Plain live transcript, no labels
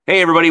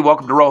Hey, everybody.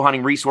 Welcome to Rowe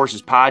Hunting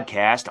Resources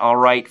Podcast. All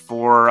right,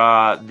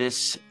 for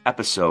this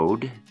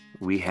episode,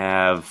 we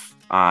have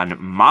on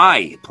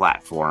my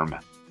platform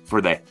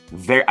for I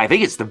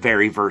think it's the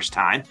very first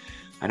time.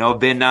 I know I've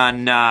been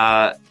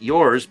on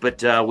yours,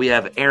 but we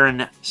have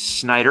Aaron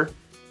Snyder,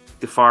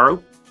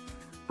 Kifaru.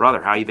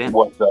 Brother, how you been?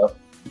 What's up?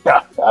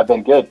 Yeah, I've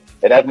been good.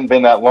 It hasn't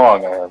been that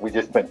long. We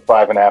just spent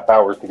 5.5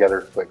 hours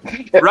together.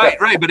 Right.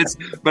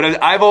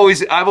 But I've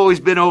always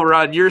been over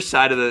on your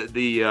side of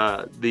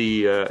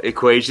the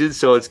equation,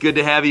 so it's good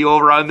to have you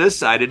over on this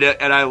side.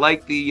 And I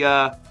like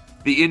the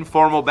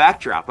informal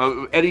backdrop.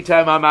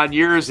 Anytime I'm on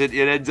yours, it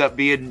ends up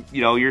being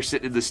you're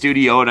sitting in the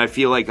studio, and I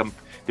feel like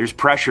there's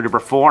pressure to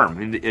perform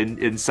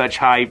in such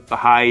high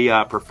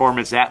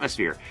performance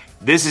atmosphere.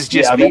 This is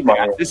just me.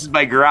 This is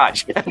my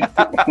garage.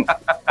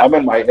 I'm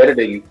in my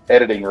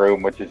editing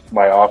room, which is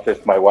my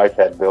office my wife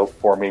had built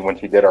for me when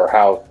she did our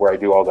house, where I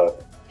do all the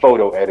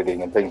photo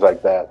editing and things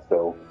like that.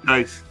 So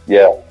nice.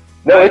 Yeah.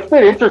 No, it's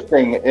been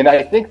interesting, and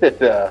I think that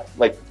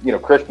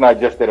Chris and I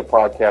just did a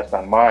podcast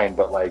on mine,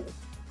 but like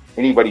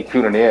anybody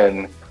tuning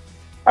in,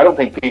 I don't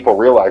think people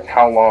realize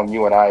how long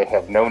you and I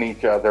have known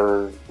each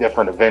other,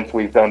 different events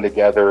we've done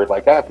together.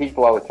 Like I have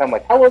people all the time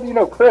like, how well do you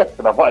know Chris?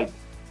 And I'm like,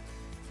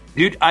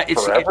 dude,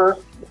 forever.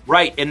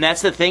 Right, and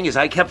that's the thing is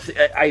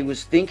I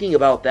was thinking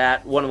about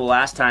that one of the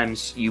last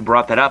times you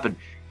brought that up, and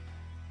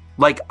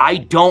like I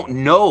don't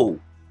know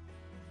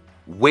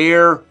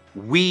where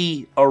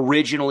we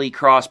originally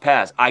crossed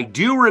paths. I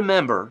do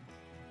remember,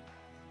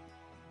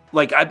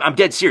 like I'm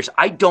dead serious.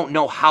 I don't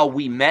know how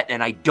we met,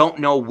 and I don't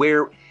know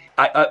where.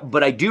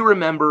 But I do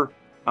remember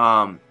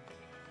one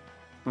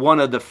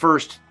of the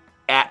first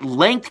at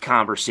length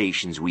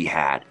conversations we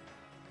had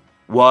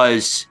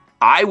was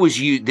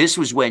this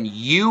was when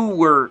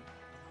you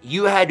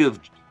had to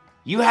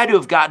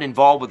have gotten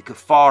involved with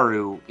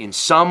Kifaru in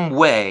some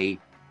way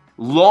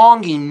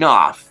long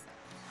enough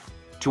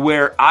to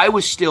where I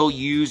was still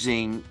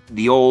using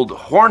the old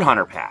Horn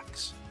Hunter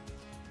packs.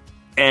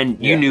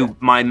 And you knew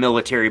my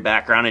military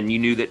background, and you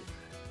knew that,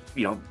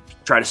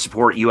 try to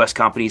support U.S.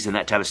 companies and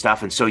that type of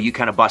stuff. And so you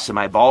kind of busted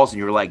my balls, and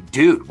you were like,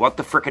 dude, what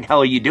the frickin'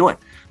 hell are you doing?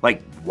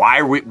 Like, why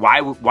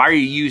are you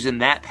using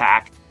that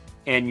pack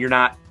and you're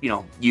not,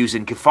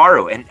 using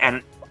Kifaru?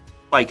 And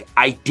like,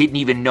 I didn't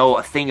even know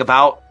a thing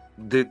about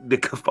the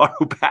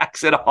Kifaru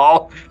packs at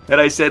all. And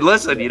I said,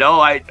 listen,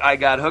 I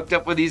got hooked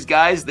up with these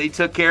guys. They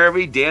took care of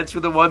me. Dance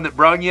with the one that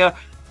brung you.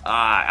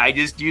 I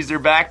just used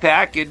their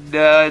backpack, and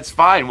it's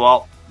fine.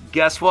 Well,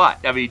 guess what?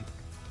 I mean,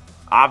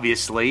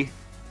 obviously,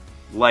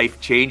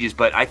 life changes,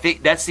 but I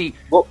think that's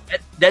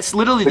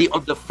literally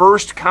the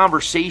first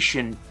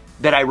conversation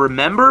that I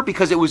remember,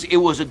 because it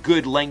was a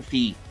good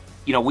lengthy,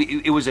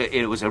 it was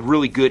a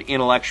really good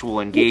intellectual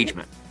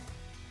engagement.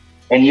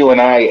 And you and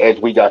I, as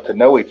we got to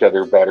know each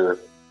other better,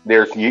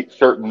 there's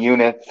certain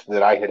units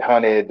that I had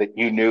hunted that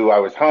you knew I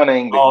was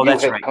hunting,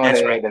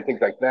 hunted, and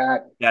things like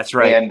that. That's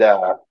right. And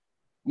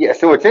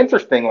so it's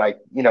interesting, like,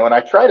 and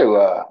I try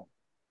to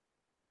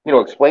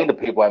explain to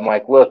people. I'm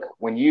like, look,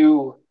 when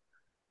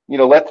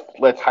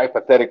let's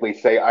hypothetically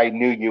say I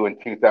knew you in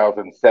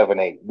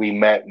 2007-8. We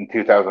met in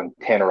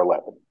 2010 or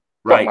 11,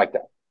 something like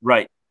that.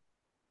 Right.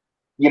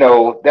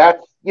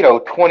 That's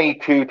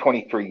 22,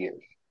 23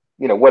 years.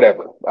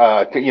 Whatever.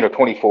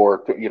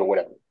 24.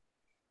 Whatever.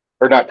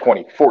 Or not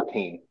 20,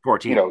 14.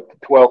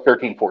 12,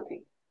 13,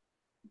 14.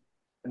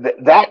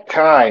 That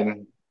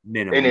time,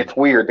 minimum. And it's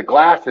weird. The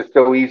glass is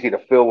so easy to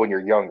fill when you're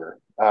younger.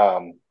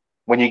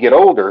 When you get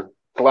older,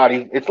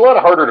 it's a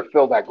lot harder to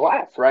fill that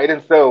glass, right?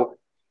 And so,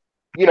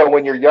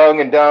 when you're young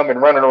and dumb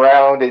and running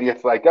around, and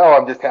it's like, oh,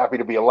 I'm just happy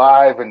to be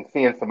alive and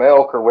seeing some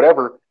elk or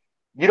whatever,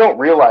 you don't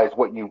realize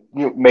what you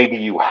maybe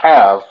you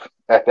have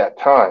at that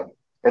time.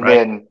 And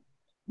then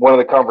one of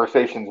the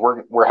conversations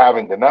we're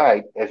having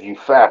tonight, as you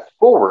fast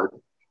forward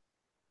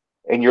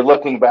and you're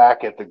looking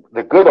back at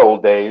the good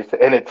old days,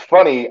 and it's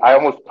funny, I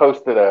almost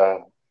posted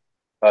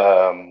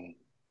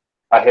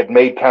I had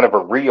made kind of a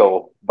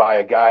reel by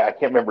a guy, I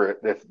can't remember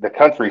the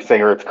country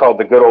singer. It's called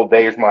The Good Old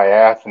Days My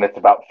Ass, and it's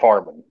about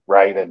farming,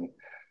 right? And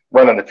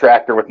running a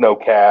tractor with no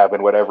cab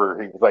and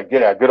whatever. He was like,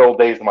 yeah, good old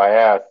days my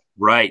ass.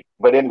 Right.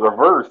 But in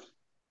reverse,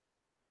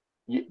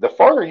 the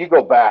farther you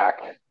go back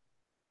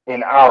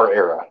in our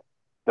era,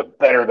 the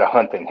better the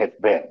hunting has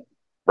been,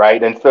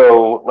 right? And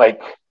so,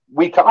 like,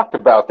 we talked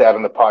about that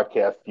in the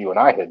podcast you and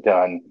I had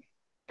done.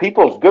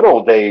 People's good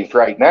old days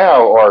right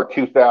now are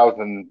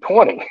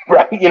 2020,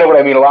 right? You know what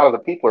I mean? A lot of the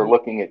people are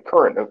looking at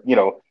current,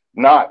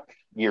 not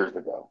years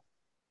ago.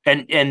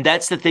 And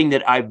that's the thing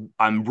that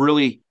I'm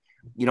really,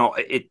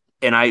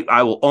 and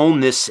I will own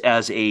this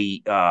as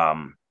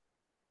I'll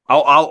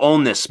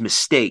own this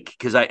mistake,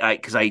 because I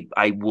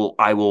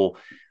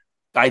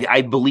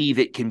believe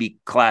it can be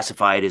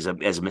classified as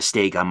a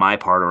mistake on my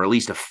part, or at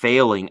least a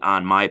failing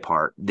on my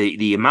part.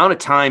 The amount of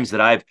times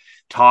that I've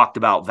talked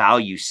about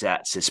value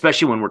sets,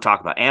 especially when we're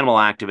talking about animal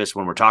activists,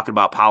 when we're talking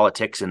about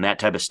politics and that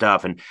type of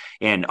stuff,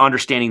 and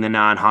understanding the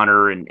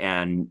non-hunter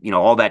and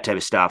all that type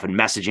of stuff and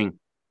messaging,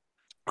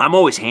 I'm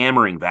always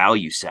hammering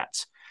value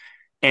sets.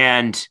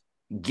 And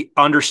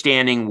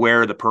understanding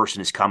where the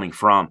person is coming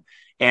from.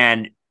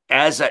 And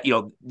as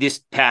this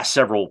past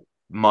several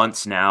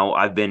months now,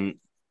 I've been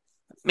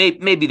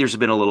maybe there's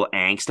been a little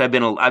angst.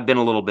 I've been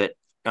a little bit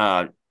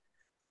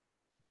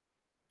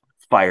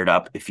fired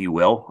up, if you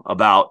will,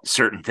 about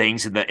certain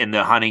things in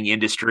the hunting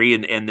industry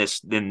and in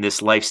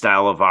this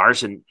lifestyle of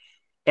ours,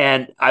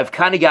 and I've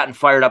kind of gotten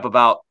fired up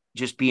about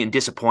just being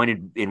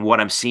disappointed in what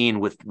I'm seeing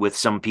with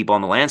some people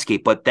on the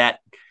landscape. But that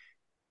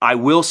I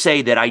will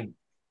say that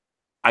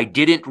I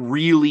didn't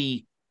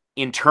really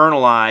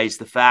internalize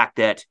the fact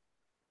that,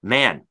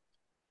 man,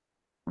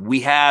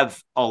 we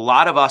have a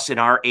lot of us in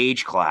our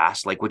age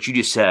class, like what you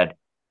just said,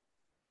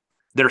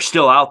 that are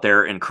still out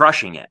there and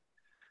crushing it.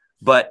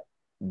 But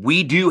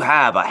we do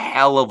have a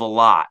hell of a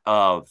lot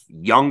of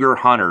younger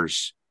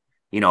hunters,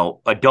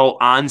 adult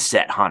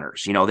onset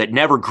hunters, that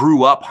never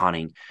grew up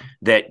hunting,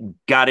 that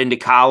got into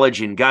college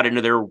and got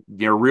into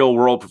their real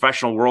world,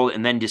 professional world,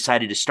 and then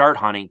decided to start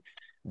hunting,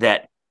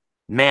 that,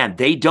 man,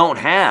 they don't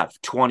have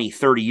 20,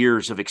 30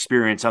 years of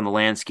experience on the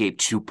landscape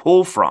to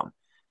pull from.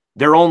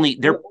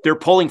 They're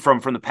pulling from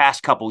the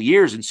past couple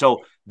years. And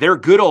so their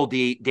good old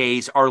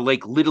days are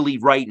like literally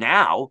right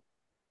now,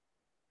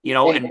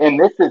 and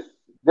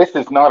this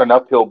is not an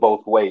uphill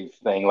both ways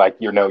thing. Like,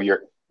 it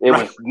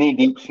was knee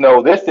deep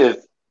snow.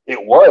 It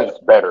was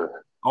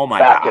better. Oh my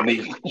back God. In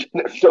these.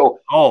 So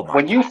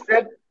when you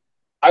said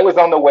I was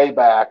on the way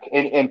back,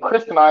 and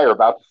Chris and I are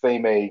about the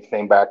same age,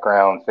 same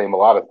background, same a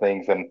lot of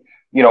things. And,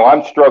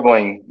 I'm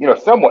struggling,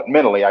 somewhat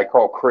mentally. I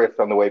call Chris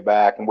on the way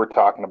back and we're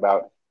talking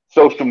about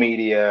social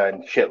media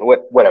and shit,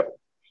 whatever.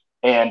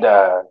 And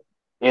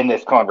in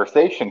this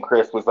conversation,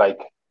 Chris was like,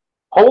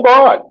 hold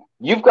on,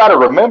 you've got to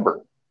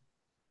remember,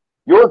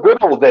 your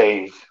good old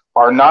days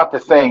are not the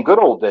same good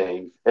old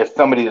days as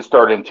somebody that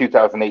started in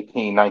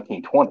 2018,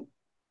 19, 20.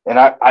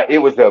 And it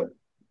was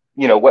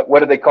what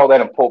do they call that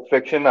in Pulp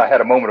Fiction? I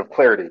had a moment of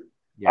clarity.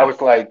 Yeah. I was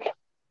like,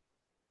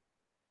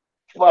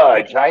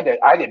 fudge, I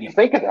didn't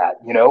think of that,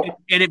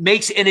 And it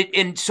makes,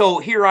 and so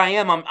here I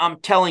am, I'm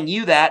telling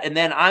you that, and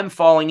then I'm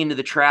falling into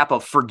the trap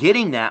of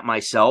forgetting that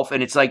myself.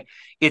 And it's like,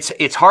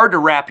 it's hard to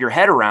wrap your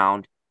head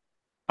around.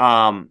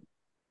 And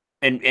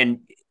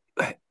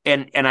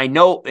I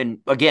know, and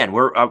again, we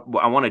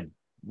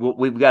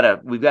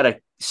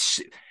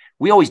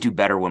always do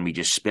better when we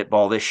just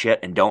spitball this shit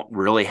and don't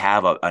really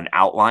have an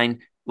outline,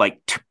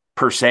 like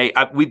per se.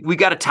 We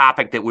got a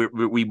topic that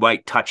we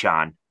might touch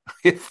on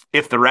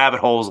if the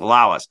rabbit holes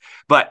allow us.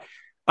 But,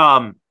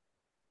 I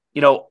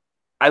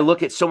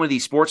look at some of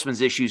these sportsman's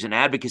issues and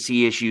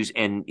advocacy issues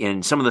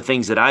and some of the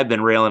things that I've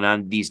been railing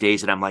on these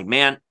days. And I'm like,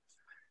 man,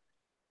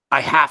 I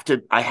have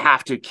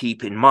to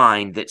keep in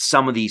mind that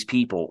some of these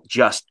people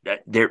just,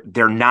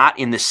 they're not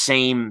in the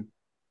same,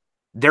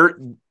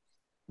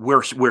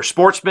 we're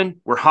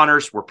sportsmen, we're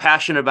hunters, we're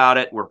passionate about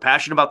it. We're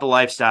passionate about the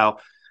lifestyle,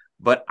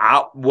 but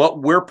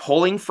what we're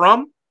pulling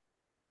from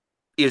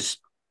is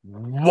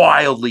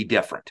wildly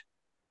different.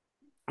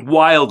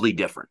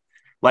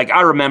 Like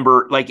I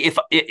remember, like if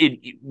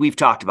we've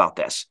talked about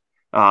this,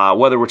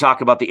 whether we're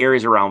talking about the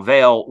areas around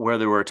Vail,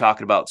 whether we're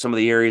talking about some of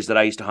the areas that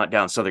I used to hunt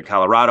down in Southern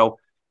Colorado,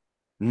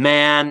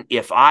 man,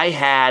 if I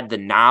had the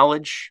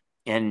knowledge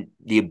and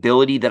the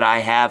ability that I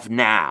have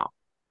now,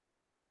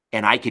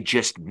 and I could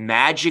just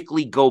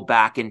magically go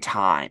back in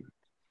time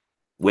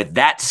with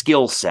that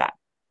skill set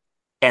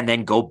and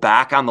then go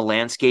back on the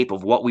landscape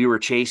of what we were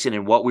chasing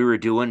and what we were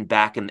doing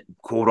back in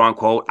quote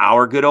unquote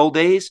our good old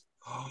days.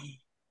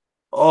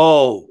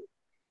 Oh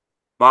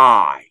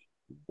my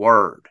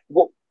word.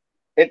 Well,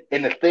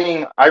 and the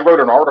thing, I wrote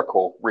an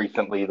article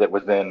recently that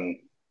was in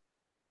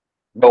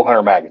Bow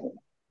Hunter magazine,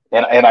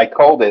 and I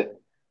called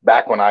it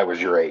Back When I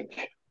Was Your Age.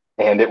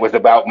 And it was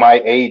about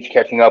my age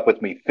catching up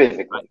with me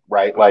physically,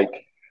 right? Like,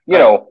 you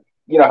know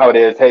how it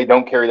is. Hey,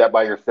 don't carry that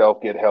by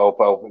yourself. Get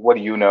help. Oh, what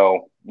do you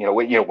know?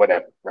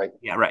 Whatever, right?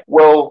 Yeah, right.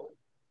 Well,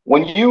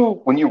 when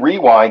you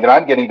rewind, and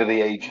I'm getting to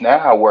the age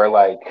now where,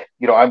 like,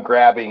 I'm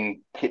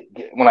grabbing,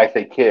 when I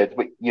say kids,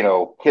 but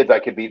kids,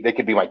 they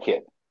could be my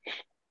kid,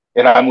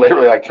 and I'm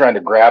literally like trying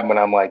to grab them, and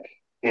I'm like,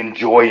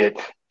 enjoy it,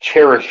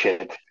 cherish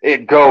it.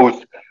 It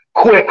goes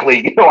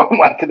quickly, I'm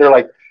like, they're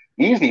like,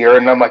 easier,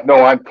 and I'm like,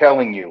 no, I'm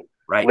telling you.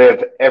 Right.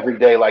 Live every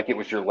day like it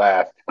was your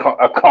last.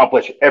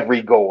 Accomplish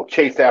every goal.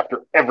 Chase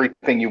after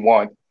everything you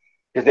want,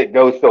 because it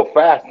goes so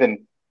fast.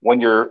 And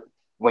when you're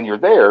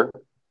there,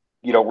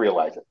 you don't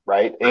realize it,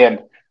 right?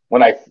 And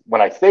when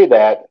I say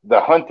that,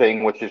 the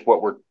hunting, which is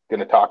what we're going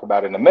to talk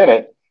about in a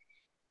minute,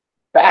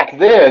 back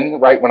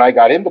then, right when I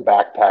got into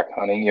backpack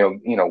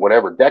hunting,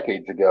 whatever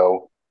decades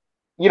ago,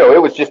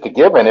 it was just a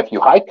given. If you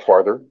hiked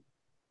farther,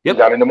 you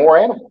got into more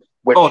animals.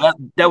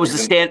 That was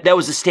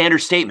the standard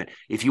statement.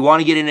 If you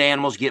want to get into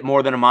animals, get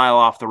more than a mile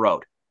off the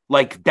road.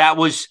 Like that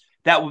was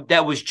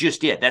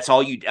just it. That's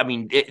all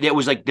it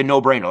was like the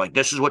no-brainer. Like,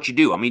 this is what you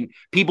do. I mean,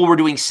 people were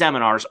doing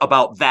seminars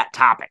about that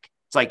topic.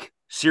 It's like,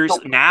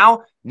 seriously,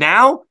 now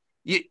I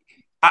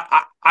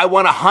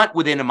want to hunt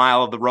within a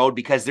mile of the road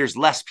because there's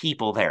less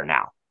people there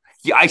now.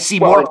 I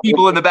see more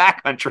people in the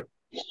backcountry.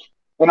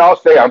 And I'll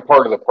say I'm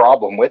part of the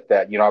problem with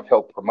that. I've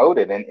helped promote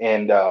it,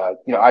 and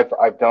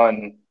I've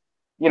done,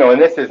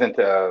 and this isn't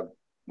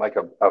like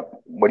a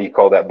what do you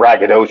call that,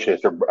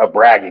 braggadocious or a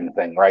bragging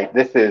thing, right?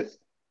 This is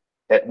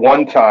at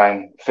one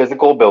time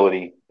physical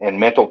ability and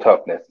mental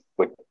toughness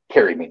would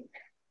carry me.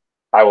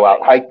 I will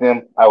out hike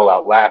them. I will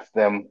outlast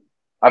them.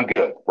 I'm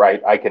good,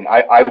 right?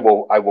 I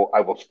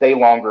will stay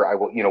longer. I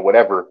will,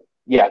 whatever.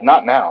 Yeah,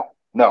 not now.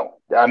 No,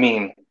 I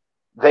mean,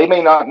 they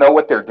may not know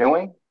what they're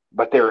doing,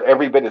 but they're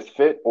every bit as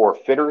fit or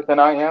fitter than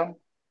I am.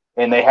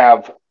 And they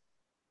have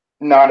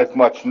not as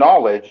much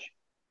knowledge,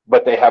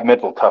 but they have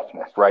mental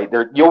toughness, right?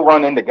 You'll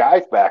run into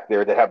guys back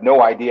there that have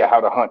no idea how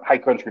to hunt high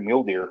country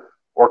mule deer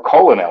or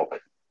call an elk,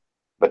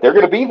 but they're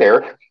going to be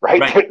there,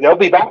 right? They'll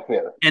be back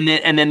there. And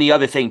then the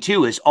other thing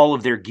too is all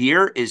of their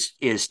gear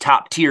is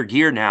top tier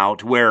gear now,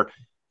 to where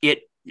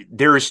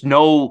there's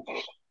no,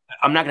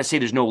 I'm not going to say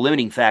there's no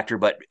limiting factor,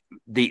 but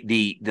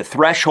the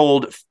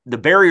threshold, the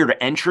barrier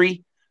to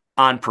entry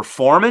on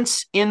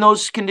performance in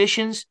those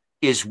conditions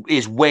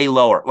is way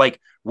lower. Like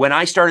when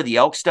I started the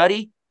elk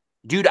study,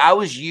 dude, I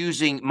was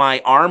using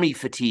my Army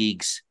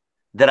fatigues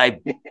that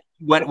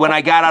when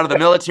I got out of the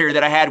military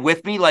that I had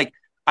with me. Like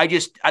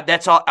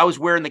that's all I was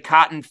wearing, the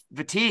cotton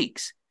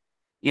fatigues,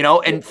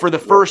 and for the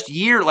first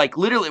year, like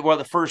literally, it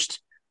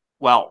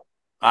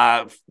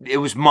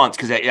was months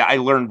because I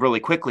learned really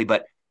quickly,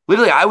 but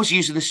literally I was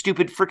using the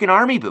stupid freaking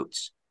Army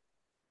boots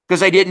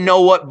because I didn't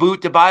know what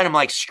boot to buy. And I'm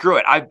like, screw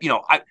it.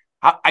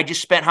 I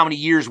just spent how many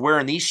years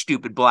wearing these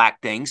stupid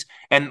black things,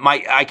 and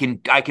I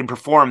can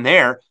perform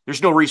there.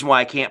 There's no reason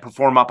why I can't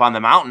perform up on the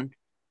mountain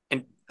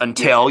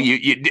until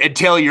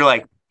you're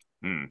like,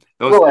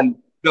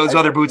 those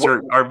other boots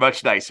are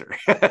much nicer.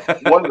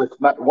 one of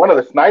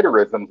the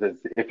Snyderisms is,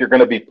 if you're going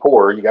to be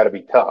poor, you got to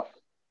be tough.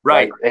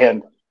 Right.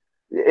 And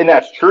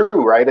that's true.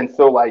 Right. And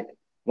so like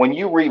when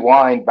you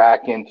rewind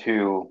back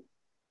into,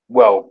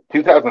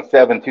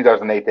 2007,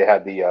 2008, they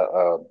had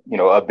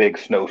a big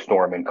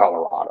snowstorm in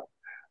Colorado,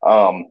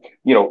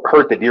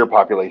 hurt the deer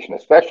population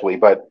especially.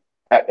 But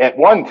at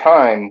one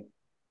time,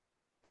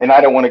 and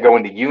I don't want to go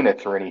into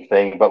units or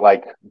anything, but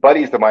like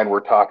buddies of mine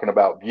were talking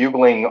about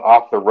bugling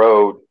off the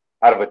road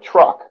out of a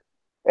truck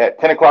at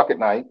 10 o'clock at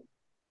night,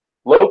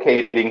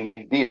 locating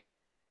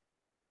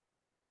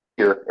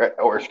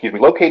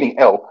locating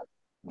elk,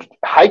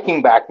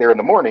 hiking back there in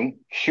the morning,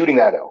 shooting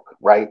that elk,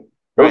 right?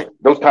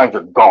 Those times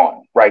are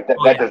gone, right?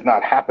 That does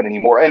not happen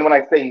anymore. And when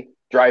I say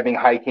driving,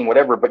 hiking,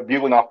 whatever, but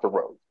bugling off the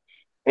road.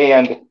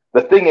 And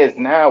the thing is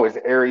now is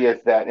areas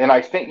that, and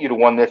I sent you to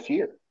one this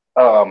year.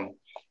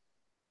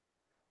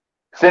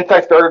 Since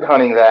I started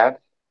hunting that,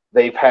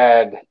 they've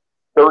had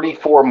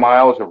 34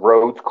 miles of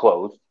roads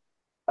closed.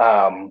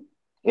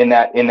 In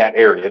that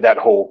area, that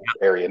whole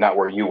area, not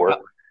where you were.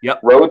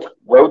 Yep.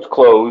 Roads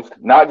closed,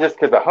 not just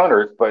because of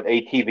hunters, but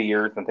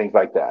ATVers and things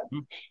like that. Mm-hmm.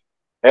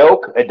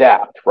 Elk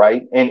adapt,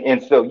 right?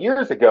 And so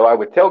years ago, I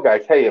would tell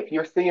guys, hey, if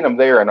you're seeing them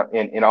there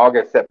in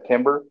August,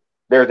 September,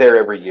 they're there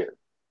every year.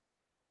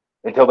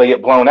 Until they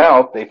get blown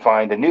out, they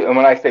find a new, and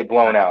when I say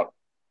blown out,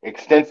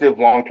 extensive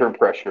long-term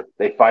pressure,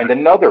 they find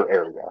another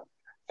area.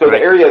 So the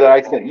area that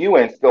I sent you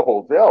in still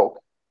holds elk,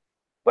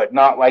 but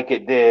not like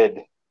it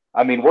did.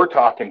 I mean, we're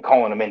talking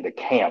calling them into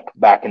camp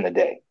back in the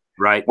day.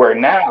 Right. Where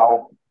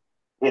now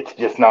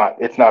it's not,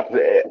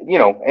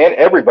 and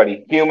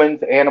everybody,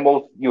 humans,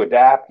 animals, you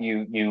adapt,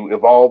 you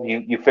evolve,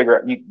 you figure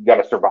out, you got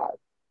to survive.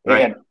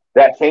 Right. And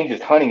that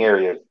changes hunting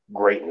areas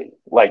greatly,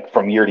 like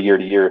from year to year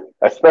to year,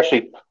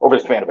 especially over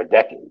the span of a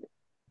decade.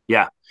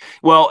 Yeah.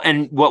 Well,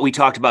 and what we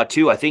talked about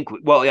too, I think,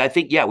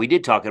 we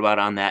did talk about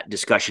on that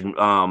discussion,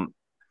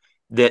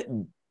 that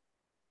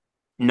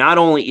not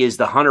only is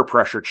the hunter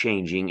pressure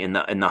changing and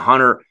the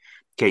hunter,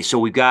 okay, so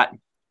we've got,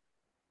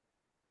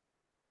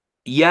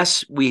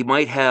 yes, we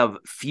might have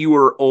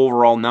fewer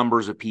overall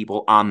numbers of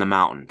people on the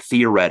mountain,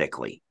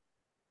 theoretically.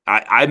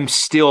 It's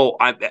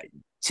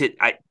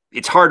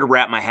hard to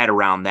wrap my head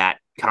around that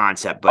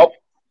concept, but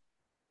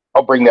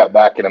I'll bring that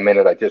back in a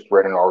minute. I just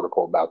read an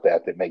article about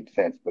that made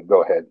sense, but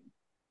go ahead.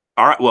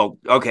 All right. Well,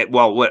 okay.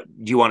 Well, what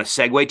do you want to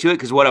segue to it?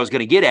 Because what I was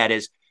going to get at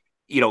is,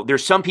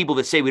 there's some people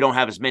that say we don't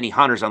have as many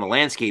hunters on the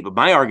landscape, but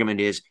my argument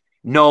is,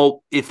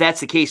 no, if that's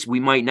the case, we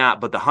might not.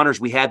 But the hunters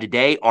we have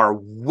today are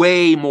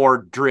way more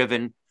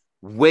driven,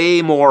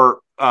 way more.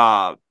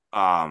 Back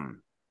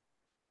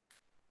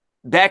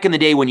in the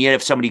day when you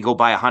have somebody go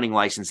buy a hunting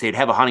license, they'd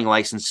have a hunting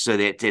license so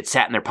that it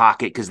sat in their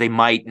pocket because they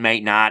might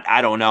not.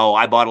 I don't know.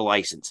 I bought a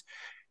license.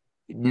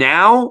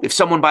 Now, if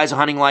someone buys a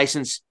hunting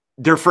license,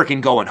 they're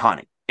freaking going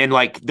hunting. And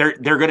like they're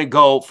going to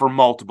go for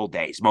multiple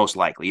days, most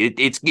likely.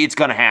 It's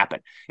going to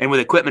happen. And with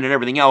equipment and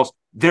everything else,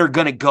 they're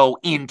going to go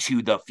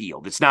into the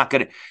field. It's not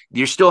going to.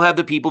 You still have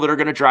the people that are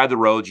going to drive the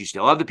roads. You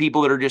still have the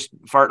people that are just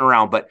farting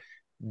around. But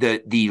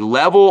the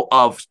level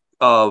of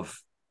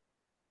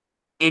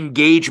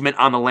engagement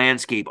on the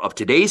landscape of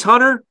today's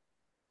hunter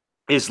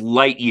is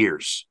light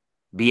years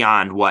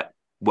beyond what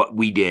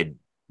we did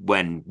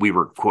when we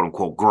were quote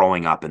unquote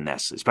growing up in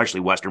this,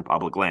 especially Western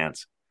public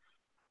lands.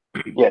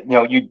 Yeah,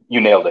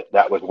 you nailed it.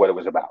 That was what it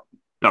was about.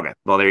 Okay,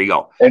 well, there you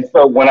go. And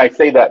so when I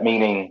say that,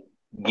 meaning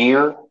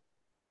gear,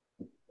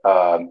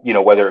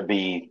 whether it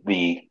be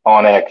the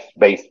onX,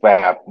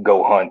 Basemap,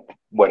 Go Hunt,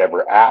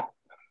 whatever app,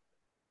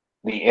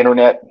 the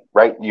internet,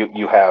 right?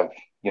 You have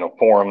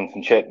forums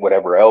and shit,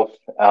 whatever else.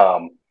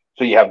 So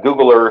you have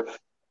Google Earth,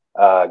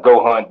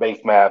 Go Hunt,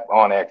 Basemap,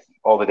 onX,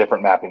 all the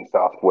different mapping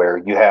software.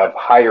 You have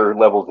higher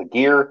levels of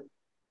gear,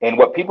 and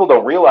what people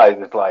don't realize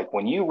is like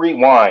when you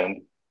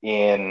rewind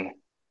in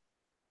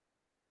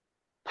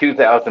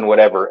 2000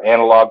 whatever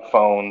analog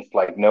phones,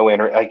 like no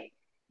internet, like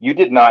you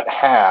did not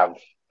have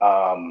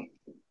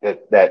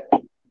that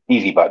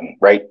easy button,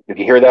 right? If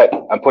you hear that,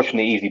 I'm pushing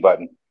the easy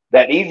button.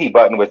 That easy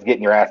button was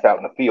getting your ass out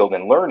in the field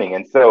and learning.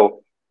 And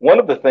so one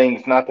of the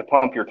things, not to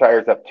pump your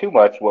tires up too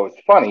much, what was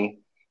funny,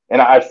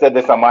 and I've said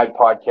this on my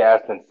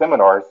podcast and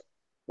seminars,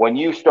 when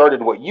you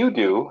started what you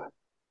do,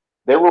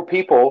 there were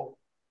people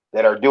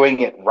that are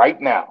doing it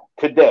right now,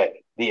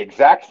 today, the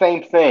exact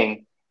same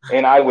thing.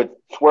 And I would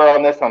swear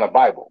on this on a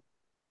Bible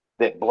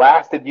that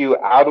blasted you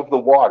out of the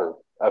water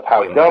of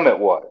how dumb it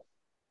was.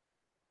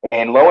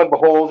 And lo and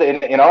behold,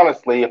 and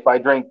honestly, if I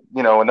drink,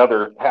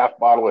 another half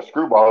bottle of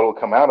Screwball, it'll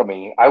come out of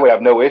me. I would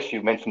have no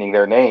issue mentioning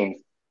their names.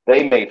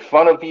 They made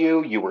fun of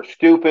you. You were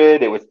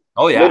stupid. It was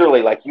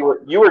literally like you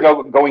were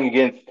going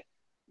against,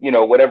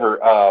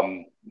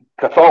 whatever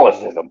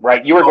Catholicism,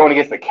 right? You were going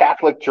against the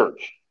Catholic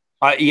Church.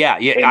 Yeah.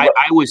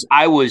 I was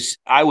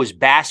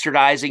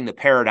bastardizing the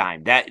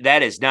paradigm.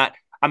 That is not.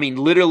 I mean,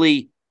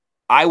 literally,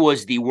 I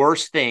was the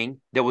worst thing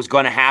that was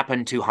going to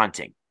happen to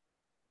hunting.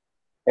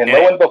 And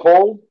lo and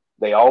behold,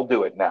 they all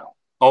do it now.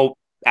 Oh,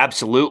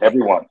 absolutely.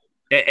 Everyone.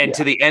 And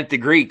to the nth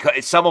degree,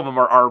 some of them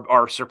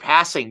are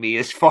surpassing me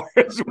as far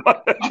as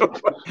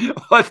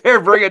what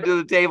they're bringing to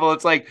the table.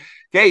 It's like,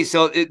 okay,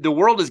 so the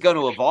world is going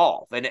to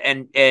evolve,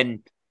 and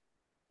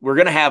we're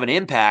going to have an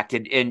impact,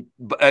 and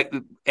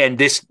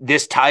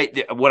this tie.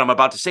 What I'm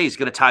about to say is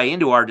going to tie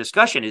into our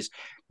discussion. Is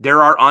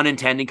there are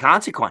unintended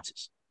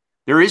consequences.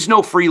 There is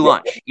no free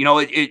lunch,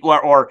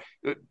 or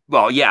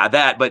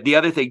that. But the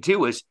other thing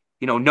too is,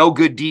 no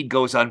good deed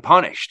goes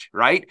unpunished,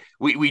 right?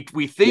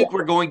 We think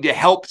we're going to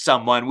help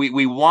someone.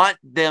 We want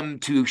them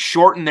to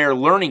shorten their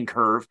learning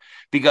curve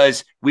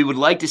because we would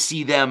like to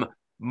see them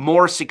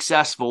more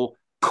successful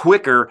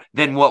quicker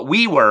than what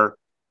we were.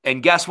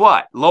 And guess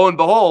what? Lo and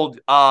behold,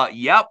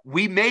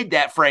 we made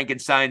that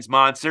Frankenstein's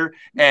monster,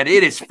 and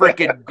it is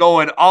freaking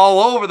going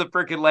all over the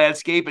freaking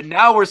landscape. And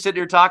now we're sitting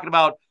here talking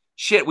about,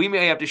 shit, we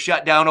may have to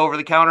shut down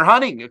over-the-counter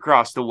hunting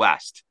across the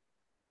West.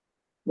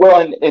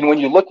 Well, and when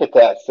you look at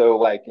that, so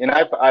like, and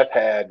I've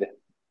had,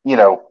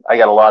 I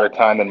got a lot of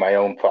time in my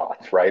own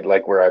thoughts, right?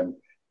 Like where I'm,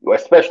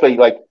 especially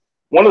like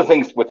one of the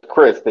things with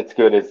Chris that's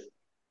good is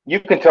you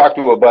can talk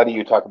to a buddy,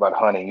 you talk about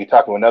hunting, you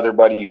talk to another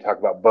buddy, you talk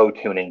about bow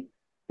tuning.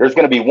 There's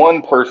going to be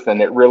one person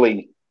that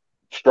really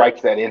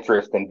strikes that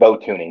interest in bow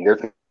tuning.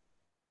 There's a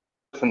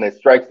person that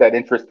strikes that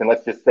interest in,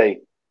 let's just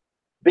say,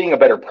 being a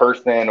better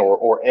person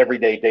or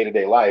everyday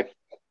day-to-day life.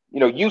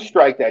 You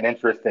strike that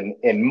interest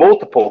in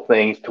multiple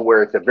things to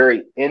where it's a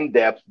very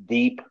in-depth,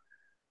 deep,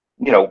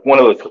 one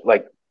of those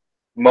like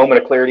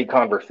moment of clarity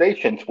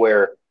conversations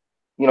where,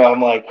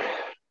 I'm like,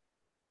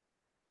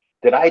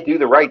 did I do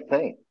the right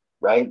thing?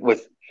 Right?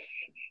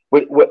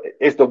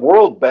 Is the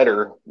world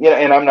better?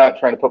 And I'm not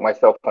trying to put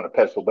myself on a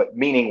pedestal, but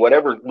meaning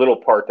whatever little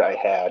part I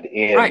had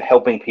in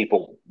helping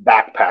people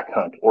backpack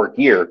hunt or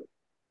gear,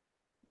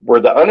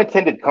 were the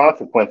unintended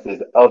consequences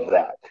of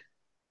that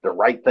the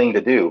right thing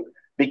to do?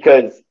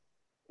 Because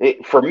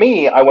for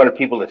me, I wanted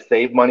people to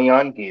save money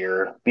on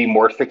gear, be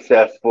more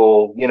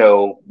successful,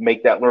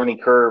 make that learning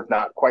curve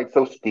not quite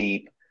so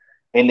steep.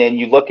 And then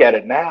you look at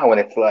it now and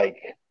it's like,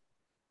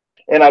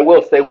 and I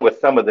will say with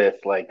some of this,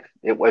 like,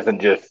 it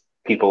wasn't just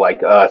people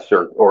like us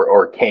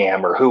or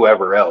Cam or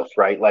whoever else,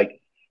 right?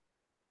 Like,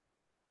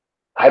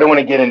 I don't want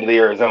to get into the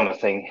Arizona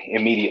thing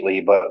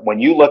immediately, but when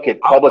you look at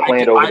public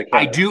land over the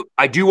counter,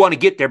 I do want to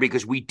get there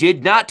because we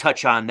did not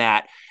touch on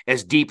that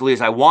as deeply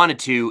as I wanted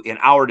to in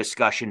our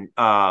discussion.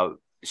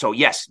 So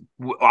yes,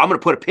 I'm going to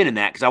put a pin in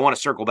that because I want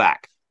to circle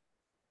back.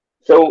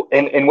 So,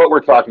 and what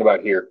we're talking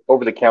about here,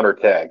 over the counter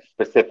tags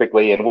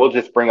specifically, and we'll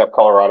just bring up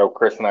Colorado.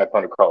 Chris and I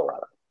hunted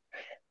Colorado.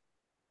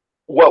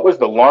 What was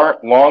the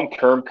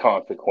long-term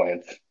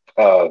consequence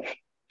of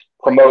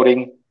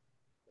promoting,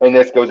 and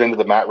this goes into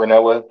the Matt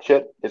Rinella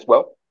shit as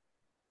well,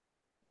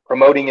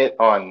 promoting it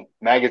on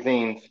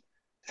magazines,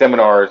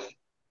 seminars,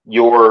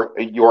 your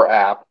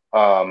app,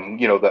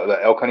 the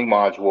elk hunting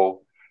module,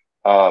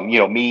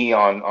 me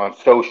on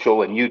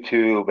social and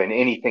YouTube and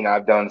anything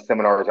I've done,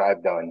 seminars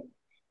I've done,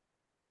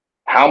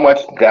 how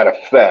much did that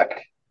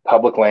affect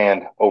public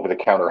land over the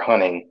counter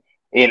hunting?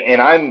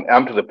 And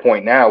I'm to the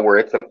point now where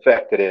it's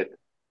affected it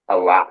a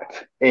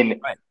lot.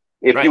 And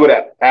if you would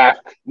have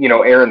asked,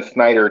 Aaron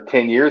Snyder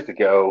 10 years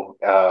ago,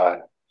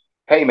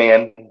 hey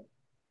man,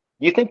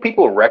 you think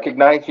people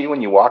recognize you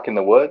when you walk in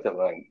the woods? I'm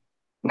like,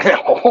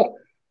 no.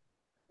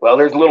 Well,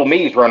 there's little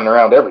me's running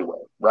around everywhere.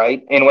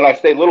 Right. And when I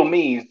say little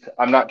me's,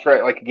 I'm not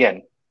trying, like,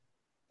 again,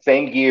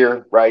 same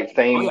gear, right?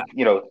 Same,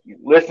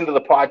 listen to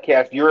the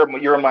podcast.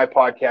 You're in my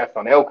podcast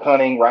on elk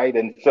hunting, right?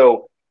 And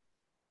so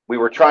we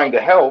were trying to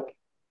help.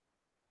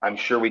 I'm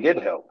sure we did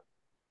help.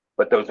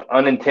 But those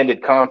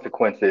unintended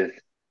consequences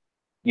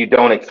you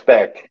don't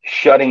expect,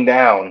 shutting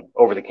down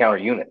over-the-counter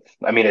units.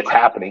 I mean, it's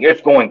happening.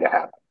 It's going to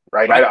happen,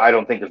 right? I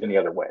don't think there's any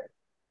other way.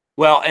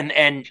 Well,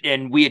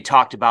 and we had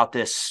talked about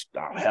this,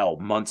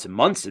 months and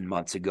months and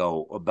months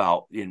ago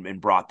about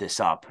and brought this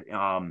up.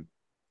 And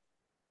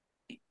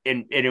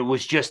it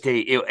was just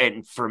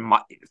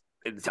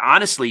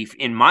honestly,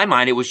 in my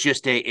mind, it was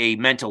just a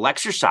mental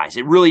exercise.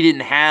 It really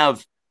didn't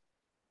have.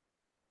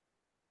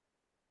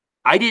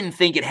 I didn't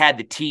think it had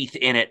the teeth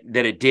in it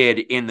that it did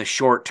in the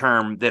short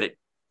term that it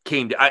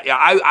came to.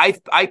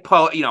 I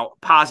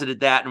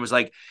posited that and was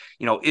like,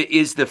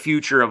 is the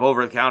future of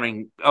over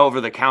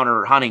the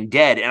counter hunting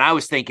dead? And I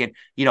was thinking,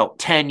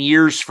 10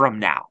 years from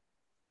now.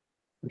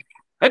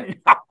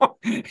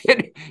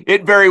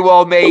 It very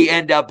well may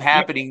end up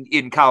happening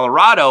in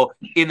Colorado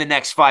in the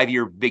next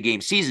 5-year big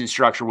game season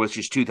structure, which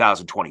is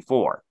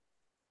 2024.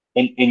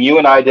 And you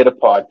and I did a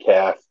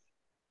podcast,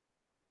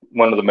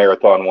 one of the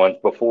marathon ones,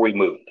 before we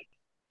moved.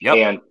 Yep.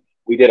 And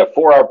we did a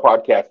 4-hour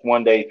podcast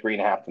one day,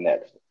 3.5 the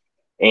next.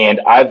 And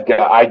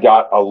I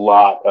got a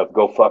lot of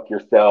go fuck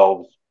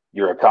yourselves.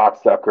 You're a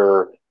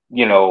cocksucker.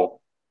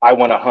 I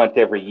want to hunt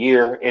every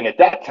year. And at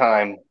that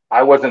time,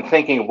 I wasn't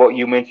thinking of what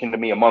you mentioned to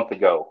me a month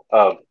ago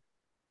of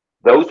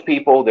those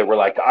people that were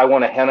like, I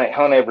want to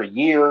hunt every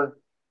year.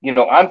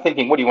 I'm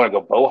thinking, what do you want to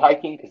go bow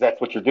hiking? Because that's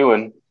what you're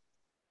doing.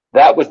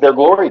 That was their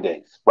glory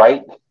days,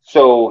 right?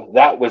 So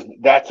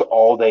that's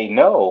all they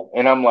know.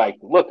 And I'm like,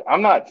 look,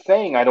 I'm not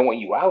saying I don't want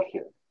you out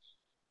here.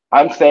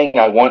 I'm saying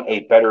I want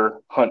a better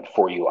hunt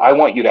for you. I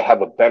want you to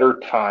have a better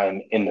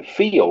time in the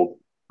field.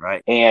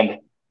 Right. And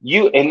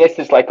this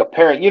is like a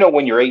parent,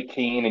 when you're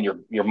 18 and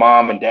your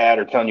mom and dad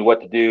are telling you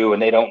what to do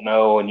and they don't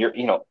know, and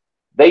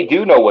they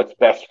do know what's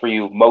best for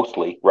you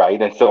mostly,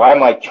 right? And so I'm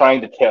like trying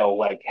to tell,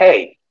 like,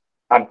 hey,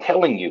 I'm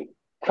telling you,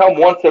 come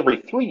once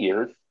every 3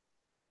 years,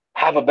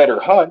 have a better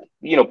hunt,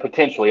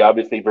 potentially,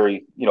 obviously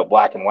very,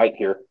 black and white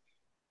here,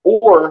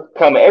 or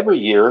come every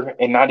year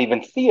and not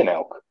even see an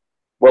elk.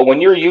 Well,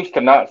 when you're used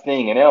to not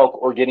seeing an elk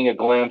or getting a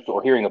glimpse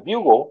or hearing a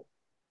bugle,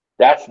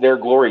 that's their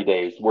glory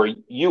days. Where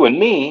you and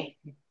me,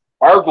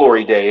 our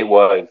glory day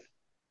was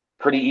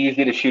pretty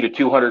easy to shoot a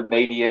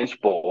 280-inch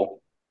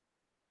bull,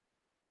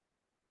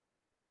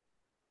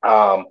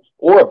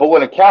 or a bull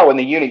and a cow. In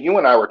the unit you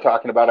and I were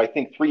talking about, I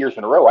think 3 years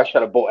in a row, I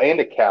shot a bull and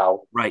a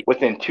cow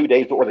within 2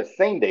 days or the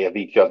same day of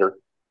each other,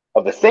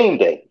 of the same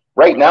day.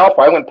 Right now, if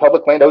I went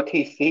public land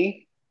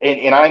OTC,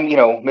 and I'm,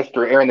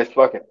 Mr. Aaron, this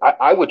fucking,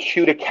 I would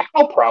shoot a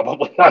cow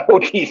probably on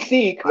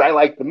OTC because I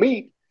like the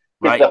meat.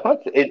 Right. The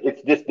hunts,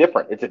 it's just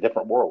different. It's a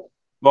different world.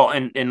 Well,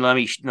 and let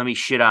me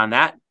shit on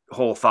that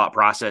whole thought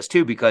process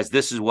too, because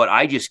this is what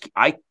I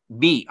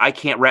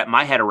can't wrap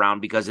my head around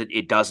because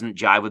it doesn't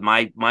jive with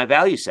my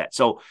value set.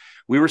 So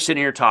we were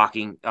sitting here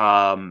talking,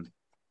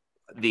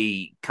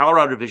 the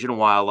Colorado Division of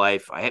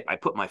Wildlife. I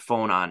put my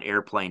phone on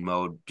airplane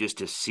mode just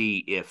to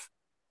see if,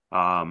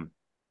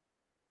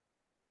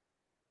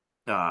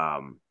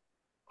 I'm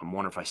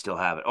wondering if I still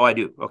have it. Oh, I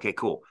do. Okay,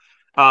 cool.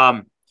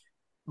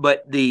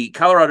 But the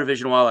Colorado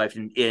Division of Wildlife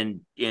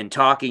in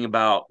talking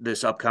about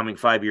this upcoming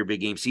 5-year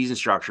big game season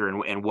structure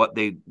and what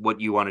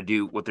you want to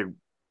do, what they're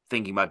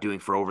thinking about doing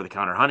for over the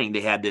counter hunting,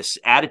 they had this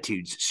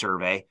attitudes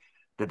survey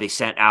that they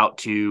sent out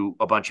to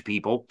a bunch of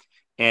people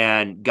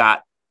and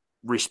got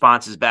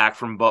responses back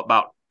from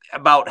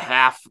about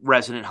half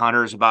resident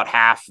hunters, about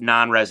half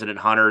non-resident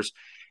hunters.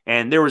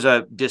 And there was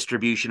a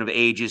distribution of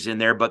ages in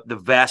there, but the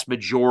vast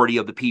majority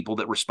of the people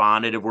that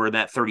responded were in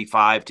that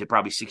 35 to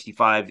probably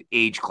 65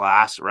 age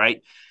class,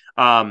 right?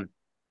 Like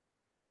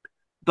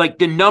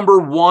the number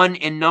one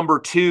and number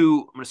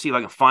two, I'm going to see if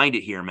I can find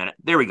it here in a minute.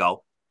 There we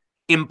go.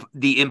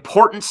 The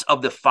importance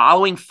of the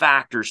following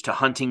factors to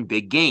hunting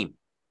big game.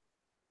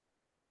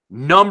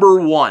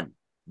 Number one,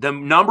 the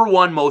number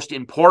one most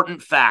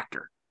important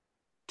factor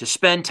to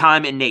spend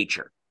time in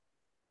nature.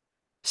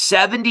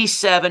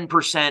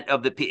 77%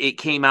 of it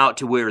came out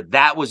to where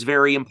that was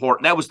very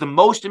important. That was the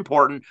most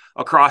important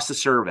across the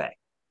survey.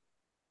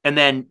 And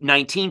then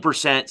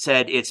 19%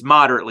 said it's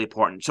moderately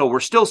important. So we're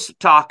still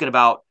talking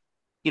about,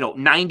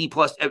 90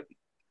 plus.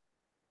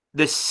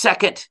 The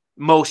second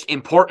most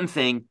important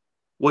thing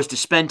was to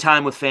spend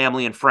time with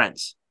family and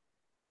friends.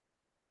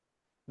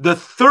 The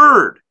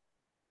third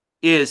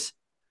is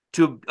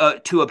to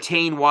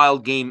obtain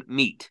wild game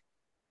meat.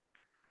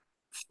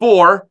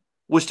 4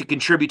 was to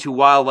contribute to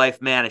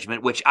wildlife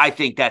management, which I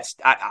think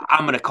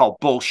I'm going to call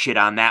bullshit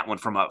on that one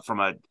from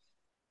a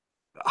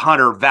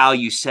hunter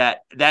value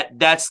set.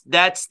 That's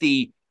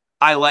the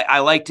I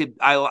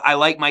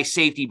like my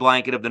safety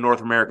blanket of the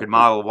North American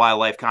model of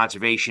wildlife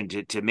conservation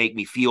to make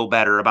me feel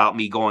better about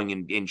me going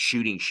and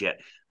shooting shit.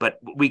 But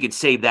we could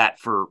save that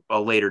for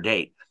a later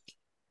date.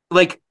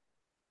 Like,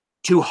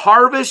 to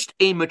harvest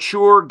a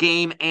mature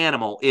game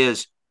animal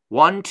is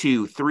 1,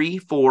 2, 3,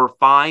 4,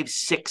 5,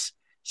 6,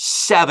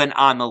 7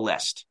 on the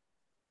list.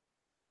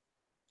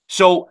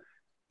 So,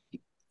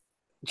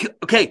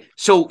 okay,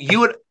 so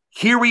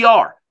here we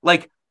are.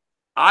 Like,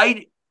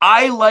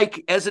 I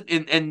like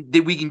and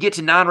we can get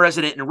to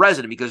non-resident and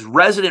resident, because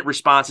resident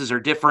responses are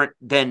different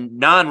than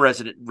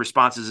non-resident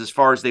responses as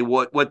far as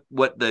what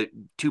the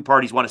two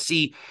parties want to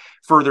see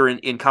further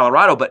in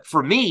Colorado. But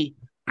for me,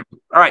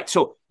 all right,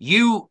 so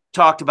you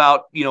talked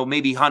about,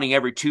 maybe hunting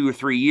every 2 or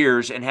 3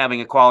 years and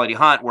having a quality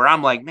hunt, where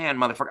I'm like, man,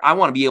 motherfucker, I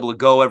want to be able to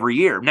go every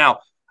year. Now,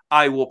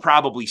 I will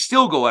probably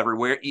still go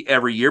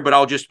every year, but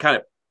I'll just kind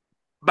of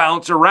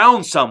bounce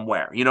around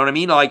somewhere. You know what I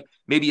mean? Like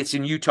maybe it's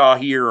in Utah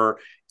here, or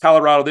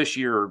Colorado this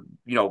year, or,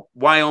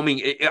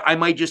 Wyoming. I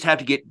might just have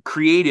to get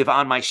creative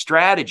on my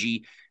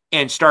strategy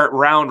and start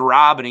round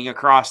robining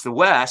across the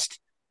West,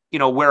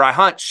 where I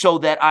hunt, so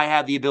that I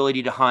have the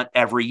ability to hunt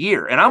every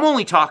year. And I'm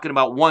only talking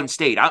about one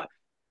state.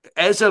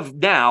 As of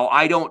now,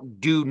 I don't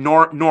do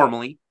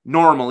normally,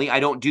 I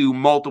don't do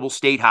multiple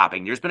state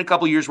hopping. There's been a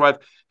couple of years where I've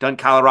done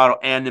Colorado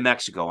and New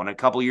Mexico, and a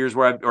couple of years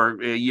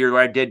a year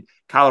where I did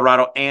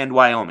Colorado and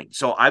Wyoming.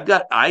 So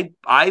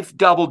I've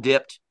double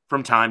dipped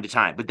from time to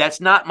time, but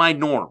that's not my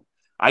norm.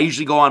 I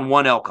usually go on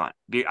one elk hunt.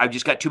 I've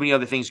just got too many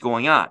other things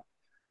going on.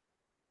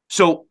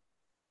 So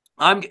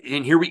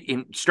here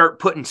we start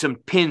putting some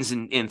pins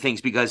in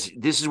things, because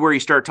this is where you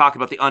start talking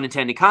about the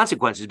unintended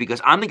consequences,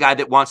 because I'm the guy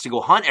that wants to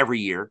go hunt every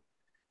year.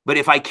 But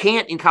if I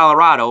can't in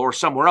Colorado or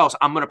somewhere else,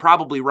 I'm going to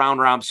probably round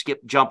around, skip,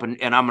 jump, and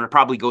I'm going to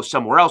probably go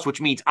somewhere else, which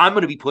means I'm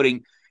going to be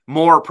putting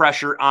more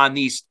pressure on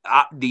these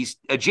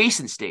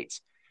adjacent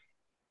states.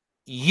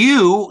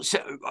 You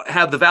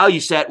have the value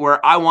set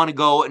where I want to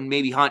go and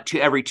maybe hunt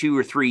every 2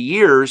 or 3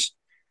 years,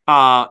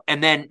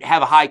 and then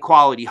have a high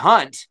quality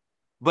hunt.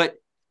 But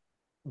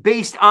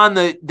based on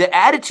the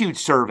attitude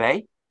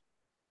survey,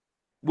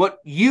 what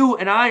you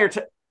and I are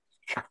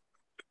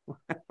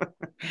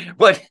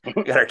but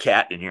got our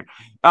cat in here.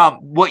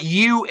 What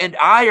you and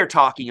I are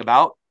talking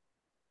about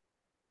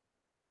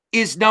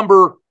is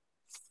number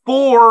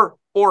 4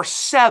 or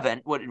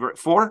 7. What,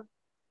 4?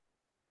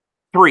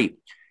 3.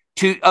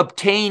 To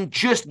obtain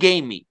just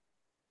game meat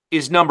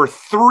is number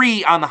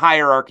 3 on the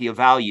hierarchy of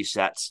value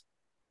sets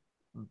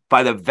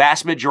by the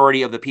vast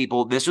majority of the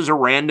people. This was a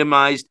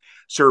randomized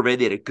survey.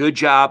 They did a good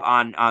job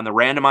on the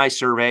randomized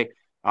survey.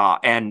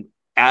 And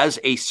as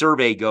a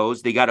survey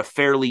goes, they got a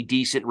fairly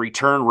decent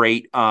return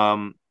rate.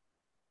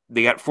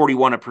 They got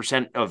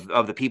 41%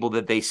 of the people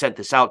that they sent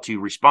this out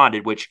to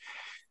responded, which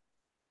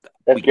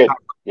that's good.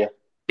 Yeah.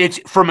 It's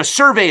from a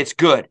survey, it's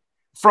good.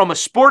 From a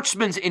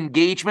sportsman's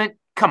engagement,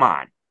 come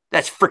on.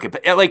 That's freaking,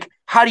 like,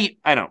 how do you,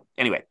 I don't know.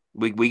 Anyway,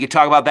 we could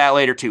talk about that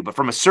later too, but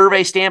from a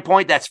survey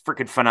standpoint, that's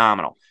freaking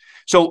phenomenal.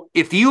 So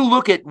if you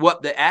look at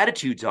what the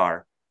attitudes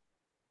are,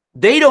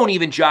 they don't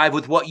even jive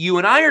with what you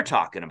and I are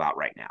talking about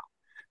right now,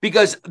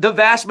 because the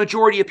vast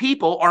majority of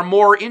people are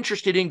more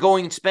interested in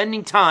going and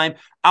spending time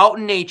out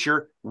in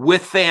nature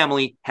with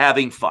family,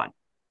 having fun.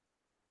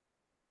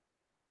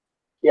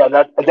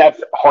 Yeah,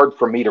 that's hard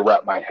for me to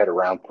wrap my head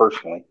around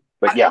personally,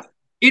 but yeah.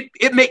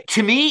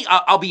 To me,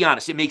 I'll be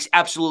honest, it's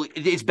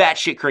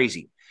batshit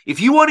crazy.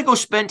 If you want to go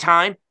spend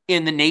time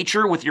in the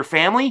nature with your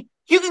family,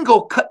 you can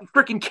go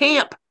freaking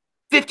camp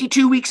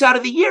 52 weeks out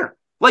of the year.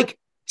 Like,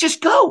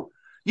 just go.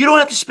 You don't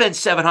have to spend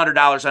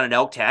 $700 on an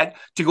elk tag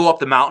to go up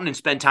the mountain and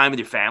spend time with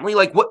your family.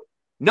 Like, what?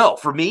 No,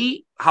 for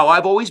me, how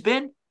I've always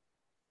been,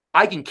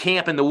 I can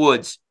camp in the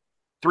woods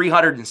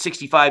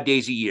 365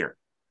 days a year.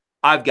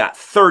 I've got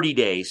 30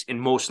 days, and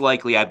most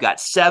likely I've got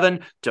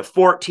 7 to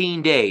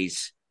 14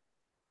 days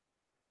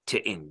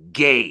to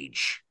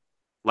engage.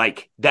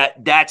 Like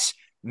that's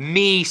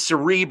me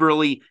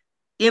cerebrally,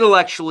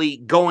 intellectually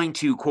going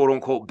to quote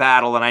unquote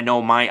battle. And I know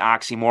my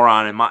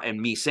oxymoron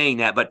and me saying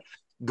that, but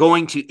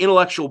going to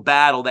intellectual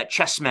battle, that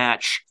chess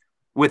match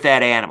with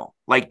that animal.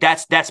 Like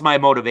that's my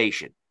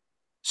motivation.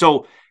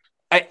 So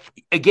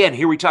again,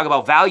 here we talk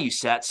about value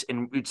sets,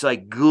 and it's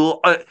like,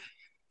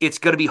 it's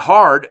going to be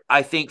hard,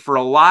 I think, for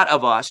a lot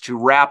of us to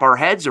wrap our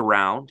heads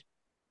around.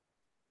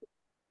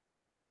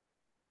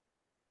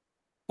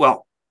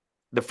 Well,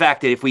 the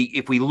fact that if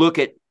we look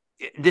at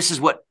this is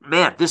the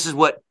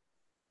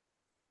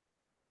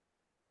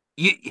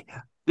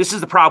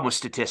problem with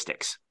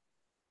statistics.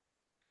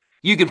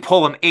 You can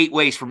pull them 8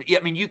 ways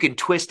you can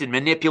twist and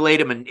manipulate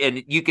them,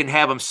 and you can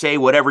have them say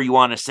whatever you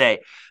want to say.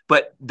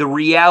 But the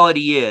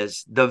reality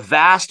is the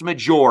vast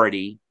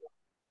majority,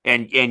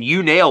 and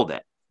you nailed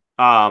it.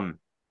 The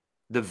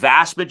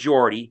vast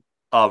majority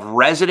of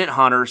resident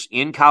hunters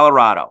in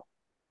Colorado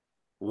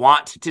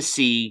want to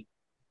see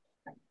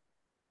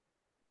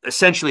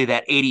essentially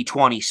that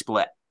 80-20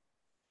 split,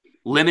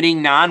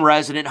 limiting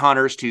non-resident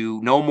hunters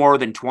to no more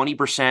than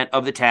 20%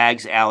 of the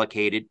tags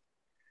allocated.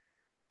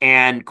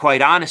 And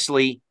quite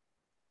honestly,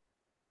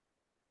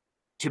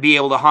 to be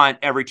able to hunt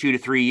every 2 to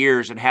 3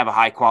 years and have a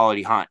high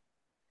quality hunt,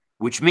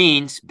 which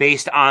means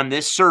based on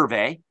this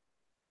survey,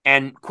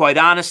 and quite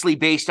honestly,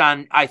 based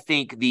on, I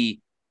think, the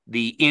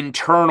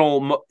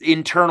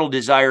internal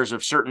desires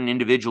of certain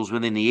individuals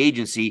within the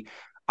agency,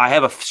 I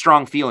have a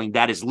strong feeling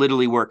that is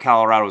literally where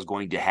Colorado is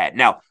going to head.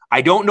 Now,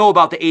 I don't know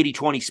about the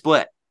 80-20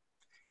 split.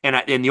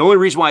 And the only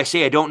reason why I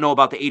say I don't know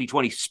about the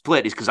 80-20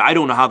 split is because I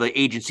don't know how the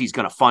agency is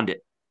going to fund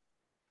it.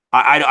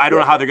 I don't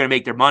know how they're going to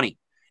make their money.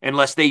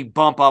 unless they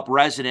bump up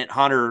resident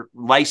hunter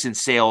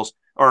license sales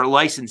or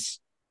license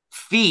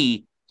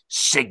fee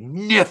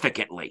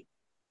significantly.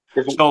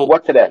 So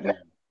what's it at now?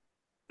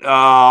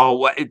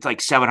 It's like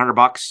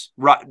 $700.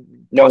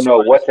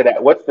 No. What's it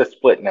at? What's the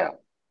split now?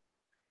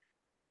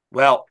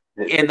 Well,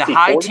 in the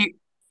high tier,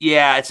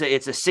 yeah, it's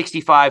a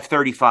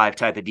 65-35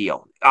 type of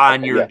deal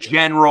on your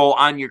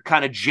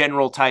kind of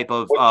general type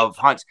of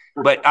hunts.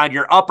 But on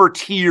your upper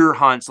tier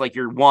hunts, like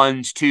your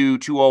 1s, 2,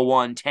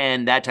 201,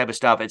 10, that type of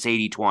stuff, it's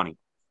 80-20.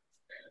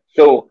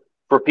 So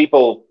for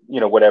people,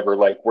 whatever,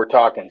 like we're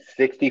talking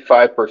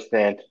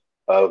 65%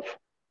 of,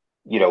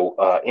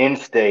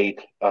 in-state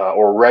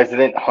or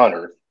resident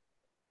hunters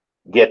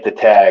get the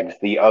tags,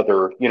 the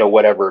other,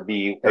 whatever it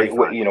be,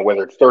 35.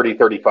 Whether it's 30,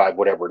 35,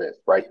 whatever it is,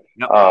 right?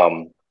 Yep.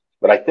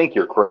 But I think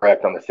you're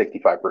correct on the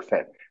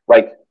 65%.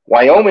 Like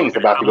Wyoming's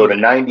about to go to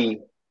 90.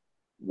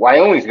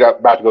 Wyoming's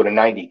about to go to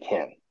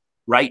 90-10.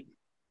 Right.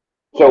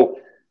 So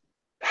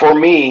for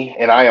me,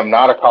 and I am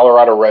not a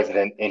Colorado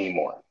resident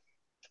anymore.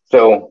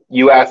 So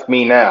you ask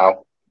me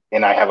now,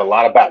 and I have a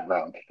lot of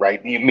background,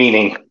 right?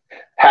 Meaning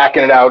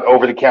hacking it out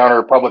over the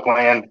counter, public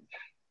land.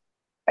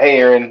 Hey,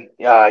 Aaron,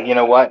 you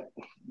know what?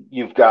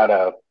 You've got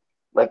a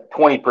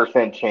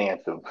 20%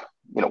 chance of,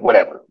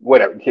 whatever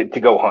to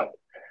go hunt.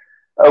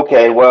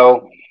 Okay,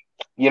 well,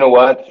 you know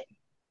what?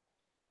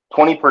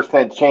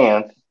 20%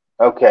 chance.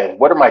 Okay,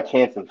 what are my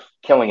chances of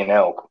killing an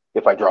elk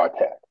if I draw a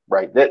tag,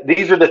 right?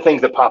 These are the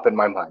things that pop in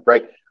my mind,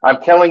 right?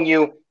 I'm telling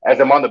you, as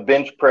I'm on the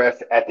bench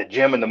press at the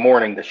gym in the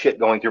morning, the shit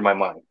going through my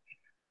mind.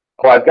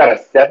 Oh, I've got a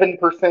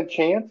 7%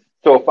 chance.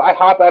 So if I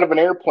hop out of an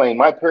airplane,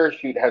 my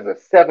parachute has a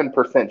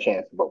 7%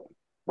 chance of opening,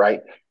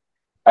 right?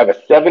 I have a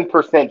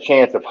 7%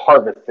 chance of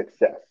harvest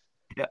success.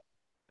 Yeah.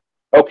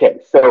 Okay,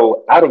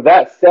 so out of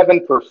that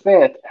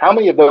 7%, how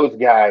many of those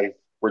guys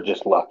were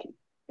just lucky?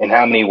 And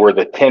how many were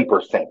the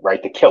 10%,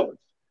 right? The killers.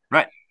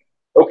 Right.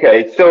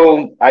 Okay,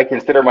 so I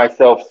consider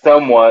myself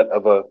somewhat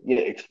of a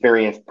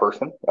experienced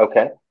person.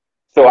 Okay.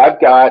 So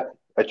I've got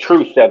a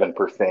true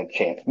 7%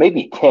 chance,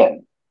 maybe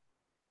 10.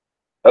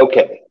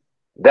 Okay.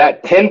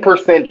 That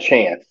 10%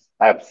 chance,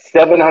 I have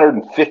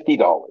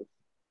 $750,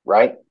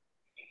 right?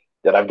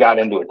 That I've got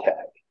into a tag.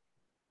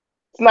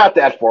 It's not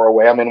that far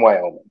away. I'm in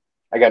Wyoming.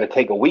 I got to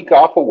take a week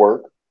off of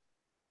work,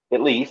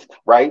 at least,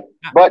 right?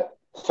 Yeah. But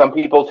some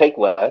people take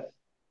less.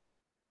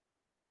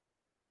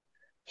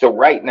 So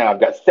right now I've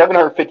got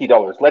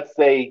 $750. Let's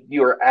say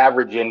your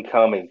average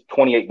income is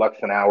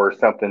 $28 an hour or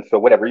something. So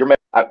whatever,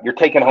 you're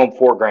taking home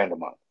 $4,000 a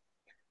month.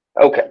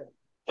 Okay.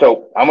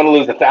 So I'm going to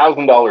lose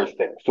 $1,000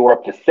 there. So we're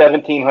up to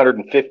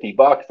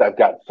 $1,750. I've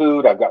got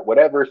food. I've got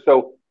whatever.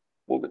 So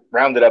we'll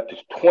round it up to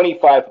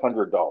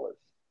 $2,500.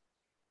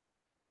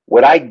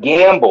 Would I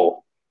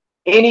gamble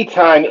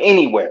anytime,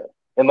 anywhere,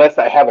 unless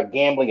I have a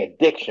gambling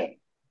addiction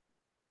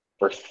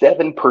for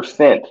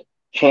 7%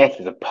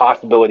 chances of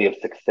possibility of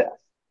success?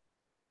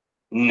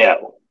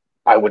 No,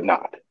 I would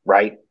not.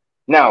 Right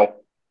now,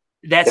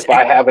 if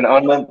I have an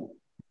unlimited,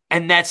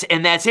 and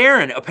that's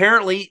Aaron.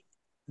 Apparently,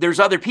 there's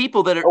other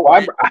people that are. Oh, I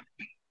want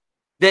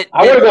to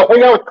go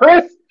hang out with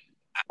Chris.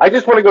 I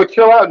just want to go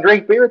chill out and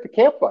drink beer at the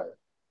campfire.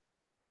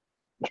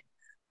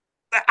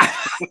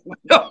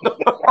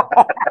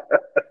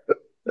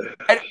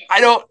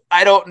 I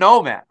don't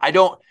know, man. I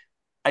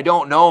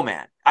don't know,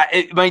 man.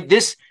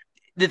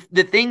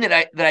 The thing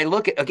that I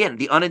look at again,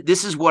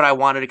 this is what I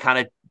wanted to kind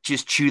of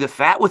just chew the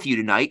fat with you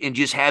tonight and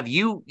just have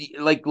you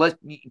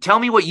tell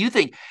me what you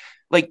think.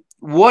 Like,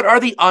 what are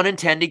the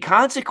unintended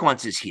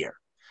consequences here?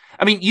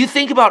 I mean, you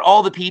think about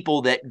all the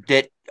people that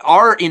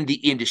are in the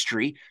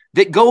industry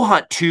that go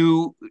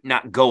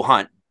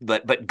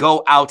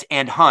out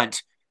and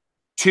hunt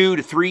 2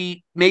 to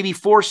 3, maybe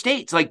 4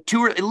 states, like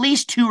at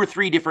least 2 or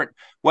 3 different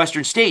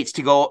Western states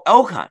to go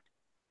elk hunt.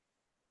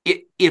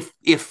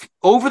 If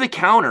over the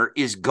counter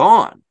is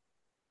gone,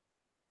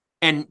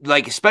 and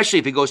like especially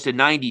if it goes to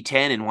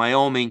 90-10 in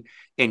Wyoming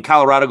and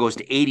Colorado goes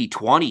to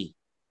 80-20,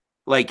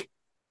 like,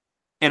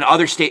 and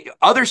other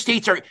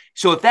states are,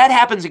 so if that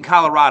happens in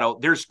Colorado,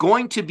 there's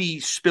going to be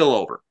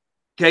spillover.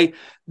 Okay.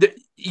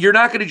 You're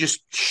not going to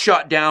just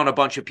shut down a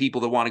bunch of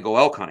people that want to go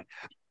elk hunting.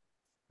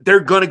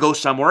 They're going to go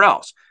somewhere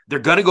else. They're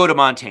going to go to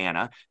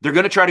Montana. They're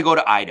going to try to go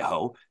to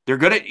Idaho. They're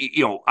going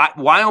to,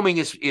 Wyoming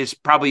is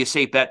probably a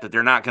safe bet that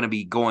they're not going to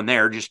be going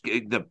there. Just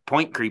the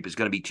point creep is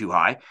going to be too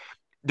high.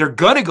 They're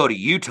going to go to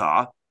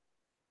Utah.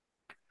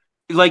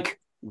 It's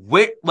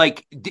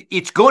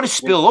going to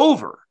spill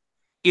over.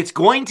 It's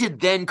going to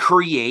then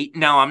create.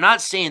 Now, I'm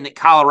not saying that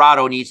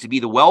Colorado needs to be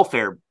the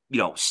welfare,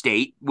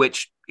 state,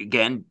 which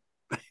again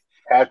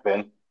has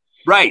been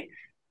right.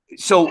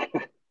 So,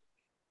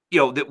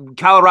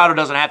 Colorado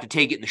doesn't have to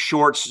take it in the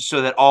shorts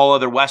so that all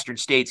other Western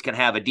states can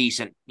have a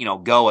decent,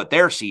 go at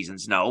their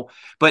seasons. No,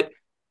 but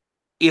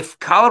if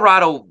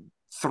Colorado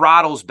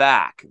throttles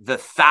back the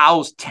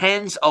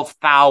tens of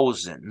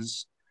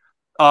thousands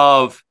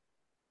of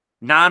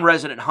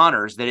non-resident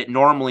hunters that it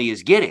normally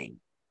is getting,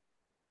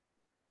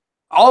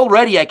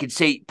 already I could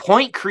say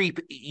point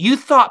creep. You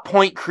thought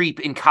point creep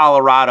in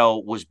Colorado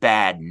was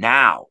bad.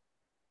 Now,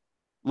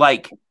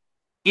 like,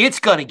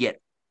 it's going to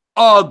get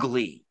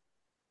ugly.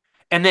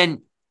 And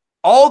then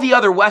all the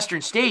other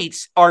Western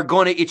states are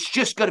going to, it's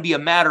just going to be a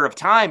matter of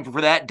time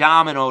for that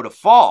domino to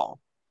fall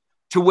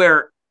to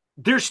where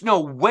there's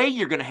no way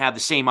you're going to have the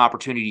same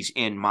opportunities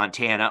in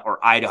Montana or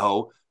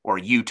Idaho or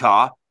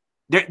Utah.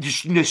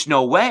 There's just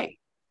no way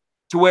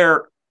to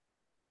where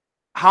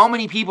how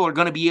many people are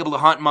going to be able to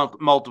hunt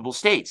multiple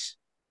states?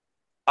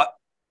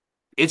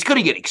 It's going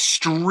to get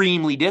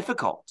extremely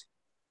difficult.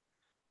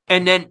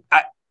 And then,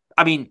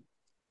 I mean,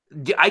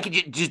 I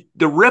could just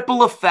the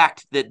ripple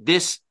effect that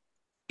this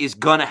is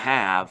going to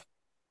have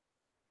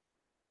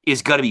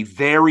is going to be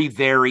very,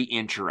 very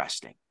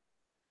interesting.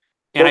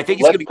 And I think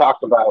it's going to be. Let's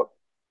talk about.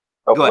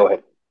 Oh, go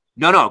ahead.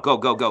 No,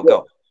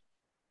 go.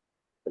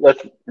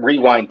 Let's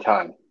rewind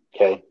time,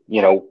 okay?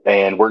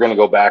 And we're going to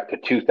go back to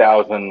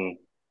 2000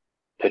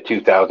 to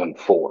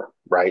 2004,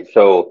 right?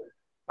 So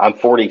I'm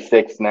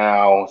 46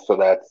 now, so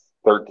that's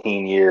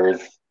 13 years.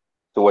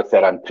 So what's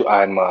that? I'm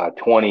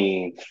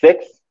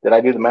 26. Did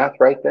I do the math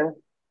right there?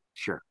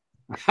 Sure.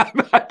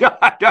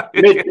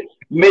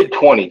 Mid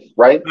 20s,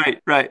 right?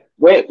 Right.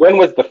 When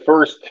was the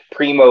first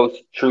Primos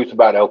Truth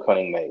About Elk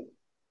Hunting made?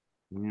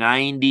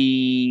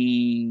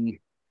 98,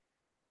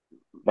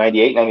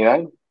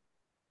 99?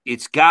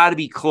 It's got to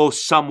be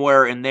close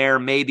somewhere in there,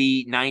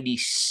 maybe 90.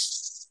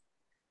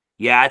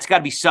 Yeah, it's got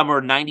to be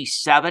somewhere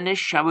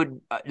 97-ish.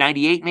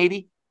 98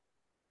 maybe.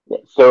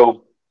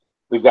 So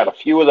we've got a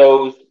few of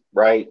those,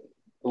 right?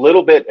 A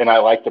little bit, and I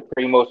like the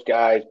Primos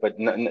guys, but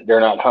they're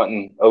not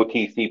hunting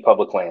OTC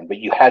public land. But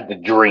you had the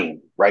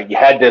dream, right? You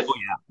had this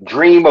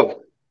dream of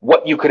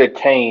what you could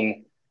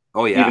attain.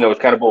 Oh yeah. Even though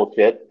it's kind of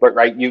bullshit, but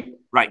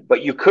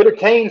but you could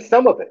attain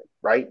some of it,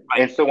 right?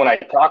 And so when I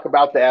talk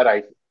about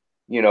that,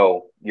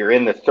 you're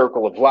in the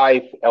circle of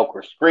life. Elk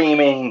are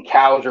screaming,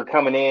 cows are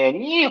coming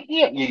in.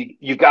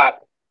 You got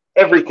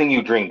everything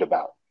you dreamed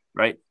about,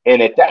 right?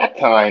 And at that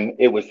time,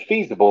 it was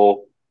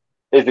feasible.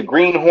 As a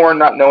greenhorn,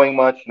 not knowing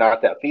much,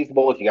 not that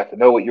feasible. As you got to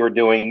know what you were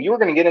doing, you were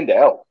going to get into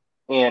elk.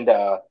 And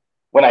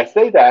when I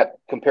say that,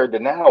 compared to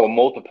now, a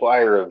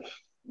multiplier of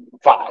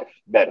 5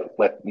 better,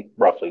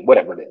 roughly,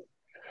 whatever it is.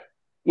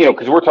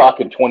 Because we're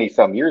talking 20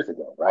 some years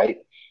ago, right?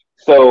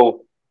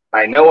 So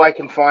I know I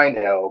can find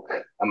elk.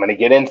 I'm going to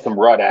get in some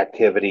rut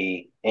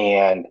activity.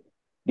 And,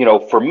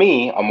 for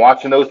me, I'm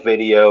watching those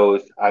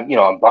videos.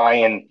 I'm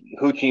buying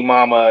Hoochie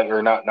Mama,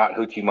 or not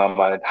Hoochie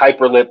Mama,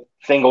 Hyperlip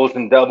singles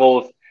and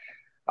doubles.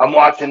 I'm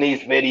watching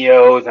these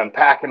videos. I'm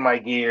packing my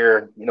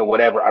gear,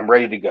 whatever. I'm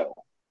ready to go.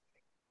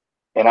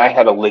 And I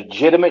had a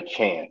legitimate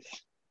chance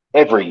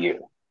every year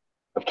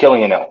of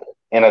killing an elk.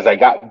 And as I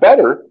got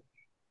better,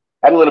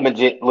 I had a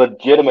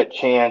legitimate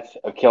chance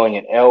of killing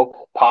an elk,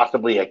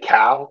 possibly a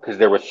cow, because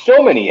there were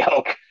so many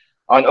elk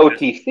on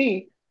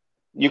OTC.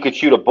 You could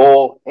shoot a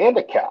bull and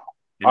a cow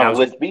on a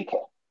List B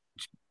cow.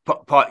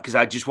 Because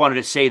I just wanted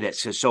to say that.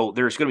 So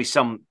there's going to be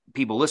some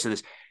people listening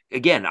to this.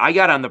 Again, I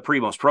got on the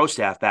Primos Pro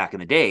staff back in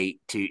the day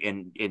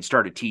and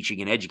started teaching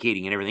and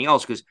educating and everything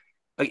else because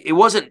it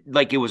wasn't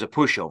like it was a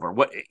pushover.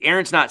 What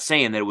Aaron's not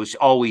saying that it was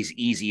always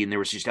easy and there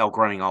was just elk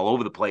running all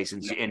over the place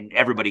and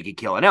everybody could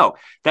kill an elk.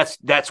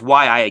 That's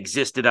why I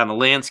existed on the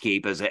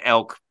landscape as an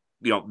elk.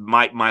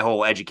 My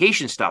whole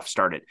education stuff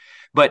started.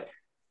 But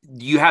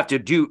you have to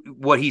do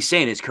what he's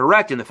saying is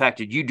correct in the fact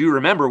that you do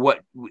remember what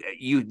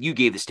you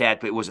gave the stat,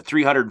 but it was a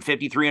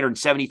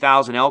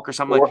 370,000 elk or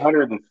something.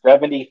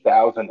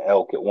 470,000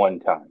 elk at one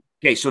time.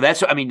 Okay, so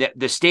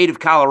the state of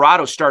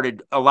Colorado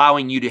started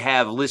allowing you to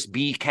have List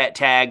B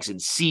tags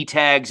and C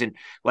tags, and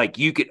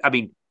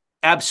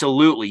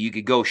absolutely, you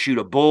could go shoot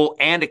a bull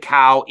and a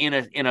cow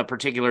in a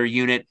particular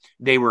unit.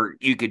 They were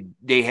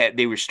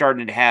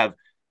starting to have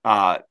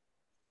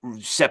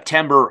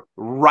September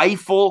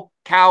rifle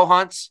cow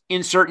hunts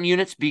in certain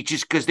units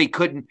just because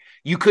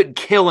you couldn't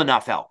kill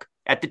enough elk.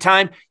 At the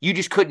time, you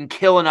just couldn't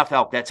kill enough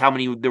elk. That's how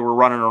many they were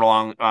running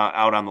along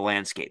out on the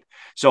landscape.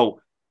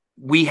 So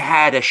we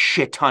had a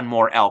shit ton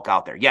more elk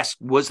out there. Yes,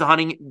 was the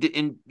hunting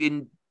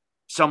in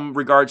some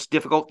regards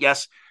difficult?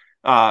 Yes.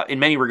 In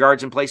many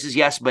regards and places,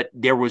 yes, but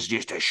there was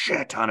just a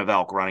shit ton of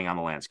elk running on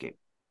the landscape.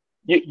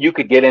 You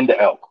could get into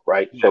elk,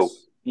 right? Yes. So,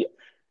 yeah.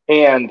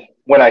 And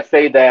when I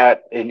say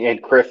that,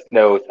 and Chris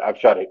knows, I've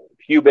shot a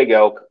few big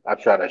elk,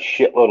 I've shot a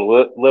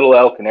shitload of little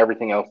elk and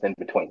everything else in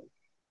between.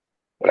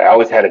 But I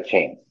always had a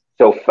chance.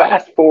 So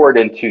fast forward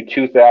into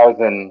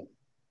 2000,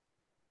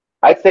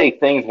 I'd say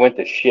things went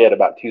to shit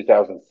about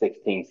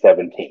 2016,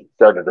 17.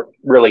 Started to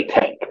really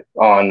tank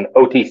on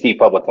OTC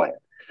public land.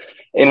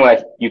 And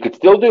you could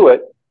still do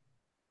it,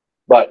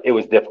 but it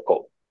was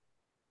difficult.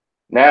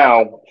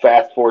 Now,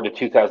 fast forward to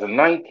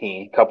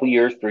 2019, a couple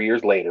years, 3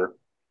 years later,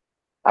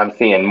 I'm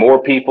seeing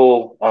more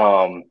people,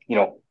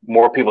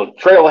 more people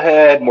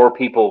trailhead, more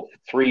people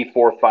 3,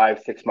 4, 5,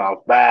 6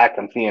 miles back.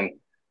 I'm seeing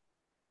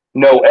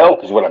no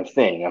elk is what I'm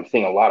seeing. I'm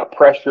seeing a lot of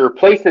pressure,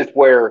 places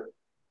where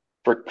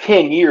for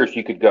 10 years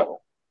you could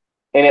go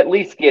and at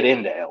least get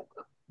into elk,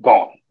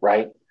 gone,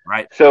 right?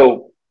 Right.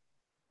 So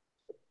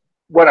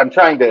what I'm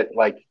trying to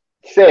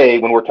say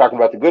when we're talking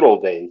about the good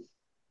old days,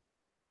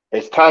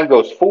 as time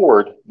goes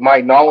forward,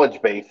 my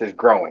knowledge base is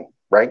growing,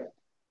 right?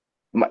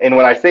 And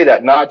when I say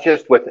that, not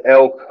just with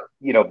elk,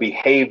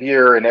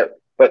 behavior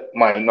but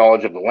my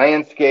knowledge of the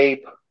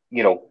landscape,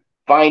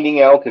 finding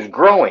elk is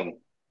growing,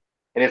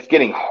 and it's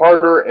getting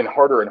harder and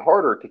harder and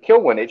harder to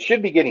kill one. It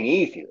should be getting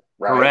easier,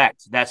 right?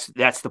 Correct.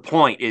 That's the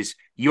point, is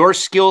your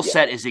skill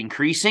set is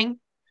increasing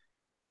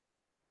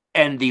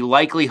and the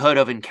likelihood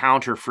of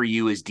encounter for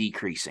you is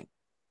decreasing.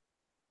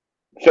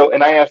 So,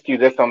 and I asked you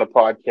this on the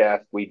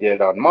podcast we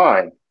did on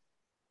mine,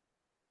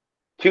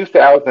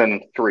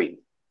 2003.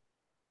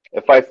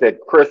 If I said,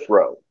 Chris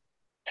Rowe,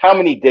 how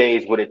many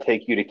days would it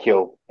take you to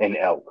kill an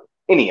elk,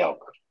 any elk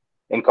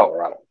in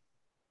Colorado?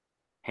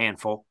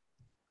 Handful.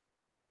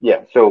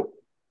 Yeah. So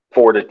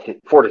 4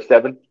 to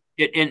 7.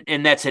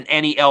 And that's in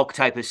any elk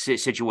type of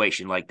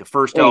situation, like the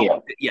first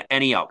elk. Yeah,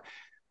 any elk.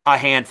 A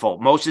handful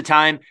most of the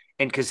time.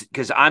 And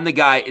because I'm the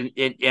guy,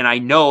 and I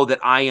know that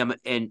I am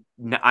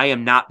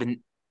not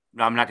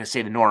I'm not going to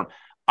say the norm.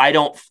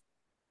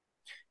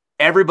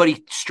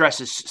 Everybody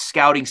stresses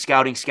scouting.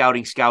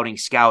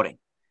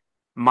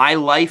 My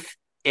life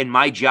and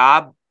my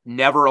job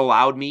never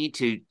allowed me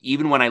to,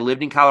 even when I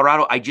lived in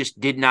Colorado, I just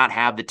did not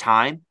have the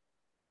time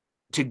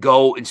to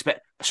go and spend.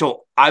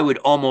 So I would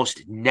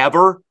almost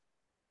never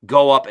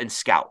go up and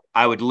scout.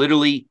 I would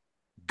literally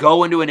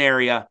go into an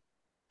area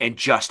and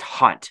just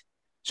hunt.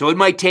 So it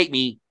might take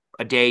me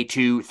a day,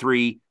 2,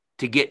 3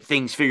 to get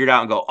things figured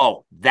out and go,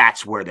 oh,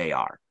 that's where they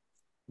are.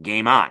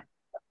 Game on.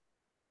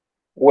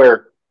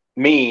 Where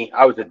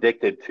I was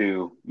addicted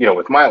to,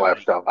 with my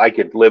lifestyle, I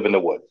could live in the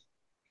woods.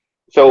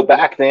 So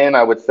back then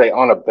I would say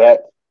on a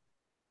bet,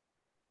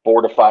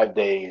 4 to 5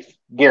 days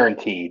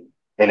guaranteed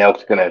an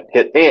elk's going to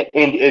hit.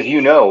 And as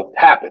you know,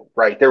 happened,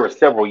 right? There were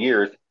several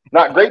years,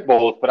 not great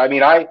bulls, but I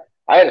mean, I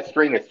had a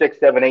string of 6,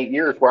 7, 8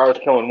 years where I was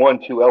killing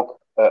 1, 2 elk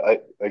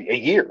a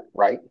year,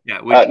 right?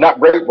 Yeah, not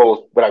great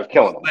bulls, but I was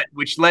killing them.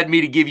 Which led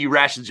me to give you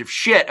rations of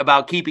shit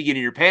about keeping it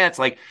in your pants.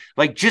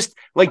 Just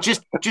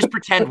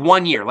pretend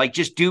 1 year,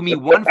 just do me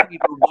one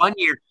favor 1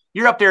 year.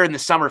 You're up there in the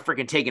summer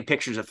freaking taking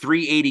pictures of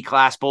 380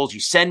 class bulls.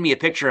 You send me a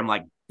picture. I'm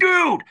like,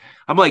 dude,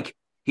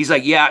 he's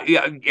like, yeah,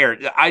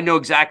 Aaron, I know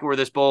exactly where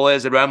this bull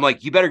is. And I'm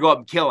like, you better go up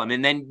and kill him.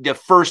 And then the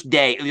first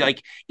day,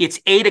 it's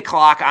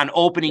 8:00 on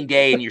opening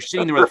day and you're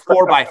sitting there with a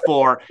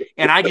 4x4.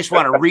 And I just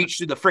want to reach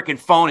through the freaking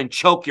phone and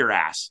choke your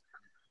ass.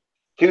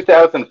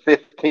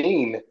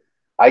 2015,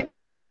 I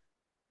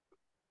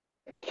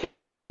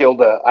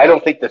killed I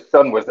don't think the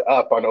sun was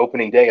up on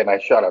opening day, and I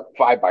shot a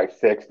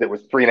 5x6 that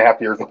was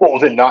 3.5 years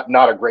old and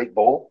not a great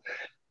bull.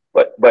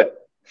 But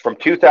from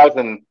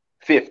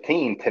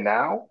 2015 to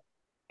now,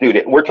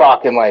 dude, we're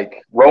talking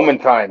like Roman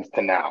times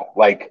to now.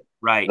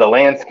 Right. The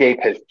landscape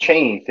has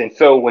changed. And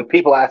so when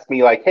people ask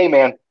me like, hey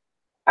man,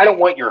 I don't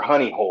want your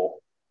honey hole.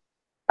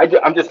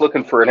 I'm just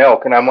looking for an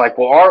elk. And I'm like,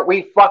 well, aren't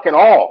we fucking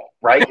all,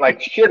 right? Like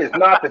shit is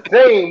not the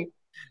same.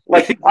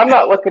 Like I'm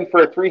not looking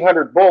for a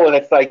 300 bull. And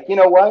it's like, you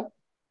know what?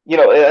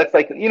 It's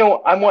like,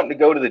 I'm wanting to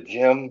go to the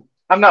gym.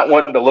 I'm not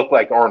wanting to look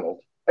like Arnold.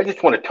 I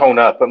just want to tone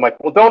up. I'm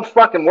like, well, don't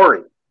fucking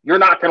worry. You're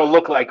not going to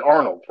look like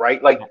Arnold,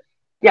 right? Like,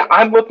 yeah,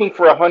 I'm looking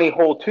for a honey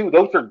hole too.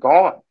 Those are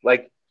gone.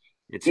 Like,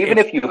 even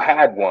if you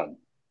had one,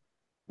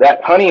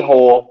 that honey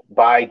hole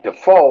by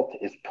default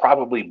is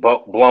probably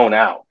blown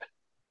out.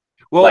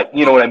 Well,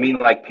 you know what I mean?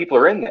 Like, people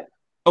are in there.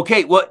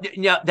 Okay, well,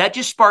 now that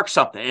just sparks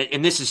something,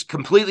 and this is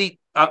completely,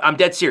 I'm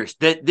dead serious.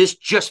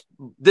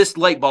 This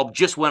light bulb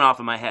just went off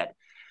in my head,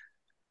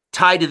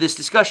 tied to this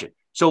discussion.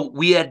 So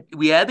we had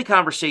the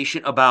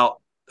conversation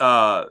about,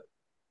 that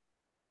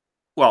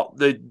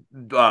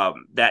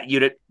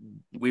unit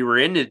we were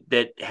in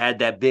that had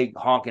that big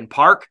honking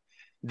park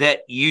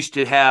that used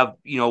to have,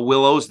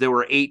 willows that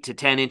were 8 to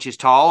 10 inches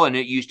tall, and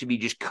it used to be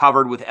just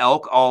covered with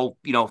elk all,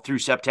 through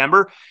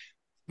September.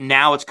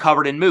 Now it's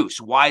covered in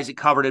moose. Why is it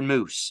covered in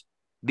moose?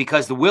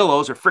 Because the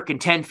willows are freaking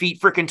 10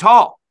 feet freaking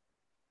tall.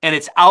 And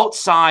it's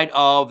outside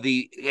of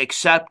the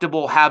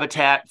acceptable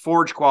habitat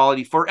forage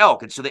quality for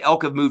elk. And so the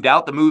elk have moved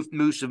out, the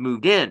moose have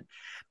moved in.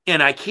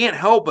 And I can't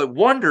help but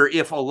wonder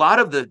if a lot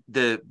of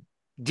the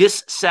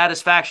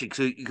dissatisfaction,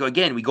 so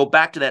again, we go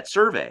back to that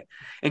survey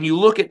and you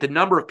look at the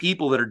number of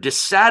people that are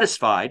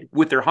dissatisfied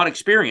with their hunt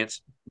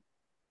experience,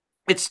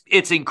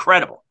 it's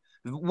incredible.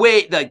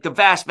 The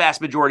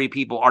vast majority of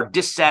people are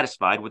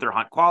dissatisfied with their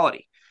hunt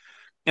quality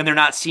and they're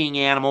not seeing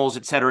animals,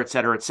 et cetera, et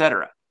cetera, et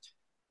cetera.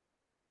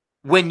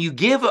 When you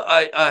give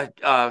and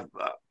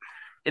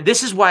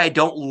this is why I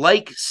don't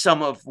like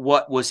some of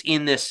what was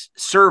in this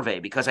survey,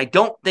 because I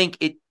don't think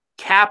it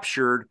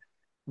captured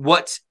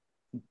what's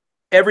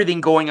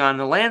everything going on in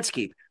the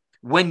landscape.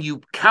 When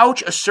you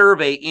couch a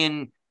survey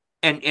in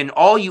and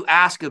all you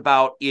ask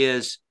about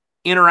is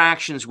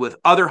interactions with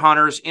other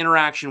hunters,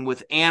 interaction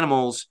with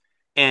animals,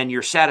 and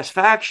your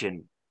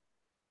satisfaction.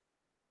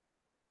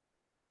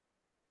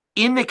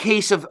 In the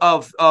case of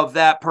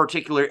that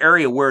particular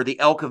area where the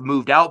elk have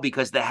moved out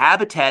because the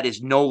habitat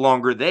is no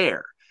longer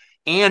there,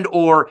 and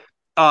or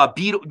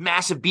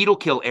massive beetle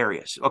kill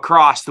areas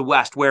across the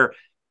West where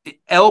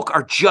elk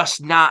are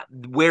just not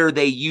where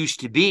they used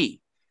to be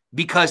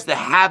because the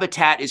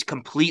habitat is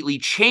completely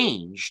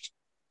changed,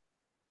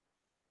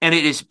 And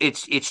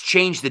it's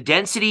changed the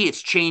density,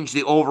 it's changed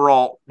the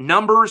overall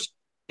numbers,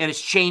 and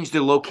it's changed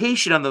the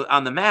location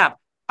on the map.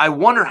 I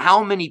wonder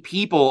how many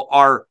people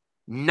are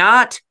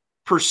not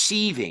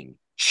perceiving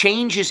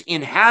changes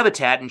in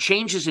habitat and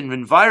changes in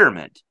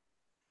environment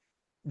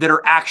that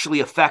are actually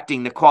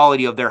affecting the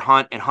quality of their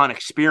hunt and hunt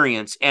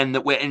experience and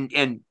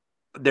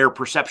their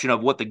perception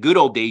of what the good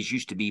old days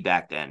used to be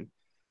back then.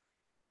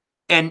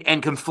 And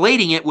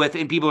conflating it with,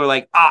 and people are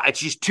like, it's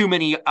just too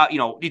many,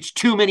 it's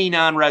too many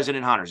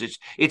non-resident hunters.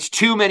 It's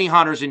too many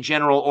hunters in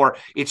general, or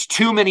it's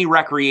too many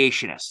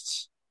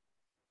recreationists.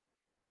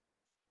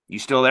 You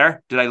still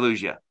there? Did I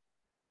lose you?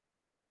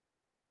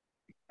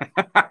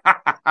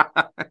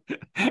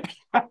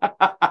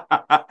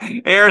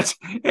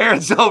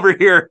 Aaron's over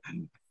here.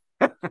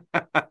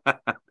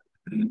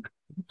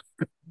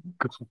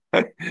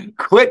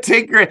 Quit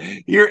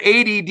tinkering. Your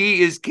ADD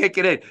is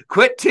kicking in.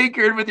 Quit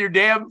tinkering with your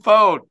damn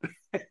phone.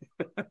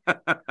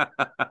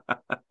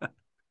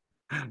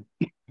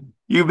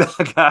 You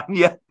back on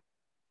yet?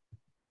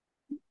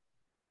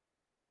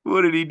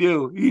 What did he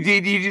do? He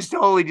just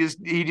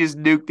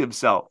nuked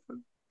himself.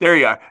 There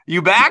you are.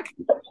 You back?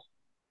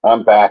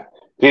 I'm back.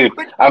 Dude,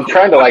 I'm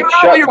trying to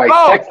shut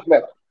my text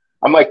message.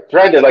 I'm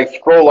trying to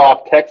scroll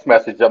off text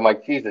message. I'm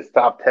like, Jesus,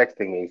 stop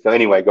texting me. So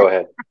anyway, go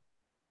ahead.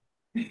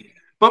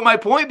 But my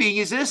point being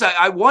is this: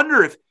 I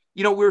wonder if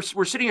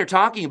we're sitting here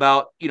talking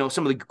about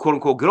some of the quote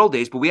unquote good old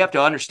days, but we have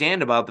to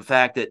understand about the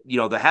fact that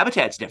the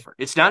habitat's different.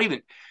 It's not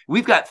even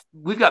we've got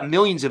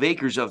millions of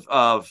acres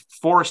of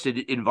forested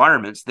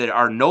environments that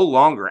are no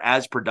longer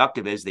as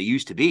productive as they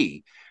used to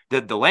be.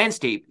 The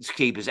landscape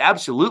has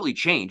absolutely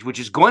changed, which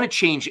is going to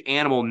change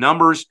animal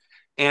numbers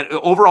and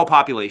overall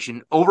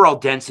population, overall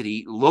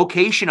density,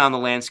 location on the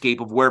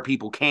landscape of where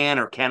people can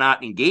or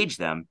cannot engage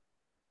them.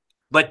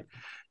 But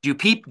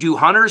do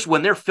hunters,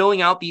 when they're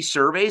filling out these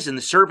surveys, and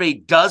the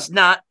survey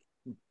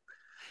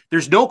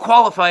there's no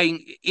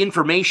qualifying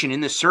information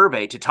in the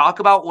survey to talk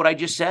about what I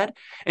just said.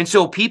 And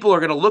so people are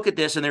going to look at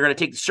this and they're going to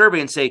take the survey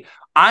and say,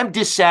 I'm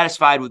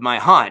dissatisfied with my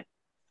hunt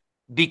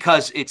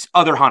because it's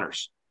other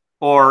hunters,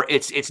 or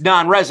it's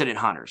non-resident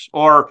hunters,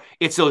 or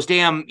it's those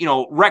damn,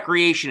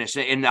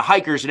 recreationists and the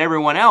hikers and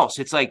everyone else.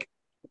 It's like,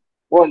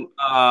 well,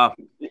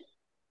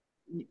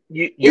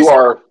 you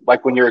are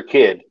like when you're a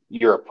kid,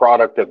 you're a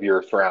product of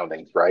your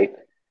surroundings, right?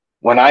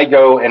 When I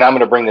go, and I'm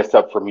going to bring this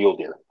up for mule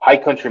deer, high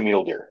country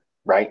mule deer,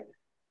 right?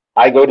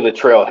 I go to the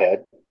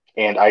trailhead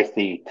and I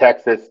see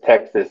Texas,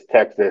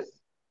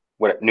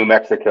 New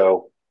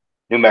Mexico,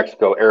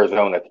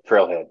 Arizona at the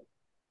trailhead.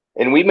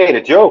 And we made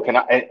a joke, and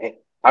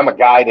I'm a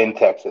guide in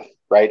Texas,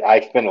 right?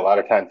 I spend a lot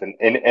of times and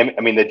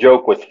I mean, the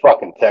joke was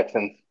fucking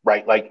Texans,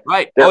 right?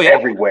 They're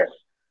everywhere.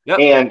 Yep.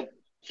 And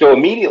so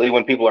immediately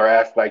when people are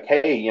asked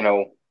hey,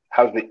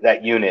 how's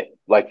that unit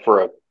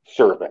for a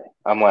survey?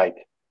 I'm like,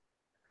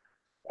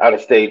 out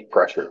of state,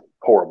 pressure,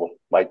 horrible,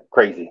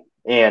 crazy.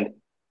 And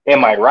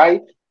am I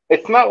right?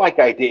 It's not like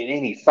I did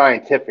any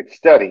scientific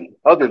study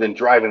other than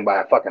driving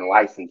by a fucking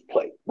license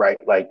plate, right?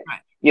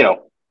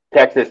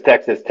 Texas,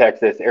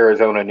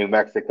 Arizona, New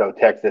Mexico,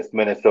 Texas,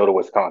 Minnesota,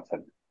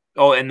 Wisconsin.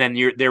 Oh, and then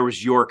there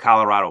was your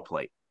Colorado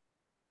plate.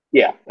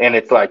 Yeah, and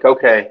it's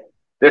okay,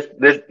 this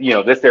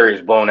area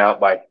is blown out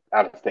by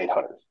out-of-state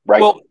hunters,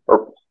 right? Well,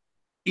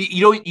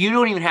 you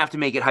don't even have to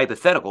make it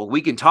hypothetical.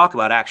 We can talk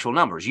about actual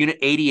numbers. Unit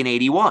 80 and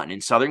 81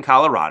 in southern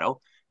Colorado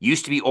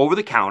used to be over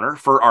the counter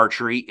for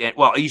archery.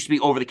 Well, it used to be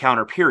over the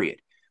counter, period.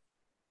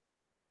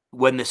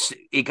 When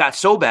it got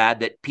so bad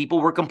that people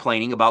were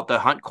complaining about the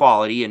hunt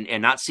quality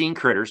and not seeing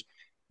critters,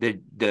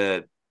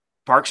 the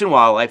Parks and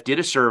Wildlife did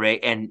a survey,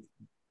 and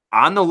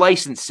on the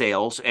license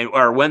sales,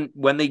 or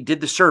when they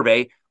did the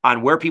survey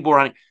on where people were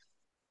hunting,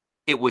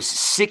 it was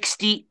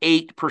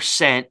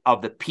 68%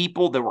 of the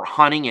people that were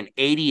hunting in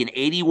 80 and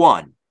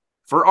 81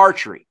 for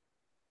archery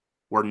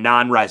were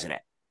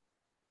non-resident.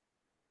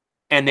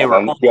 And they were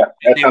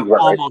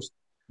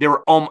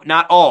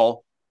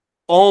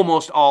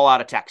almost all out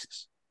of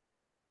Texas.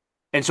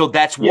 And so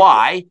that's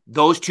why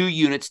those two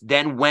units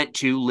then went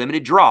to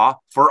limited draw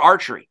for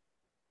archery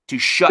to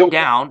shut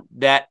down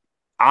that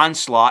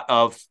onslaught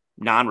of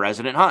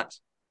non-resident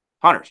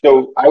hunters.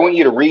 So I want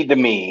you to read to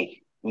me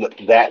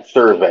that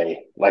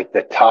survey,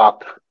 the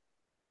top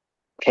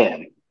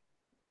 10.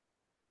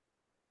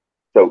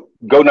 So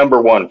go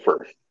number 1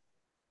 first.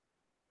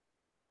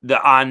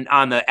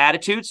 On the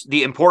attitudes,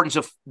 the importance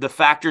of the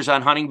factors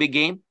on hunting big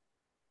game?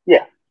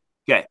 Yeah.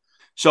 Okay.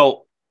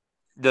 So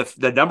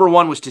the number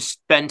 1 was to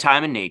spend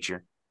time in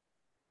nature.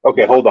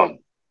 Okay, hold on.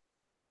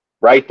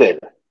 Right there.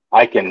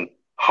 I can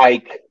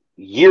hike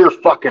year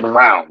fucking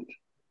round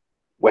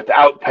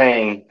without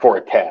paying for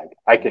a tag.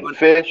 I can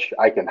fish,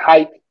 I can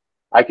hike,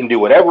 I can do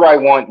whatever I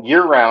want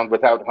year round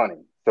without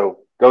hunting. So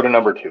go to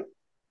number 2.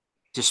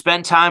 To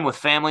spend time with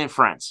family and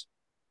friends.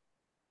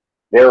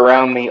 They're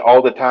around me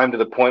all the time to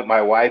the point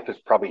my wife is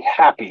probably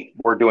happy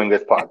we're doing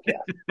this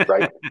podcast,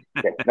 right?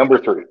 Okay, number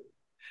 3.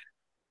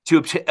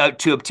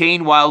 To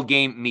obtain wild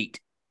game meat.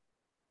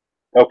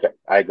 Okay,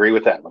 I agree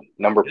with that one.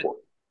 Number 4.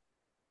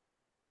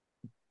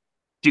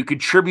 To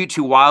contribute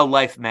to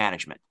wildlife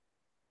management.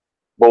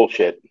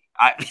 Bullshit.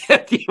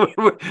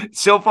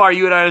 So far,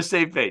 you and I are on the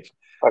same page.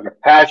 Okay.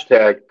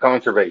 Hashtag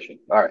conservation.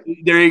 All right.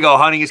 There you go.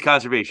 Hunting is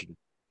conservation.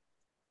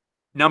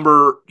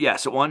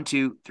 So 1,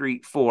 2,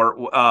 3, 4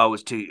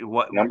 was two.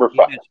 What number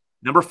 5?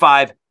 Number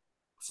 5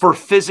 for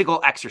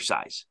physical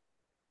exercise.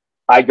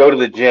 I go to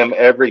the gym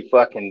every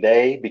fucking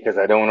day because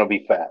I don't want to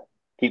be fat.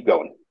 Keep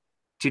going.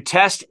 To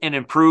test and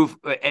improve,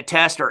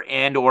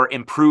 or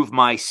improve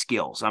my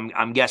skills.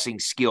 I'm guessing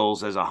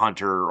skills as a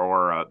hunter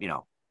or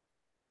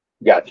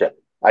Gotcha.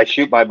 I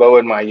shoot my bow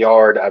in my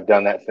yard. I've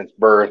done that since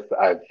birth.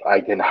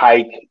 I can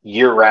hike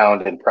year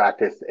round and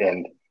practice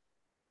and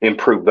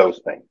improve those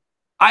things.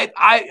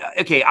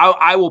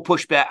 I will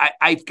push back.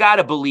 I've got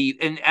to believe,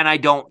 and I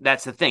don't.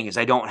 That's the thing, is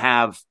I don't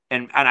have,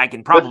 and I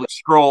can probably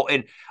scroll,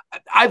 and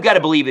I've got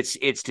to believe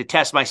it's to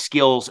test my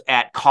skills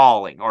at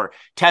calling, or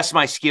test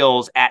my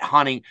skills at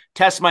hunting,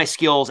 test my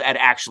skills at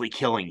actually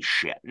killing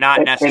shit,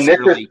 not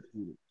necessarily.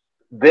 And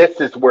this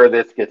is where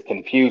this gets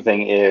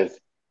confusing. Is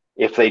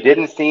if they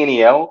didn't see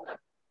any elk,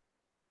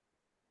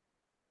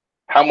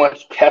 how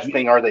much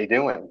testing are they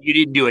doing? You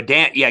didn't do a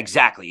damn. Yeah,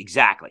 exactly.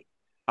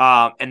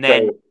 And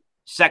then.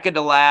 Second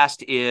to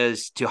last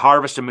is to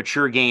harvest a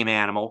mature game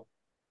animal.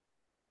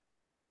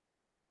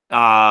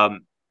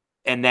 And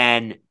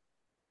then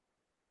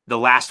the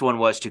last one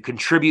was to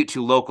contribute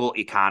to local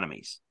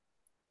economies.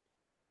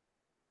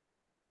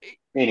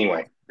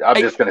 Anyway, I'm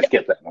just going to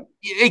skip that one.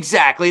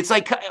 Exactly. It's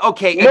like,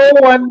 okay. No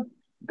one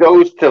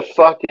goes to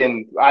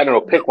fucking, I don't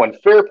know, pick one,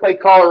 Fairplay,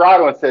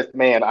 Colorado, and says,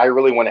 man, I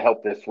really want to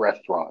help this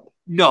restaurant.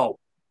 No,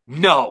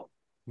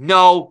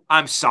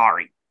 I'm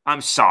sorry.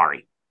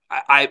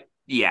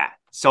 Yeah.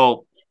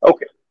 So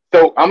okay,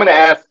 so I'm going to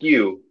ask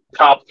you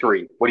top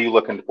 3. What are you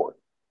looking for?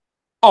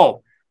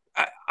 Oh,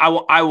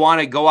 I want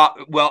to go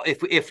out. Well,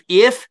 if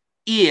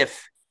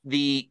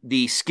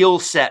the skill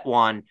set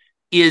one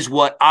is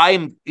what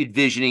I'm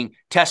envisioning,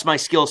 test my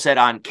skill set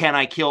on, can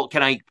I kill?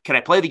 Can I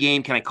play the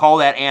game? Can I call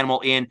that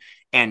animal in?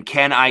 And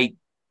can I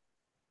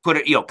put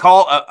it?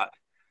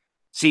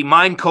 See,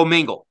 mine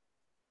commingle.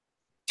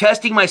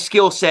 Testing my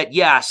skill set,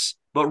 yes,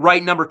 but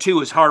right number 2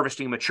 is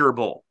harvesting a mature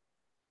bull.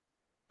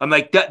 I'm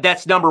like,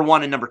 that's number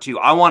 1 and number 2.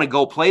 I want to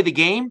go play the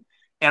game,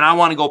 and I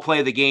want to go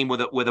play the game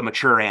with a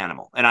mature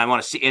animal. And I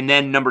want to see, and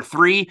then number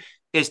 3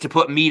 is to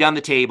put meat on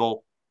the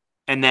table.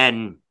 And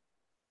then,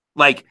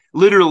 like,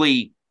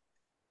 literally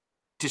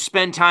to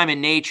spend time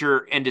in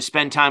nature and to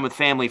spend time with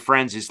family,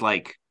 friends is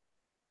like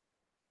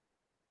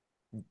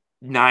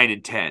 9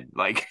 and 10.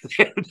 Like,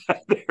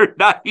 they're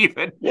not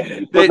even.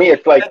 Yeah, for me,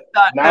 it's like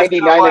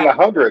 99 and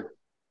 100.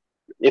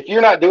 If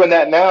you're not doing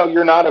that now,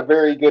 you're not a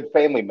very good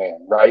family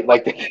man, right?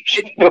 Like,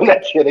 doing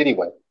that shit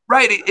anyway.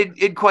 Right.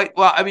 It quite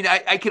well. I mean,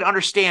 I can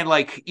understand,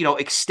 like,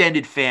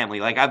 extended family.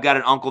 Like, I've got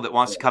an uncle that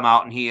wants to come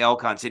out and he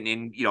elk hunts,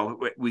 and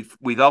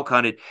we've elk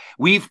hunted.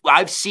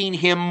 I've seen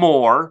him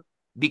more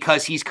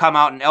because he's come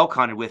out and elk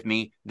hunted with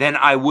me than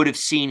I would have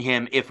seen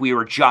him if we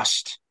were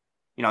just,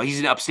 he's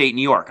in upstate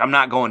New York. I'm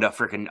not going to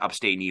freaking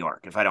upstate New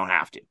York if I don't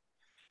have to.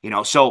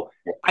 So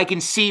I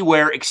can see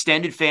where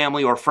extended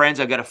family or friends.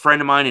 I've got a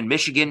friend of mine in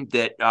Michigan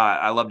that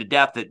I love to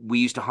death that we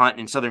used to hunt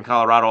in Southern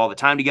Colorado all the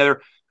time together.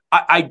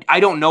 I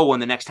don't know when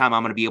the next time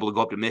I'm going to be able to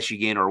go up to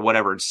Michigan or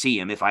whatever and see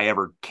him, if I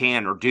ever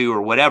can or do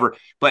or whatever.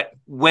 But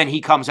when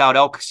he comes out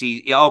elk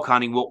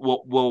hunting,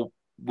 we'll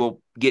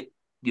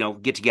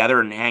get together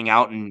and hang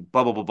out and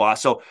blah, blah, blah, blah.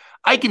 So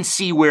I can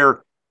see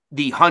where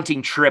the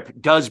hunting trip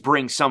does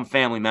bring some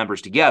family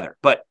members together.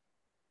 But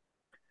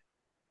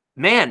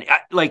man,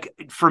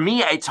 for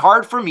me, it's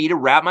hard for me to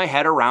wrap my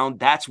head around.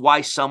 That's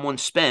why someone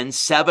spends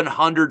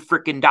 $700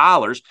 freaking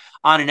dollars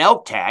on an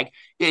elk tag,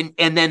 and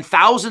then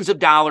thousands of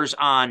dollars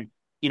on,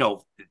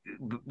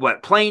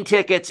 plane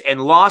tickets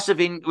and loss of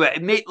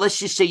let's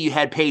just say you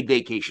had paid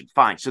vacation.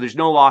 Fine. So there's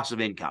no loss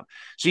of income.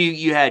 So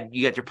you got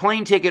your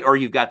plane ticket, or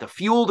you've got the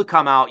fuel to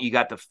come out. You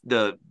got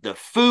the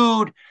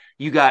food,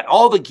 you got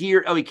all the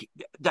gear.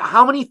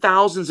 How many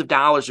thousands of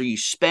dollars are you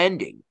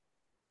spending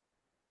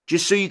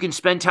just so you can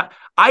spend time?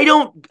 I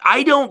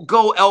don't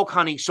go elk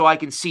hunting so I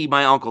can see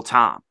my Uncle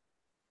Tom.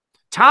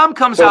 Tom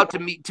comes out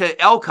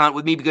to elk hunt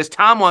with me because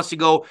Tom wants to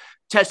go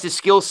test his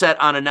skill set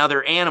on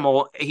another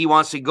animal. He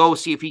wants to go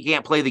see if he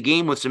can't play the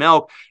game with some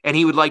elk, and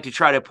he would like to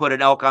try to put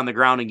an elk on the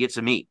ground and get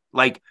some meat.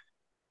 Like,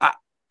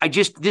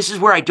 this is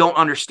where I don't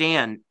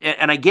understand.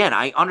 And again,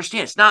 I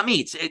understand it's not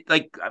me.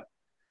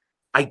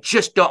 I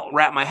just don't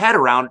wrap my head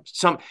around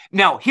some.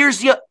 Now,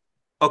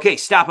 okay,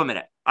 stop a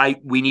minute.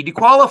 We need to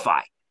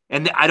qualify.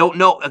 And I don't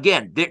know.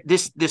 Again,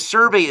 this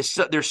survey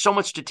there's so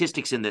much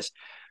statistics in this.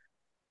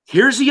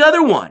 Here's the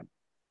other one.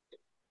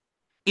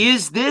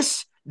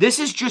 This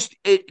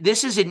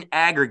is an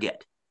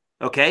aggregate.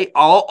 Okay,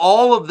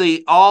 all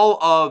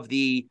of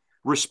the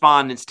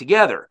respondents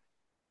together.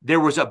 There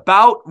was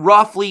about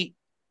roughly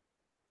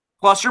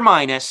plus or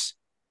minus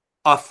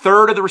a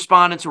third of the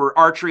respondents were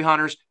archery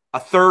hunters, a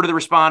third of the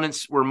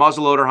respondents were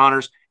muzzleloader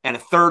hunters, and a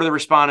third of the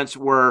respondents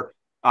were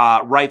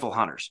rifle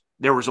hunters.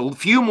 There was a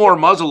few more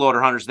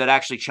muzzleloader hunters that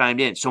actually chimed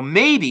in. So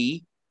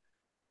maybe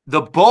the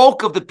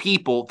bulk of the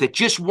people that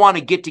just want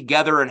to get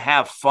together and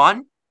have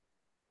fun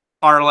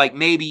are like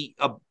maybe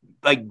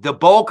like the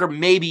bulk, or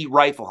maybe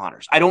rifle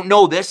hunters. I don't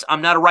know this.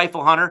 I'm not a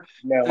rifle hunter.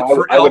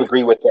 No, I would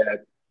agree with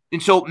that.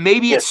 And so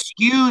maybe it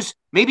skews.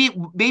 Maybe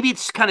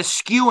it's kind of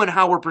skewing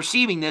how we're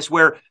perceiving this,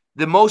 where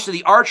the most of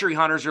the archery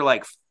hunters are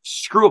like,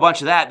 screw a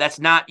bunch of that. That's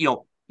not, you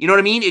know what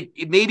I mean?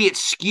 Maybe it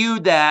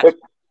skewed that.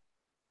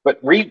 But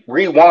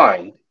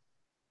rewind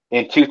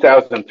in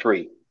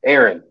 2003,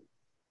 Aaron,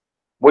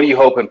 what are you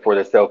hoping for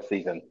this elk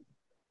season?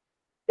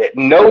 At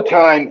no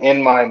time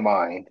in my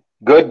mind,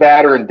 good,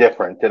 bad, or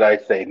indifferent, did I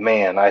say,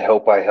 man, I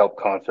hope I help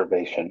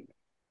conservation.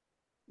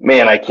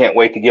 Man, I can't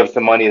wait to give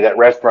some money to that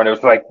restaurant. It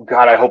was like,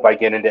 God, I hope I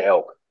get into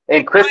elk.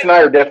 And Chris and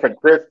I are different.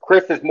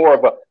 Chris is more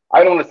of a,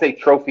 I don't want to say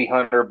trophy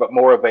hunter, but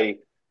more of a,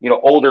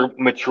 older,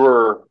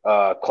 mature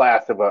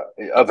class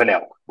of an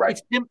elk,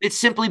 right? It's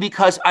simply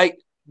because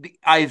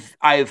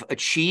I've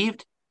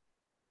achieved,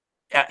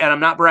 and I'm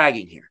not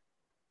bragging here,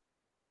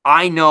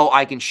 I know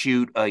I can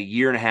shoot a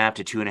 1.5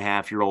 to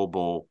 2.5-year-old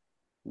bull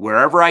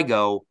wherever I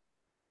go,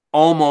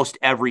 almost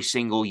every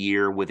single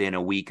year within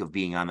a week of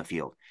being on the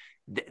field.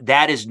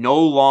 That is no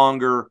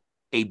longer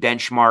a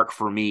benchmark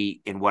for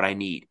me in what I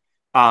need.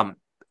 Now,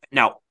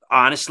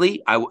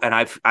 honestly,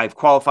 I've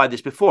qualified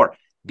this before,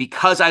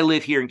 because I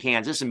live here in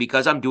Kansas and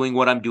because I'm doing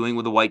what I'm doing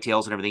with the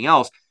whitetails and everything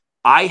else.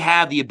 I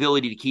have the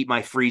ability to keep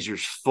my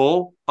freezers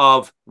full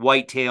of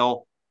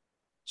whitetail,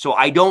 so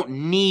I don't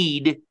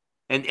need.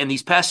 And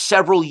these past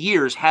several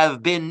years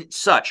have been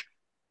such.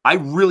 I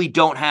really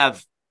don't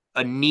have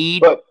a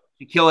need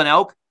to kill an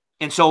elk.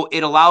 And so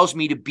it allows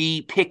me to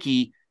be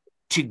picky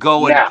to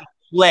go and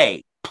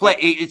play.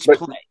 Play.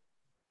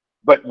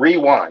 But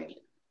rewind.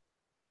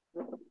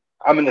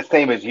 I'm in the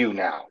same as you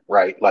now,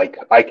 right? Like,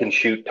 I can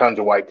shoot tons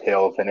of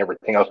whitetails and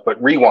everything else,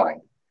 but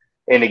rewind.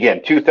 And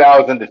again,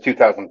 2000 to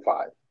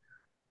 2005.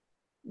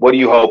 What are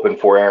you hoping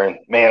for, Aaron?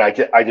 Man,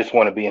 I just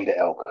want to be into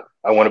elk.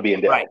 I want to be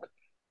into elk.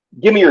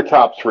 Give me your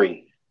top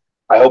 3.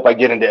 I hope I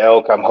get into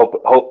elk.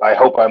 I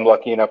hope I'm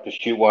lucky enough to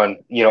shoot one.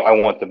 I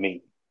want the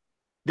meat.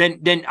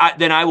 Then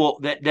I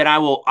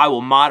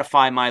will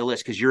modify my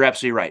list, because you're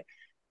absolutely right.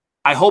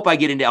 I hope I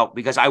get into elk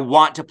because I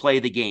want to play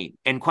the game.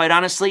 And quite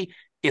honestly,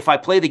 if I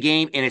play the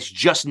game and it's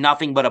just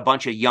nothing but a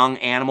bunch of young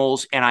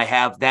animals and I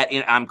have that,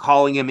 I'm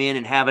calling them in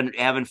and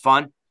having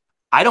fun,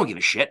 I don't give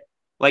a shit.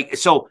 Like,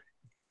 so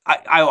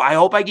I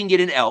hope I can get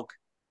into elk.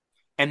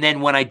 And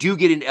then when I do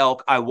get into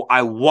elk,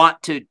 I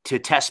want to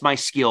test my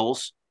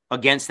skills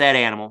against that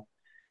animal.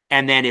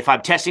 And then if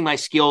I'm testing my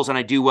skills and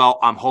I do well,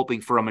 I'm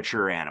hoping for a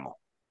mature animal.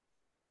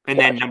 And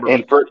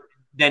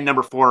then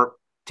number 4,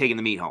 taking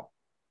the meat home.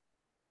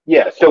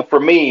 Yeah. So for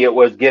me, it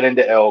was get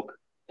into elk,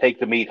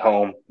 take the meat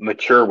home.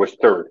 Mature was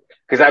 3rd,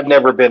 because I've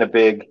never been a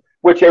big,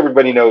 which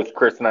everybody knows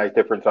Chris and I's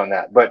difference on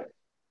that, but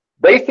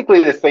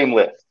basically the same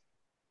list.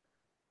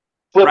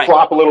 Flip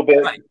flop a little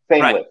bit,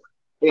 same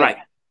list.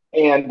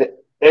 And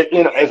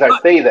as I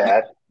say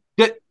that,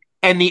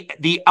 and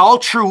the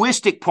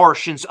altruistic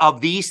portions of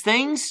these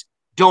things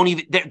don't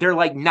even, they're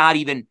like not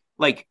even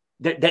like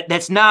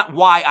that's not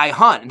why I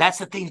hunt. And that's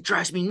the thing that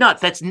drives me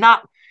nuts. That's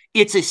not,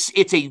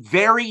 it's a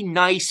very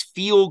nice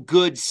feel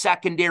good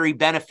secondary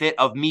benefit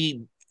of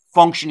me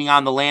functioning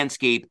on the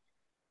landscape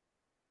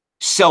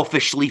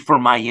selfishly for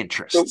my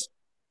interests.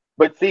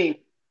 But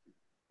see,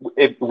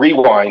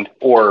 rewind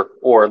or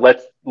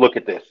let's look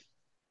at this.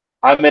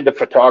 I'm into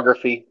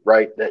photography,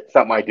 right? That's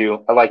something I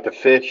do. I like to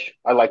fish.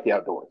 I like the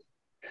outdoors.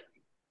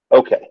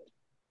 Okay.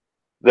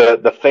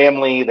 The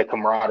family, the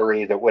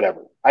camaraderie, the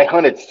whatever. I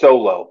hunted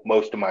solo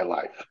most of my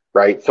life,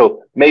 right?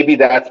 So maybe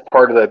that's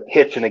part of the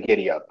hitch and the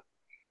giddy up.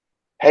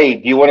 Hey,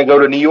 do you want to go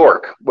to New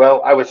York?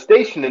 Well, I was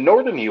stationed in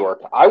northern New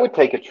York. I would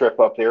take a trip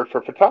up there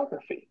for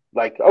photography.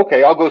 Like,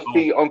 okay, I'll go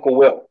see Uncle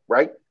Will,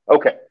 right?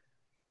 Okay.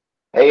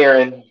 Hey,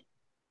 Aaron,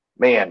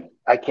 man,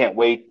 I can't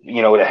wait,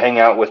 to hang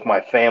out with my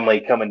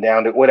family coming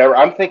down to whatever.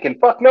 I'm thinking,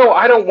 fuck no,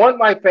 I don't want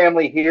my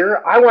family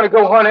here. I want to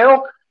go hunt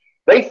elk.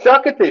 They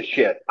suck at this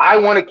shit. I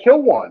want to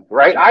kill one,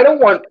 right? I don't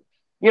want,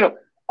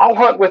 I'll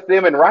hunt with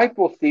them in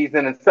rifle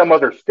season in some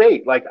other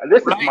state. Like,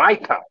 this is my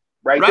time,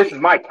 right? This is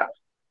my time.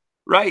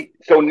 Right.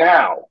 So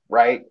now,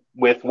 right,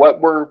 with what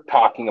we're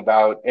talking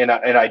about, and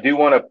I do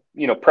want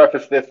to,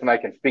 preface this, and I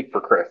can speak for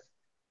Chris.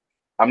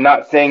 I'm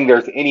not saying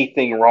there's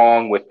anything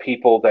wrong with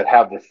people that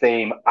have the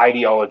same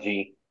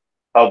ideology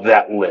of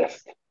that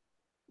list.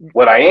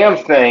 What I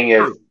am saying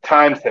is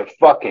times have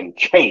fucking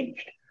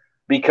changed,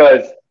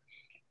 because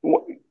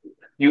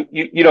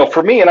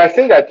for me, and I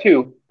say that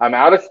too, I'm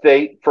out of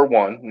state for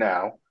one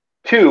now.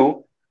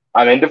 2,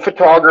 I'm into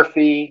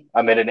photography.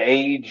 I'm at an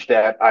age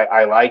that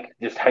I like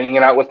just hanging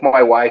out with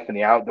my wife in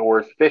the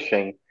outdoors,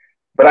 fishing.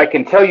 But I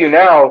can tell you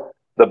now,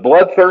 the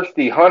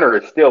bloodthirsty hunter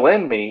is still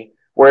in me,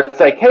 where it's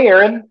like, hey,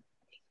 Aaron,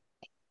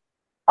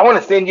 I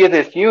want to send you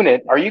this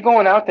unit. Are you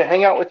going out to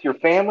hang out with your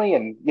family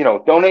and,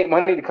 donate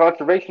money to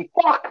conservation?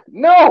 Fuck,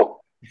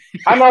 no.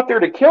 I'm out there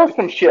to kill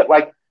some shit.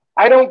 Like,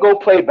 I don't go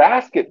play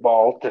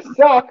basketball to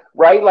suck,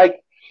 right?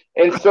 Like,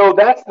 and so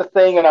that's the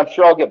thing, and I'm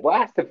sure I'll get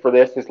blasted for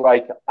this, is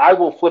like, I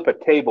will flip a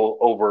table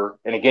over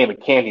in a game of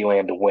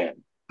Candyland to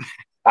win.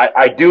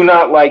 I do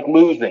not like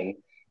losing,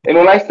 And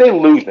when I say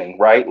losing,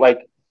 right,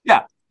 like,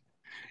 Yeah.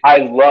 I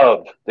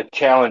love the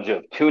challenge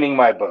of tuning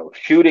my bow,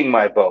 shooting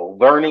my bow,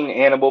 learning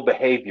animal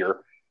behavior.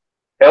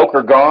 Elk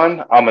are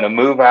gone. I'm going to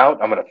move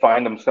out. I'm going to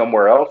find them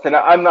somewhere else. And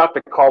I'm not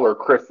the caller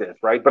Chris is,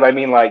 right? But I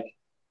mean, like,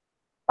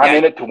 I'm Yeah.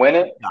 in it to win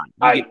it.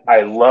 You get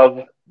I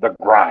love the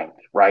grind,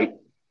 right?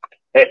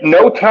 At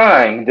no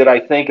time did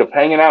I think of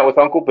hanging out with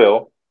Uncle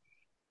Bill,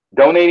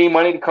 donating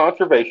money to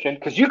conservation,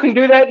 because you can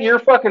do that year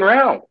fucking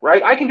round,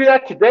 right? I can do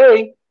that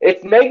today.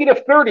 It's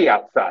negative 30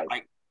 outside,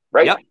 right.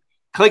 right? Yep.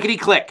 Clickety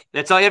click.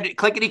 That's all you have to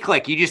clickety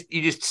click. You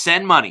just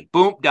send money.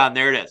 Boom, done.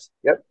 There it is.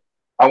 Yep.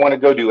 I want to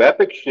go do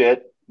epic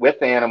shit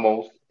with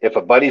animals. If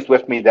a buddy's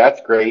with me, that's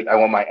great. I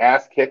want my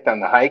ass kicked on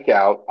the hike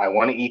out. I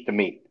want to eat the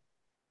meat.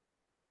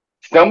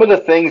 Some of the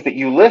things that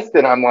you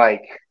listed, I'm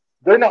like,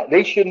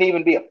 they shouldn't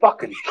even be a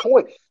fucking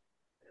choice,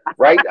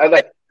 right? I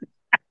like,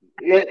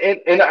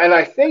 and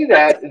I say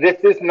that this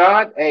is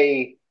not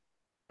a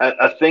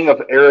thing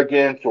of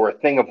arrogance or a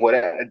thing of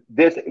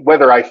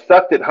whether I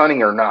sucked at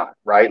hunting or not,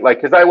 right?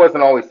 Like, because I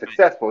wasn't always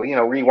successful.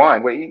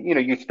 Rewind.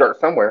 You start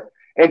somewhere.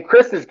 And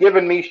Chris has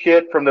given me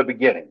shit from the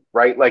beginning,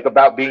 right? Like,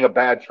 about being a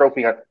bad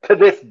trophy hunter to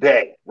this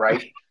day,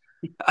 right?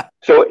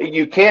 So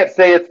you can't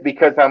say it's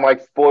because I'm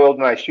like spoiled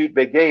and I shoot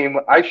big game.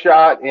 I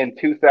shot in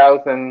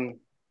 2000,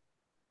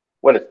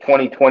 what is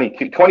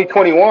 2022,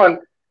 2021.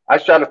 I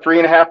shot a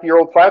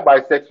 3.5-year-old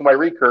 5x6 with my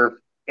recurve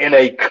in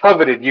a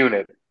coveted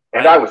unit,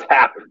 and Right. I was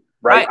happy,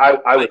 right?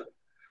 I was.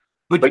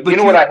 But you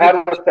know what I had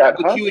with that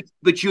hunt?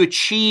 But you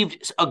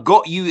achieved a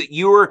goal.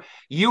 You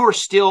were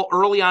still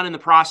early on in the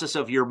process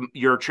of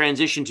your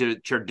transition to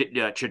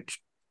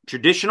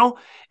traditional,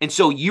 and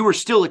so you were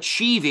still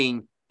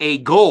achieving a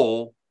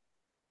goal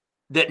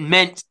that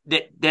meant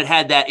that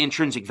had that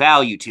intrinsic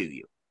value to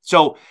you.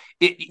 So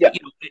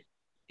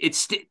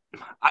it's.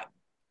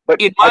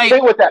 But I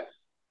say with that.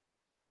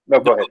 No,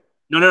 go ahead.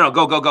 No.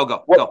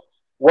 Go.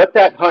 What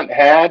that hunt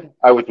had,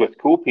 I was with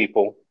cool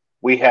people.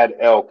 We had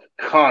elk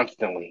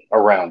constantly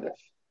around us.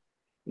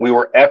 We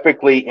were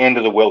epically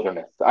into the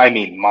wilderness. I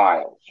mean,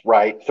 miles,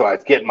 right? So I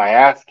was getting my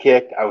ass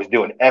kicked. I was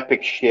doing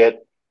epic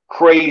shit,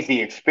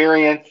 crazy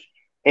experience.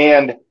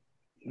 And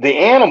the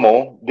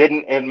animal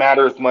didn't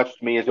matter as much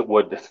to me as it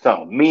would to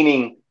some,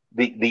 meaning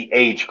the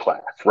age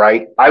class,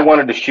 right? I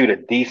wanted to shoot a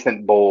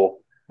decent bull,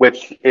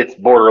 which it's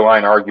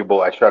borderline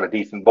arguable. I shot a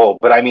decent bull,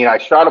 but I mean, I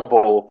shot a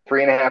bull,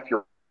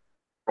 3.5-year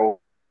old.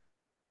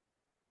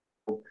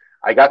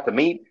 I got the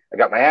meat. I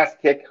got my ass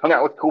kicked, hung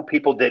out with cool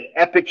people, did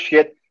epic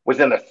shit, was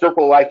in the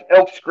circle of life,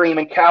 elk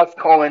screaming, cows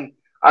calling.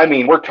 I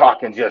mean, we're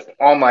talking just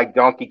on my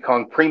Donkey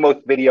Kong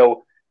Primos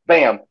video.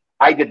 Bam.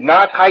 I did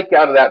not hike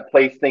out of that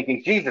place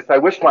thinking, Jesus, I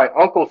wish my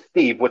Uncle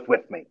Steve was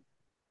with me.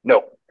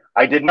 No,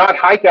 I did not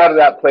hike out of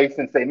that place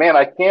and say, man,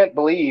 I can't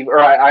believe, or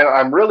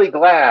I'm really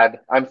glad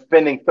I'm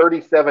spending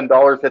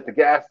 $37 at the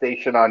gas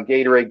station on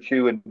Gatorade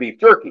Chew and beef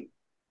jerky.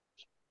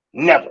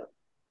 Never.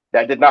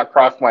 That did not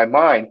cross my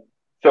mind.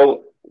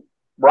 So,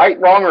 right,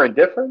 wrong, or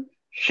indifferent,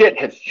 shit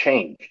has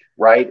changed,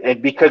 right?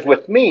 And because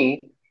with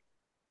me,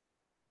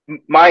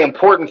 my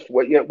importance,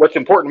 what's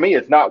important to me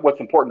is not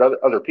what's important to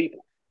other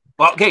people.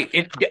 Well,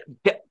 okay,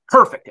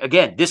 perfect.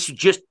 Again, this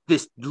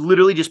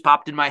literally just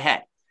popped in my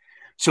head.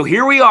 So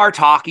here we are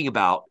talking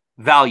about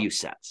value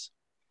sets,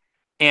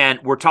 and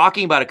we're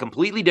talking about a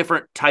completely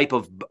different type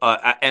of.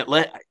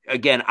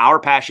 Again, our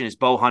passion is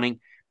bow hunting,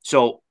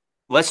 so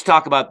let's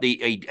talk about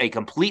a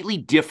completely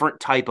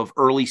different type of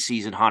early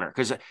season hunter,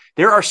 because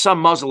there are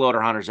some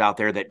muzzleloader hunters out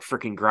there that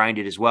freaking grind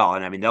it as well,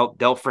 and I mean they'll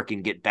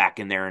freaking get back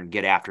in there and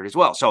get after it as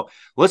well. So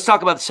let's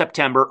talk about the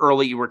September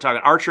early. We're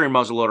talking archery and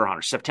muzzleloader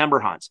hunters, September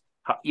hunts.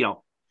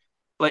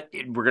 But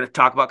we're going to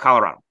talk about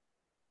Colorado.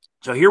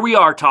 So here we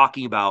are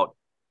talking about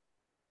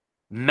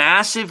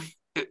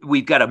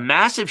we've got a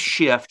massive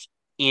shift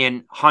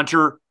in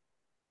hunter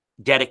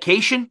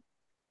dedication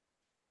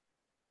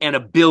and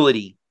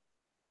ability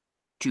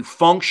to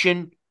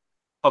function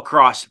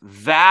across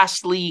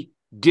vastly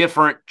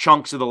different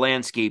chunks of the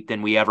landscape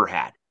than we ever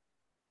had.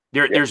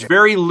 There's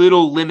very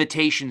little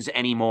limitations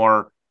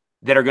anymore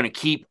that are going to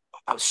keep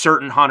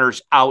certain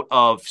hunters out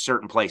of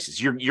certain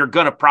places. You're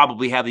going to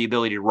probably have the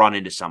ability to run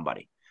into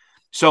somebody.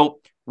 So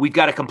we've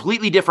got a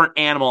completely different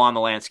animal on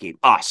the landscape.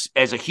 Us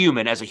as a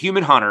human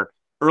hunter,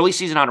 early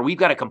season hunter, we've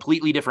got a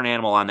completely different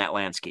animal on that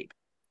landscape.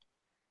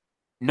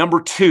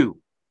 Number two,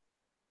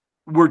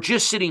 we're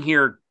just sitting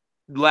here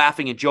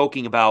laughing and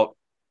joking about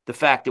the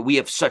fact that we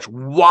have such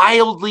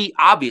wildly,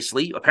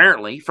 obviously,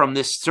 apparently from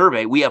this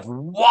survey, we have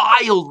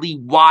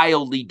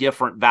wildly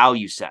different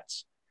value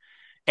sets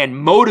and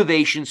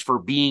motivations for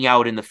being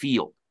out in the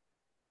field.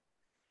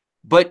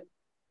 But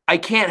I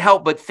can't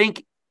help but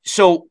think,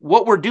 so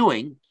what we're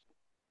doing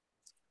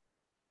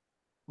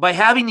by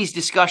having these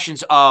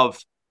discussions of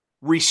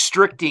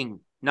restricting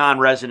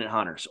non-resident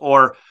hunters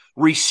or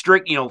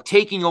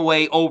taking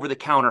away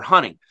over-the-counter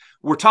hunting,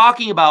 we're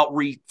talking about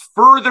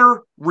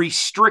further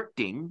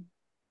restricting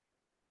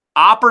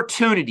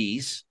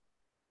opportunities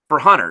for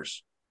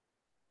hunters,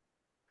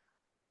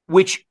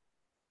 which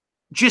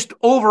just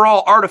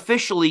overall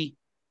artificially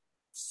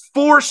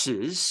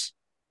forces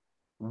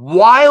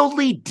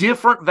wildly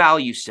different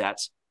value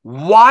sets,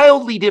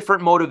 wildly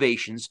different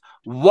motivations,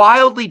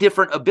 wildly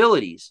different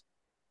abilities,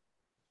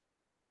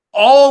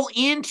 all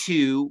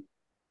into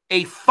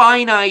a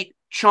finite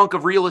chunk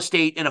of real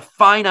estate and a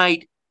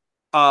finite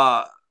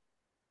timing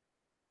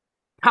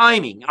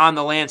on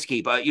the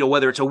landscape.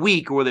 Whether it's a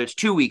week or whether it's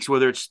 2 weeks,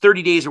 whether it's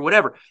 30 days or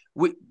whatever,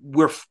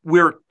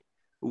 we're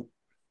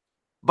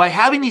by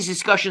having these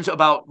discussions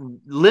about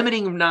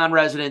limiting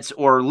non-residents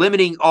or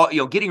limiting,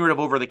 getting rid of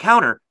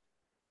over-the-counter,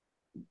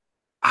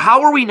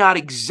 how are we not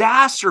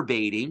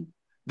exacerbating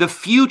the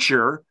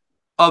future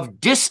of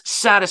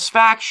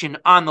dissatisfaction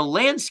on the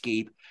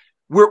landscape?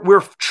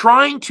 We're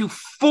trying to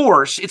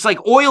force, it's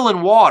like oil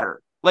and water.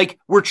 Like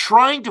we're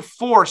trying to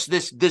force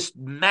this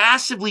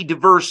massively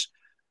diverse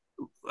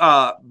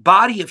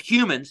body of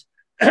humans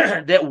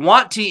that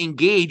want to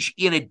engage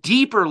in a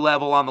deeper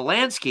level on the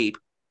landscape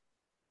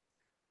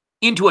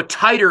into a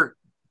tighter,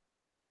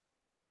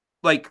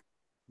 like,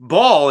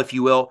 ball, if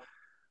you will.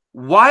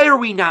 Why are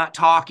we not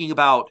talking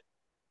about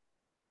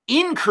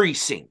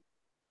increasing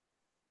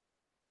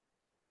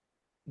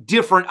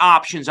different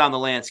options on the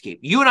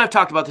landscape? You and I have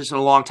talked about this a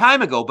long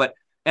time ago,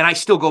 and I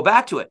still go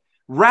back to it.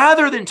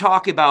 Rather than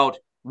talk about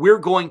we're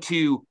going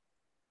to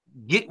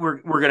get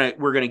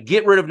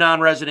rid of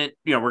non-resident,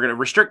 we're going to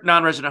restrict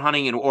non-resident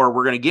hunting, or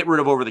we're going to get rid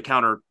of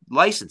over-the-counter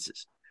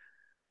licenses.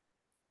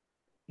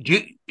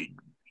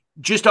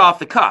 Just off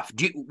the cuff,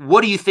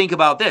 what do you think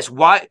about this?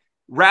 Why,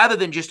 rather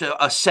than just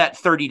a set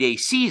 30-day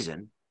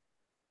season,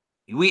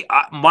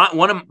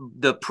 one of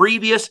the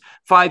previous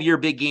 5-year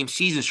big game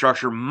season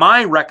structure,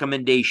 my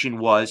recommendation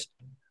was,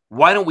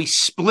 why don't we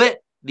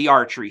split the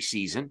archery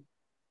season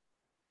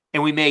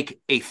and we make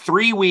a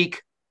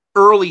 3-week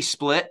early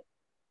split,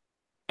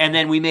 and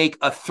then we make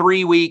a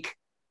 3-week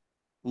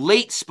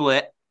late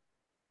split,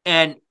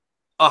 and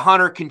a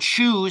hunter can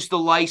choose the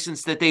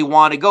license that they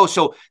want to go.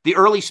 So the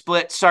early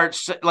split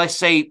starts, let's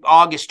say,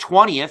 August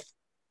 20th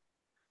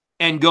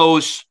and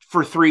goes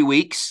for 3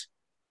 weeks.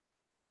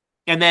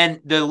 And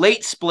then the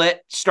late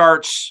split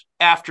starts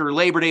after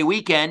Labor Day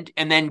weekend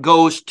and then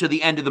goes to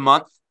the end of the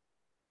month.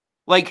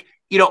 Like,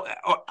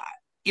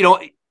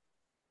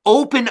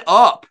 open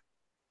up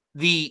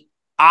the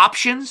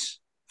options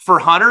for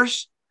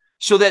hunters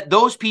so that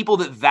those people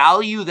that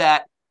value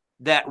that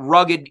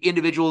rugged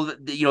individual,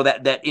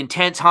 that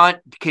intense hunt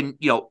can,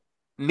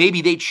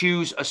 maybe they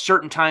choose a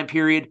certain time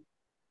period,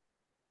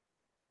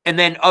 and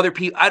then other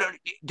people,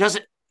 does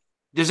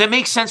that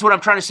make sense what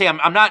I'm trying to say?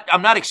 I'm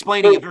not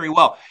explaining it very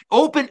well.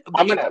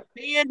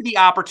 Expand the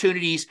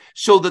opportunities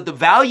so that the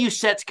value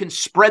sets can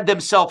spread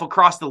themselves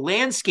across the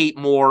landscape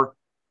more.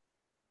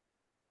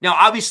 Now,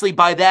 obviously,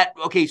 by that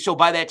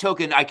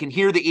token, I can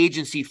hear the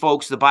agency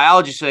folks, the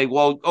biologists, say,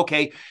 well,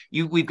 okay,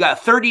 we've got a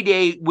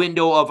 30-day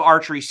window of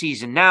archery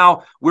season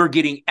now. We're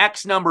getting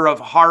X number of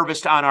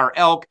harvest on our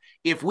elk.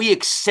 If we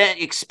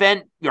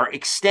extend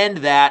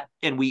that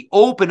and we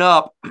open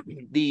up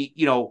the,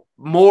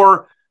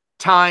 more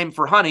time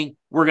for hunting,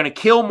 we're going to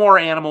kill more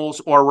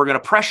animals, or we're going to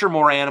pressure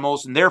more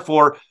animals, and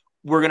therefore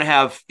we're going to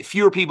have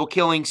fewer people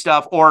killing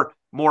stuff, or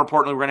more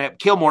importantly, we're going to have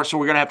to kill more, so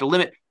we're going to have to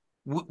limit.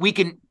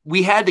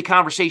 We had the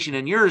conversation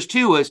in yours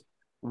too, is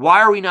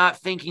why are we not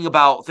thinking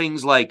about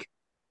things like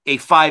a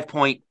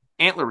 5-point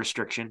antler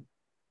restriction,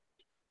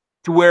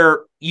 to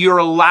where you're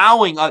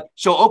allowing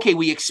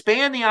we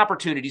expand the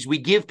opportunities, we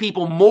give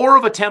people more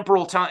of a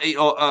temporal time,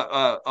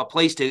 a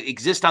place to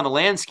exist on the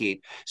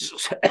landscape,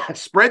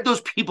 spread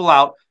those people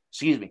out,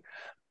 spread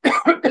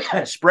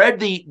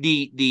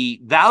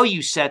the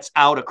value sets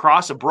out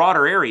across a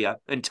broader area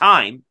and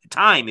time,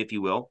 if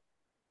you will,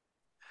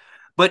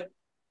 but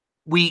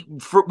we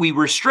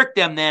restrict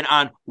them then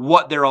on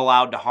what they're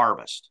allowed to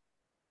harvest.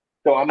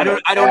 So I don't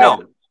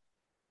know.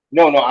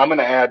 No, I'm going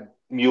to add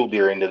mule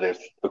deer into this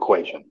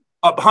equation.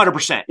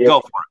 100%. Go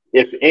for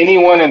it. If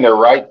anyone in their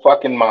right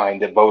fucking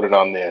mind that voted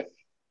on this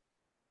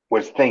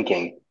was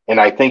thinking, and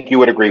I think you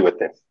would agree with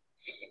this,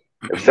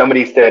 if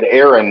somebody said,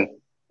 Aaron,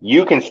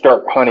 you can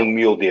start hunting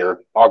mule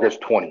deer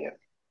August 20th.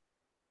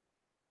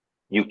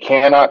 You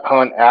cannot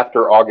hunt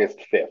after August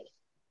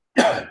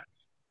 5th.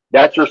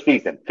 That's your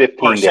season,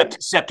 15 days.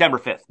 September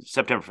 5th.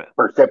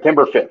 Or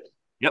September 5th.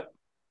 Yep.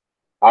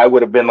 I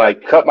would have been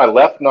like, cut my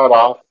left nut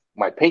off,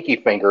 my pinky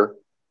finger.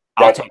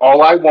 That's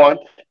all I want.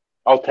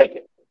 I'll take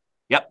it.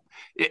 Yep.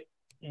 I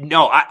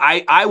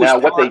was. Now,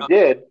 what they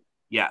did.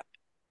 Yeah.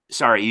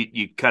 Sorry,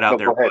 you cut out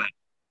there. Go ahead.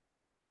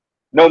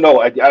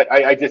 No.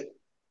 I just,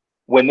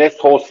 when this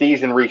whole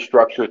season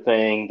restructure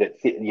thing that,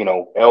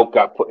 elk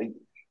got put,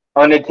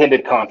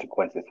 unintended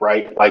consequences,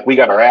 right? Like, we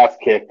got our ass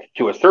kicked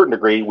to a certain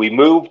degree. We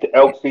moved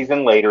elk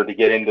season later to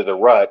get into the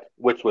rut,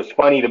 which was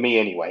funny to me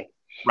anyway.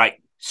 Right.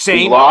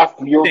 Same. We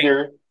lost mule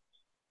deer.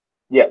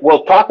 Yeah.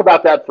 Well, talk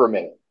about that for a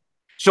minute.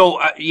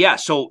 So,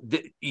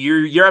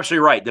 you're absolutely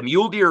right. The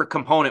mule deer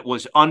component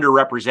was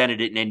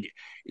underrepresented, and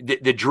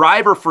the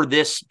driver for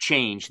this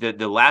change,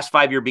 the last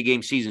 5-year big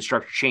game season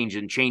structure change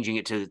and changing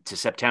it to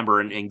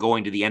September and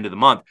going to the end of the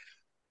month,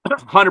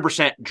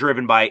 100%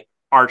 driven by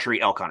archery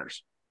elk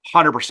hunters.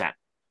 100%.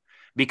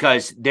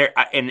 because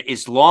and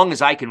as long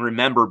as I can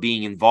remember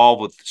being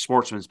involved with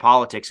sportsman's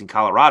politics in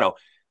Colorado,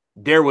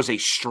 there was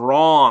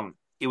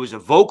it was a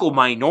vocal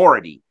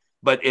minority,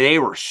 but they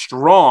were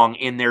strong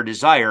in their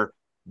desire.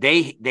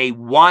 They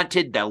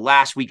wanted the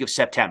last week of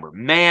September.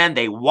 Man,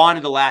 they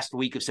wanted the last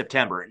week of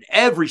September. And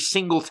every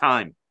single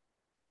time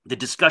the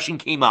discussion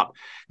came up,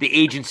 the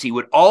agency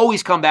would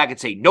always come back and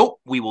say, nope,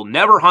 we will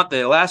never hunt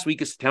the last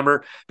week of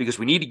September because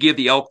we need to give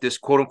the elk this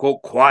quote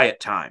unquote quiet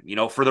time,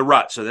 for the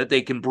rut so that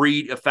they can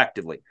breed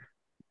effectively.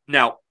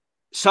 Now,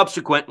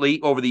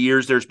 subsequently, over the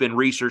years, there's been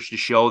research to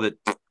show that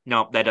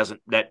no, they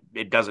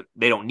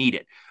don't need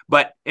it.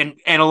 But, and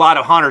a lot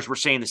of hunters were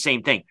saying the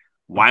same thing.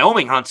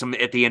 Wyoming hunts them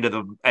at the end of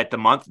the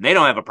month, and they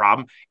don't have a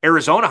problem.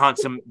 Arizona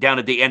hunts them down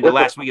at the end of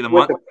last week of the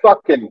month. With a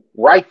fucking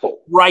rifle.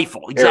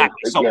 Rifle,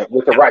 exactly.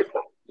 With a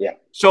rifle, yeah.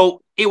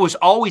 So it was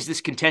always this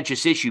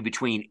contentious issue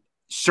between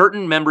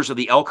certain members of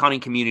the elk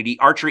hunting community,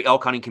 archery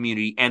elk hunting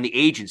community, and the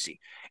agency.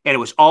 And it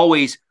was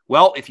always,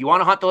 well, if you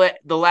want to hunt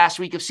the last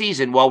week of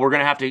season, well, we're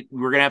gonna have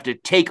to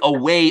take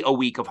away a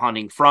week of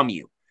hunting from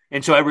you.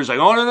 And so everyone's like,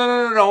 oh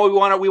no,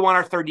 we want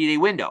our 30-day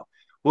window.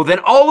 Well, then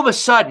all of a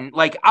sudden,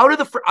 like out of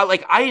the,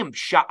 like I am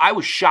shocked. I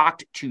was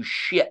shocked to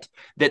shit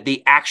that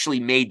they actually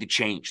made the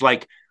change.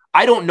 Like,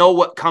 I don't know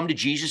what come to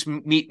Jesus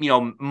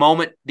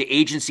moment the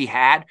agency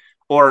had,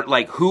 or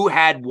like who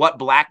had what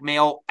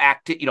blackmail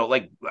act,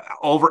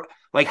 over,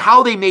 like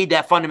how they made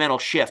that fundamental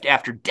shift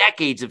after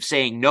decades of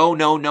saying, no,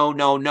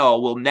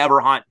 we'll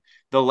never hunt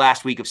the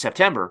last week of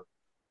September.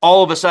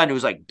 All of a sudden it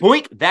was like,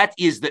 boink,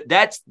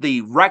 that's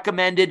the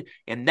recommended,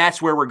 and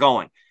that's where we're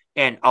going.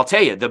 And I'll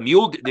tell you,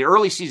 the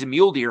early season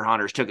mule deer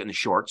hunters took it in the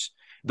shorts.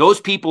 Those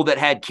people that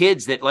had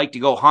kids that like to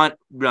go hunt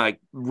like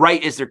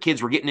right as their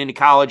kids were getting into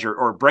college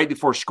or right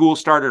before school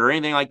started or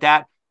anything like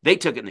that, they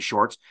took it in the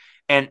shorts.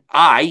 And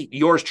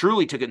yours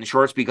truly took it in the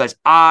shorts because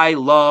I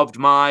loved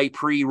my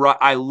pre-rut.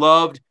 I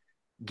loved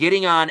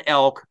getting on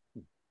elk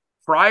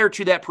prior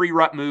to that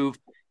pre-rut move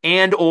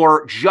and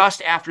or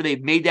just after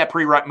they've made that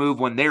pre-rut move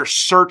when they're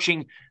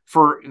searching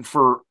for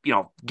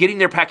getting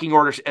their pecking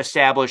orders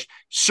established,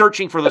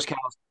 searching for those cows.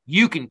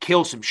 You can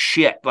kill some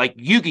shit. Like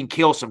you can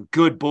kill some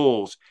good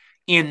bulls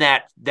in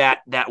that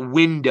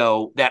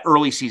window, that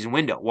early season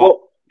window.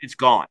 Well, it's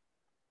gone.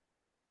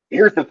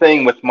 Here's the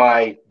thing with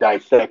my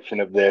dissection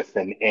of this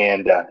and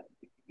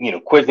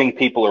quizzing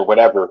people or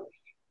whatever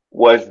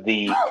was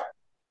the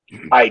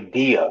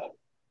idea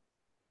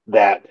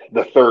that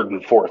the third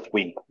and fourth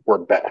week were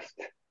best.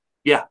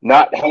 Yeah.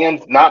 Not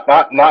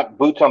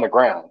boots on the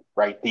ground,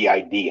 right? The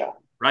idea.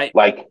 Right.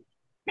 Like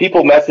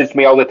people message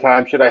me all the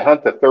time, should I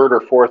hunt the third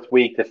or fourth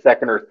week, the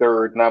second or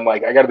third? And I'm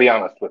like, I got to be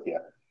honest with you.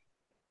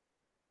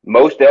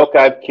 Most elk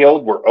I've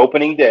killed were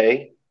opening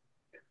day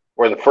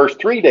or the first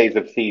 3 days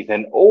of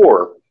season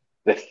or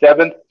the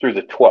 7th through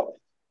the 12th.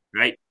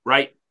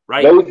 Right.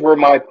 Those were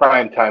my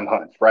prime time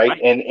hunts, right?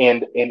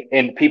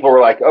 And people were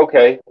like,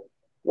 okay,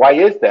 why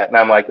is that? And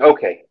I'm like,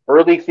 okay,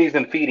 early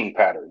season feeding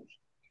patterns.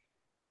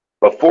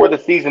 Before the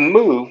season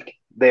moved,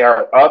 they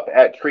are up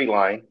at tree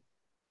line,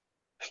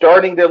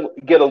 starting to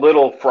get a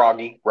little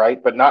froggy,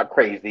 right? But not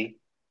crazy.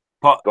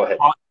 Go ahead.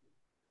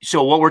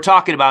 So what we're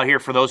talking about here,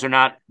 for those that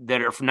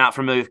are not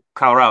familiar with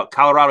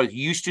Colorado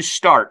used to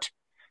start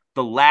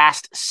the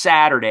last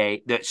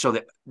Saturday. So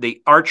that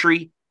the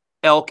archery,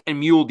 elk, and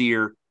mule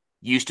deer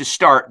used to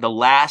start the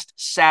last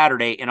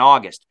Saturday in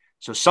August.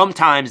 So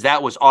sometimes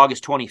that was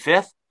August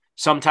 25th.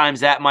 Sometimes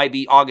that might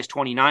be August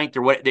 29th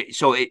or what.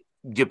 So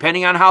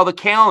depending on how the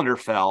calendar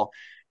fell,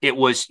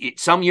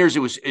 some years it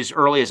was as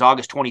early as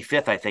August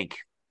 25th, I think.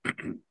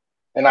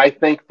 And I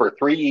think for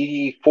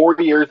 4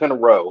 years in a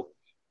row,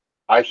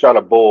 I shot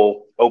a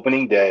bull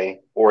opening day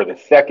or the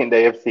second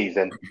day of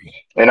season.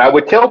 And I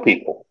would tell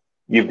people,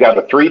 you've got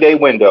a 3-day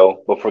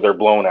window before they're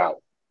blown out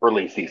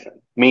early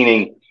season,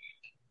 meaning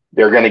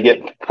they're going to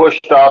get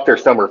pushed off their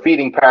summer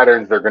feeding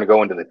patterns. They're going to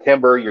go into the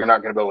timber. You're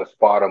not going to be able to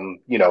spot them,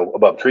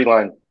 above tree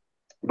line.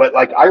 But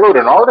like I wrote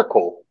an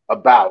article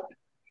about,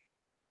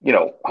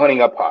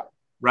 hunting up high.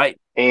 Right.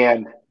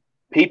 And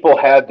people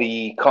had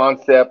the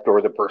concept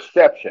or the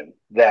perception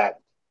that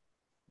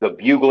the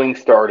bugling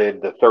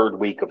started the third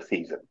week of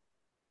season.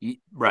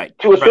 Right.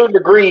 To a certain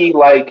degree,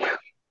 like,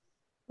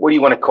 what do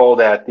you want to call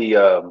that?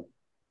 The,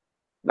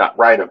 not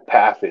rite of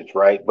passage,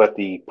 right? But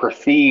the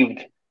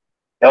perceived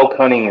elk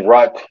hunting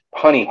rut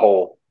hunting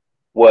hole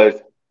was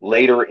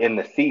later in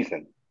the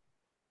season.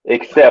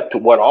 Except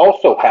what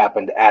also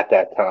happened at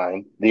that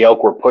time, the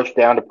elk were pushed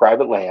down to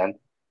private land.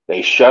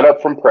 They shut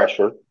up from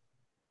pressure,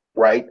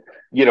 right?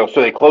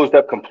 So they closed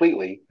up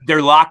completely.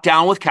 They're locked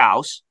down with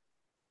cows.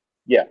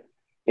 Yeah.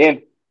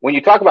 And when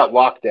you talk about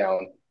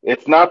lockdown,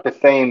 it's not the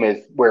same as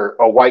where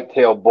a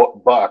whitetail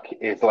buck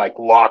is like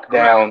locked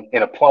down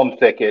in a plum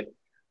thicket,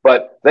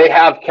 but they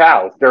have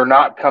cows. They're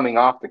not coming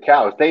off the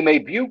cows. They may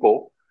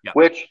bugle,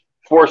 which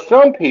for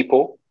some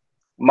people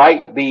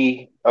might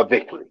be a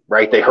victory,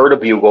 right? They heard a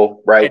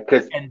bugle, right?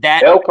 Because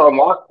elk are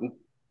locked.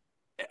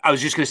 I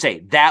was just going to say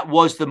that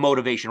was the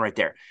motivation right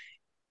there,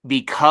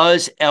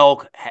 because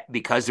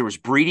there was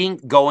breeding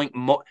going.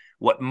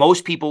 What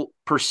most people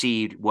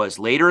perceived was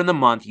later in the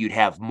month, you'd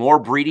have more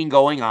breeding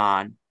going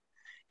on.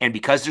 And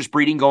because there's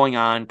breeding going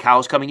on,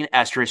 cows coming in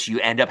estrus, you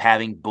end up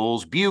having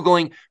bulls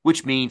bugling,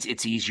 which means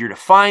it's easier to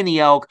find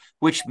the elk,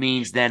 which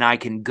means then I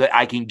can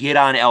get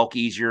on elk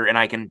easier and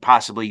I can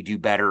possibly do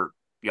better,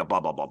 blah, blah,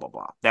 blah, blah,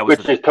 blah. That was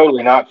Which is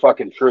totally not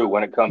fucking true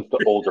when it comes to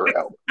older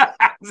elk.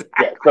 Exactly.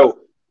 Yeah, so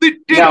dude,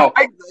 now,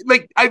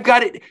 I've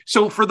got it.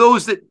 So for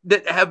those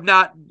that have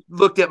not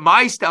looked at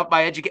my stuff,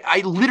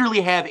 I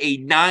literally have a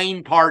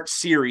 9-part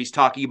series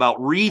talking about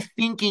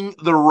rethinking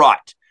the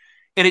rut.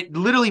 And it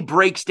literally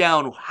breaks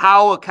down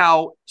how a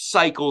cow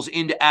cycles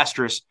into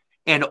estrus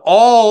and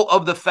all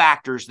of the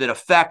factors that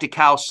affect a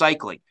cow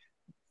cycling.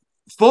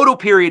 Photo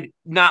period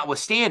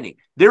notwithstanding,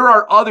 there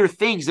are other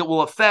things that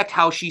will affect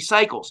how she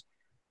cycles.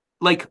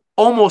 Like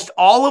almost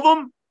all of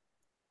them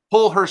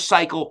pull her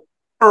cycle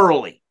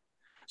early.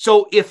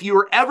 So if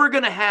you're ever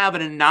going to have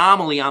an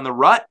anomaly on the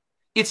rut,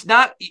 it's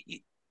not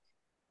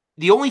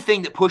the only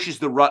thing that pushes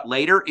the rut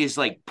later is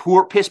like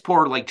piss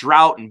poor, like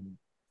drought and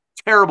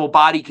terrible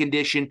body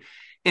condition.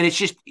 And it's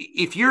just,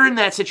 if you're in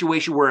that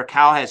situation where a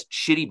cow has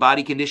shitty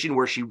body condition,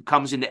 where she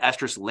comes into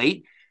estrus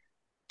late,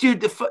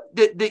 dude,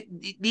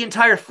 the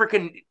entire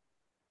freaking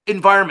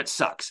environment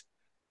sucks.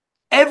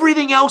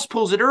 Everything else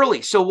pulls it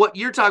early. So what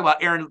you're talking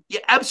about, Aaron,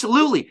 yeah,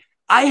 absolutely.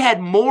 I had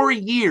more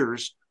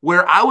years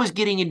where I was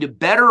getting into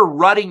better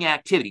rutting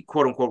activity,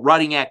 quote unquote,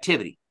 rutting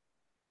activity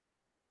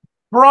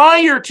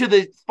prior to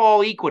the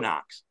fall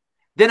equinox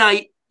than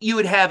you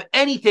would have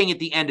anything at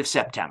the end of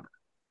September.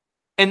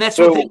 And that's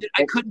the thing that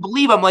I couldn't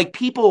believe. I'm like,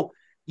 people,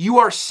 you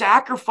are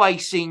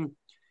sacrificing,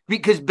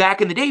 because back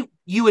in the day,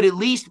 you would at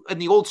least, in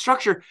the old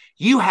structure,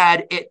 you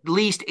had at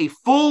least a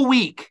full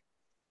week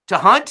to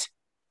hunt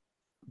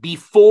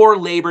before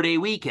Labor Day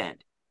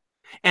weekend.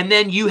 And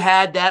then you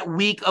had that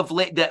week of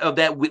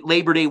that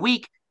Labor Day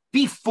week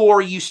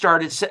before you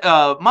started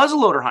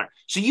muzzleloader hunting.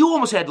 So you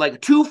almost had like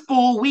 2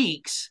 full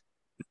weeks.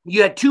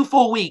 You had 2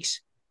 full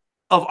weeks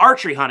of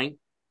archery hunting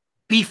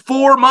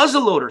before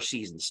muzzleloader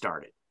season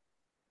started.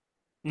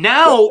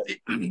 Now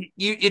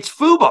it's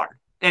FUBAR.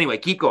 Anyway,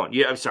 keep going.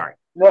 Yeah, I'm sorry.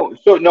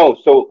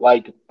 So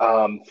like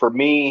for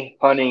me,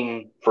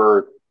 hunting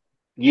for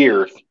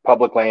years,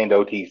 public land,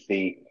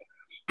 OTC,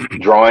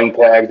 drawing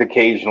tags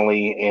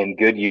occasionally in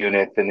good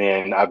units, and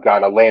then I've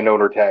got a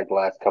landowner tag the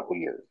last couple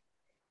of years.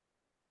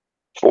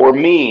 For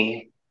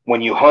me, when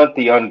you hunt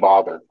the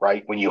unbothered,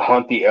 right? When you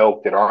hunt the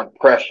elk that aren't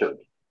pressured,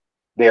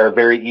 they are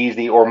very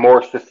easy or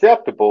more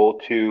susceptible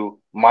to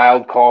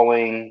mild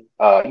calling,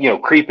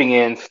 creeping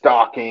in,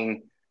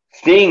 stalking,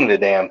 seeing the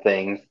damn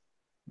things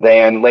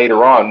than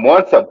later on.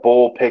 Once a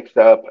bull picks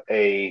up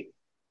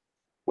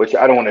which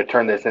I don't want to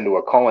turn this into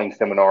a calling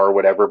seminar or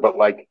whatever, but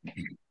like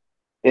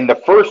in the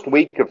first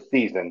week of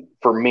season,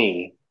 for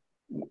me,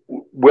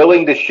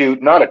 willing to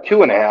shoot not a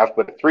 2.5,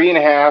 but a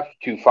 3.5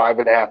 to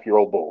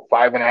 5.5-year-old bull,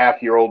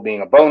 5.5-year-old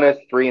being a bonus,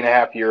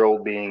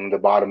 3.5-year-old being the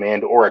bottom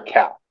end, or a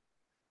cow.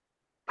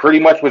 Pretty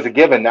much was a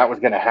given that was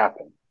going to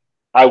happen.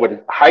 I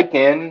would hike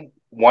in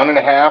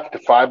 1.5 to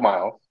 5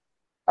 miles.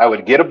 I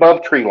would get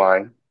above tree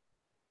line.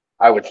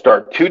 I would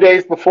start 2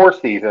 days before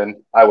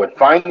season. I would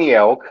find the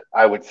elk.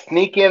 I would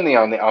sneak in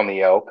on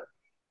the elk.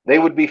 They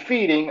would be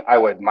feeding. I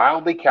would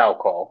mildly cow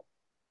call,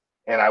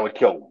 and I would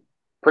kill them.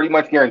 Pretty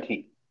much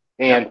guaranteed.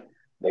 And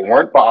they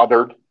weren't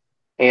bothered.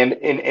 And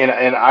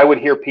I would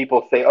hear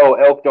people say, "Oh,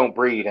 elk don't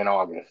breed in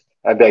August."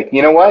 I'd be like,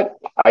 you know what?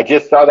 I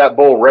just saw that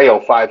bull rail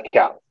 5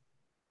 cows.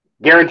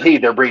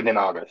 Guaranteed they're breeding in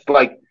August.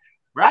 Like,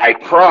 right. I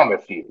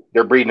promise you,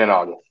 they're breeding in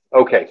August.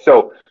 Okay,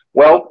 so,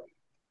 well,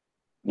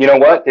 you know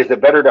what? Is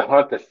it better to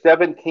hunt the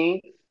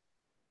 17th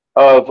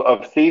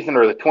of season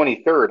or the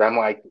 23rd? I'm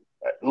like,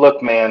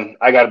 look, man,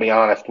 I got to be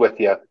honest with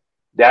you.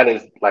 That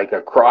is like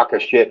a crock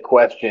of shit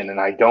question,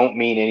 and I don't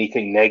mean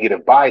anything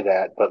negative by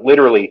that. But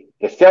literally,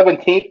 the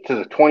 17th to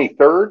the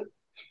 23rd,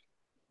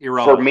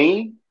 irrelevant. For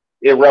me,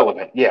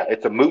 irrelevant. Yeah,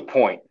 it's a moot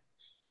point.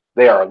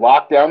 They are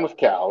locked down with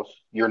cows.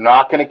 You're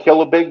not going to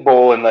kill a big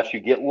bull unless you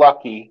get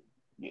lucky,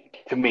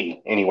 to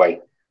me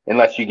anyway,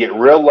 unless you get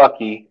real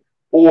lucky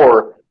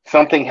or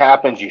something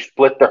happens, you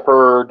split the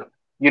herd.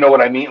 You know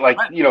what I mean? Like,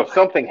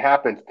 something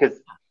happens because,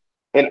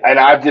 and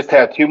I've just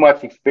had too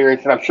much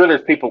experience, and I'm sure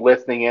there's people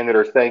listening in that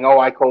are saying, "Oh,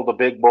 I called a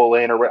big bull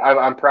in," or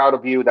I'm proud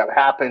of you. That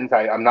happens.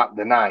 I'm not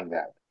denying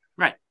that.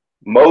 Right.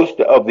 Most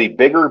of the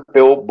bigger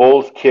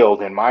bulls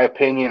killed, in my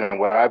opinion, and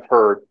what I've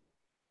heard,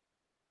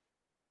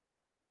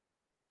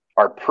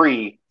 are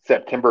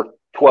pre-September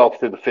 12th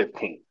to the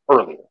 15th,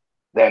 earlier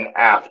than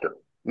after.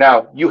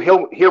 Now, you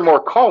hear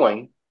more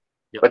calling,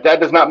 but that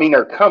does not mean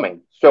they're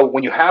coming. So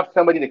when you have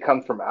somebody that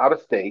comes from out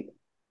of state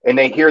and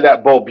they hear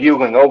that bull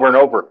bugling over and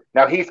over,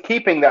 now he's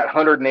keeping that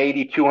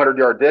 180,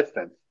 200-yard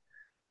distance.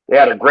 They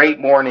had a great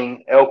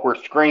morning. Elk were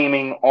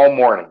screaming all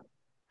morning.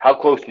 How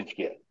close did you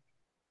get?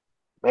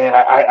 Man,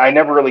 I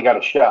never really got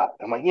a shot.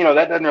 I'm like,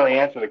 that doesn't really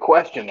answer the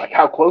question. Like,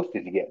 how close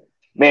did you get?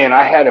 Man,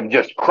 I had him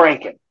just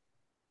cranking.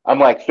 I'm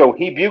like, so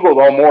he bugled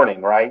all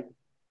morning, right?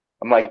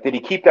 I'm like, did he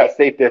keep that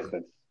safe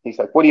distance? He's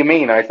like, what do you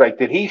mean? I was like,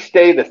 did he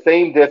stay the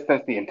same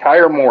distance the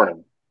entire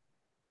morning?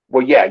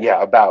 Well,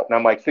 yeah, about. And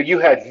I'm like, so you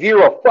had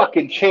zero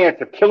fucking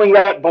chance of killing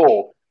that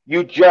bull.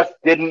 You just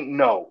didn't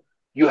know.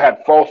 You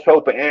had false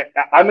hope. And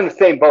I'm in the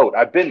same boat.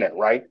 I've been there,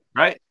 right?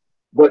 Right.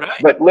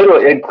 But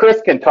literally, and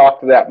Chris can talk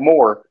to that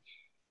more.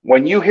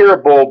 When you hear a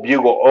bull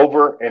bugle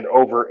over and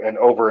over and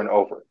over and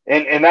over,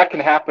 and that can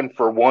happen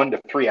for 1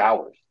 to 3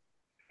 hours,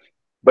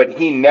 but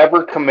he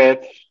never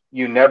commits,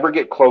 you never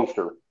get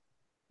closer.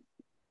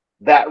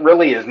 That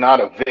really is not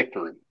a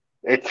victory.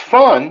 It's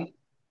fun.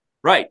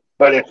 Right.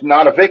 But it's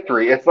not a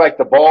victory. It's like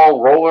the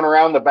ball rolling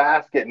around the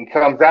basket and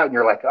comes out, and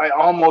you're like, I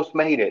almost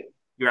made it.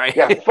 Right.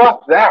 Yeah,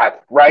 fuck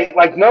that, right?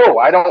 Like, no,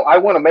 I don't. I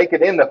want to make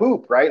it in the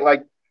hoop, right?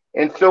 Like,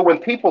 and so when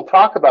people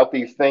talk about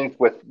these things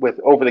with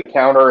over the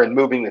counter and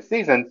moving the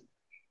seasons,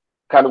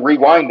 kind of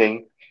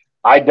rewinding,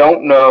 I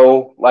don't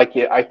know. Like,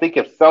 I think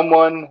if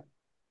someone,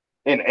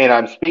 and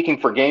I'm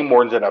speaking for game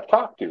wardens that I've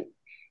talked to,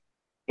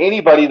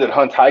 anybody that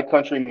hunts high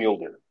country mule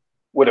deer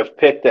would have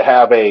picked to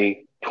have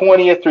a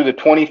 20th through the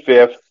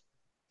 25th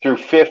through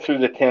 5th through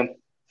the 10th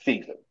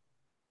season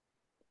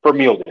for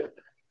mule deer.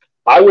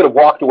 I would have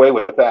walked away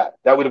with that.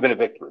 That would have been a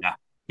victory.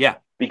 Yeah.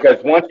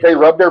 Because once they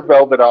rub their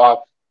velvet off,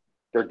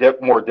 they're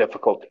more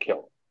difficult to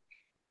kill.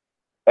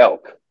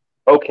 Elk.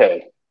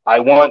 Okay, I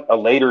want a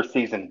later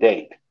season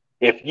date.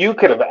 If you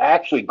could have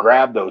actually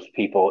grabbed those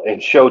people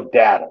and showed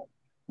data,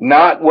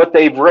 not what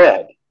they've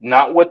read,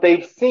 not what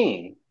they've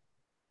seen,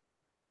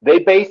 they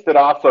based it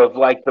off of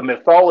like the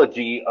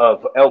mythology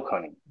of elk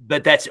hunting.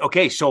 But that's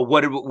okay. So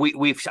what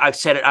I've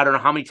said it, I don't know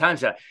how many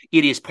times now.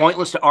 It is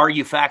pointless to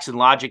argue facts and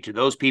logic to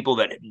those people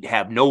that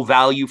have no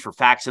value for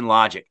facts and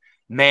logic.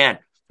 Man,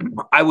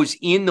 I was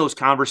in those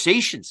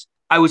conversations.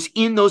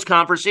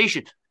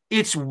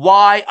 It's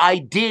why I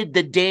did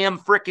the damn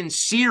freaking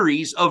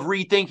series of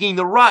Rethinking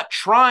the Rut,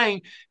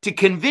 trying to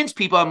convince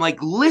people. I'm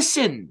like,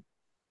 listen,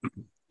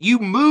 you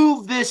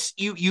move this,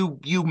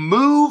 you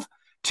move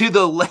to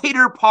the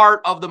later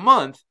part of the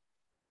month,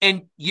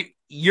 and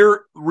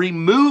you're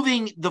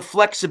removing the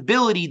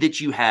flexibility that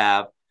you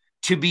have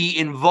to be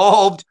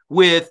involved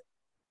with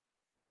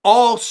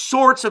all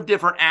sorts of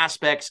different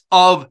aspects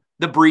of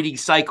the breeding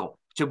cycle,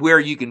 to where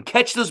you can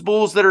catch those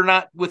bulls that are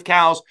not with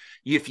cows.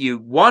 If you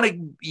want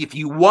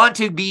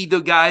to be the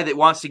guy that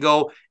wants to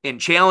go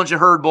and challenge a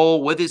herd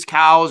bull with his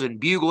cows and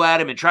bugle at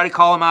him and try to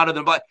call him out of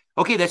the butt,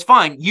 okay, that's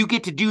fine. You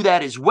get to do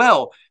that as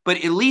well.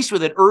 But at least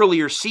with an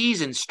earlier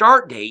season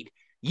start date,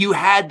 you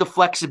had the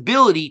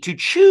flexibility to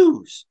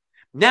choose.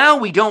 Now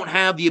we don't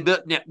have the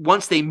ability.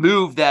 Once they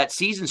move that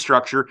season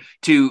structure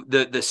to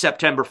the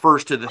September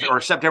 1st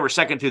or September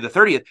 2nd through the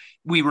 30th,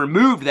 we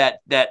removed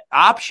that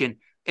option.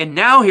 And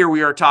now here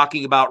we are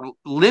talking about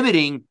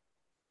limiting.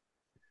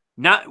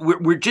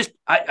 We're just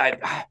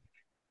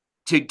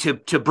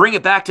to bring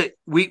it back to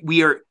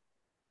we're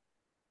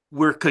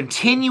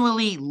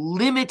continually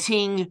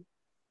limiting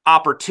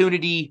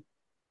opportunity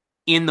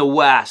in the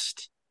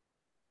West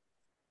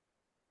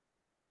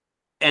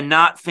and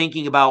not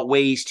thinking about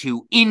ways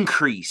to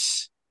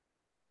increase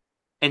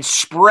and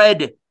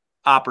spread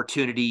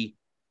opportunity.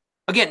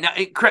 Again,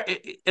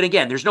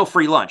 there's no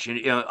free lunch.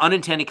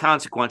 Unintended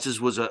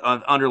consequences was an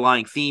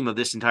underlying theme of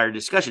this entire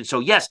discussion. So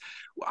yes,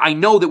 I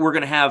know that we're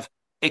going to have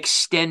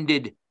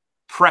extended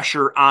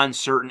pressure on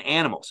certain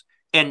animals.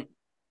 And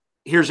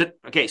here's it.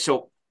 Okay,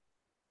 so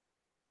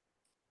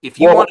if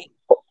you want to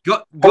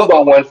go, hold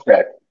on one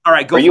sec. All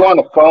right, go. Are you on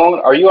a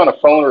phone? Are you on a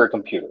phone or a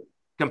computer?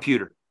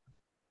 Computer.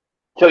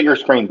 Tilt your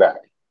screen back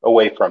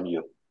away from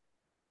you.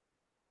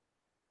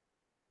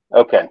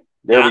 Okay,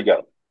 there we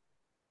go.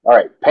 All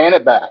right, pan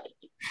it back.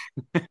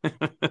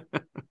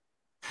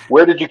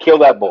 Where did you kill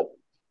that bull?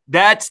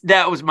 That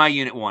was my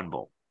Unit 1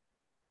 bull.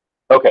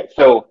 Okay,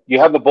 so you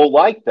have the bull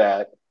like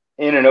that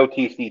in an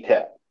OTC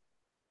tag.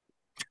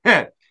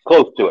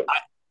 Close to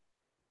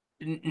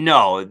it.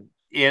 No,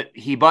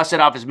 he busted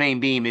off his main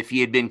beam. If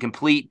he had been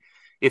complete,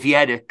 if he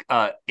had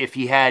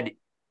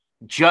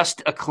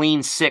just a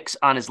clean 6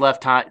 on his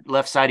left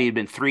side, he had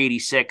been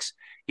 386.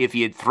 If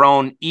he had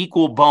thrown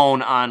equal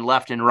bone on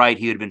left and right,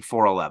 he would have been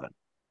 411.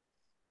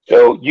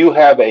 So you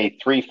have a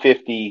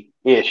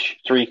 350-ish,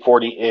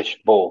 340-ish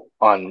bull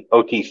on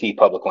OTC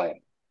public land.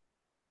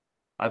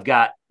 I've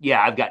got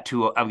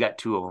two of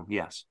them.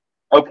 Yes.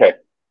 Okay.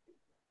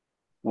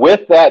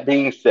 With that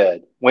being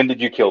said, when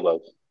did you kill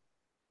those?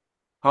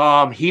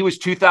 He was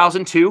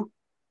 2002.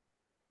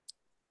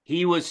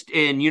 He was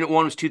in Unit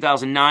 1 was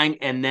 2009,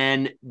 and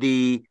then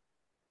the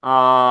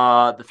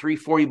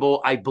 340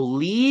 bull, I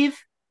believe,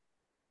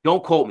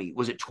 don't quote me,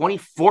 was it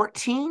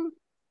 2014?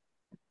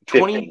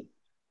 15.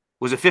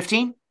 Was it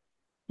 15?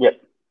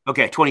 Yep.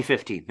 Okay,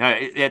 2015.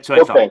 That's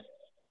what I thought. Okay.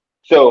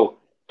 So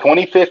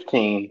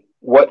 2015,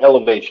 what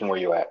elevation were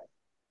you at?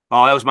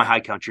 Oh, that was my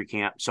high country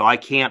camp. So I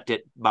camped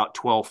at about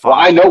 12.5. Well,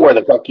 I know where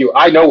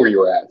you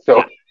were at. So,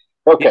 yeah.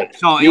 Okay. Yeah.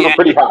 So you were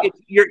pretty high.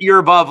 You're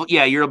above.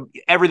 Yeah,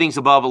 everything's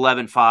above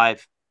 11.5.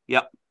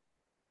 Yep.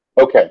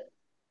 Okay.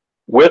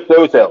 With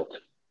those elk,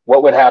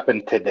 what would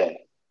happen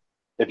today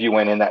if you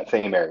went in that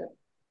same area?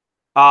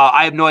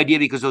 I have no idea,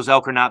 because those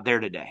elk are not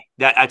there today.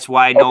 That's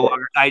why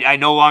I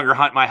no longer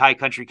hunt my high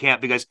country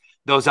camp, because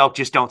those elk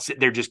just don't sit.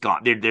 They're just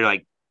gone. They're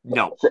like,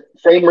 no.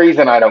 Same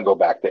reason I don't go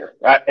back there.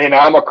 And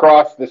I'm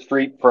across the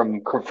street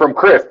from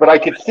Chris, but I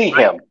could see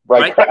him.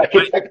 Right.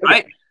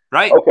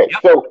 Right. Okay.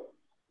 Yep. So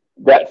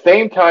that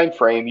same time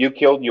frame, you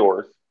killed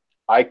yours.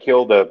 I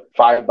killed a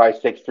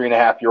 5x6,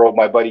 3.5-year-old.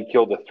 My buddy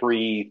killed a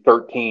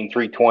 313,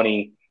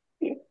 320.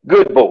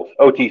 Good bulls,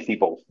 OTC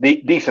bulls,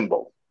 decent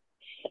bulls.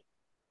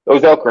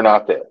 Those elk are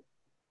not there.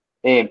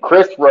 And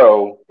Chris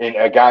Rowe, and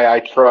a guy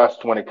I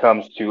trust when it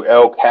comes to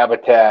elk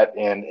habitat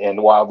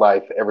and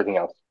wildlife, everything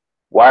else.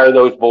 Why are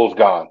those bulls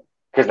gone?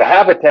 Because the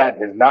habitat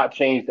has not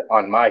changed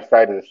on my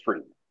side of the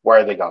street.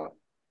 Why are they gone?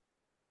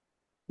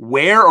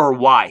 Where or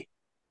why?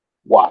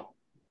 Why?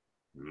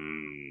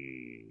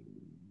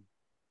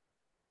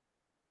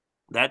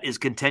 That is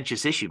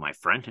contentious issue, my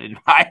friend. And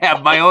I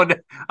have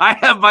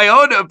my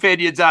own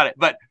opinions on it.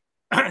 But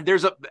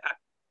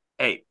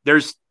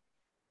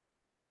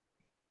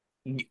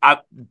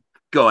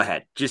go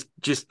ahead.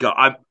 Just go.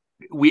 I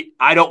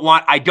don't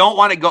want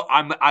to go.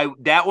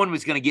 That one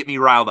was going to get me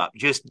riled up.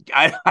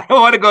 I don't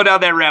want to go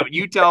down that rabbit.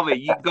 You tell me.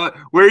 You go.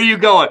 Where are you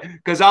going?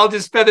 Because I'll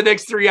just spend the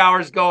next 3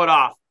 hours going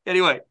off.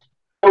 Anyway.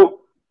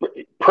 So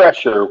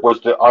pressure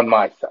was on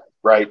my side,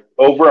 right?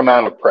 Over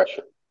amount of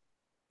pressure.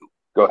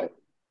 Go ahead.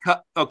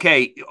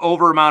 Okay,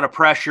 over amount of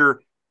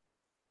pressure,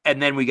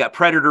 and then we got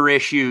predator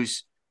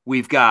issues.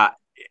 We've got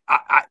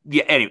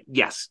anyway,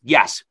 yes.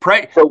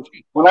 So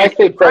when I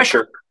say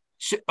pressure,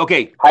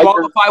 okay,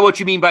 qualify what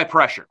you mean by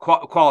pressure.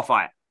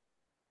 Qualify it.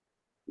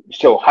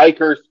 So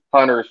hikers,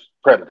 hunters,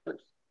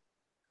 predators.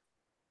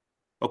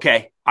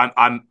 Okay,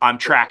 I'm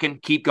tracking.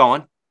 Keep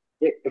going.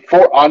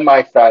 On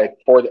my side,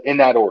 in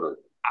that order,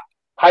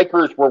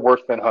 hikers were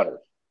worse than hunters.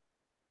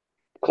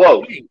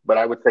 Close, but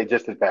I would say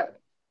just as bad.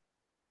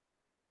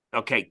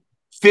 Okay,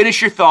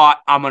 finish your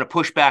thought. I'm going to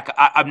push back.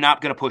 I'm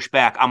not going to push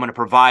back. I'm going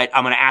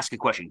to ask a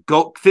question.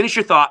 Go finish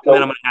your thought, and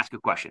then I'm going to ask a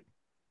question.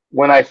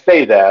 When I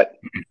say that,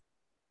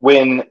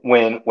 when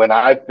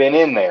I've been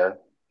in there,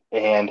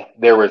 and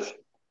there was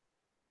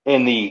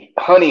in the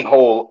honey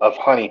hole of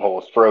honey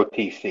holes for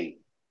OTC,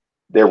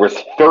 there was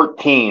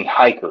 13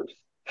 hikers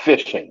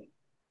fishing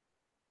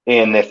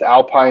in this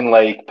alpine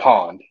lake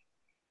pond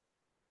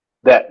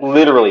that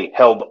literally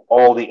held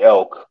all the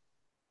elk.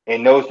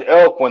 And those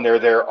elk, when they're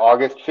there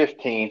August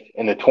 15th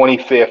and the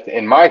 25th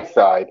in my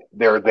side,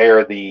 they're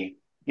there the,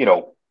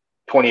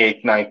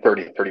 28th, 9th,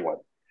 30th, 31st,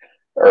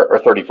 or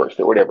 31st,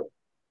 or whatever.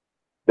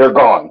 They're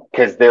gone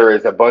because there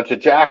is a bunch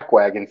of jack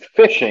wagons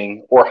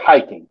fishing or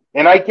hiking.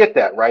 And I get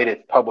that, right?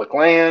 It's public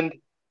land,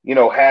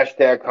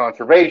 hashtag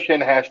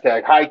conservation,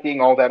 hashtag hiking,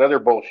 all that other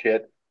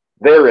bullshit.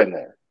 They're in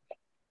there.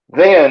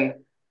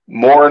 Then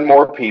more and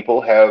more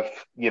people have,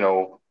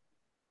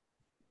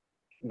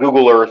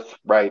 Google Earth,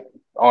 right?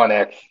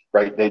 OnX,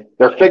 right?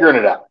 They're figuring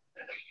it out.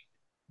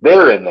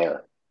 They're in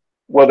there.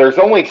 Well, there's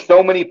only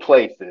so many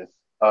places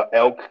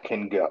elk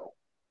can go.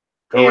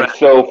 Correct. And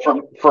so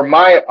for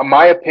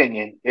my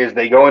opinion is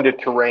they go into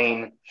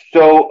terrain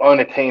so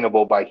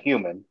unattainable by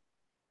human,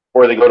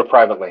 or they go to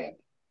private land.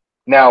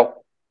 Now,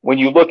 when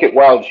you look at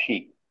wild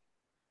sheep,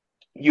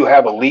 you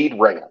have a lead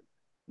ram.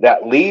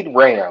 That lead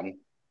ram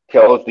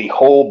tells the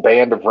whole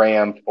band of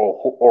rams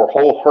or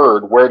whole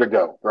herd where to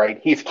go, right?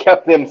 He's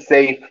kept them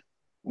safe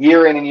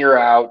year in and year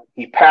out.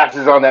 He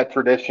passes on that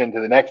tradition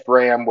to the next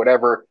ram,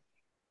 whatever.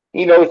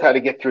 He knows how to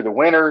get through the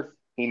winters.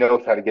 He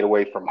knows how to get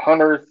away from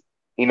hunters.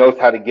 He knows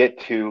how to get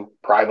to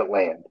private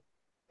land.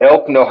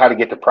 Elk know how to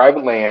get to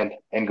private land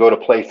and go to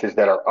places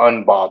that are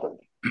unbothered.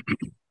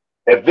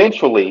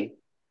 Eventually,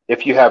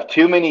 if you have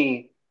too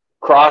many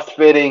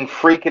crossfitting,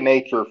 freak of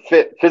nature,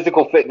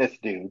 physical fitness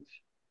dudes,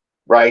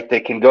 right,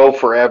 that can go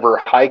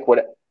forever, hike,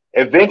 whatever,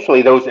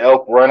 eventually those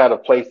elk run out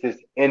of places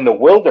in the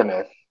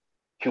wilderness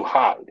to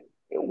hide.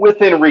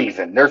 Within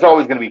reason, there's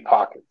always going to be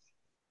pockets.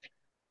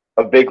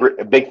 A big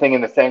thing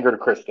in the Sangre de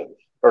Cristos,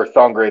 or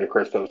Sangre de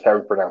Cristos, however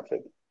you pronounce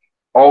it.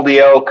 All the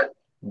elk,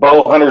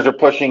 bow hunters are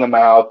pushing them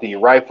out. The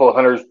rifle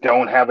hunters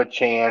don't have a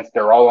chance.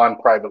 They're all on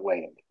private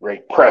land,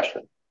 right? Pressure.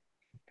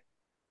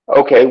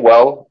 Okay,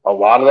 well, a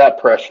lot of that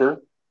pressure.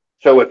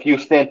 So if you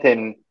sent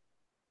in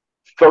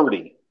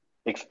 30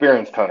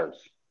 experienced hunters,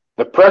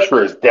 the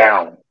pressure is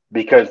down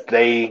because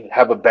they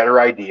have a better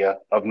idea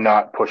of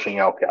not pushing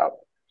elk out.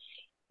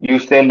 You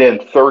send in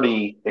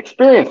 30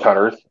 experienced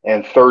hunters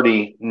and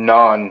 30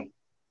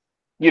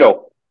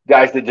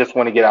 guys that just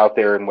want to get out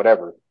there and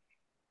whatever.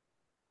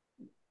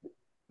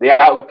 The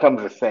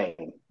outcome's the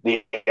same.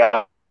 The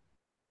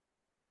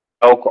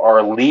elk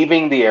are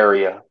leaving the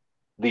area.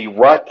 The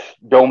rut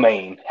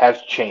domain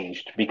has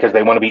changed because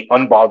they want to be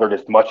unbothered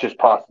as much as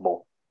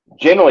possible.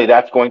 Generally,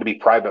 that's going to be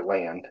private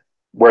land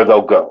where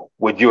they'll go.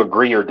 Would you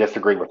agree or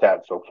disagree with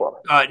that so far?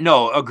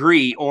 No,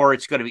 agree. Or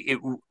it's going to be,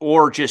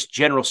 or just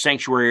general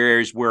sanctuary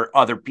areas where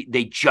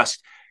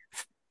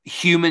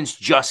humans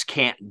just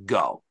can't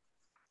go.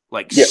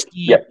 Like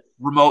steep,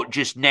 remote,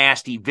 just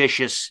nasty,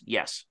 vicious.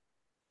 Yes.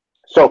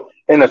 So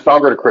in the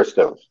Sangre de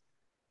Cristos,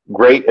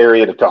 great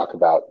area to talk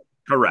about.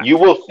 Correct. You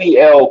will see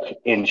elk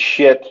in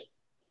shit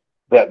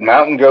that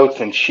mountain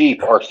goats and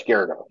sheep are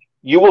scared of.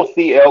 you will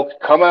see elk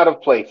come out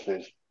of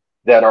places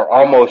that are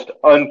almost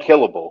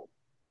unkillable,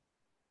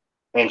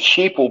 and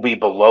sheep will be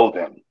below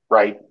them,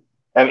 right?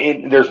 I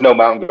mean, there's no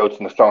mountain goats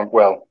in the song.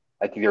 Well,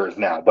 I think there is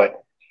now, but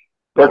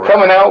they're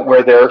coming out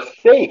where they're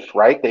safe,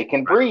 right? They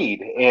can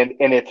breed, and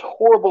it's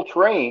horrible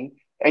terrain.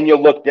 And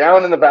you'll look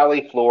down in the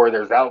valley floor.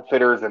 There's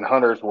outfitters and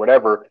hunters,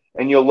 whatever,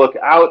 and you'll look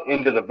out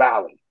into the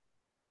valley,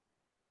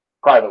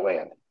 private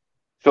land.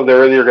 So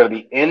they're either going to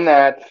be in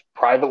that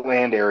private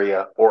land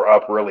area or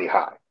up really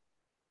high.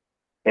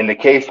 In the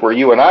case where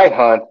you and I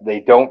hunt, they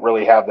don't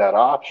really have that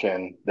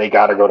option. They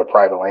got to go to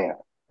private land,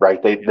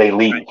 right? They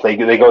leave. Right.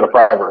 They go to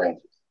private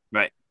ranges.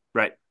 Right,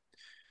 right.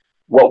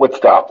 What would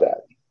stop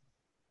that?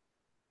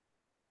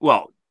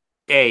 Well,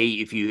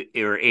 if you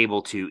are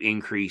able to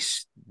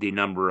increase the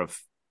number of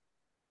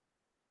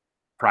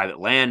private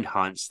land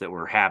hunts that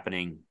were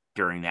happening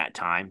during that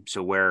time,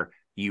 so where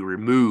you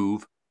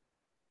remove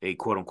a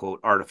quote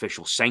unquote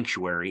artificial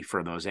sanctuary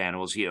for those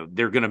animals,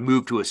 they're going to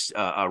move to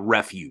a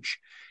refuge.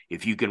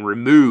 If you can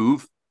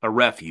remove a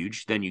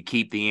refuge, then you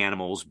keep the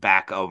animals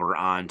back over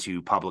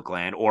onto public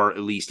land, or at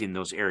least in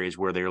those areas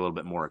where they're a little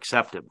bit more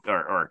acceptable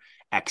or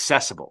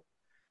accessible.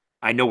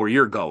 I know where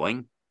you're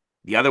going.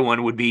 The other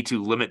one would be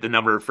to limit the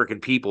number of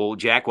freaking people,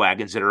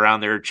 jackwagons, that are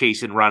around there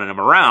chasing, running them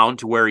around,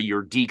 to where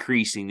you're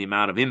decreasing the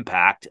amount of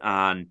impact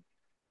on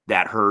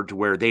that herd, to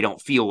where they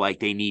don't feel like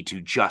they need to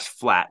just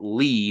flat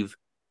leave,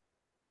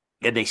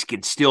 and they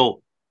can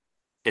still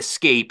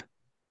escape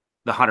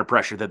the hunter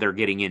pressure that they're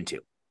getting into.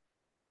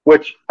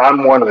 Which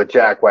I'm one of the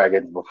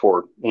jackwagons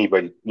before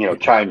anybody,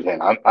 chimes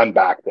in. I'm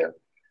back there.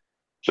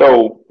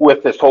 So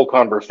with this whole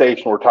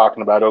conversation, we're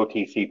talking about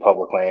OTC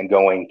public land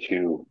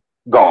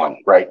gone,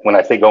 right? When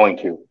I say going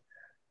to,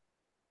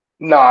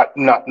 not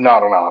an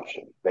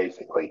option,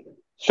 basically.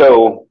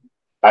 So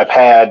I've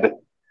had,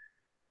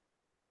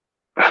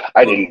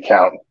 I didn't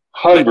count,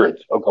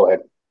 hundreds. Oh, go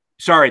ahead.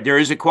 Sorry, there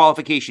is a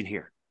qualification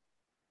here.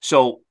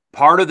 So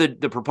part of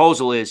the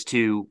proposal is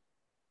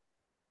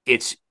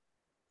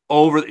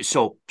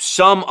so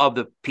some of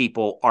the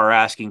people are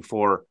asking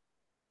for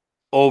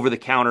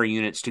over-the-counter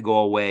units to go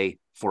away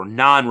for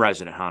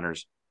non-resident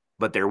hunters,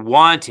 but they're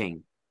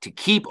wanting to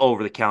keep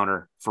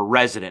over-the-counter for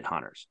resident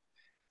hunters.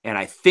 And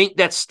I think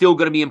that's still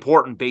going to be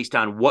important based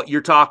on what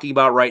you're talking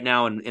about right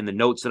now and the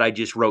notes that I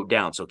just wrote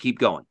down. So keep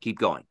going.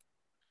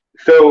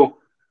 So,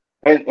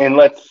 and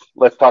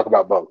let's talk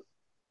about both.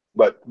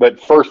 But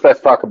first, let's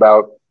talk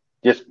about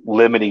just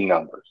limiting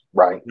numbers,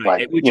 right?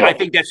 Like, I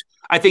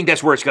think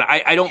that's where it's going.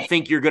 I don't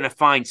think you're going to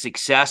find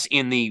success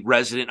in the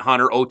resident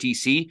hunter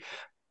OTC.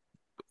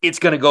 It's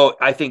going to go.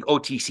 I think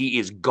OTC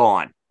is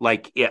gone.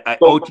 Like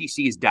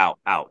OTC is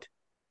out.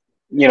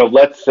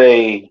 Let's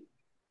say,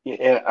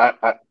 and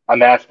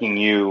I'm asking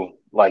you,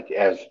 like,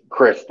 as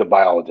Chris, the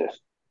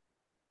biologist,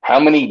 how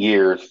many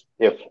years,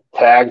 if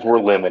tags were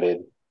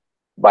limited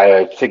by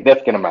a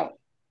significant amount,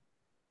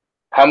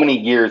 how many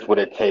years would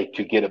it take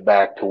to get it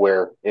back to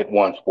where it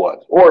once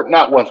was? Or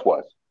not once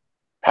was.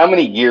 How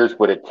many years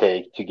would it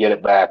take to get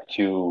it back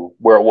to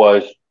where it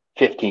was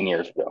 15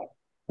 years ago?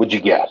 Would you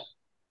guess?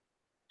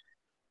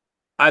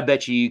 I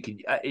bet you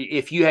could,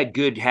 if you had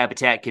good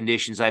habitat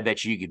conditions, I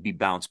bet you could be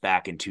bounced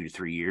back in 2 to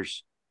 3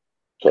 years.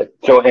 Okay.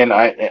 So, and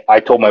I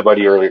told my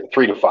buddy earlier,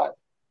 3 to 5.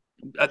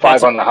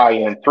 5 on the high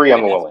end, 3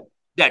 on the low end.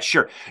 That's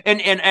sure.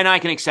 And I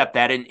can accept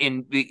that.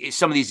 And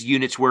some of these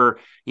units where,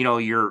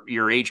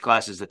 your age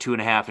class is a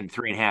 2.5 and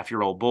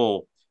 3.5-year-old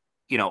bull,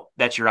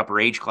 that's your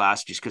upper age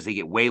class just because they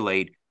get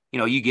waylaid.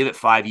 You give it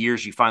 5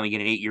 years, you finally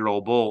get an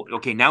 8-year-old bull.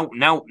 Okay.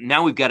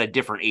 Now we've got a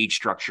different age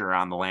structure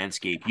on the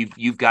landscape.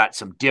 You've got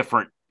some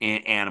different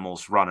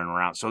animals running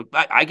around. So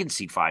I can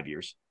see 5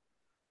 years.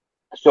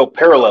 So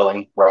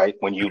paralleling, right,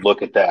 when you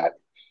look at that,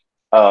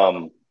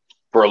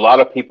 for a lot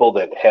of people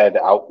that head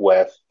out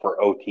west for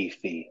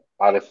OTC,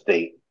 out of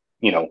state,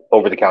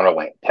 over-the-counter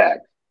land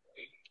tags,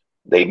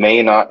 they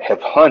may not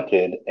have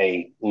hunted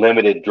a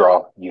limited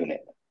draw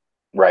unit,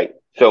 right?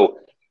 So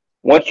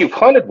once you've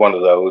hunted one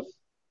of those,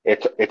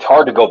 it's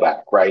hard to go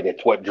back, right?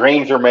 It's what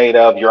dreams are made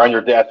of. You're on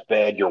your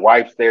deathbed, your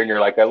wife's there, and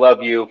you're like, I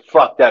love you.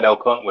 Fuck, that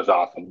elk hunt was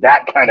awesome.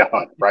 That kind of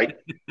hunt, right?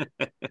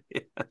 Yeah.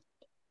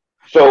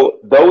 So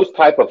those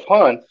type of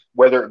hunts,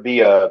 whether it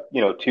be a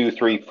 2,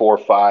 3, 4,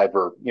 5,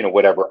 or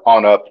whatever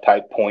on up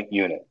type point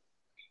unit,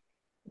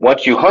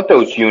 once you hunt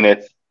those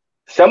units,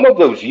 some of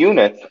those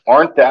units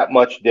aren't that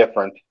much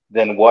different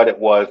than what it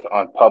was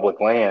on public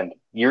land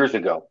years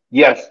ago.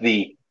 Yes,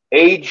 the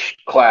age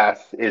class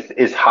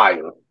is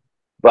higher,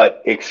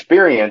 but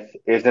experience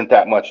isn't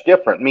that much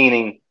different,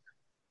 meaning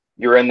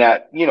you're in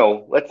that,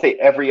 let's say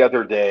every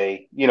other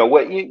day,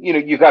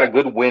 you got a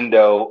good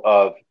window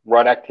of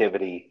rut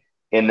activity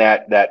in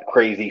that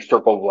crazy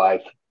circle of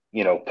life,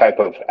 type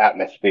of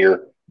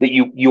atmosphere that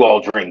you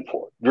all dream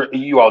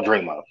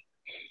of.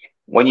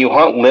 When you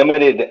hunt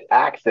limited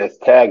access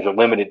tags or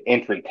limited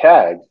entry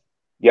tags,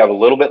 you have a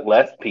little bit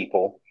less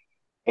people.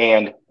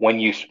 And when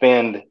you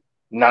spend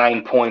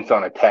 9 points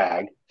on a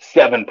tag,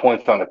 7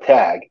 points on a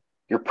tag,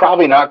 you're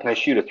probably not going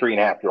to shoot a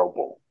 3.5-year-old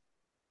bull.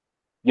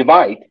 You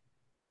might,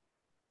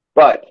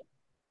 but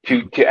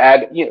to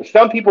add,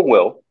 some people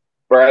will,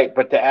 right?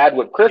 But to add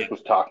what Chris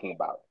was talking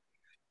about,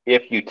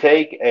 if you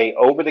take a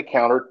over the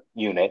counter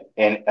unit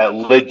and a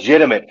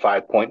legitimate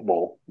 5 point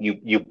bull,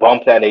 you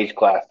bump that age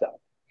class up.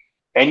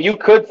 And you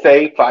could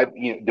say five,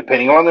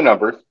 depending on the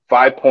numbers,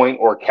 5 point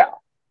or cow.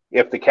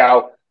 If the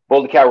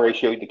bull to cow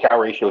ratio, the cow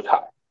ratio is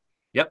high.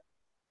 Yep.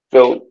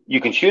 So you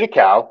can shoot a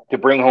cow to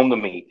bring home the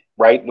meat,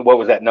 right? What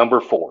was that,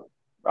 number 4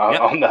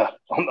 on the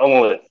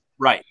list?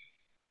 Right.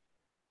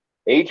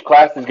 Age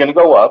class is going to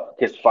go up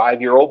because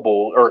 5-year-old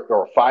bulls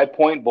or 5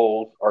 point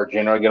bulls are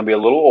generally going to be a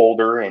little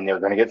older and they're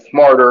going to get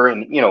smarter,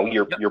 and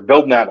you're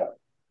building that up.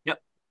 Yep.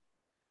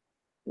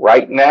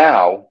 Right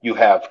now you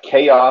have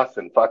chaos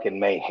and fucking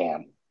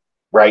mayhem.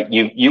 Right,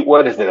 you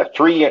what is it? A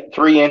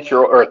 3-inch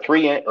or a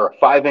 3-inch or a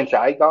 5-inch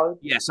eye guard?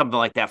 Yeah, something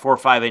like that, 4 or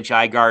 5-inch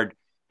eye guard.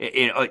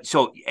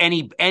 So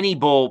any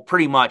bull,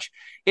 pretty much,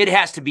 it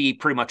has to be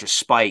pretty much a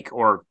spike,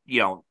 or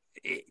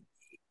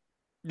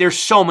there's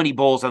so many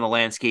bulls on the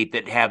landscape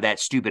that have that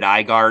stupid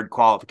eye guard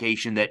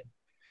qualification that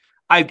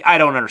I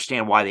don't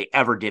understand why they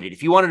ever did it.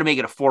 If you wanted to make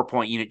it a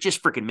 4-point unit,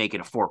 just freaking make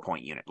it a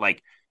 4-point unit.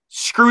 Like,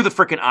 screw the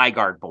freaking eye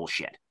guard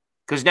bullshit.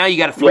 Because now you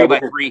got a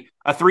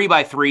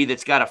 3x3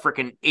 that's got a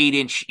freaking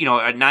 8-inch, a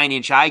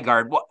 9-inch eye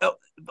guard. Well,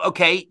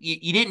 okay,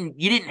 you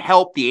didn't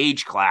help the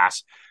age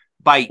class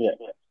by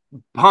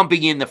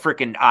pumping in the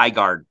freaking eye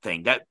guard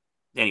thing. That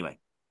anyway.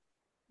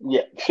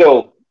 Yeah.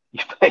 So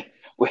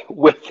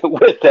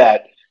with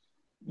that,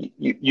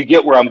 you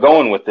get where I'm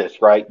going with this,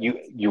 right?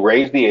 You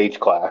raise the age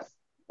class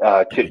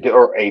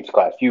or age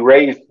class. You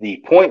raise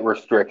the point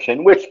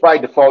restriction, which by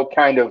default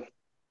kind of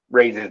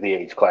raises the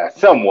age class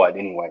somewhat,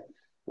 anyway.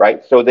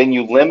 Right. So then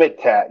you limit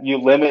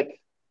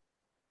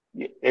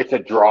it's a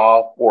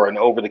draw or an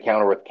over the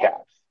counter with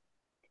caps.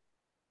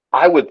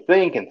 I would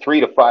think in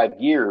 3 to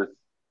 5 years,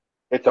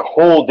 it's a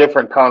whole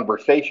different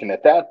conversation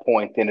at that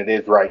point than it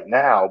is right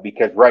now,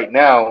 because right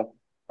now,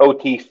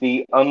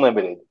 OTC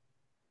unlimited,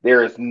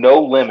 there is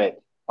no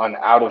limit on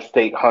out of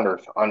state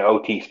hunters on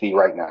OTC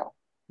right now.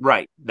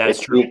 Right.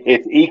 That's true.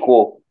 It's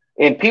equal.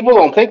 And people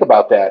don't think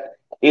about that.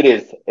 It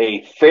is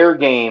a fair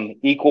game,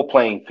 equal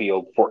playing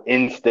field for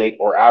in-state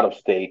or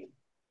out-of-state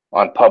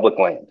on public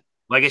land.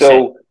 Like I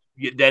said,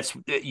 that's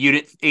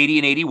unit 80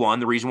 and 81.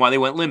 The reason why they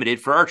went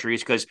limited for archery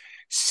is because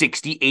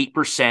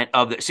 67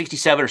 or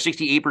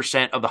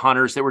 68% of the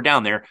hunters that were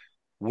down there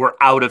were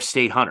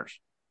out-of-state hunters.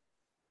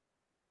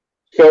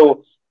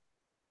 So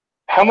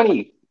how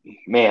many,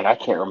 man, I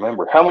can't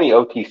remember. How many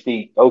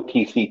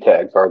OTC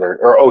tags are there,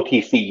 or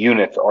OTC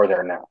units are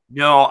there now?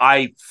 No,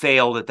 I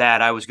failed at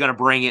that. I was going to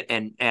bring it,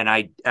 and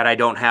I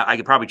don't have. I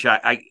could probably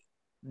try.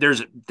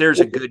 There's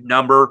a good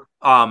number,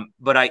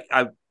 but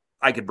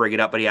I could bring it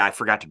up, but yeah, I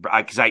forgot to,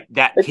 because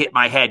that hit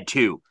my head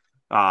too.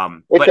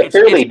 It's a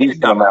fairly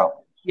decent amount.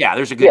 Yeah,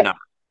 there's a good number.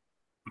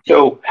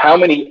 So how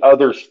many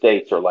other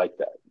states are like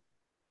that?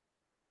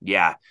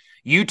 Yeah.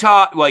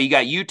 Utah, well, you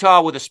got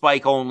Utah with a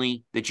spike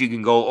only that you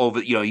can go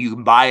over, you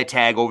can buy a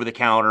tag over the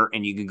counter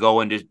and you can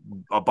go into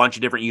a bunch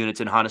of different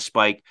units and hunt a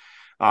spike.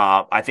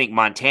 I think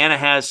Montana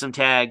has some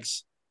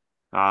tags.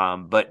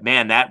 But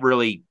man, that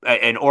really,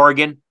 and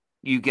Oregon,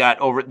 you got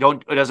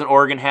doesn't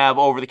Oregon have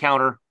over the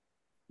counter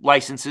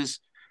licenses?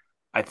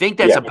 I think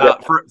that's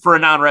about for a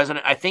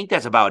non-resident. I think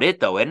that's about it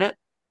though, isn't it?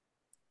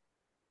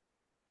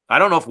 I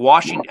don't know if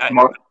Washington,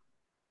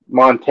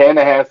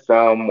 Montana has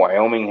some,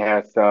 Wyoming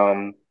has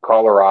some,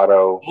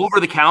 Colorado. Over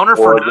the counter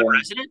for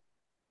non-resident?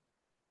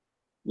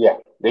 Yeah,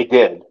 they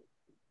did.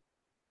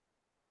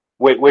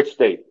 Wait, which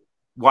state?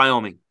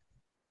 Wyoming.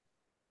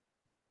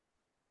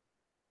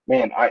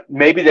 Man,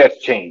 maybe that's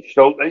changed.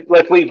 So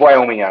let's leave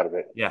Wyoming out of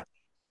it. Yeah.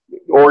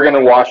 Oregon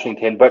and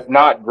Washington, but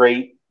not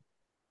great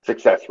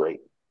success rate.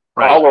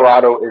 Right.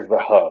 Colorado is the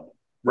hub.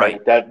 Right.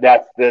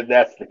 That's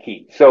the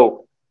key.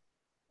 So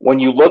when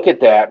you look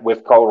at that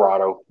with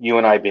Colorado, you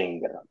and I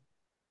being there,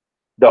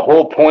 the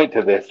whole point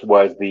to this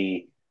was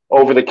the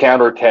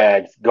over-the-counter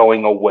tags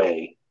going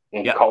away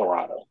in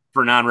Colorado.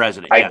 For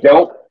non-resident.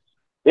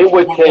 It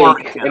would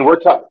take, and we're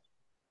talking,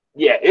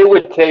 it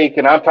would take,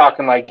 and I'm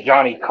talking like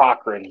Johnny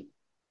Cochran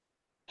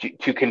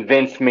to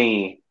convince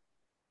me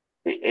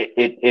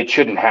it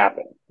shouldn't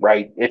happen,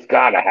 right? It's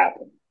got to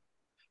happen,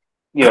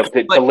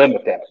 to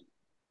limit that.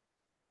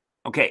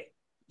 Okay,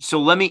 so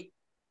let me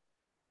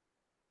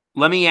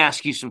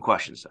ask you some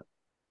questions then.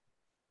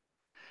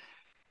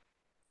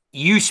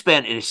 You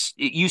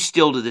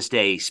still to this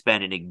day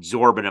spend an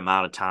exorbitant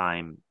amount of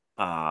time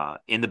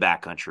in the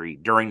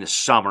backcountry during the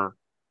summer,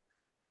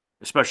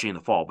 especially in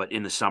the fall, but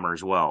in the summer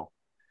as well.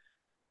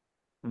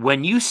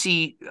 When you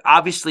see,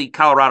 obviously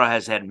Colorado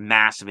has had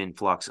massive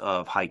influx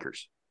of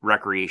hikers,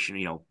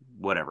 recreation,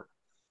 whatever.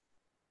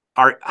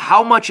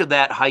 How much of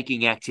that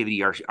hiking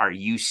activity are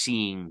you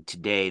seeing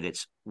today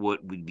that's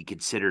what would be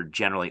considered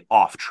generally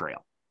off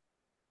trail?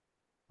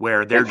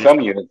 Where they're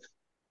some units.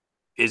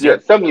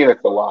 Some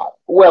units a lot.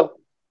 Well,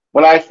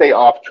 when I say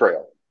off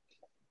trail,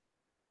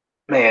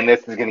 man,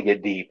 this is going to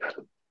get deep,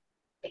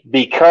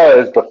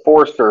 because the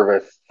Forest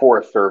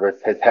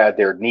Service has had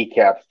their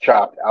kneecaps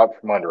chopped out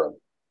from under them.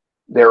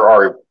 There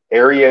are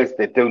areas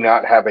that do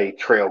not have a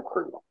trail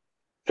crew.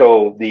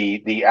 So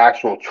the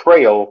actual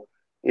trail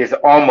is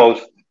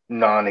almost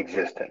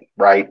non-existent,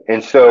 right?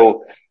 And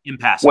so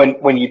impassable.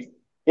 When you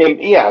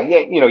yeah,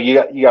 you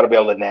got to be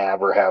able to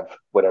nav or have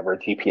whatever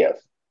GPS.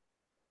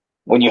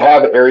 When you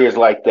have areas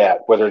like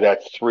that, whether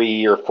that's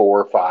 3 or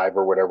 4 or 5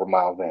 or whatever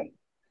miles in,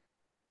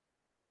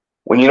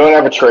 when you don't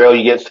have a trail,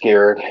 you get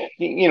scared.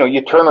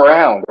 You turn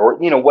around or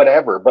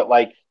whatever. But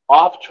like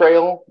off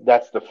trail,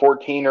 that's the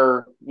 14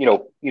 or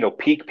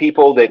peak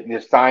people that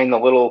just sign the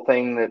little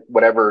thing that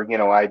whatever.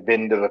 I've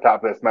been to the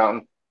top of this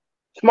mountain.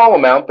 Small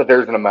amount, but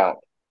there's an amount.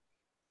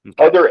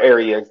 Okay. Other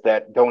areas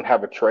that don't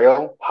have a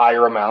trail,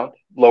 higher amount,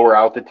 lower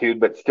altitude,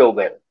 but still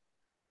there.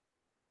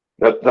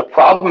 The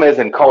problem is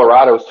in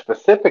Colorado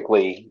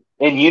specifically,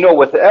 and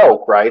with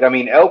elk, right? I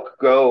mean, elk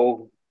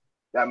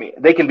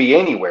they can be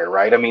anywhere,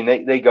 right? I mean,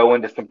 they go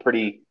into some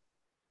pretty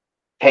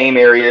tame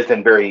areas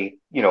and very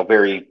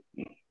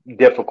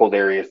difficult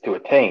areas to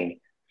attain.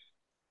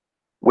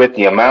 With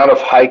the amount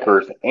of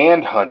hikers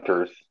and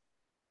hunters,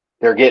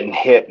 they're getting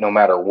hit no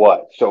matter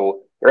what.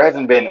 So there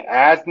hasn't been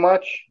as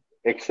much,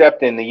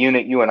 except in the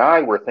unit you and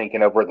I were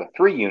thinking of, or the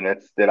 3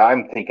 units that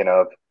I'm thinking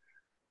of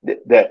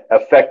that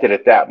affected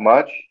it that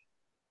much,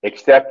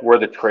 except where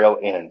the trail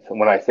ends. And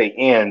when I say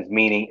ends,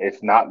 meaning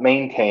it's not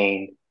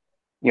maintained,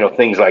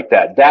 things like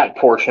that. That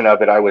portion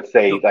of it, I would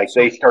say,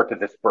 they start to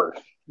disperse.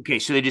 Okay,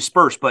 so they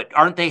disperse, but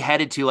aren't they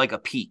headed to like a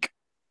peak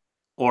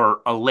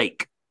or a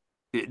lake?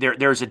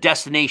 There's a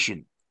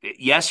destination,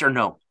 yes or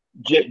no?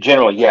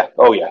 Generally, yeah.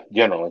 Oh, yeah,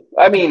 generally.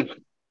 I mean,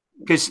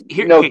 because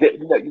here,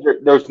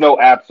 there's no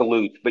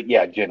absolutes, but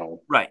yeah, generally.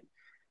 Right.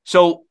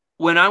 So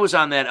when I was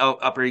on that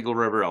Upper Eagle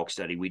River elk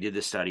study, we did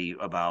the study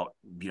about,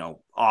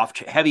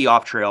 heavy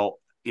off trail,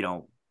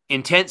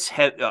 intense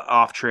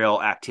off trail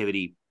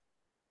activity,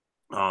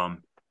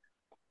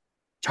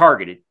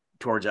 targeted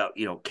towards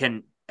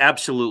can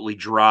absolutely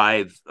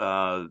drive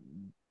a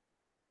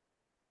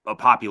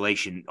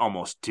population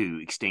almost to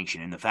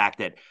extinction. And the fact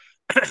that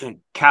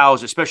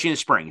cows, especially in the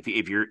spring,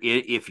 if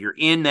you're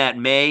in that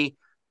May,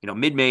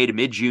 mid-May to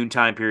mid-June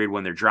time period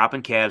when they're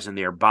dropping calves and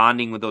they're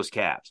bonding with those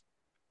calves,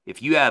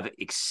 if you have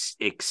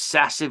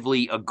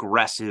excessively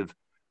aggressive,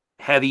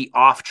 heavy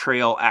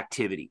off-trail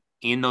activity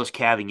in those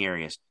calving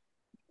areas,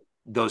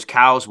 those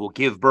cows will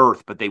give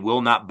birth, but they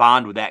will not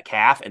bond with that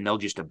calf, and they'll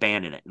just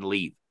abandon it and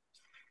leave.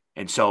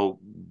 And so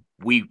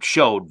we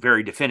showed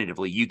very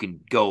definitively you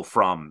can go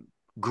from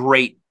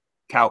great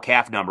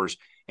cow-calf numbers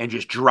and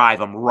just drive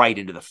them right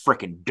into the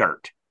frickin'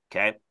 dirt,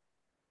 okay?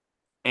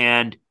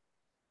 And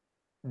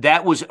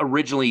that was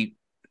originally,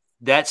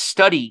 that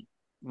study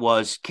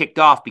was kicked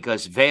off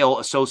because Vail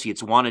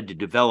Associates wanted to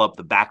develop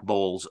the back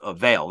bowls of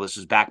Vail. This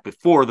is back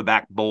before the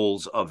back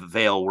bowls of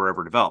Vail were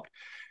ever developed.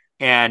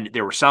 And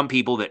there were some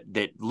people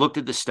that looked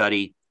at the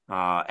study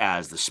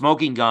as the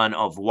smoking gun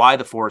of why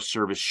the Forest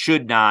Service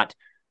should not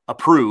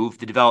approve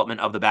the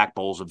development of the back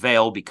bowls of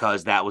Vail,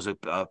 because that was a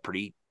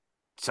pretty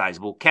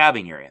sizable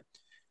calving area.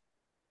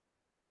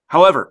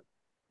 However,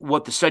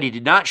 what the study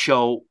did not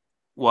show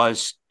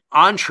was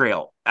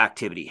on-trail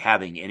activity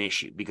having an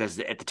issue, because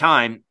at the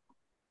time,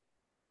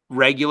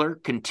 regular,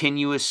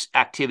 continuous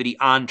activity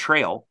on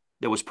trail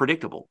that was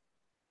predictable,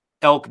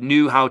 elk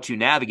knew how to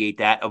navigate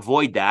that,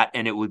 avoid that,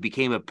 and it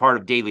became a part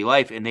of daily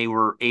life, and they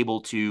were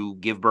able to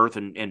give birth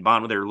and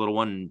bond with their little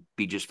one and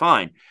be just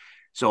fine.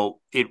 So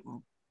it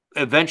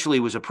eventually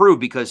was approved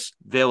because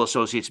Vail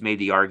Associates made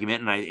the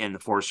argument, and the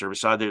Forest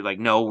Service saw, they're like,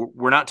 no,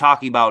 we're not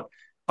talking about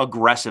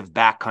aggressive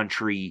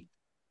backcountry,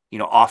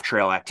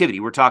 off-trail activity.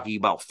 We're talking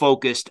about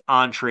focused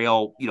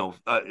on-trail,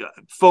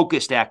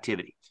 focused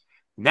activity.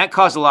 And that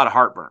caused a lot of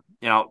heartburn.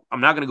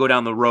 I'm not going to go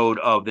down the road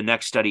of the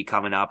next study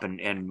coming up,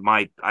 and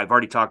I've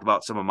already talked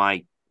about some of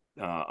my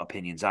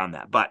opinions on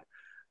that. But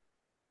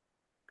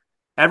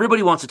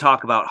everybody wants to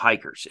talk about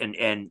hikers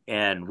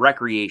and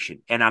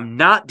recreation, and I'm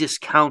not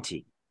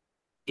discounting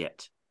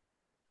it.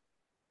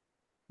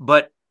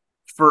 But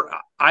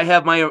I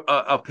have my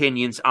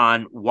opinions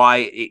on why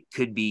it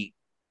could be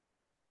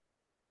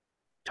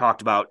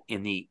talked about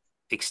in the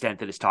extent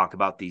that it's talked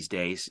about these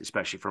days,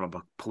 especially from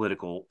a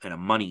political and a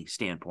money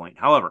standpoint.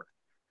 However,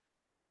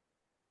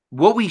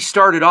 what we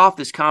started off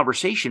this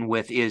conversation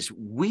with is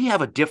we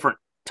have a different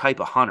type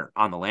of hunter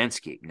on the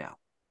landscape now.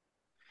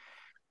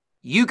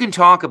 You can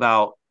talk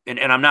about, and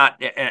I'm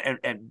not,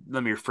 and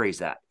let me rephrase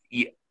that.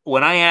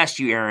 When I asked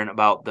you, Aaron,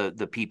 about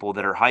the people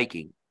that are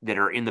hiking, that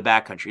are in the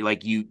backcountry,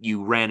 like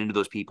you ran into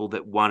those people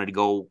that wanted to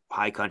go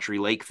high country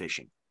lake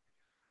fishing.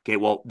 Okay,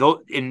 well,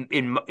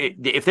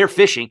 if they're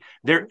fishing,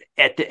 they're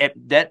at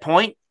that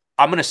point,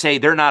 I'm going to say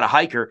they're not a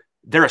hiker;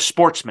 they're a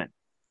sportsman.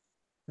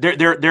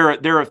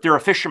 They're a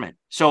fisherman,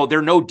 so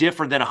they're no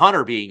different than a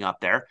hunter being up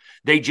there.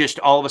 They just,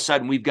 all of a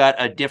sudden, we've got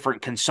a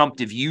different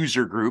consumptive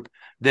user group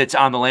that's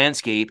on the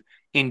landscape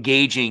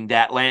engaging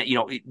that land,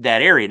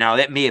 that area. Now,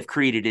 that may have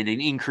created an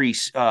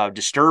increased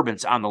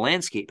disturbance on the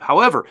landscape.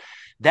 However,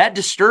 that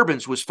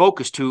disturbance was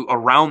focused to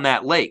around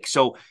that lake,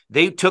 so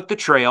they took the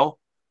trail.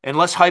 And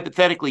let's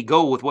hypothetically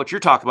go with what you're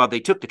talking about. They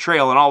took the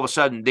trail and all of a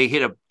sudden they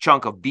hit a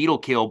chunk of beetle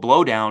kill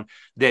blowdown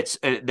that's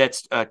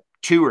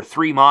 2 or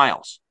 3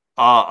 miles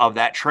of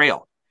that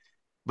trail.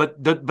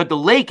 But the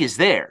lake is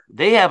there.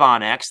 They have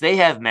onX. They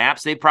have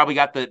maps. They've probably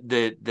got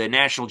the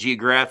National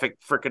Geographic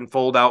freaking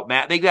fold out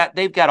map.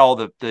 They've got all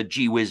the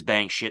gee whiz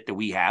bang shit that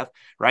we have,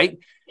 right?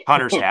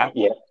 Hunters have.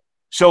 Yeah.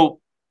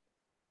 So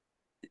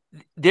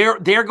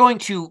they're going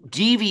to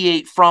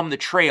deviate from the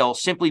trail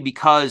simply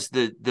because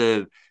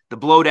the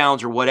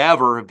blowdowns or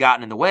whatever have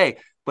gotten in the way.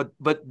 But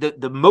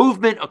the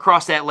movement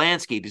across that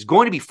landscape is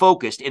going to be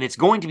focused, and it's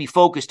going to be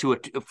focused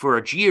for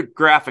a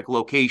geographic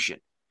location.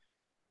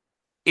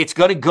 It's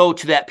going to go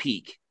to that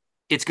peak.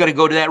 It's going to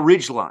go to that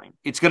ridge line.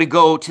 It's going to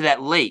go to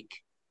that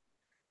lake.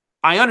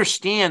 I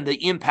understand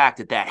the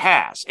impact that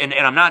has, and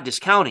I'm not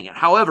discounting it.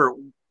 However,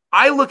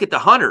 I look at the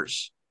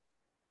hunters.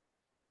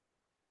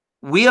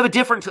 We have a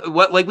different,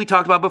 like we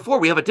talked about before,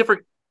 we have a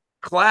different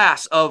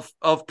class of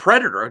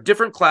predator, a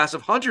different class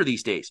of hunter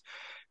these days,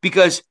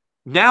 because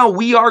now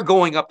we are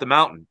going up the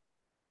mountain,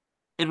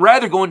 and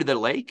rather going to the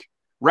lake,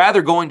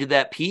 rather going to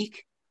that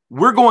peak,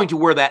 we're going to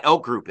where that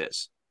elk group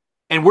is.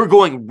 And we're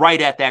going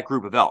right at that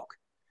group of elk.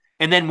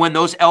 And then when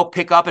those elk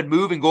pick up and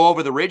move and go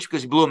over the ridge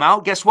because we blew them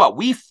out, guess what?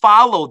 We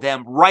follow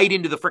them right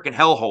into the freaking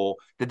hellhole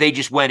that they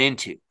just went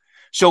into.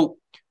 So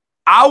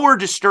our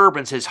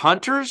disturbance as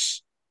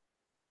hunters,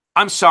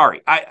 I'm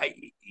sorry,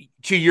 I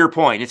to your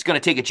point, it's going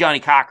to take a Johnny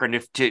Cochran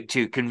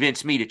to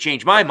convince me to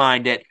change my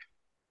mind that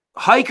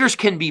hikers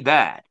can be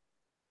bad.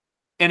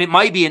 And it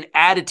might be an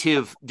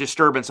additive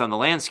disturbance on the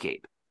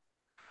landscape.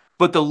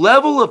 But the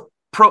level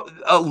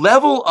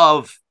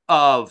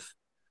of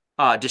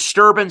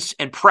disturbance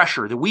and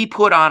pressure that we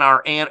put on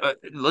our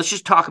let's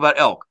just talk about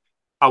elk.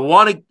 I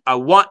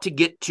want to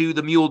get to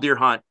the mule deer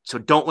hunt, so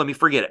don't let me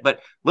forget it.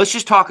 But let's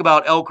just talk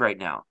about elk right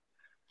now,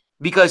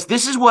 because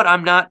this is what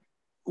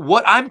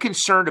I'm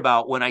concerned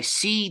about when I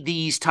see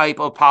these type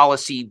of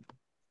policy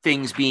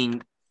things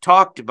being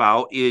talked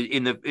about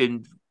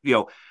in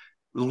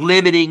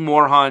limiting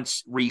more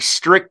hunts,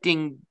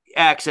 restricting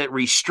access,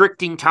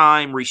 restricting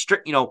time,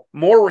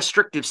 more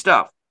restrictive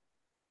stuff.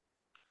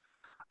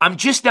 I'm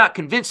just not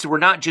convinced that we're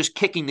not just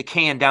kicking the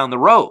can down the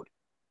road.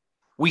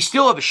 We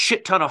still have a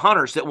shit ton of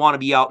hunters that want to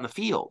be out in the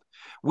field.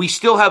 We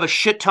still have a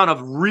shit ton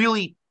of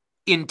really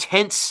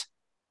intense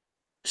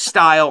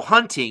style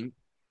hunting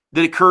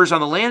that occurs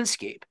on the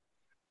landscape,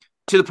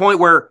 to the point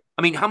where,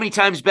 I mean, how many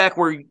times back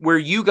where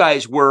you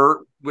guys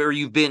were, where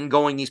you've been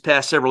going these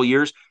past several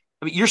years,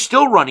 I mean,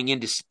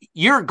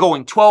 you're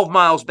going 12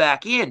 miles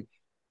back in,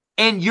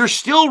 and you're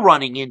still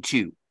running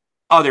into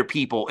other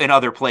people in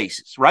other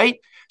places, right?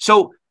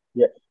 So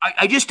yeah.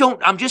 I'm just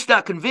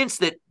not convinced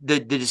that the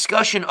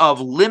discussion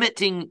of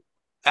limiting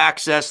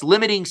access,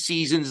 limiting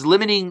seasons,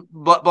 limiting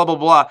blah, blah, blah,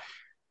 blah,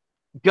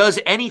 does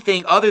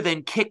anything other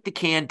than kick the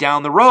can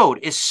down the road,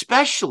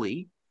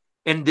 especially,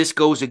 and this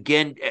goes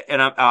again, and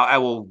I'm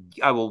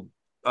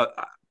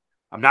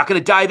not going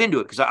to dive into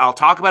it because I'll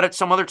talk about it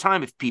some other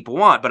time if people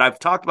want, but I've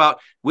talked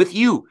about with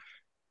you,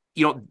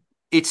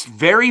 it's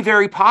very,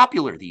 very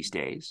popular these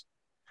days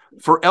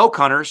for elk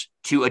hunters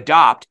to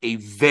adopt a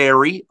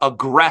very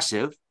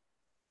aggressive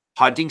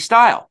hunting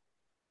style.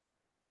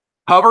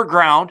 Cover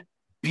ground,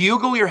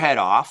 bugle your head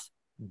off,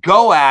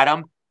 go at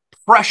them,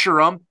 pressure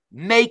them,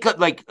 make it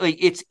like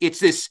it's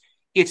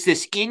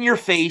this in your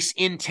face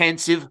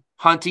intensive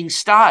hunting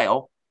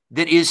style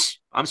that is,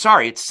 I'm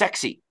sorry, it's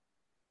sexy.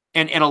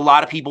 And a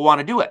lot of people want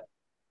to do it,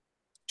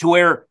 to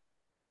where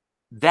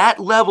that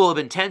level of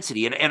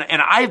intensity,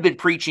 and I've been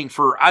preaching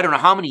for I don't know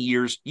how many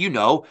years,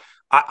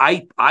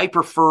 I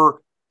prefer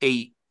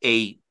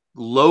a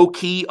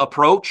low-key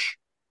approach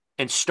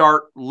and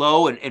start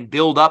low and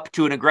build up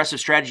to an aggressive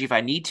strategy if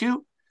I need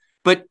to,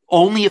 but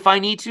only if I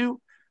need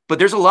to. But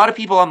there's a lot of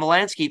people on the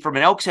landscape from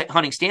an elk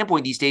hunting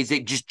standpoint these days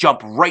that just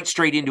jump right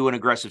straight into an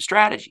aggressive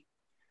strategy.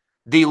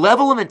 The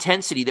level of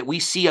intensity that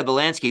we see on the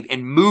landscape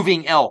and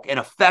moving elk and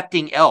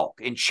affecting elk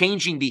and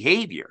changing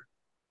behavior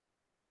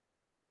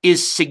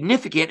is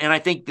significant. And I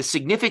think the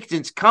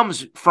significance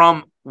comes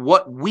from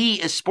what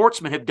we as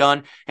sportsmen have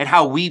done and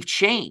how we've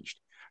changed.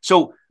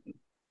 So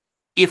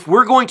if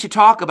we're going to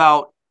talk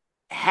about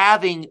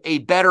having a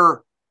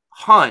better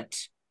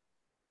hunt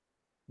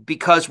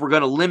because we're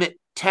going to limit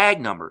tag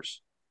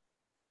numbers,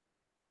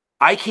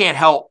 I can't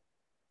help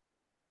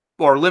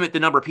or limit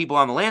the number of people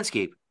on the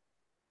landscape.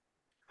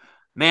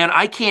 Man,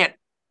 I can't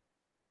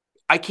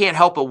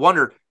help but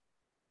wonder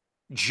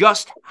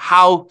just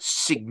how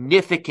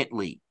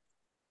significantly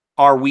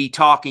are we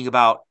talking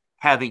about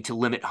having to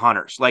limit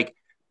hunters. Like,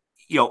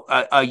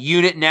 a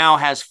unit now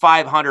has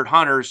 500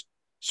 hunters,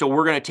 so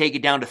we're going to take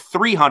it down to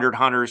 300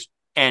 hunters,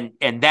 and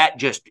that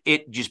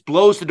just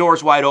blows the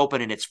doors wide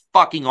open, and it's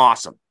fucking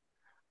awesome.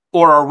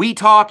 Or are we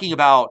talking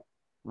about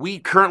we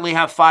currently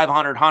have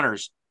 500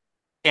 hunters,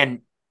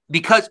 and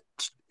because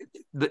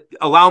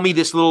allow me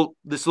this little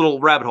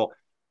rabbit hole.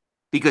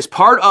 Because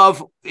part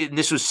of, and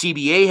this was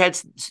CBA had,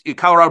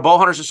 Colorado Bow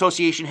Hunters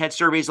Association had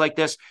surveys like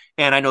this,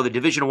 and I know the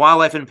Division of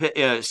Wildlife and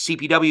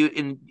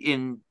CPW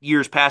in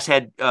years past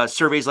had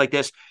surveys like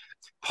this.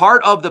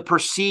 Part of the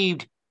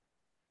perceived,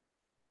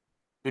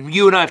 and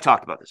you and I have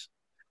talked about this,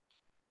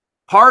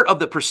 part of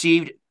the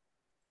perceived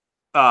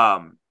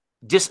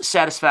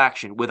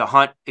dissatisfaction with a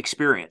hunt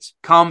experience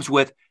comes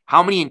with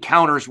how many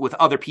encounters with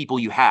other people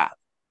you have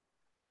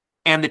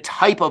and the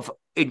type of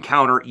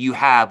encounter you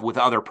have with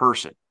other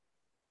person.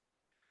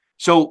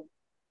 So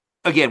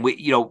again,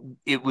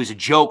 it was a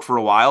joke for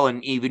a while,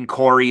 and even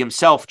Corey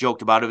himself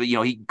joked about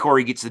it.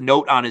 Corey gets the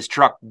note on his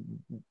truck,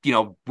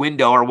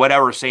 window or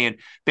whatever, saying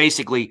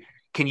basically,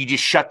 can you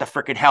just shut the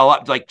freaking hell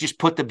up? Like, just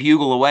put the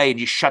bugle away and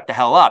just shut the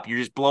hell up. You're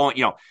just blowing,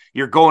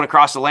 you're going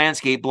across the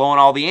landscape, blowing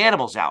all the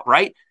animals out,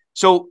 right?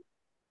 So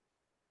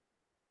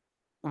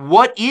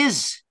what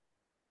is,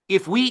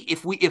 if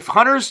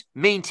hunters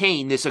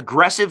maintain this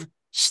aggressive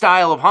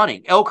style of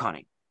hunting, elk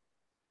hunting,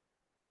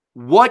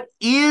 what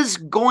is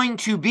going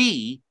to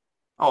be,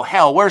 oh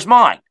hell, where's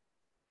mine?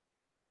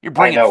 You're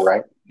bringing, I know,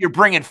 right? You're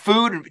bringing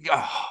food.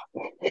 Oh.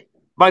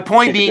 My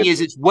point being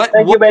is, it's what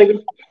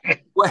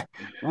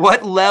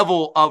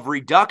level of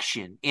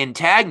reduction in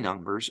tag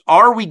numbers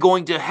are we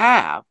going to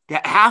have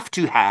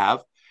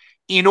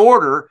in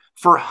order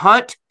for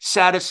hunt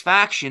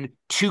satisfaction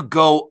to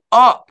go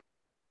up?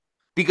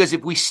 Because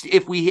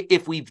if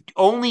we've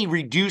only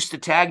reduced the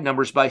tag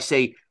numbers by,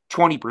 say,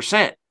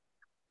 20%,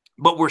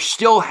 but we're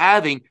still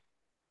having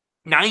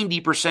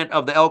 90%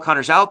 of the elk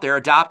hunters out there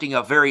adopting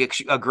a very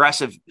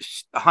aggressive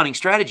hunting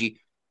strategy,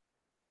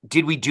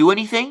 did we do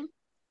anything?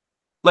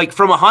 Like,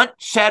 from a hunt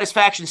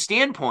satisfaction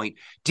standpoint,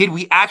 did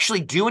we actually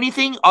do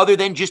anything other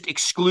than just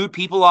exclude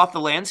people off the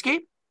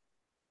landscape?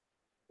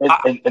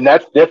 And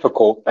that's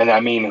difficult. And I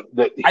mean,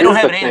 I don't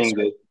have an answer.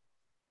 That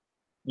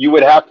you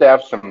would have to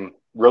have some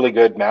really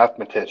good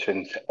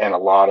mathematicians and a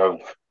lot of,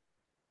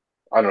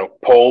 I don't know,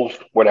 polls,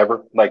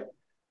 whatever. Like,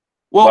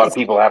 a lot of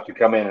people have to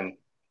come in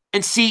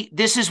and see,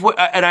 this is what,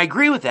 and I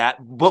agree with that.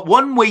 But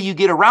one way you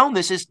get around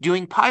this is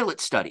doing pilot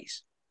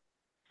studies.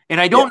 And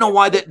I don't know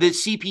why the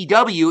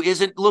CPW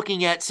isn't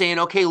looking at saying,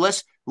 okay,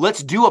 let's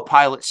do a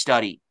pilot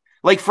study.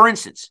 Like, for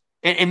instance,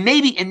 and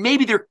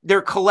maybe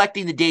they're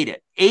collecting the data.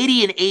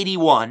 80 and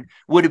 81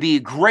 would be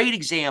a great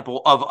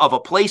example of a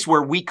place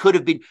where we could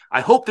have been. I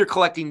hope they're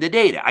collecting the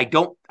data. I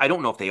don't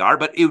know if they are,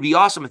 but it would be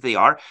awesome if they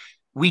are.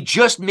 We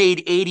just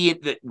made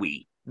 80,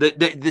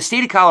 the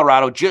state of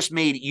Colorado just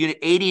made unit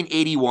 80 and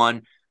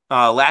 81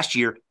 last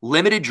year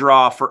limited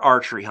draw for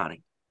archery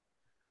hunting.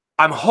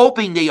 I'm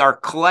hoping they are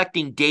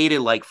collecting data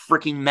like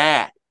freaking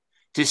mad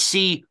to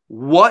see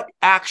what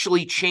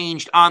actually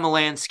changed on the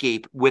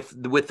landscape with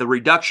the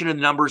reduction in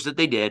the numbers that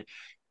they did.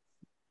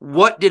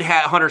 What did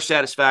hunter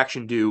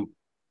satisfaction do?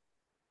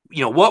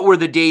 What were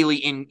the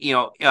daily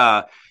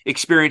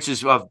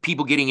experiences of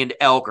people getting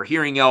into elk or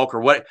hearing elk or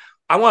what?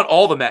 I want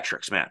all the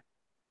metrics, man.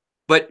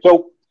 But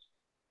so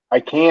I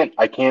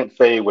can't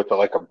say with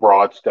a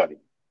broad study.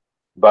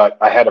 But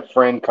I had a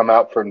friend come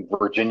out from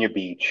Virginia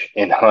Beach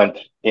and hunt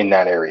in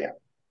that area.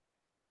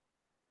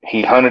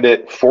 He hunted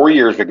it 4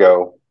 years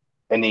ago,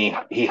 and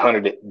he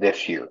hunted it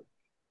this year.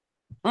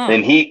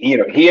 And he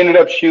ended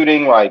up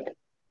shooting like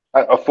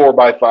a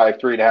 4x5,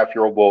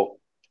 3.5-year-old bull.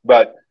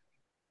 But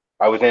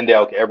I was into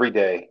elk every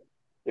day.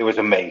 It was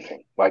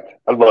amazing. Like,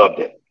 I loved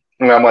it.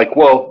 And I'm like,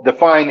 well,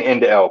 define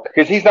into elk,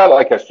 because he's not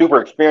like a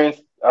super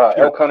experienced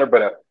elk hunter,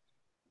 but a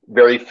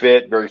very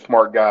fit, very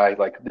smart guy,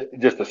 like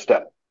just a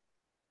stud.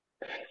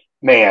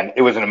 Man,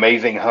 it was an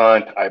amazing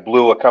hunt. I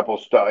blew a couple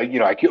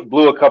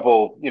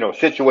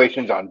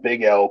situations on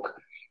big elk,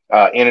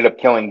 ended up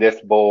killing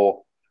this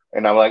bull.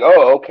 And I'm like,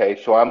 oh, okay.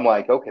 So I'm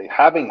like, okay,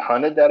 having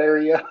hunted that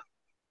area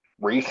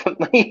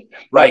recently,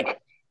 right.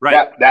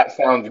 That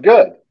sounds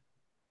good.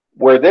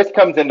 Where this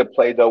comes into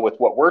play, though, with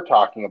what we're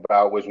talking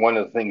about was one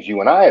of the things you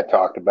and I had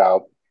talked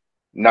about,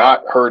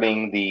 not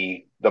hurting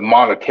the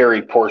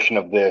monetary portion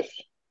of this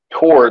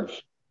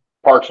towards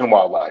Parks and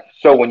Wildlife.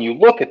 So when you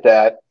look at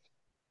that,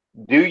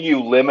 do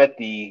you limit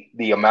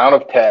the amount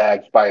of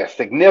tags by a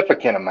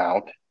significant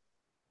amount,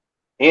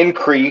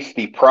 increase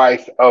the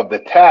price of the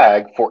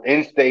tag for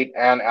in-state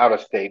and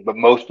out-of-state, but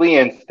mostly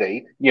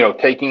in-state,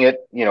 taking it,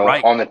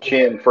 on the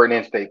chin for an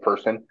in-state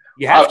person.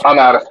 I'm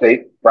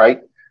out-of-state,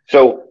 right?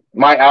 So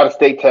my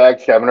out-of-state tag,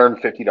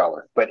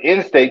 $750, but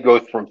in-state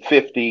goes from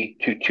 $50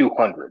 to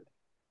 $200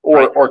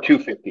 or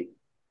 $250.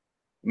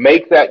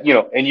 Make that,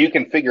 and you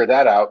can figure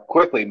that out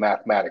quickly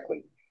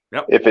mathematically.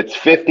 Yep. If it's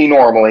 50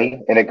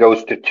 normally and it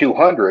goes to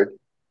 200,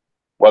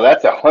 well,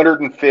 that's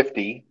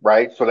 150,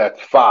 right? So that's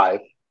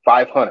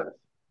 500.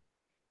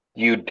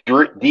 You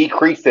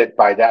decrease it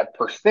by that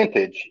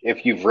percentage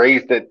if you've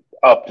raised it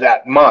up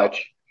that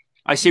much.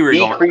 I see where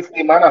you're going. Decrease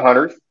the amount of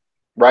hunters,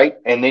 right?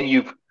 And then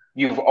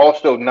you've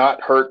also not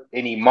hurt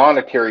any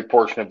monetary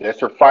portion of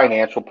this or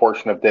financial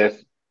portion of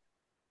this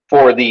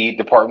for the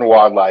Department of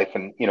Wildlife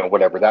and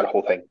whatever, that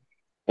whole thing.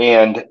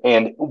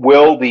 And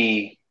will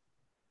the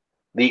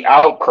the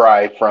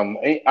outcry from,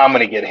 I'm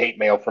going to get hate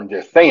mail from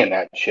just saying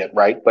that shit,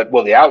 right? But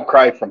will the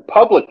outcry from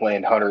public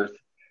land hunters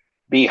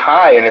be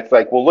high? And it's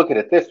like, well, look at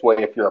it this way.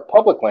 If you're a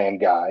public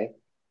land guy,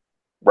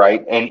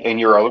 right, and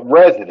you're a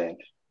resident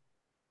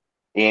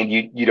and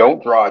you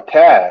don't draw a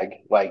tag,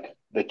 like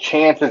the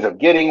chances of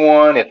getting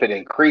one, if it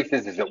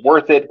increases, is it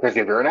worth it? Because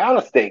if you're an out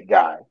of state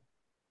guy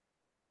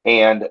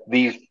and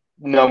these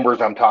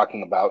numbers I'm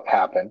talking about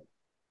happen,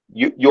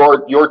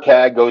 your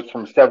tag goes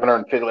from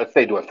 750, let's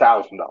say, to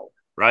 $1,000.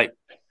 Right.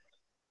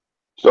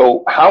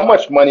 So how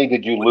much money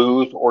did you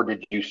lose or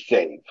did you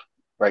save?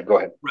 Right. Go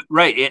ahead.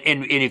 Right.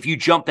 And if you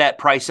jump that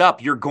price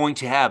up, you're going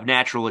to have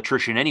natural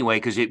attrition anyway,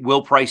 because it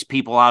will price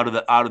people out of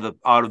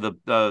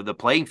the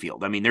playing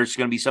field. I mean, there's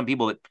going to be some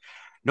people that,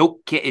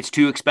 nope, it's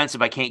too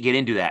expensive. I can't get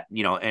into that,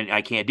 and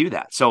I can't do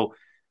that. So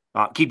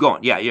keep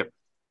going. Yeah. Yeah.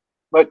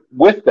 But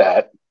with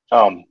that,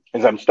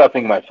 as I'm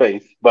stuffing my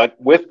face, but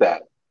with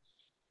that,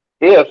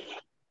 if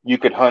you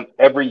could hunt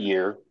every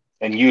year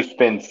and you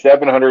spend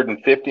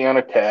 750 on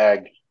a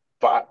tag,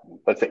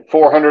 let's say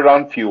 400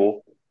 on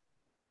fuel,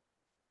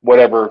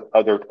 whatever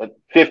other,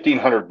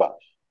 $1,500,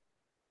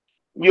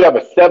 you have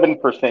a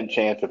 7%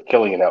 chance of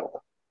killing an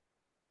elk.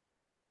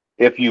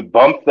 If you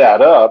bump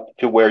that up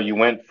to where you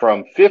went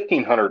from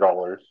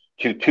 $1,500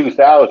 to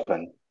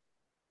 $2,000,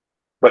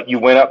 but you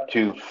went up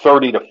to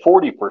 30 to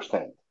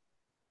 40%,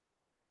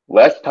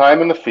 less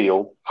time in the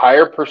field,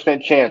 higher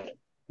percent chance.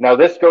 Now,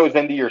 this goes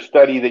into your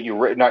study that you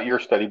read, not your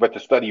study, but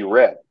the study you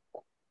read.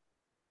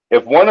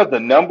 If one of the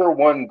number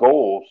one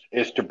goals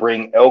is to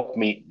bring elk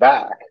meat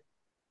back,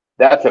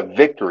 that's a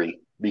victory,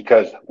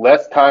 because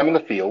less time in the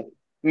field,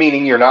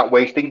 meaning you're not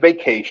wasting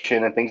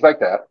vacation and things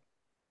like that,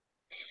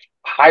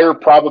 higher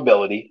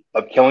probability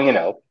of killing an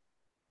elk.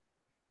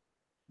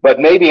 But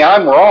maybe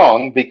I'm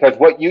wrong, because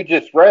what you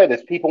just read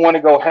is people want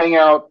to go hang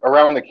out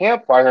around the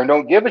campfire and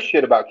don't give a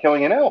shit about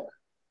killing an elk.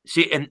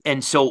 See,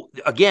 and so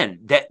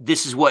again,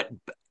 this is what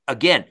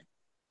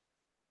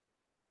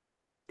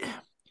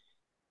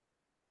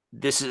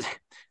do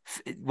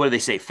they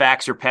say?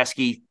 Facts are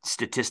pesky,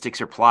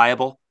 statistics are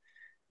pliable.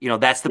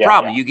 That's the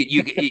problem. Yeah.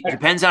 It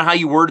depends on how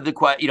you worded the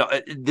question.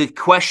 The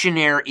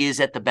questionnaire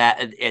is at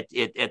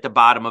the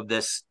bottom of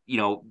this,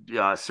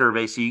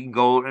 survey, so you can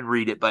go and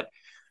read it. But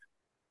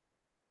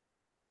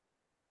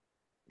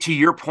to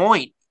your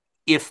point,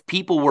 if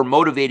people were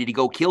motivated to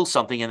go kill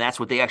something and that's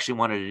what they actually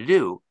wanted to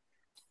do,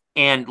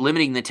 and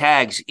limiting the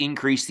tags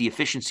increased the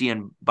efficiency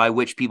and by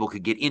which people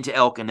could get into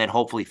elk and then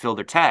hopefully fill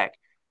their tag.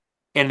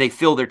 And they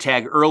fill their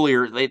tag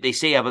earlier. They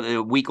say have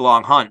a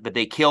week-long hunt, but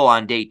they kill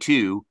on day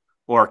 2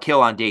 or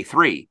kill on day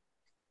 3.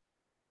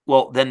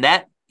 Well, then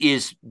that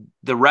is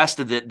the rest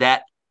of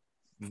that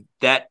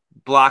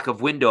block of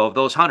window of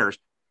those hunters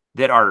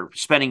that are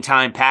spending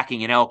time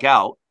packing an elk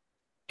out,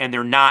 and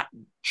they're not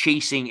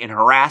chasing and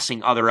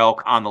harassing other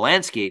elk on the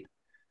landscape,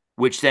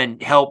 which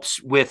then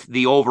helps with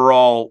the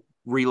overall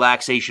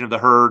relaxation of the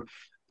herd,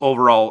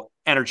 overall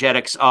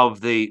energetics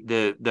of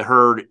the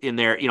herd in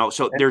there.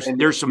 So there's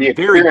some the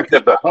very experience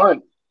of the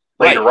hunt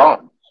later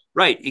on.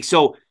 Right.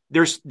 So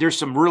there's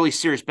some really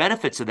serious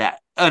benefits of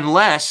that,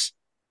 unless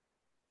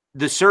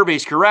the survey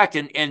is correct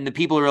and the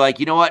people are like,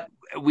 you know what,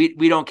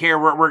 we don't care.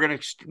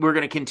 We're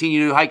gonna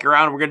continue to hike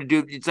around. We're gonna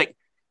do. It's like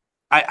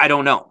I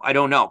don't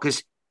know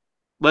because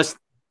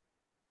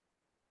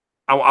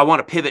I want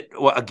to pivot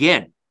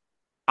again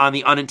on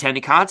the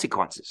unintended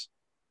consequences.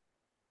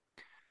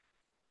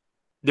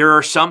 There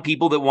are some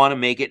people that want to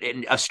make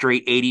it a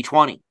straight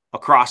 80-20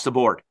 across the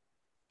board.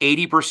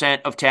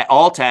 80% of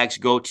all tags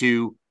go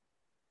to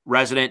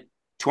resident,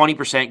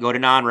 20% go to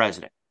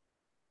non-resident.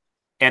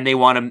 And they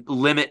want to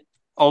limit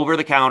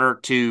over-the-counter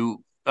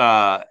to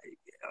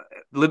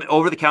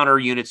over-the-counter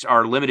units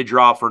are limited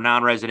draw for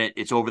non-resident.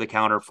 It's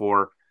over-the-counter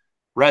for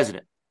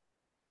resident.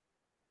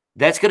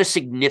 That's going to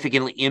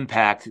significantly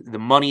impact the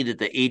money that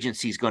the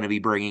agency is going to be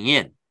bringing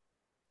in.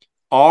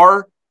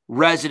 Are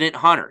resident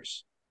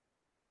hunters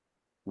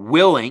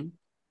willing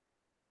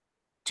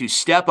to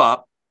step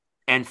up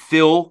and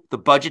fill the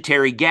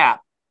budgetary gap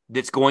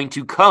that's going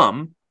to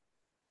come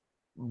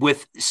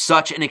with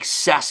such an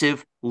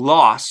excessive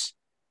loss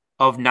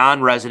of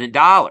non-resident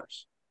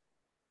dollars?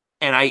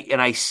 And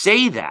I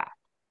say that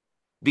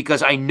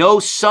because I know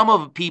some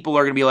of the people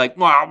are going to be like,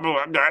 well,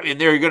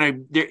 and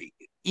they're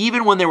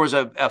even when there was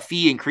a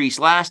fee increase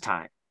last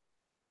time,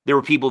 there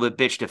were people that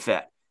bitched a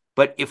fit.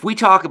 But if we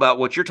talk about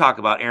what you're talking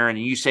about, Aaron,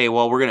 and you say,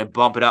 well, we're going to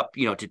bump it up,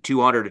 to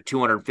 $200 to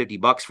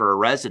 $250 for a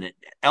resident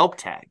elk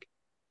tag,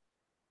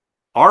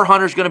 are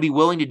hunters going to be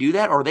willing to do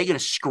that, or are they going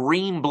to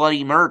scream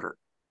bloody murder?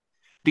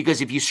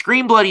 Because if you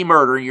scream bloody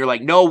murder and you're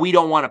like, no, we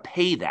don't want to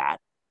pay that,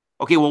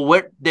 okay,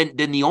 well, then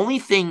the only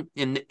thing,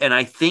 and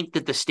I think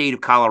that the state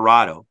of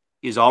Colorado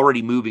is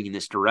already moving in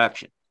this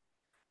direction.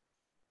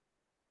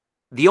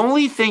 The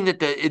only thing that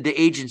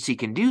the agency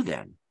can do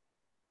then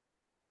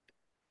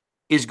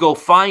is go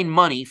find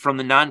money from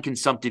the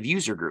non-consumptive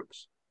user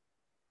groups.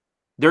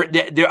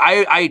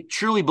 I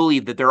truly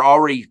believe that they're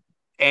already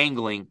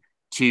angling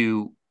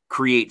to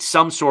create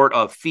some sort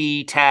of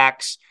fee,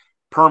 tax,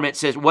 permit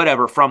says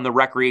whatever from the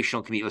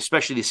recreational community,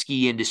 especially the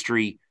ski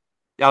industry,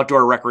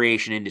 outdoor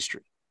recreation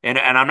industry. And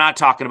I'm not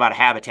talking about a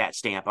habitat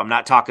stamp. I'm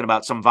not talking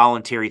about some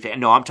voluntary thing.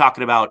 No, I'm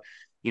talking about,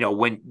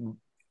 when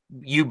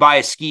you buy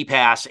a ski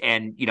pass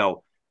and,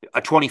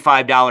 a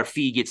 $25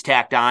 fee gets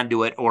tacked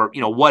onto it, or,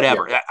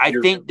 whatever. Yeah, I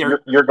think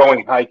you're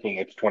going hiking.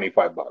 It's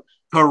 $25.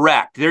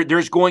 Correct.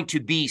 There's going to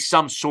be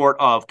some sort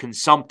of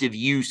consumptive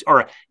use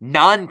or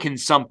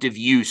non-consumptive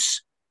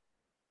use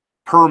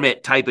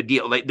permit type of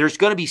deal. Like, there's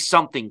going to be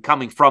something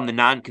coming from the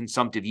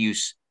non-consumptive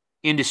use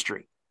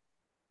industry,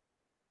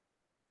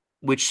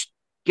 which,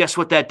 guess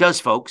what that does,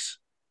 folks?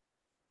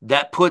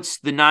 That puts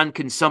the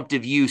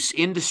non-consumptive use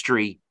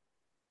industry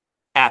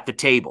at the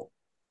table.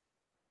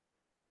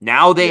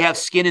 Now they have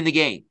skin in the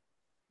game.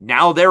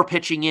 Now they're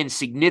pitching in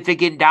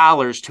significant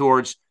dollars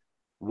towards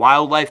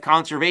wildlife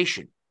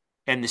conservation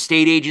and the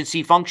state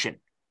agency function,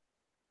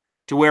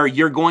 to where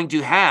you're going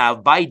to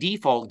have, by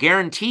default,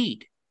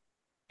 guaranteed.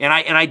 And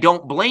I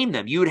don't blame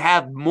them. You would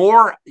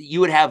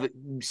have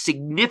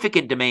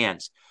significant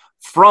demands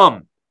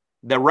from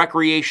the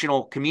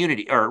recreational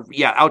community,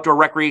 outdoor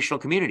recreational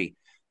community,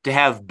 to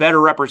have better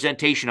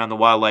representation on the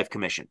Wildlife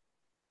Commission.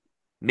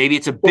 Maybe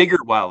it's a bigger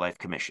Wildlife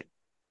Commission.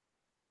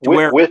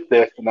 With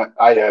this,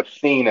 I have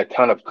seen a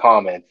ton of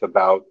comments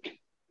about,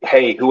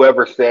 hey,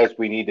 whoever says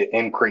we need to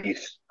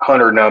increase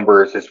hunter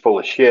numbers is full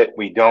of shit.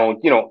 We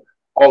don't,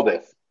 all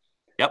this.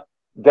 Yep.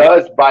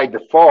 Does by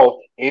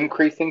default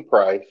increasing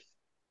price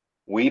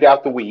weed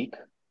out the weak,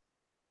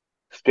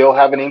 still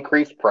have an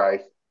increased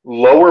price,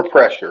 lower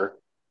pressure,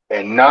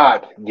 and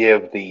not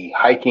give the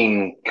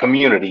hiking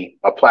community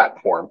a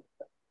platform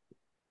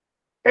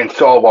and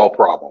solve all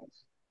problems?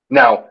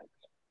 Now,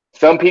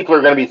 some people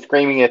are going to be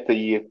screaming at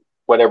their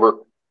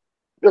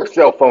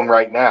cell phone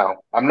right now.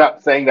 I'm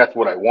not saying that's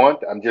what I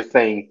want. I'm just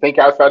saying, think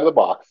outside of the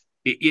box.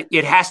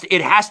 It has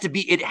to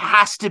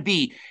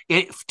be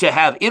to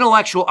have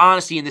intellectual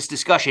honesty in this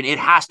discussion. It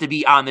has to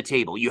be on the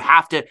table. You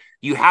have to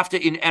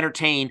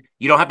entertain.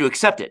 You don't have to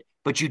accept it,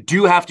 but you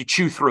do have to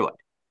chew through it.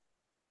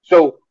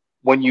 So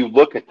when you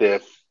look at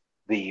this,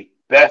 the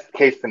best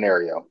case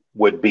scenario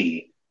would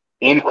be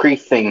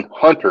increasing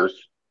hunters,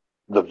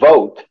 the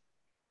vote,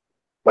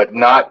 but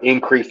not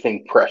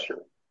increasing pressure.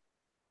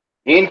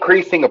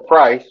 Increasing a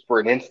price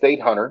for an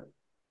in-state hunter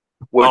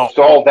would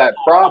solve that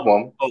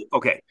problem.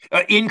 Okay.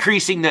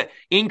 Increasing the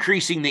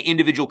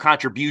individual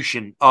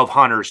contribution of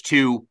hunters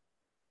to.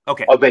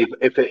 Okay.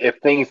 If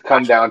things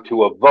come down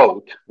to a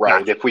vote, right?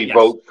 Gotcha. If we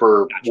vote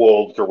for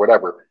wolves or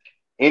whatever,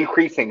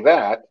 increasing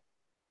that,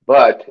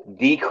 but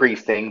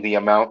decreasing the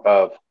amount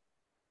of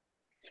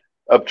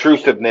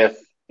obtrusiveness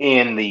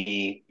in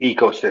the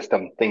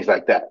ecosystem, things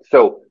like that.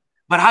 So,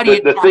 but how do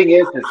how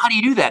do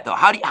you do that though?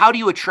 How do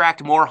you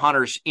attract more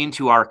hunters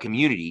into our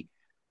community?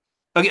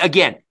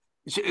 Again,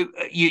 so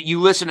you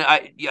listen.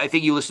 I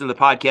think you listened to the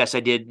podcast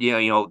I did.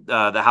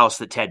 The house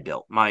that Ted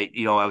built. I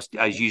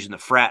was using the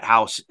frat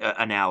house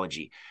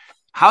analogy.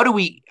 How do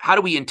we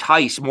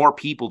entice more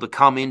people to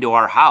come into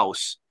our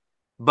house?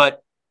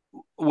 But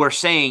we're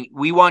saying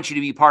we want you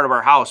to be part of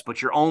our house,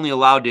 but you're only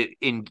allowed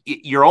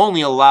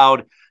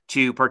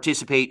to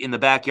participate in the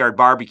backyard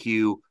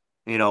barbecue.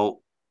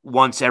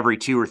 Once every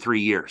 2 or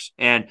 3 years,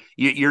 and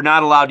you're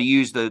not allowed to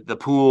use the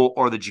pool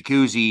or the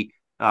jacuzzi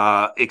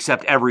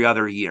except every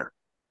other year.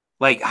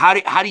 Like, how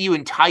do you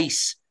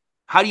entice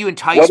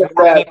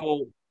more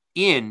people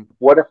in?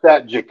 What if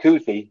that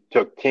jacuzzi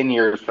took 10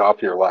 years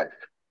off your life?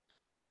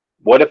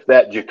 What if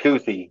that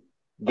jacuzzi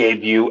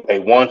gave you a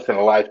once in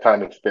a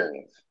lifetime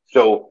experience?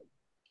 So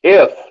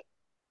if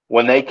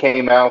when they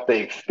came out, they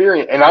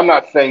experienced, and I'm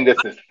not saying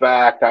this is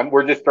fact,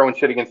 we're just throwing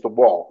shit against the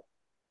wall.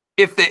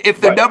 If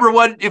the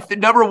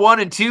number one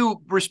and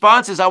two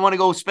response is I want to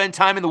go spend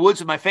time in the woods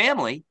with my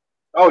family.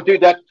 Oh,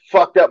 dude, that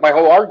fucked up my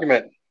whole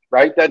argument,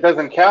 right? That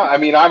doesn't count. I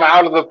mean, I'm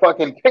out of the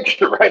fucking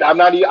picture, right? I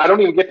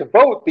don't even get to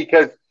vote,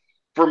 because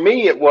for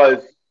me it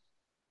was,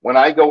 when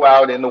I go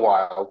out in the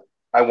wild,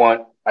 I don't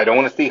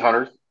want to see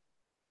hunters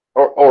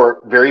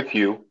or very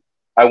few.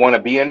 I want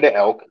to be into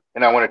elk,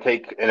 and I want to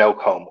take an elk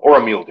home or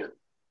a mule deer.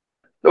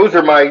 Those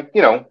are my,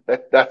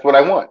 that's what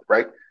I want,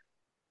 right?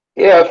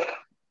 If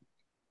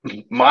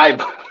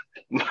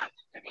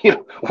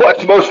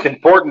what's most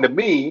important to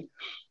me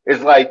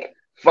is like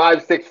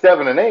 5, 6,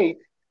 7, and 8.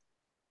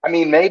 I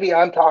mean, maybe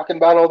I'm talking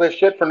about all this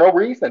shit for no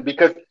reason,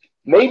 because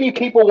maybe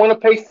people want to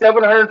pay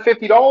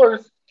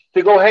 $750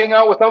 to go hang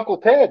out with Uncle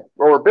Ted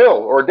or Bill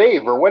or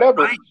Dave or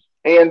whatever. Right.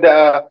 And,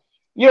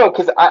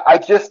 because I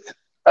just,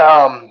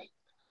 I'm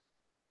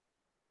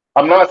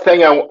not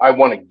saying I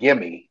want a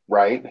gimme,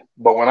 right?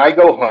 But when I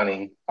go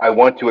hunting, I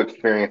want to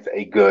experience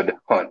a good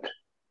hunt.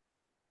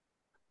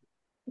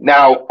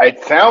 Now,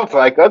 it sounds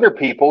like other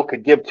people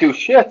could give two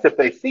shits if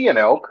they see an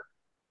elk,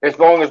 as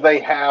long as they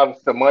have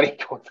some money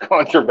towards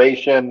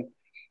conservation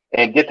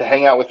and get to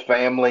hang out with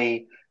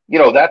family.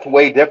 That's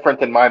way different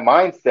than my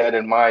mindset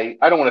and my,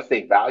 I don't want to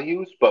say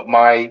values, but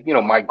my,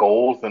 my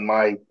goals and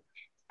my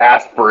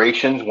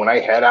aspirations when I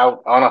head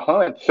out on a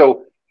hunt.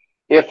 So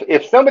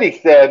if somebody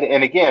said,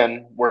 and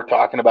again, we're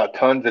talking about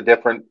tons of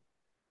different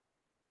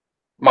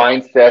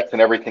mindsets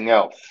and everything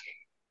else.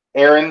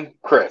 Aaron,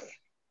 Chris,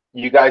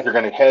 you guys are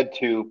going to head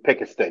to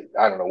pick a state.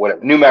 I don't know,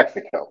 whatever, New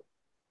Mexico.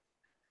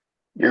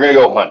 You're going to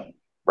go hunting,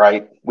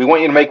 right? We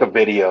want you to make a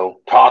video,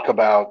 talk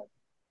about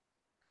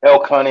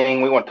elk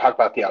hunting. We want to talk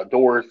about the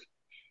outdoors.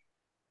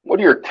 What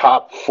are your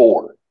top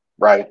 4,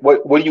 right?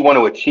 What do you want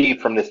to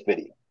achieve from this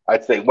video?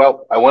 I'd say,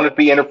 well, I want it to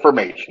be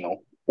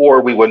informational,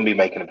 or we wouldn't be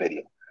making a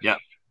video. Yeah.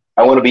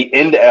 I want to be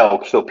into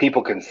elk so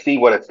people can see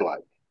what it's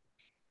like.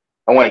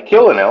 I want to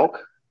kill an elk,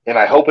 and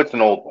I hope it's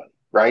an old one,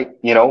 right?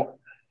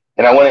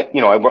 And I want to,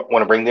 I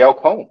want to bring the elk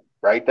home,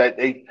 right?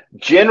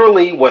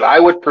 Generally what I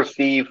would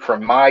perceive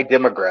from my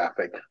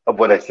demographic of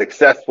what a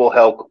successful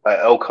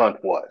elk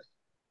hunt was.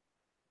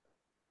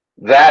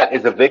 That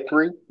is a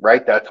victory,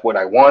 right? That's what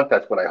I want.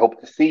 That's what I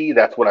hope to see.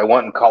 That's what I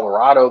want in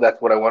Colorado.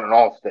 That's what I want in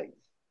all states.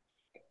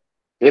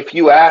 If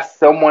you ask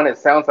someone, it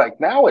sounds like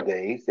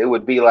nowadays, it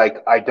would be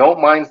like, I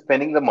don't mind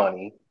spending the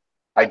money.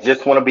 I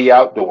just want to be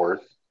outdoors,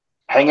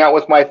 hang out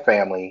with my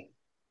family.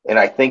 And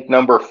I think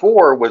number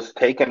 4 was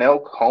take an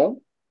elk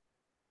home.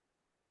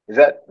 Is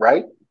that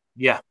right?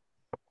 Yeah.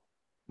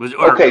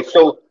 Okay,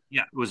 so.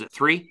 Yeah, was it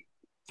 3?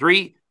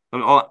 3?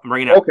 I'm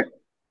bringing it up. Okay.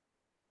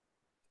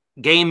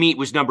 Game meat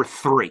was number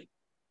 3.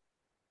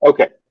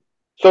 Okay.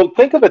 So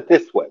think of it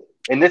this way,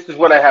 and this is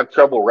what I have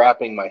trouble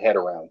wrapping my head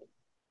around.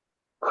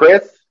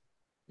 Chris,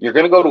 you're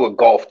going to go to a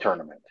golf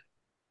tournament,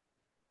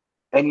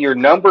 and your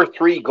number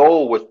 3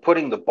 goal was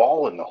putting the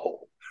ball in the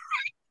hole.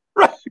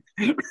 Right.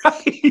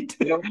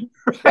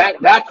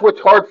 That's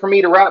what's hard for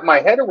me to wrap my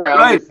head around.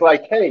 Right. It's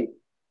like, hey,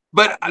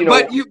 but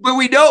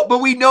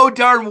we know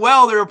darn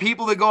well there are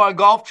people that go on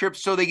golf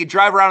trips so they can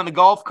drive around in the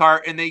golf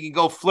cart and they can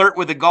go flirt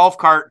with the golf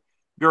cart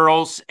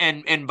girls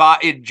and buy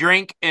and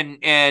drink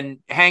and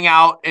hang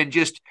out and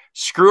just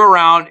screw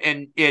around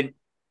and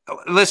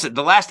listen.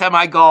 The last time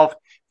I golfed,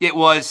 it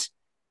was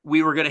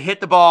we were going to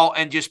hit the ball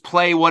and just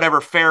play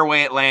whatever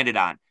fairway it landed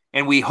on,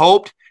 and we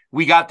hoped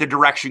we got the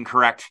direction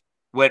correct.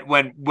 When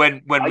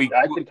I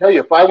can tell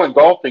you, if I went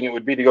golfing, it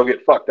would be to go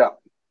get fucked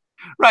up.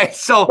 Right.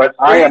 So, but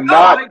I am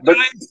not. But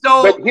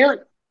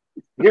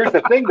here's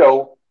the thing,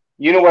 though.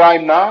 You know what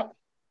I'm not?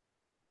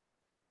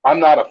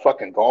 I'm not a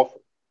fucking golfer.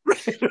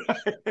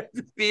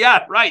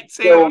 Yeah, right.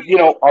 So,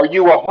 are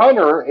you a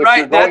hunter? If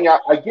you're going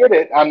out, I get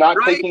it. I'm not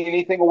taking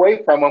anything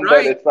away from them,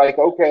 but it's like,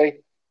 okay,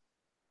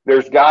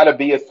 there's got to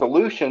be a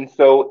solution.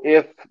 So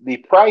if the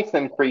price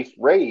increase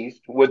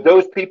raised, would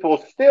those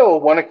people still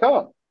want to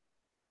come?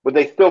 Would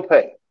they still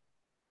pay?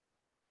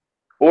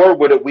 Or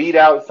would it weed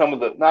out some of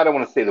the, I don't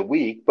want to say the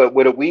weak, but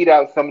would it weed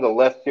out some of the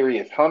less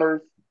serious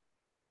hunters?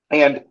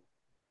 And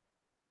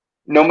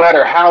no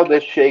matter how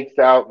this shakes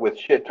out with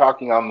shit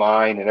talking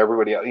online and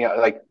everybody else,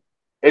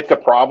 it's a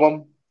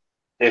problem.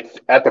 It's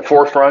at the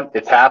forefront.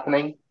 It's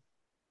happening.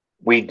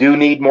 We do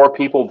need more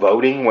people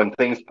voting when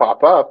things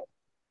pop up,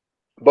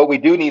 but we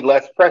do need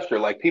less pressure.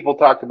 Like people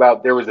talked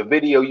about, there was a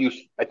video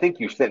I think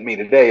you sent me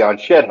today on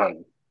shed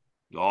hunting.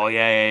 Oh,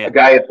 yeah. A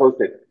guy had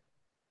posted,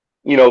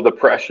 the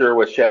pressure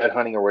with shed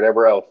hunting or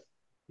whatever else.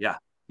 Yeah.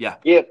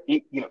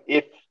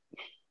 If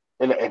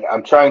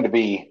I'm trying to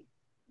be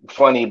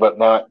funny, but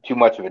not too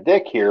much of a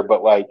dick here,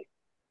 but like,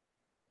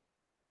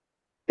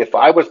 if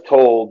I was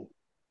told,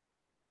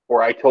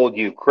 or I told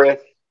you, Chris,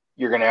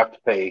 you're going to have to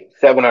pay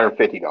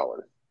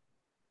 $750.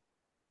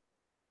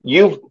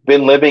 You've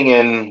been living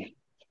in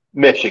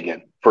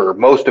Michigan for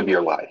most of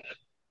your life.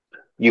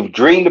 You've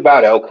dreamed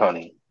about elk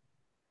hunting.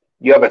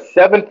 You have a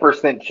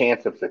 7%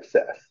 chance of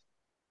success.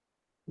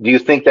 Do you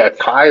think that's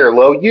high or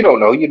low? You don't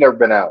know. You've never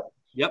been out.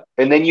 Yep.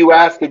 And then you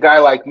ask a guy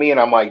like me, and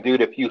I'm like,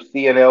 dude, if you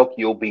see an elk,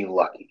 you'll be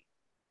lucky.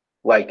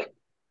 Like,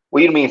 what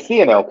do you mean see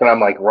an elk? And I'm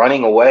like,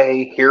 running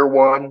away, hear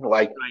one,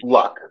 like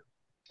luck.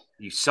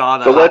 You saw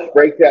that. So let's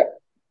break that.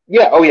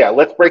 Yeah. Oh, yeah.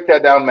 Let's break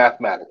that down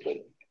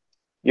mathematically.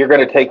 You're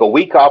going to take a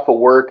week off of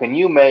work, and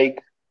you make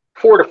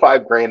 $4,000 to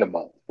 $5,000 a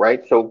month,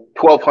 right? So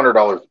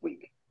 $1,200 a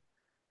week.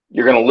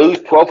 You're going to lose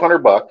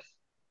 $1,200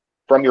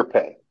 from your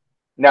pay.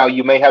 Now,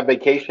 you may have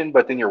vacation,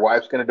 but then your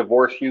wife's going to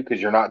divorce you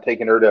because you're not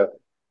taking her to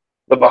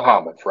the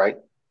Bahamas, right?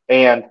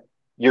 And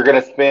you're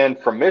going to spend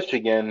from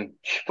Michigan,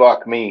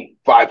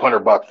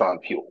 $500 on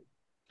fuel.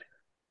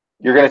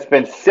 You're going to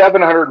spend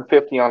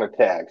 $750 on a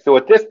tag. So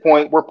at this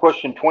point, we're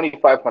pushing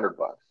 $2,500.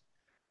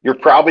 You're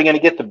probably going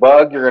to get the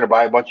bug. You're going to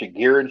buy a bunch of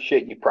gear and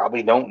shit you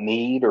probably don't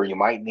need, or you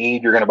might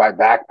need. You're going to buy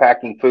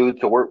backpacking food.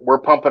 So we're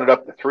pumping it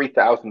up to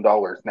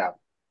 $3,000 now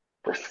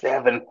for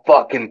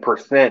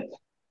 7%.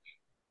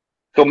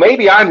 So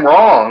maybe I'm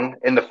wrong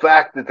in the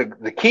fact that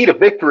the key to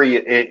victory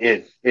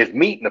is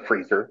meat in the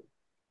freezer.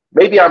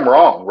 Maybe I'm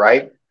wrong,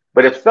 right?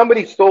 But if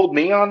somebody sold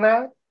me on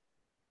that,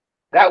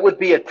 that would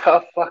be a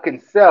tough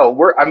fucking sell.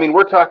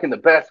 We're talking the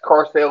best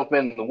car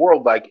salesman in the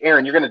world. Like,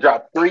 Aaron, you're going to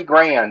drop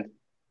 $3,000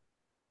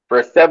 for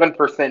a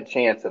 7%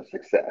 chance of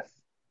success.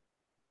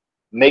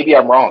 Maybe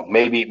I'm wrong.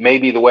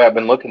 Maybe the way I've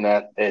been looking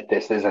at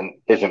this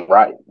isn't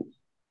right.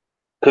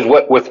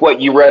 Because with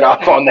what you read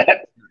off on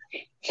that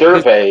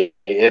survey,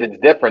 it is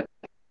different.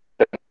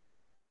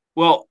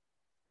 Well,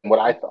 what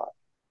I thought.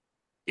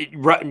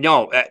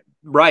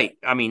 Right.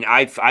 I mean,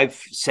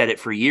 I've said it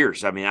for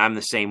years. I mean, I'm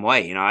the same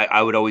way. You know,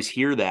 I would always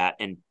hear that,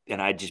 and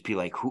I'd just be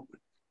like, who?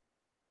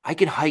 I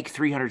can hike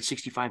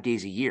 365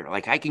 days a year.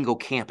 Like, I can go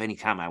camp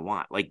anytime I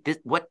want. Like, this,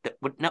 what,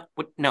 no,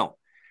 what, no.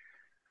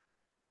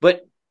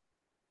 But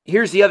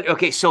here's the other.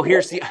 Okay, so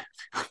here's the.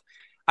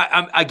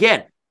 I'm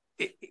again,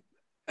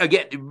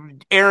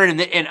 Aaron,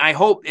 and I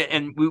hope,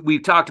 and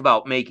we've talked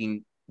about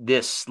making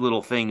this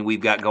little thing we've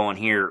got going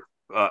here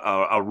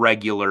a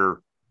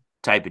regular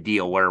type of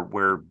deal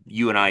where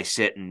you and I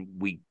sit and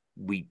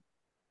we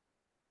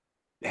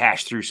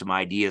hash through some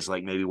ideas,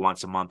 like maybe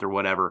once a month or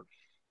whatever.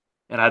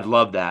 And I'd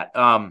love that.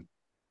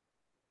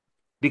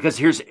 Because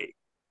here's,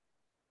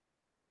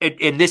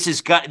 and this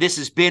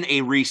has been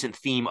a recent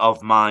theme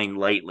of mine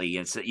lately.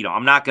 And so,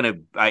 I'm not going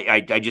to,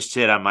 I just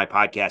said on my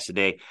podcast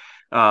today,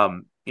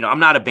 I'm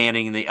not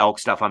abandoning the elk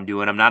stuff I'm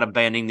doing. I'm not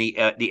abandoning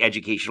the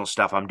educational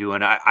stuff I'm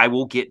doing. I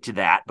will get to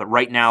that. But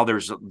right now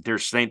there's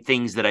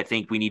things that I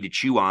think we need to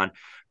chew on,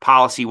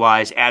 policy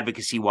wise,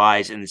 advocacy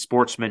wise, and the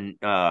sportsman,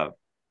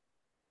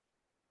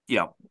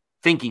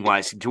 thinking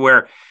wise, to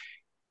where,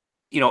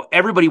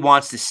 everybody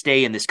wants to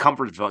stay in this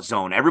comfort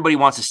zone. Everybody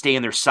wants to stay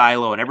in their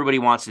silo, and everybody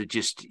wants to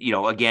just,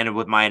 again,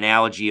 with my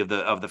analogy of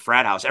the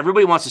frat house,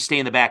 everybody wants to stay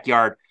in the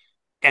backyard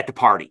at the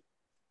party.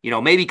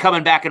 Maybe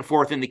coming back and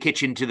forth in the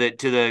kitchen to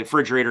the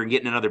refrigerator and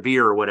getting another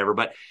beer or whatever.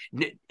 But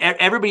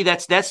everybody,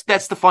 that's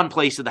the fun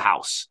place of the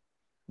house.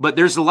 But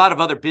there's a lot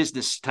of other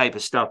business type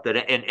of stuff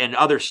and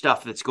other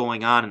stuff that's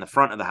going on in the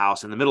front of the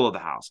house, in the middle of the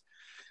house.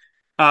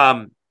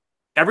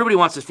 Everybody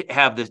wants to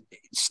have the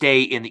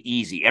stay in the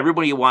easy.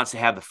 Everybody wants to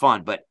have the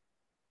fun. But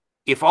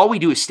if all we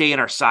do is stay in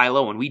our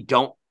silo and we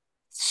don't,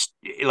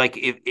 like,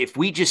 if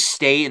we just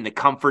stay in the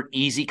comfort,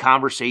 easy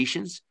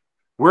conversations,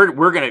 we're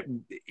going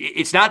to,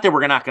 it's not that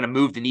we're not going to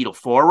move the needle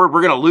forward.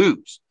 We're going to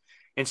lose.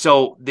 And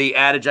so the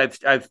adage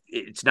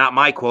it's not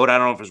my quote. I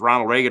don't know if it's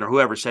Ronald Reagan or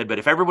whoever said, but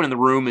if everyone in the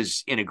room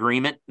is in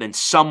agreement, then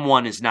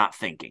someone is not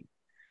thinking.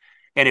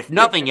 And if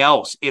nothing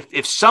else,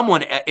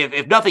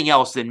 if nothing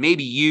else, then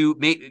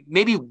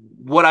maybe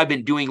what I've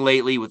been doing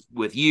lately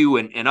with you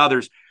and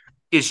others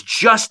is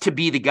just to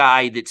be the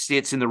guy that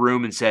sits in the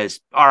room and says,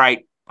 all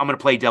right, I'm going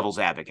to play devil's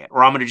advocate,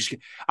 or I'm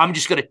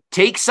just going to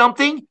take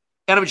something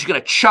and I'm just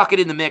going to chuck it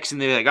in the mix, and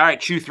they're like, all right,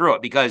 chew through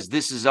it, because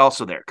this is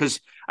also there. Because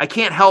I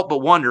can't help but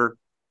wonder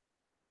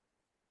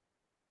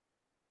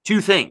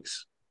two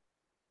things.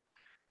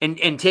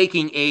 And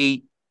taking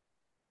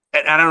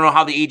and I don't know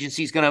how the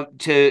agency is going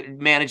to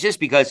manage this,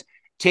 because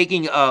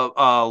taking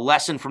a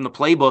lesson from the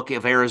playbook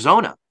of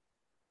Arizona.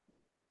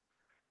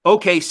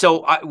 Okay,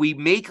 so we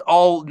make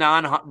all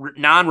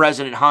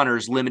non-resident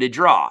hunters limited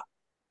draw.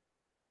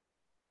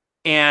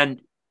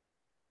 And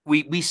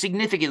we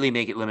significantly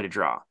make it limited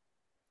draw.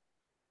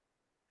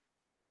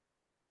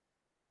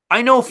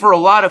 I know for a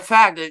lot of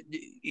fact that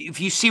if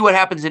you see what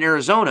happens in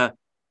Arizona,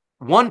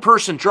 one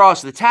person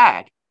draws the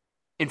tag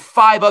and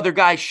 5 other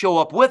guys show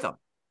up with them.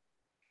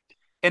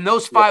 And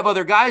those 5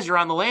 other guys are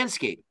on the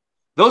landscape.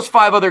 Those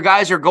 5 other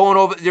guys are going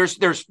over.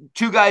 There's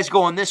 2 guys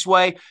going this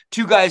way,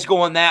 2 guys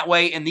going that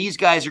way, and these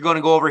guys are going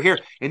to go over here.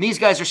 And these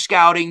guys are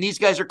scouting. These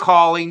guys are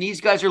calling.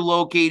 These guys are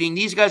locating.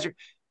 These guys are.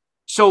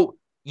 So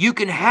you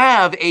can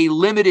have a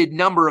limited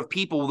number of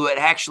people that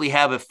actually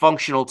have a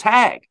functional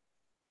tag.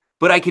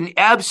 But I can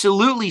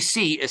absolutely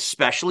see,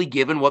 especially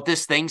given what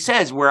this thing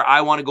says, where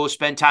I want to go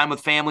spend time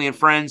with family and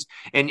friends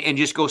and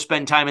just go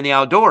spend time in the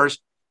outdoors.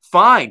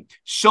 Fine.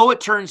 So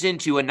it turns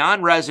into a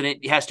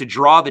non-resident has to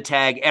draw the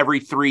tag every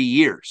 3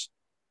 years.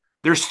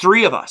 There's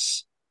 3 of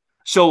us.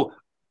 So,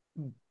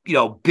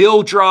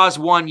 Bill draws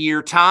 1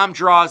 year, Tom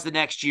draws the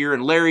next year,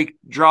 and Larry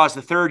draws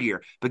the 3rd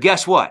year. But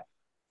guess what?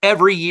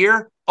 Every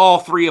year, all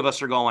 3 of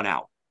us are going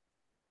out.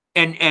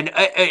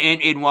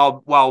 And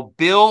while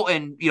Bill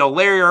and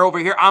Larry are over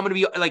here, I'm going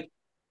to be like,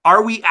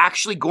 are we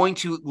actually going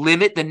to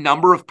limit the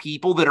number of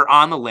people that are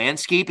on the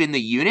landscape in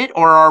the unit,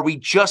 or are we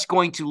just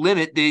going to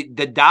limit the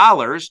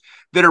dollars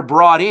that are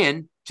brought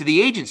in to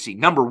the agency?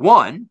 Number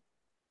one.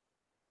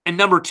 And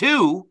number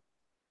two,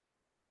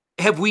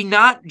 have we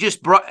not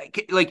just brought,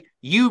 like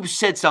you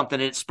said something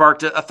and it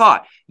sparked a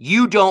thought.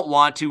 You don't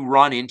want to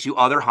run into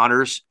other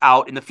hunters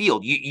out in the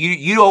field.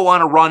 You don't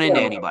want to run into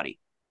anybody,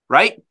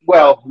 right?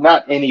 Well,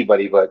 not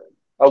anybody, but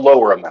a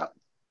lower amount.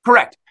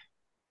 Correct.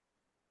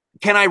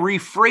 Can I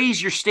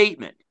rephrase your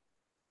statement?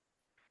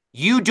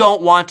 You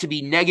don't want to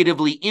be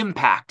negatively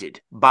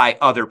impacted by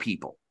other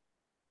people.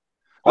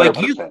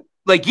 100%.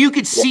 Like you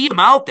could see them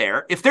out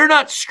there. If they're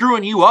not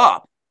screwing you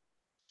up,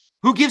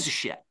 who gives a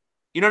shit?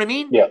 You know what I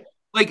mean? Yeah.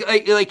 Like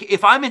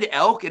if I'm into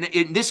elk,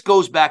 and this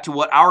goes back to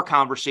what our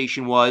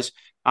conversation was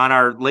on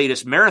our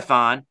latest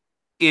marathon,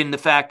 in the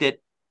fact that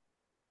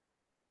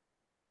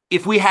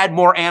if we had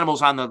more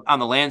animals on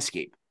the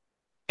landscape,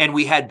 and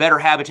we had better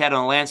habitat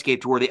on the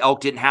landscape to where the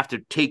elk didn't have to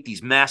take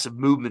these massive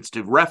movements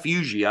to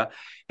refugia,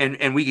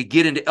 and we could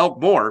get into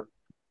elk more,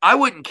 I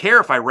wouldn't care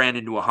if I ran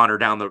into a hunter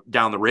down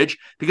the ridge,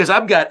 because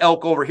I've got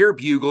elk over here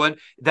bugling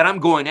that I'm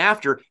going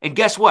after. And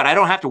guess what? I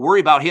don't have to worry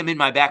about him in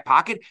my back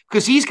pocket,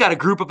 because he's got a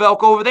group of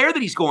elk over there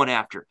that he's going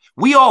after.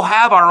 We all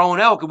have our own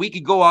elk, and we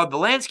could go out the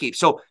landscape.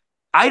 So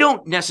I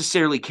don't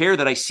necessarily care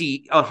that I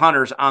see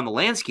hunters on the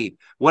landscape.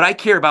 What I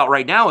care about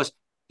right now is,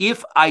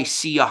 if I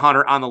see a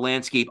hunter on the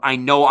landscape, I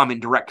know I'm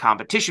in direct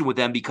competition with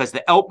them because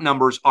the elk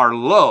numbers are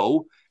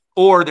low,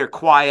 or they're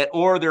quiet,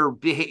 or they're,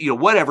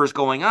 whatever's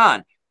going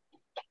on.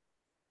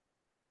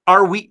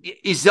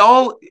 Is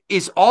all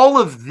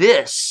of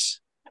this,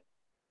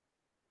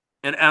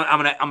 and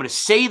I'm gonna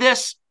say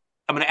this,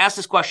 I'm gonna ask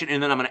this question,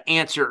 and then I'm gonna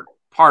answer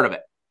part of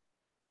it.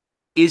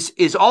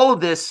 Is all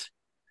of this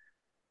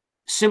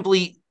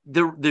simply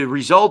the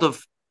result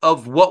of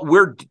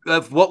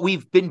what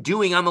we've been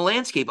doing on the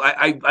landscape?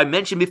 I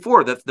mentioned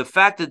before the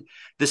fact that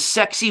the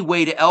sexy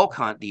way to elk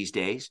hunt these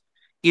days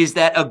is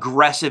that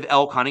aggressive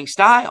elk hunting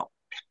style,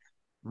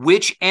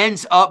 which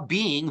ends up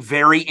being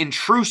very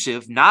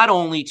intrusive, not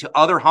only to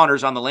other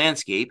hunters on the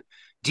landscape,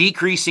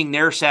 decreasing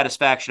their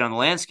satisfaction on the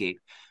landscape,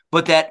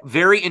 but that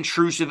very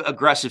intrusive,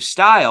 aggressive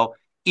style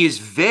is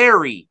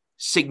very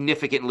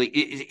significantly,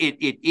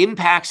 it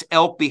impacts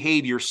elk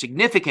behavior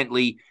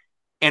significantly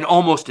and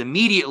almost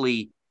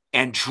immediately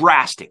and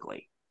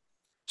drastically.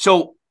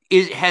 So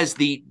has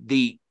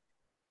the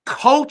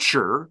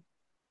culture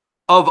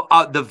of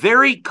the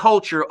very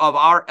culture of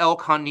our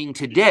elk hunting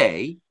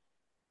today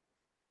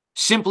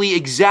simply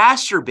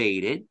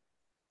exacerbated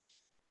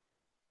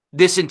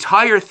this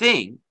entire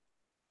thing?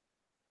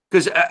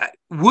 Because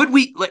would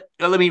we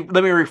let me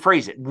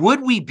rephrase it?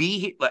 Would we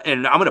be,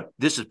 and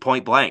this is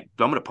point blank,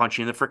 I'm gonna punch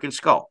you in the freaking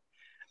skull.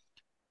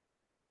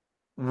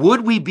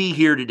 Would we be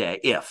here today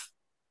if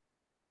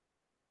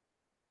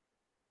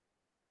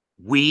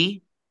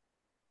we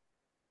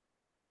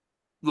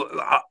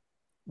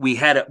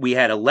had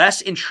a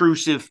less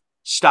intrusive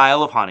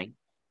style of hunting,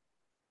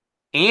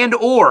 and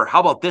or how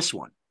about this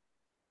one?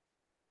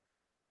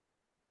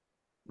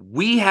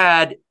 We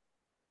had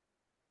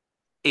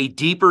a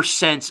deeper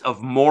sense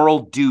of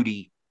moral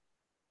duty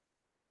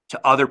to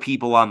other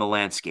people on the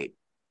landscape.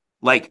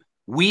 Like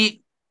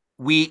we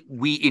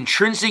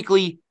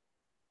intrinsically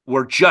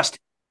were just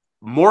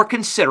more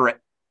considerate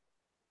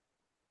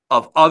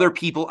of other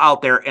people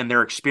out there and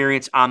their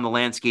experience on the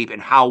landscape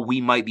and how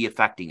we might be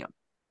affecting them.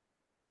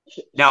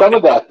 Now, some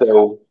of that,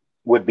 though,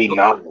 would be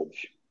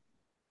knowledge.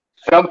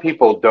 Some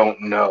people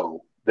don't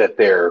know that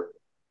they're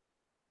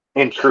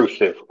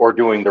intrusive or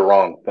doing the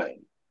wrong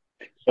thing.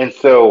 And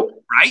so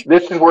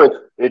This is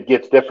where it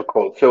gets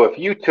difficult. So if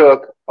you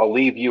took, I'll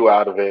leave you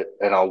out of it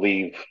and I'll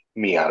leave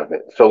me out of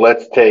it. So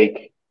let's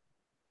stick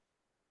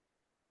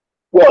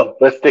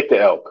to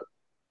elk.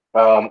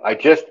 I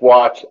just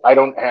watched, I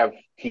don't have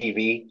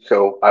TV,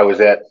 so I was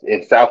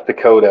in South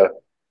Dakota.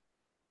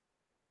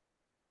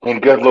 And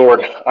good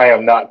Lord, I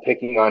am not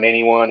picking on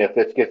anyone if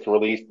this gets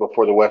released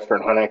before the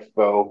Western Hunt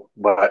Expo,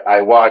 but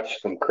I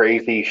watched some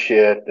crazy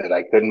shit that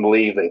I couldn't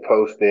believe they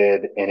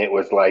posted, and it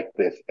was like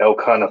this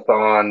elk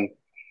hunt-a-thon.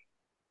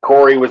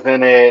 Corey was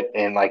in it,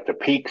 and like the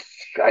Peaks,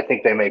 I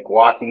think they make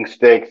walking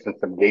sticks and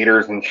some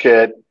gators and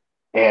shit,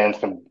 and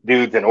some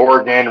dudes in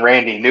Oregon,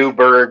 Randy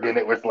Newberg, and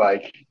it was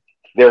like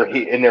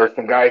and there were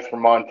some guys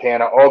from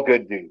Montana, all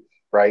good dudes,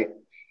 right?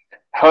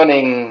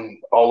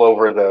 Hunting all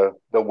over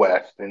the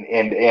West, and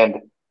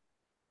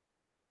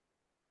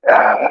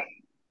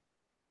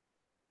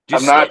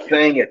I'm not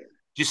saying it.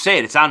 Just say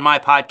it. It's on my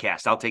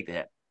podcast. I'll take the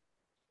hit.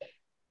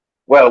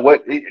 Well,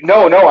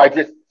 no,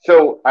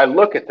 so I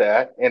look at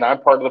that, and I'm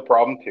part of the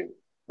problem too,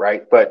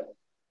 right? But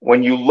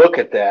when you look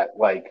at that,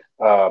 like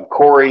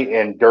Corey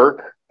and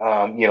Dirk,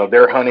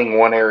 they're hunting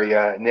one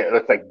area, and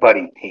it's like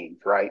buddy teams,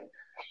 right?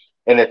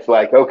 And it's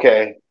like,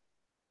 okay,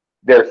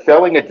 they're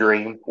selling a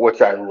dream,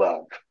 which I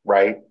love,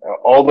 right?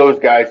 All those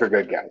guys are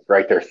good guys,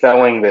 right? They're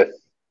selling the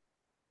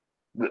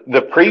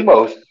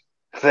Primos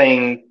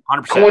thing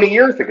 100%. 20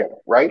 years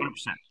ago, right? 100%.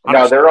 100%.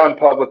 Now they're on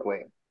public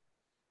land.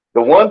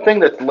 The one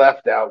thing that's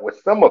left out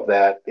with some of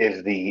that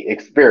is the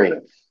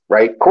experience,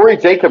 right? Corey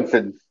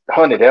Jacobson's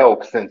hunted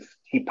elk since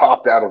he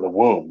popped out of the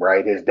womb,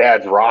 right? His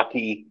dad's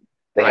Rocky.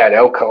 They had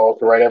elk calls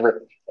or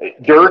whatever.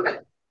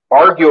 Dirk,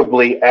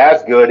 arguably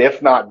as good,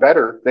 if not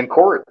better, than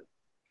Corey,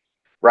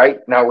 right?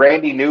 Now,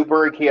 Randy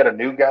Newberg, he had a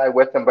new guy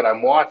with him, but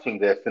I'm watching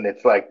this, and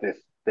it's like this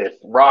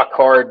rock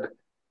hard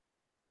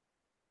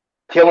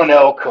killing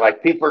elk.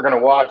 Like, people are going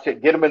to watch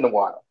it, get them in the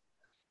wild.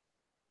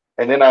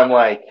 And then I'm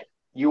like,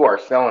 you are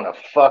selling a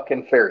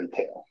fucking fairy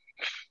tale.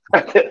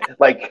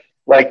 like,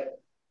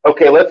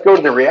 okay, let's go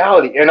to the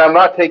reality. And I'm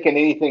not taking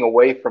anything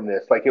away from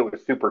this. Like, it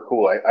was super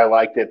cool. I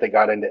liked it. They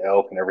got into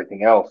elk and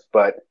everything else.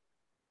 But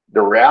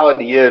the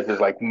reality is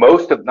like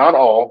most of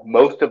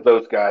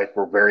those guys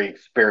were very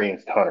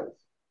experienced hunters.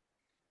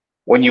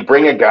 When you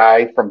bring a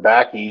guy from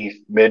back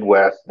east,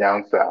 Midwest,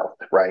 down south,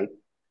 right?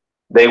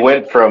 They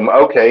went from,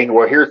 okay,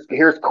 well,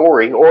 here's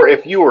Corey, or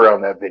if you were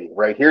on that video,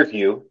 right? Here's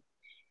you.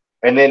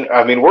 And then,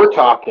 I mean, we're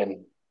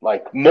talking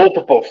like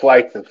multiple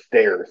flights of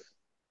stairs.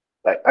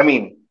 Like, I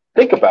mean,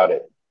 think about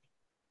it.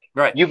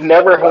 Right. You've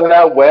never hung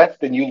out west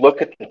and you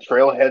look at the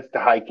trailheads to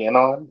hike in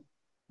on.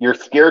 You're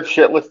scared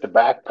shitless to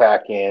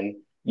backpack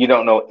in. You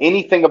don't know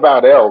anything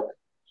about elk.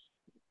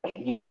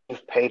 You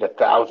just paid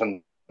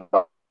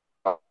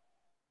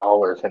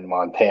 $1,000 in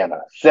Montana,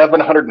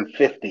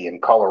 750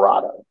 in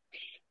Colorado.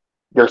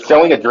 They're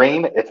selling a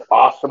dream. It's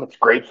awesome. It's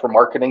great for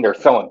marketing. They're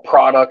selling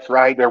products,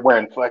 right? They're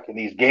wearing fucking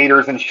these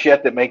gaiters and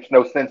shit that makes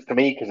no sense to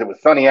me because it was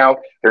sunny out.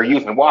 They're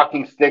using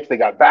walking sticks. They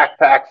got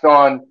backpacks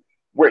on.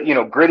 Where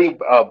Gritty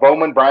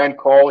Bowman, Brian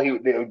Cole,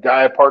 the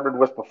guy I partnered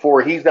with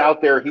before, he's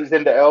out there. He's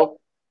into elk,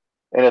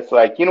 and it's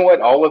like, you know what?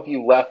 All of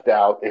you left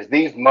out is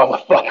these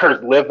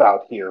motherfuckers live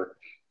out here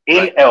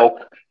in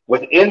elk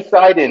with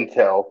inside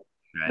intel.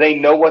 Right. They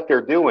know what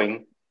they're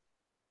doing.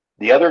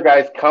 The other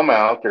guys come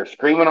out, they're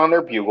screaming on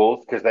their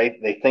bugles because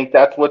they think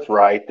that's what's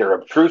right. They're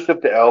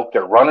obtrusive to elk.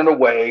 They're running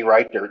away,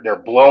 right? They're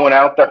blowing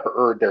out the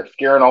herd. They're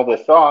scaring all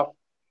this off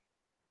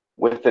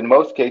with, in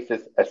most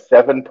cases, a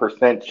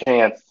 7%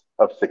 chance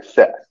of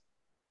success.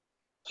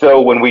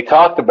 So when we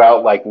talked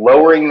about like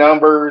lowering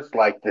numbers,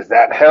 like, does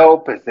that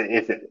help? Is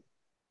it,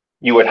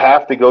 you would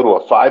have to go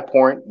to a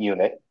 5-point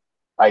unit.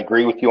 I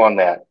agree with you on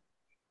that.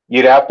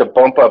 You'd have to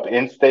bump up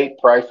in-state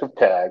price of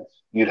tags.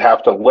 You'd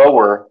have to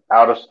lower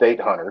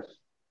out-of-state hunters,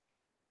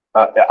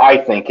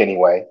 I think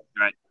anyway,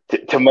 right,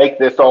 to make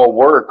this all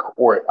work,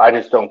 or I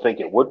just don't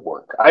think it would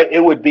work.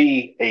 It would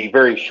be a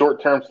very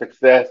short-term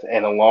success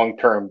and a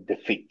long-term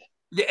defeat.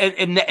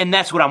 And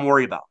that's what I'm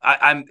worried about.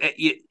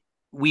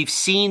 We've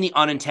seen the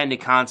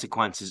unintended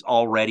consequences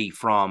already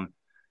from.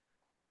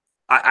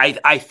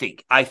 I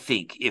think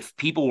if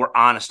people were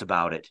honest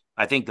about it,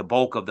 I think the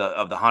bulk of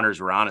the hunters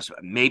were honest.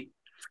 Maybe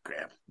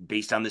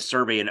based on this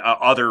survey and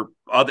other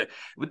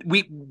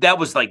that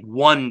was like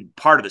one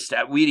part of the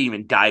stat. We didn't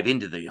even dive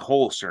into the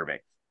whole survey.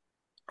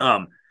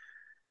 The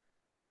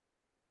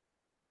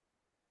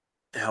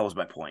hell was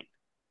my point?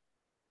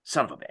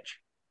 Son of a bitch.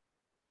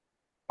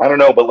 I don't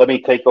know, but let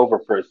me take over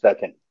for a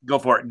second. Go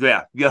for it.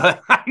 Yeah.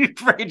 I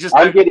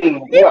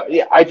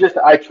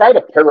try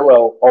to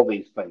parallel all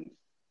these things.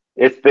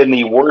 It's been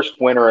the worst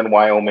winter in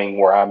Wyoming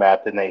where I'm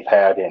at than they've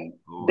had in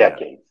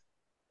decades.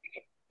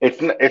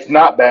 It's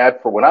not bad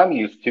for what I'm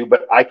used to,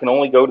 but I can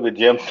only go to the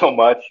gym so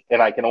much and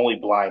I can only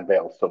blind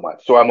bail so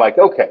much. So I'm like,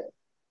 okay,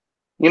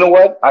 you know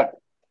what? I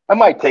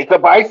might take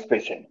up ice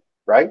fishing,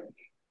 right?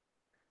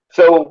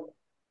 So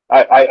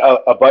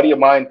a buddy of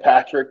mine,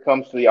 Patrick,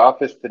 comes to the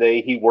office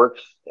today. He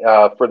works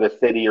for the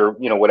city or,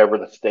 whatever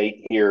the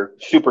state here.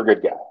 Super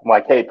good guy. I'm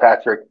like, hey,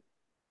 Patrick,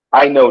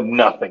 I know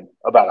nothing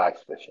about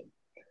ice fishing.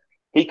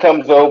 He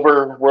comes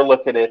over. We're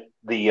looking at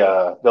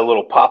the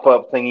little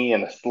pop-up thingy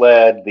and the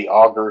sled, the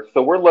auger.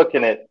 So we're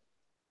looking at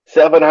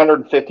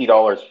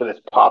 $750 for this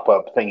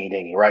pop-up thingy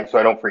dingy, right? So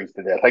I don't freeze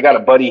to death. I got a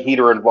buddy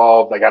heater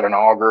involved. I got an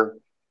auger.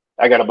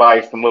 I got to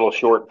buy some little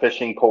short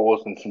fishing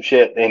poles and some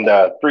shit, and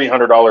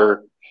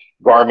 $300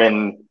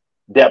 Garmin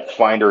depth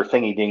finder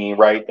thingy dingy,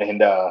 right?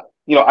 And I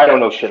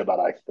don't know shit about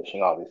ice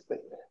fishing, obviously.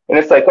 And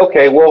it's like,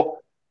 okay, well,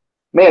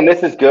 man,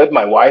 this is good.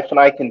 My wife and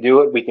I can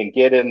do it. We can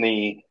get in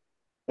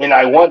and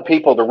I want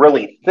people to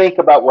really think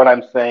about what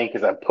I'm saying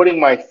because I'm putting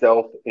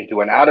myself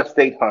into an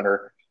out-of-state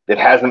hunter that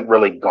hasn't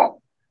really gone.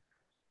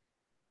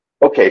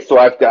 Okay, so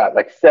I've got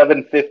like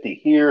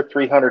 $750 here,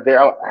 $300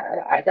 there.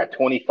 I got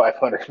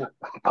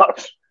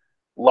 $2,500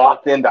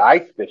 locked into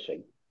ice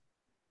fishing.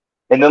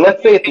 And then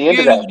let's say at the end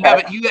of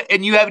that,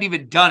 you haven't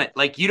even done it.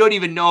 Like, you don't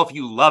even know if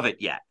you love it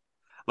yet.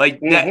 Like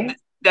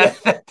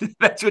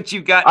that's what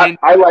you got.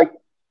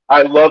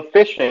 I love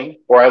fishing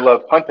or I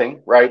love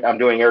hunting, right? I'm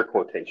doing air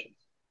quotations.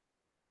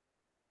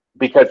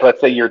 Because let's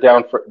say you're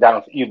down,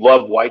 you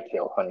love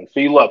whitetail hunting.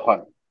 So you love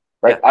hunting,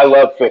 right? Yeah. I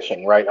love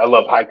fishing, right? I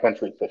love high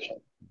country fishing.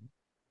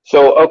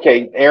 So,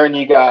 okay, Aaron,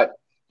 you got,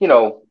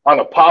 on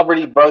a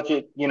poverty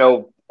budget,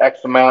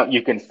 X amount,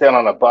 you can sit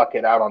on a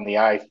bucket out on the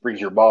ice, freeze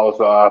your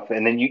balls off.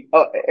 And then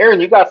Aaron,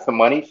 you got some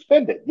money,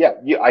 spend it. Yeah.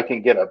 I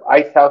can get an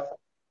ice house.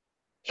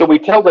 So we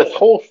tell this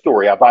whole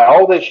story. I buy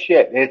all this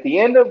shit. And at the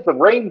end of the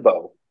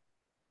rainbow,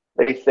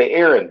 they say,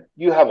 Aaron,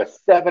 you have a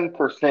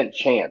 7%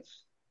 chance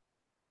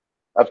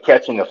of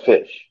catching a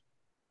fish.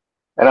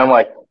 And I'm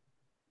like,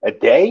 a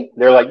day?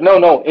 They're like,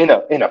 no, in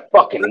a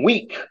fucking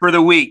week. For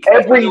the week.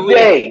 Every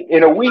day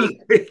in a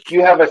week,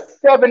 you have a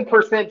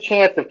 7%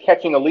 chance of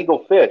catching a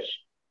legal fish.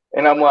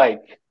 And I'm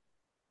like,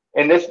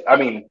 I'm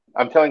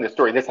telling the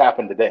story. This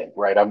happened today,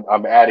 right?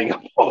 I'm adding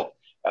up.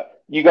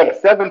 You got a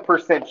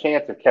 7%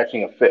 chance of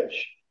catching a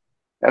fish.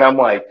 And I'm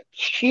like,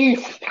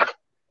 jeez.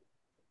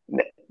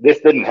 This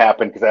didn't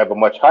happen because I have a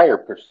much higher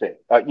percent.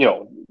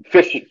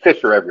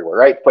 Fish are everywhere,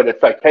 right? But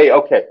it's like, hey,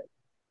 okay,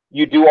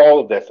 you do all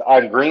of this.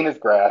 I'm green as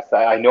grass.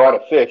 I know how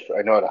to fish.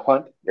 I know how to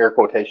hunt, air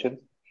quotations.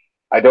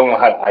 I don't know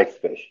how to ice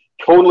fish.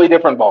 Totally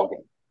different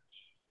ballgame.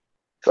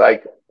 It's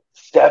like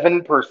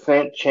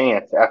 7%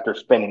 chance after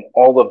spending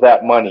all of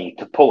that money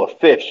to pull a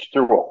fish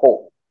through a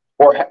hole.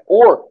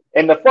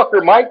 And the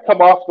fucker might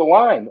come off the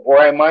line, or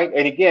I might,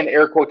 and again,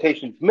 air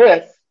quotations,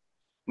 miss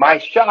my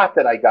shot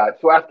that I got.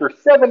 So after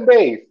 7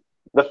 days,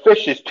 the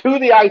fish is to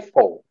the ice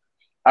hole.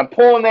 I'm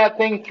pulling that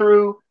thing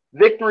through.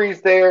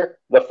 Victory's there.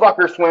 The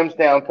fucker swims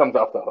down, comes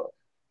off the hook,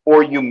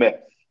 or you miss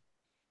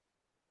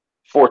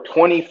for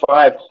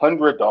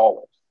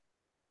 $2,500.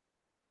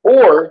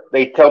 Or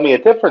they tell me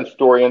a different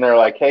story and they're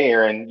like, hey,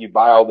 Aaron, you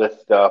buy all this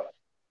stuff.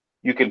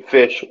 You can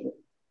fish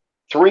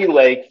 3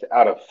 lakes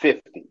out of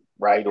 50,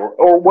 right?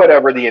 Or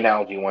whatever the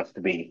analogy wants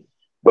to be.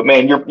 But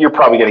man, you're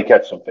probably going to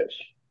catch some fish.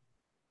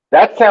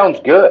 That sounds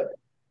good.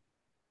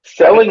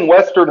 Selling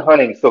Western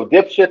hunting. So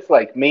dipshits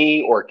like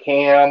me or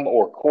Cam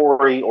or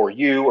Corey or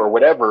you or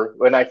whatever,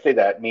 when I say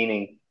that,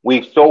 meaning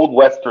we've sold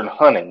Western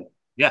hunting.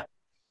 Yeah.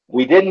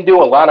 We didn't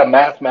do a lot of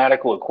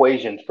mathematical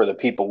equations for the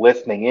people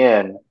listening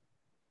in,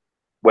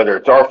 whether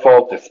it's our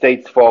fault, the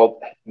state's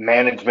fault,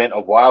 management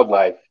of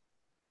wildlife.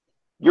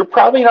 You're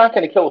probably not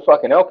going to kill a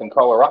fucking elk in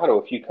Colorado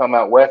if you come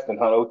out west and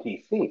hunt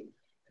OTC.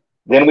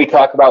 Then we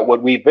talk about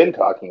what we've been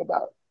talking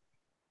about.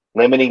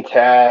 Limiting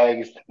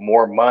tags,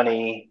 more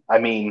money. I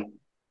mean,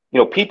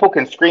 people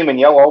can scream and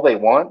yell all they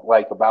want,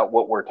 like about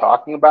what we're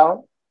talking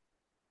about.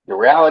 The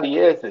reality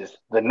is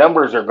the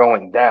numbers are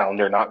going down.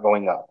 They're not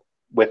going up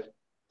with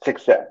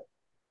success.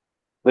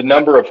 The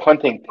number of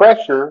hunting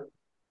pressure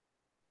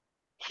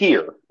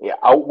here,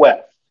 out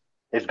west,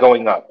 is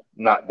going up,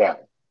 not down.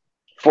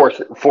 For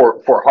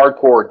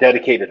hardcore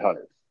dedicated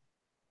hunters.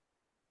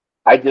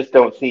 I just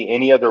don't see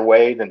any other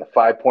way than the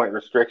 5-point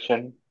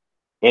restriction,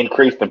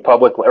 increased in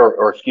public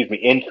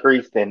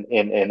increased in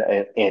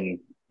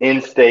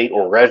in-state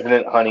or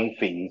resident hunting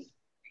fees,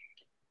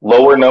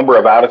 lower number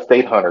of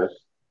out-of-state hunters.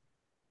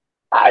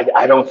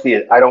 I don't see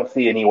it. I don't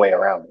see any way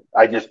around it.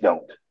 I just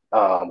don't.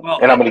 And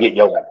I'm going to get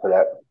yelled at for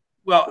that.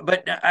 Well,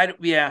 but I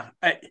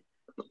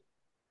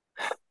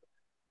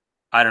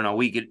don't know.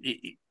 We could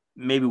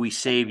maybe we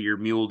save your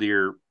mule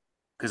deer,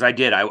 because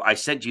I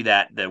sent you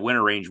the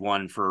winter range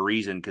one for a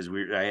reason, because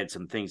I had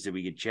some things that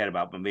we could chat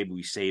about, but maybe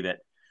we save it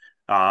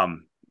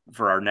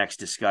for our next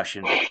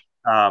discussion,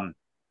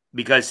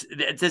 because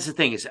that's the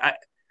thing is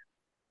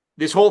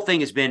this whole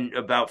thing has been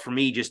about, for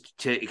me, just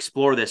to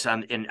explore this,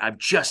 and I'm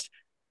just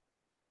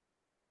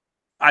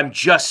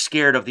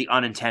scared of the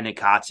unintended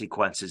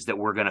consequences that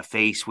we're going to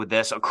face with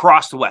this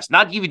across the West,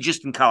 not even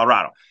just in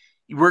Colorado.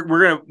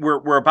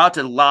 We're about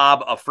to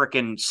lob a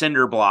freaking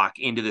cinder block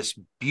into this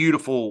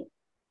beautiful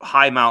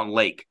high mountain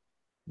lake.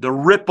 The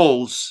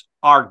ripples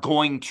are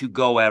going to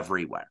go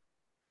everywhere.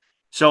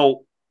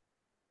 So,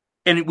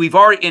 and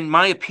in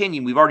my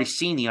opinion, we've already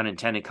seen the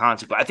unintended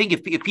consequence. I think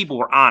if people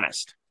were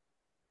honest,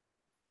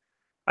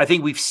 I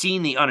think we've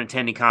seen the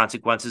unintended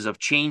consequences of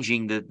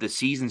changing the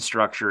season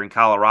structure in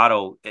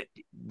Colorado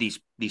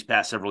these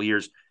past several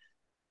years.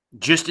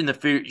 Just in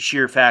the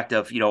sheer fact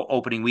of,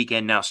 opening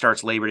weekend now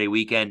starts Labor Day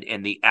weekend,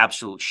 and the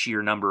absolute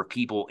sheer number of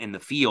people in the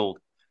field,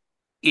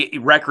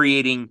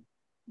 recreating,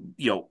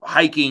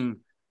 hiking,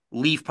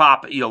 leaf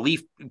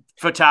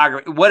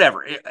photography,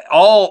 whatever.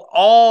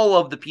 All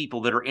of the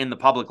people that are in the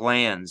public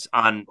lands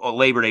on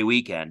Labor Day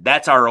weekend,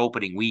 that's our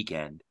opening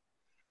weekend.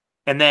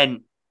 And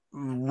then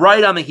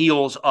right on the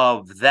heels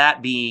of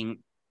that being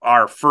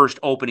our first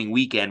opening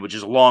weekend, which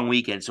is a long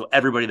weekend, so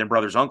everybody, their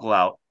brother's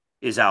uncle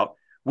is out.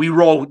 We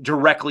roll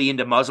directly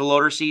into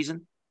muzzleloader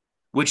season,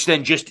 which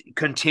then just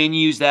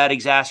continues that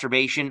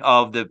exacerbation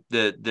of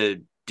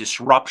the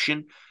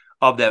disruption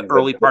of the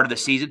early part of the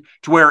season,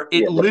 to where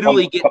it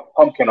literally gets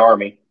pumpkin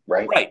army,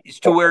 right? Right,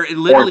 to where it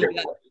literally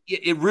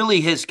it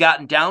really has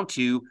gotten down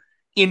to,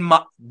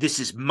 this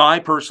is my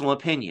personal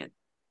opinion,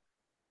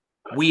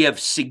 we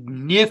have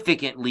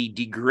significantly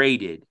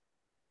degraded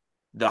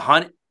the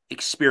hunt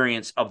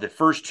experience of the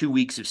first 2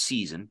 weeks of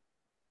season,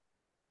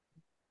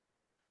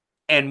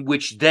 and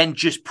which then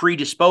just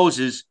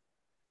predisposes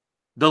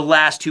the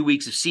last 2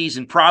 weeks of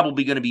season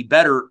probably going to be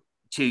better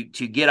to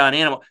get on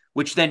animal,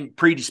 which then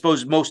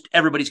predisposes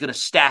everybody's going to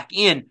stack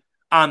in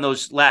on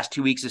those last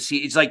 2 weeks of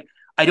season. It's like,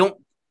 I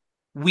don't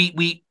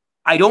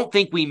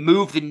think we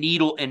moved the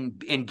needle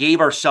and gave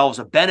ourselves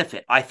a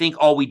benefit. I think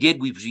all we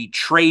did was we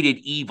traded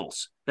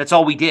evils. That's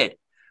all we did.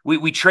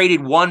 We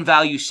traded one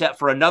value set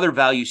for another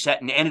value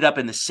set and ended up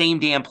in the same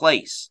damn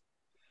place.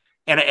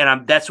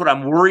 And that's what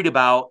I'm worried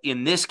about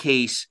in this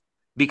case,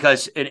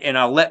 because, and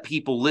I'll let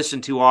people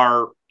listen to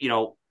our,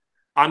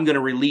 I'm going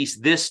to release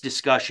this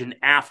discussion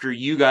after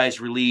you guys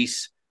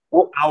release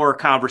our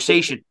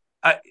conversation.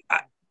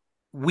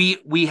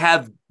 We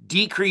have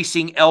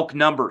decreasing elk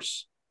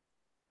numbers.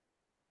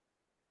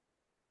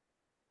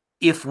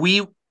 If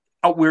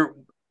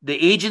the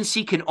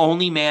agency can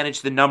only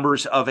manage the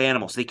numbers of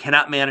animals. They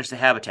cannot manage the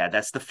habitat.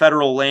 That's the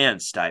federal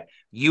lands type.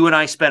 You and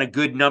I spent a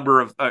good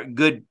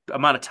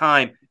amount of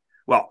time.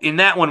 Well, in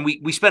that one,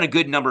 we spent a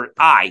good number.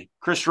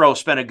 Chris Rowe,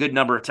 spent a good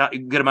amount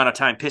of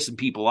time pissing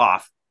people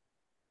off.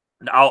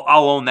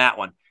 I'll own that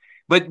one.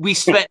 But we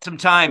spent some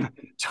time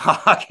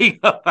talking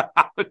about.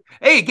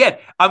 Hey, again,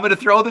 I'm going to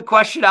throw the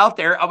question out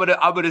there. I'm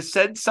going to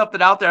send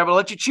something out there. I'm going to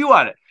let you chew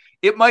on it.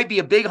 It might be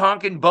a big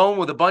honking bone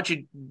with a bunch of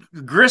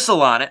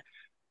gristle on it.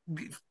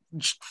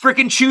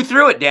 Freaking chew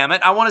through it, damn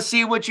it. I want to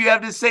see what you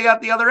have to say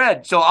out the other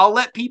end. So I'll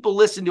let people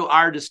listen to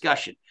our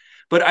discussion.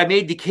 But I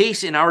made the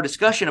case in our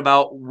discussion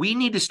about we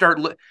need to start,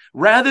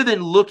 rather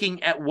than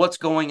looking at what's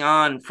going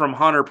on from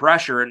hunter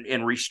pressure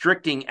and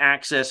restricting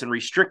access and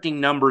restricting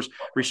numbers,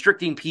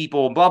 restricting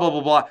people, blah, blah,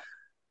 blah, blah.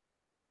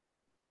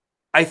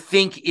 I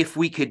think if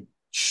we could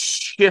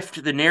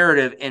shift the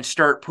narrative and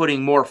start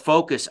putting more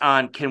focus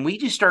on, can we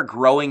just start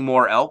growing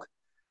more elk?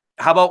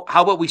 How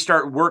about we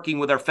start working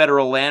with our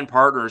federal land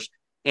partners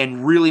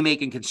and really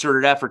making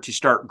concerted effort to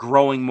start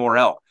growing more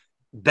elk?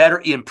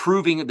 Better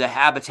improving the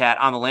habitat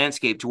on the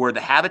landscape to where the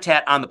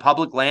habitat on the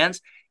public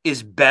lands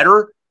is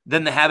better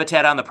than the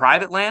habitat on the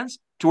private lands,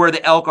 to where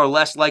the elk are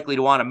less likely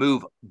to want to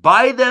move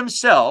by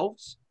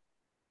themselves.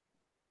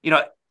 You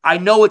know, I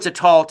know it's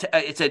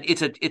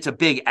it's a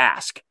big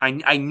ask.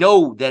 I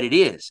know that it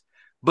is,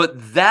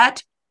 but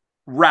that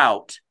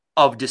route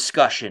of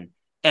discussion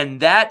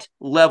and that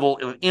level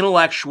of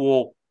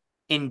intellectual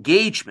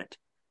engagement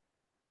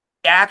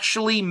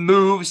actually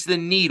moves the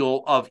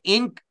needle of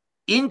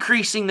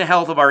increasing the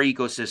health of our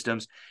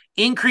ecosystems,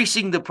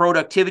 increasing the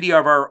productivity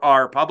of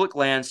our public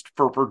lands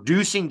for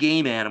producing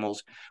game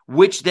animals,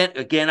 which then,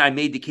 again, I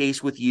made the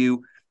case with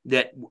you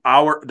that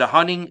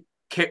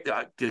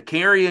the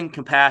carrying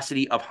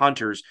capacity of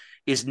hunters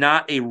is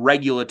not a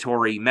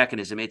regulatory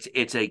mechanism.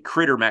 It's a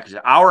critter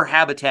mechanism. Our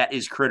habitat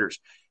is critters.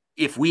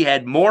 If we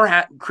had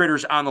more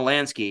critters on the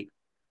landscape,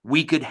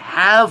 we could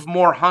have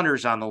more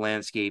hunters on the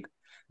landscape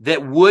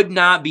that would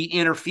not be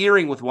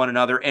interfering with one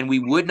another, and we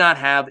would not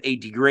have a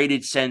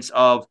degraded sense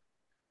of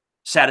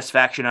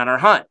satisfaction on our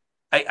hunt.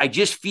 I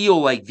just feel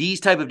like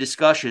these type of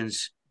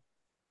discussions,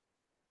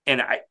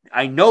 and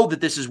I know that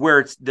this is where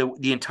it's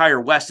the entire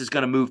West is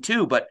going to move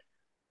to, but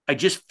I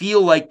just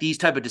feel like these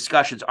type of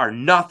discussions are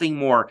nothing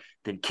more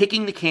than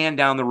kicking the can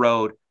down the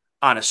road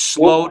on a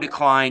slow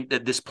decline.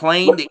 That this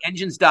plane, the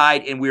engines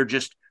died, and we're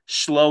just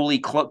slowly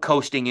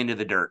coasting into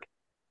the dirt.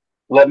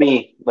 Let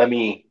me,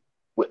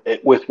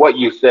 with what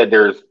you said,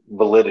 there's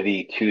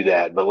validity to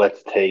that, but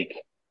let's take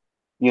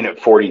Unit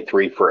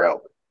 43 for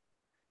elk.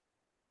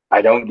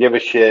 I don't give a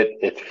shit.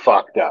 It's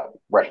fucked up,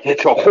 right?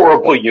 It's a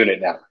horrible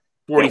unit now.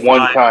 At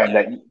one time,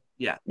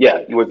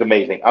 it was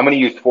amazing. I'm going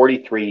to use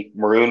 43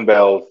 maroon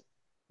bells.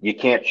 You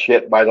can't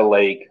shit by the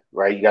lake,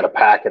 right? You got to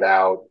pack it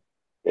out.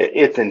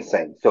 It's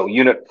insane. So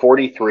Unit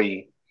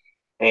 43,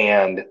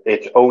 and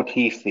it's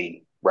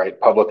OTC, right?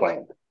 Public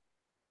land.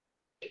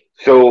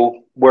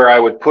 So where I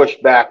would push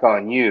back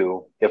on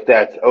you, if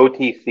that's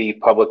OTC,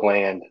 public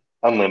land,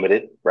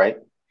 unlimited, right?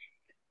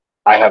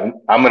 I'm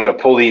going to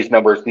pull these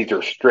numbers. These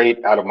are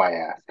straight out of my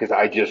ass because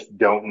I just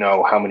don't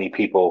know how many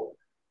people.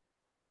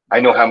 I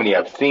know how many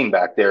I've seen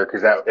back there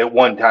because at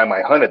one time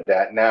I hunted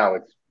that. Now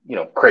it's,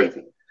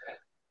 crazy.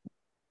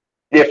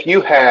 If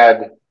you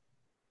had,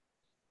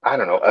 I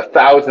don't know,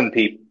 1,000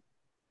 people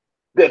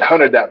that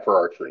hunted that for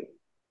archery,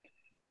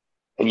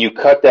 and you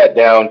cut that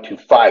down to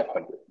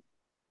 500,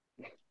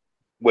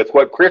 with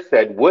what Chris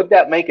said, would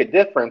that make a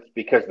difference?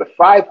 Because the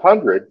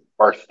 500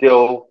 are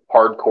still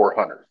hardcore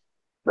hunters,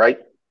 right?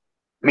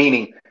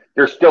 Meaning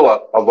there's still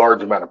a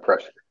large amount of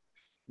pressure,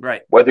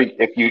 right? Whether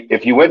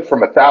if you went from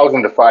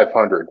 1,000 to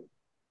 500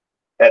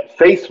 at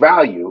face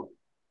value,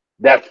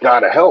 that's got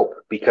to help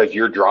because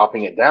you're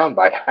dropping it down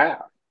by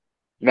half.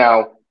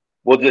 Now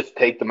we'll just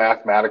take the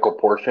mathematical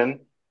portion.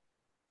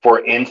 For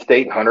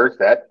in-state hunters,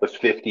 that was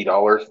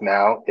 $50.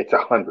 Now it's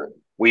 $100.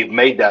 We've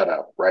made that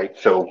up, right?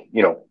 So,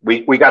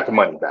 we got the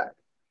money back.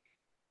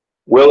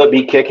 Will it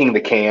be kicking the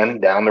can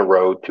down the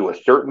road to a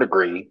certain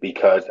degree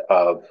because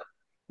of,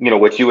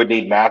 what you would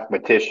need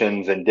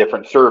mathematicians and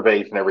different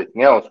surveys and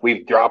everything else?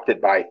 We've dropped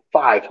it by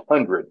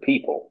 500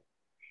 people.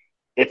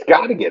 It's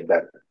got to get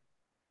better.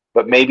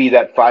 But maybe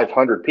that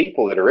 500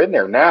 people that are in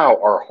there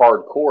now are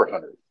hardcore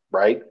hunters,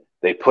 right?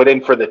 They put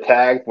in for the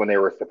tags when they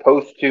were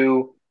supposed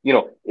to.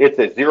 It's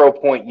a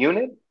 0-point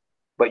unit,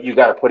 but you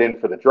got to put in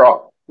for the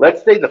draw.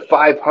 Let's say the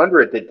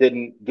 500 that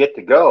didn't get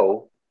to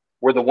go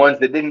were the ones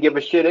that didn't give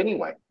a shit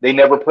anyway. They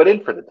never put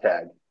in for the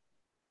tag.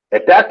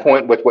 At that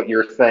point, with what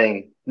you're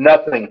saying,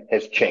 nothing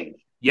has changed.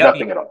 Yep,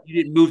 nothing at all.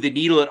 You didn't move the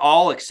needle at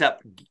all,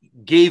 except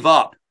gave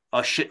up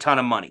a shit ton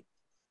of money.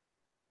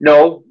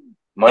 No,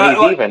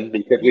 money's even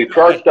because we've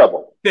charged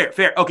double.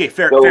 Fair. Okay,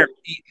 fair.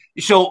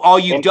 So all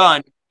you've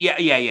done,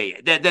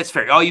 that's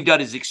fair. All you've done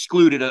is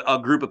excluded a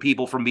group of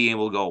people from being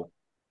able to go.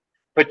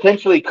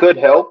 Potentially could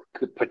help,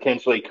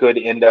 potentially could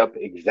end up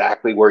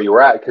exactly where you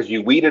were at because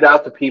you weeded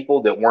out the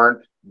people that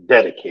weren't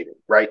dedicated,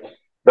 right?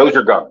 Those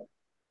are gone.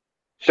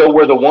 So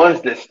were the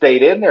ones that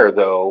stayed in there,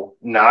 though,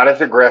 not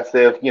as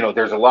aggressive.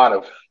 There's a lot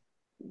of,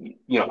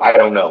 I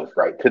don't know,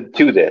 right,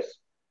 to this.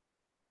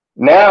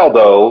 Now,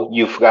 though,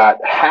 you've got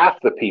half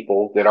the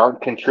people that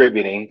aren't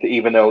contributing to,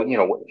 even though,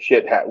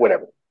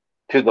 whatever,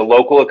 to the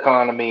local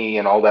economy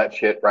and all that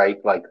shit,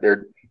 right? Like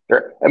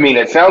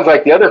it sounds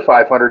like the other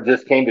 500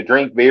 just came to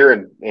drink beer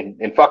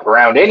and fuck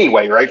around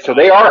anyway, right? So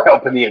they are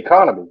helping the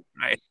economy.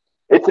 Right.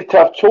 It's a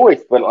tough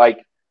choice, but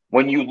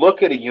when you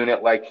look at a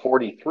unit like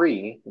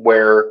 43,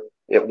 where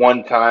at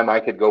one time I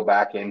could go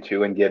back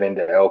into and get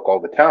into elk all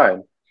the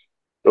time,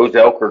 those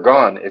elk are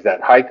gone. Is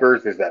that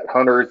hikers? Is that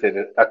hunters? Is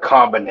it a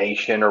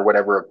combination or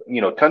whatever?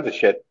 Tons of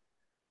shit.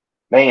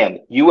 man,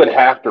 you would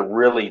have to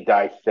really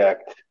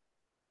dissect.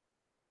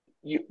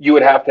 You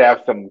would have to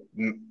have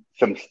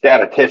some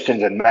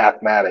statisticians and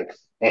mathematics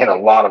and a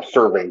lot of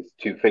surveys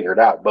to figure it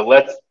out. But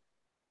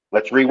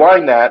let's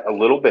rewind that a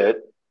little bit.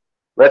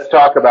 Let's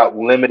talk about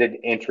limited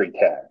entry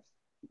tags.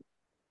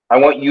 I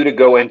want you to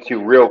go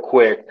into real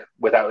quick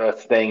without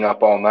us staying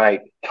up all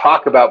night.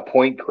 Talk about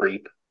point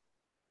creep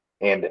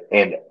and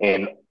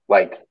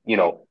like,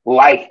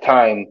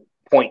 lifetime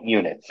point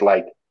units,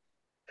 like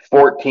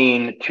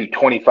 14 to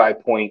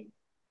 25 point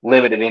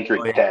limited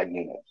entry tag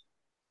units.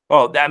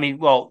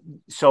 Well,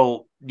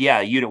 so yeah,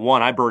 unit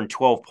 1, I burned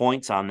 12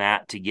 points on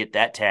that to get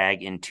that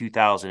tag in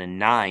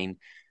 2009.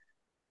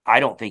 I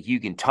don't think you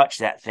can touch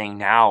that thing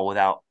now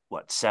without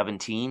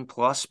 17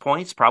 plus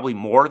points, probably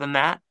more than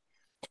that.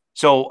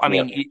 So, I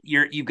mean,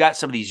 you've got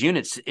some of these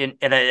units, and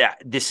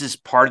this is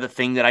part of the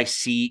thing that I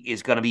see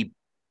is going to be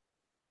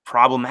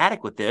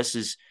problematic with this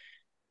is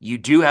you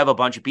do have a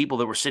bunch of people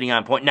that were sitting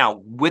on point. Now,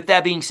 with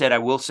that being said, I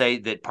will say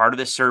that part of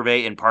the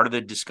survey and part of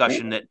the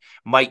discussion that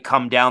might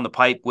come down the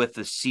pipe with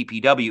the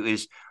CPW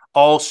is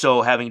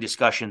also having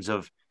discussions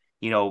of,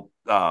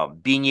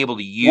 being able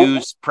to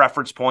use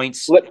preference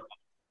points.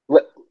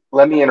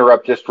 Let me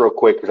interrupt just real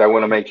quick because I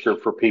want to make sure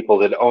for people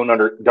that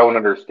don't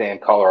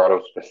understand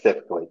Colorado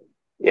specifically.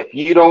 If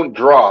you don't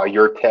draw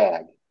your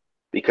tag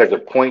because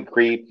of point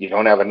creep, you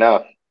don't have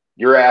enough,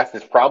 your ass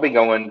is probably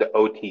going to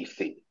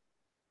OTC.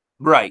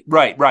 Right.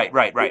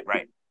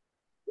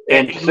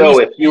 And so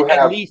if you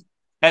have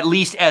at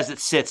least as it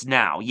sits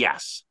now,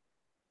 yes.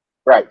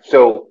 Right.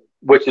 So,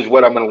 which is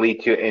what I'm going to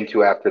lead you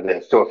into after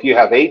this. So if you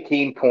have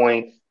 18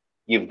 points,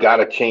 you've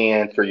got a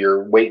chance, or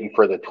you're waiting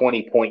for the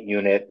 20-point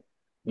unit.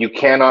 You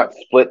cannot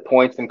split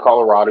points in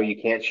Colorado. You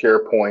can't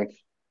share points.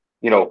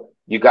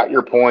 You got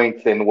your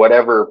points and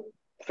whatever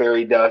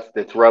fairy dust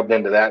that's rubbed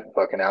into that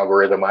fucking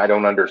algorithm. I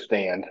don't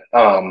understand.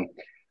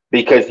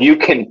 Because you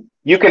can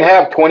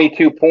have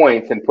 22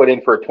 points and put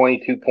in for a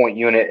 22-point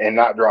unit and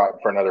not draw it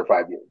for another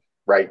 5 years,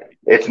 right?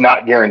 It's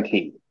not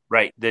guaranteed.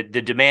 Right. The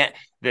demand,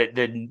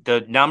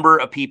 the number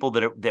of people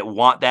that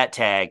want that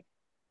tag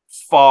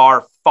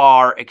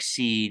far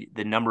exceed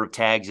the number of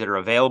tags that are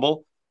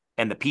available.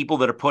 And the people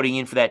that are putting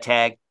in for that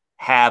tag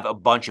have a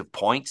bunch of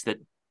points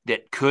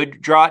that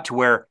could draw it to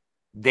where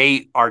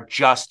they are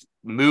just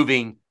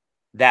moving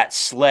that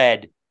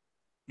sled.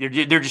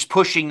 They're just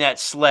pushing that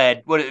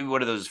sled. What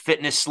are those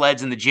fitness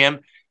sleds in the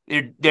gym?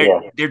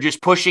 They're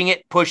just pushing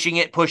it,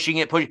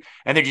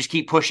 and they just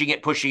keep pushing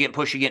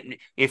it.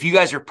 If you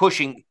guys are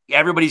pushing,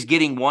 everybody's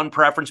getting one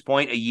preference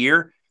point a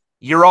year.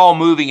 You're all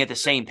moving at the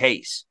same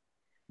pace.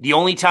 The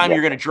only time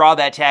you're going to draw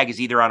that tag is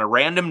either on a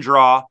random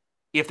draw.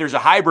 If there's a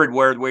hybrid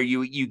where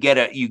you get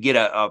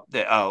a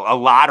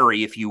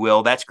lottery, if you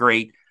will, that's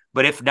great.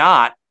 But if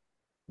not,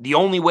 the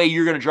only way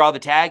you're going to draw the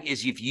tag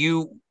is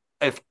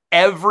if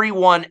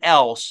everyone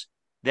else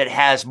that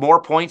has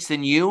more points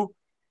than you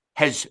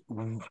has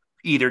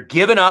either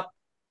given up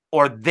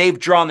or they've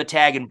drawn the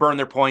tag and burned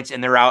their points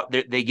and they're out.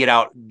 They get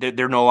out.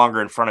 They're no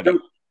longer in front of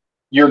you.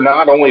 You're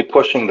not only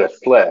pushing the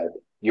sled,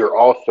 you're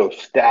also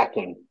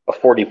stacking a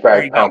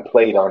 45-pound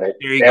plate on it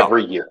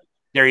every year.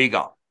 There you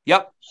go.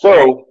 Yep.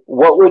 So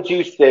what would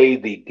you say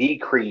the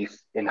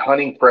decrease in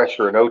hunting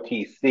pressure in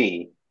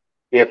OTC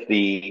if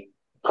the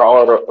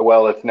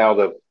Colorado, it's now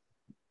the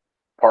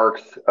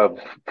Parks of,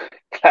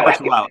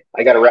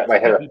 I got to wrap my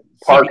head around,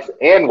 Parks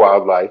and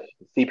Wildlife,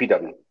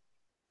 CPW.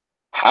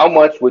 How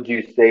much would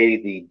you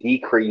say the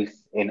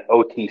decrease in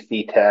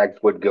OTC tags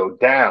would go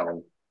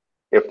down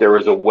if there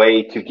was a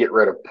way to get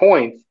rid of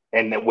points?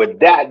 And would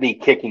that be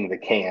kicking the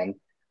can?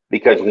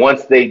 Because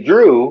once they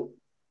drew,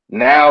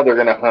 now they're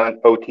going to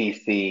hunt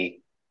OTC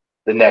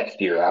the next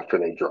year after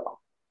they draw.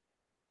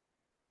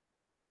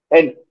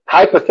 And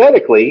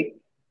hypothetically,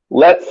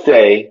 let's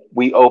say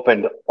we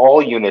opened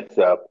all units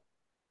up,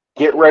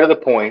 get rid of the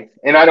points,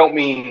 and I don't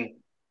mean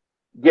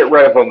get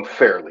rid of them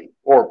fairly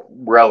or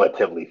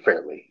relatively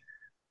fairly.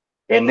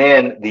 And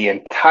then the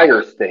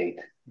entire state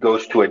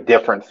goes to a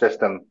different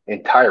system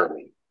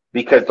entirely.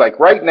 Because like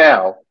right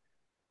now,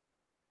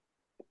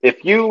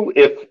 if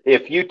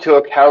you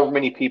took however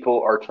many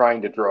people are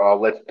trying to draw,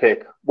 let's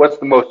pick what's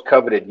the most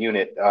coveted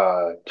unit,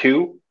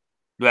 2?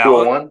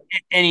 201?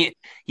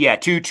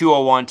 2,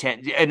 201,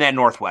 10, and then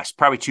Northwest,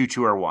 probably 2,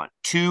 2 or 1.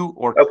 2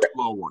 or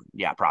 201.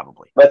 Yeah,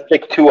 probably. Let's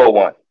pick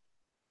 201.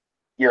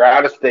 You're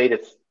out of state,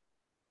 it's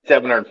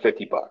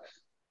 $750.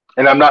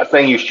 And I'm not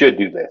saying you should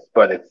do this,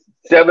 but it's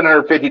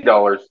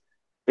 $750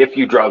 if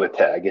you draw the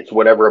tag. It's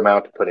whatever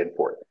amount to put in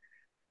for it.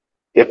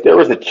 If there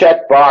was a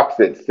check box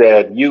that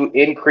said you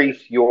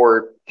increase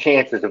your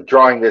chances of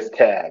drawing this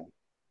tag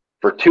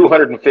for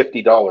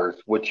 $250,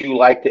 would you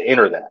like to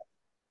enter that?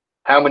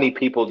 How many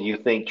people do you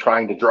think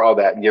trying to draw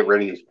that and get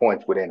rid of these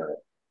points would enter it?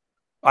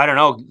 I don't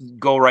know.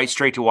 Go right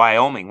straight to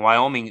Wyoming.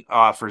 Wyoming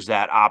offers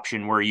that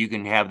option where you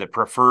can have the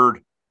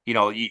preferred,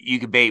 you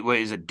could bait, what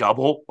is it,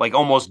 double, like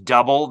almost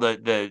double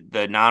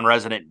the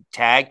non-resident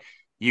tag.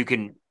 You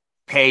can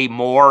pay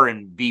more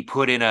and be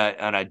put in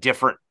a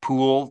different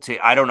pool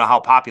I don't know how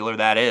popular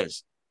that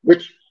is.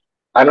 Which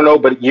I don't know,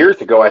 but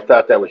years ago I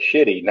thought that was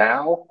shitty.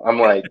 Now I'm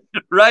like,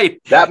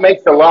 right. that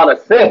makes a lot of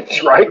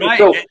sense, right? Right.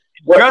 So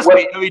Trust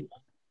me. I mean,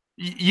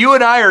 you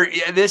and I are.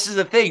 This is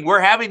the thing.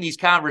 We're having these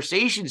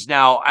conversations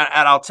now,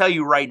 and I'll tell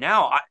you right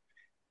now.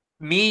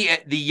 The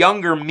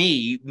younger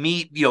me,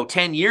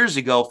 10 years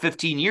ago,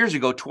 15 years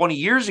ago, 20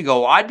 years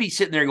ago, I'd be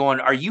sitting there going,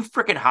 are you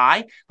freaking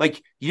high?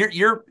 Like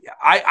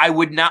I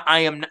would not, I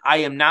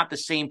am not the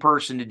same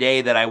person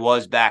today that I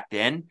was back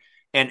then.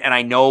 And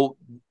I know,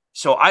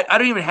 so I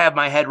don't even have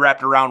my head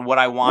wrapped around what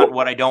I want,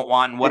 what I don't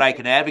want, and what I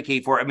can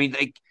advocate for. I mean,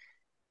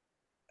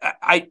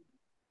 like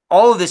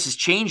all of this is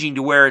changing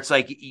to where it's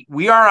like,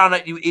 we are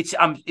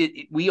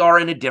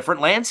in a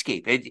different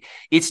landscape.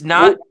 It's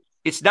not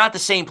the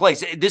same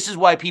place. This is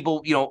why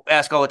people,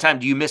 ask all the time,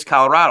 do you miss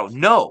Colorado?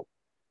 No,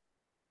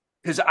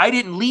 because I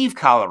didn't leave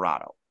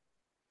Colorado.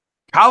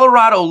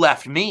 Colorado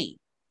left me.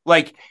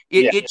 Like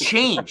it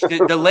changed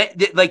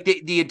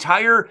the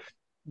entire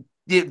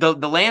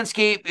the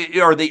landscape,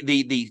 or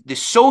the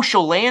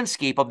social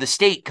landscape of the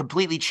state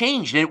completely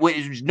changed. And it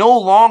was no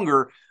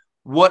longer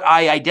what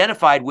I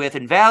identified with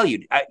and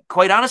valued.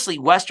 Quite honestly,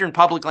 Western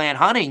public land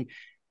hunting,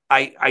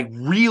 I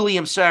really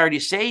am sorry to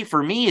say,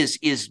 for me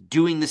is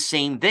doing the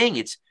same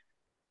thing.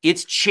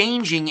 It's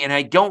changing, and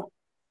I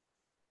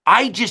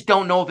just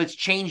don't know if it's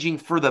changing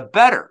for the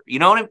better. You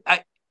know what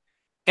I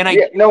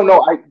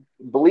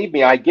believe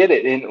me, I get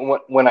it. And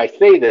when I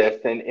say this,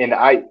 and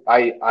I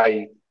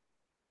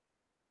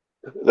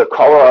the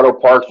Colorado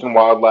Parks and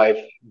Wildlife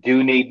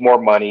do need more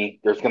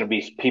money. There's going to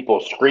be people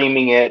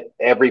screaming it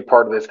every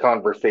part of this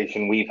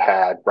conversation we've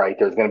had, right?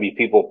 There's going to be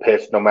people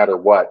pissed no matter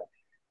what.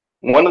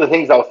 One of the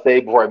things I'll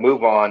say before I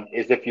move on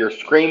is, if you're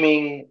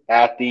screaming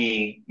at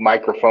the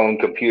microphone,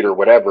 computer,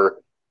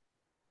 whatever,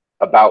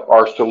 about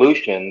our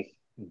solutions,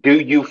 do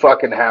you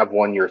fucking have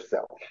one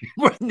yourself?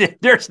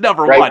 There's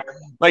number one.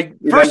 Like,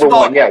 first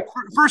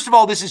of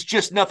all, this is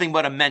just nothing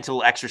but a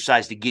mental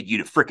exercise to get you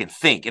to freaking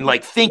think and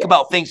think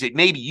about things that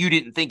maybe you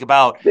didn't think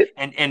about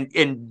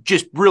and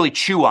just really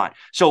chew on.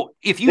 So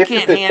if you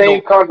can't handle the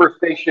same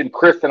conversation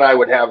Chris and I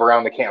would have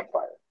around the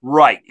campfire,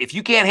 right? If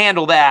you can't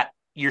handle that,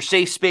 your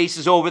safe space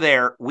is over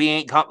there. We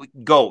ain't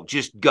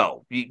just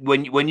go.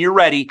 When you're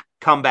ready,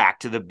 come back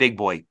to the big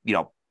boy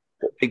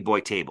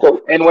table.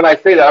 So, and when I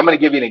say that, I'm going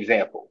to give you an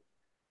example.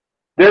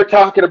 They're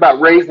talking about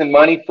raising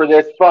money for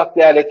this. Fuck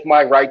that. It's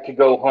my right to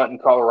go hunt in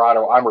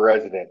Colorado. I'm a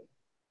resident.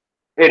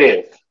 It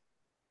is.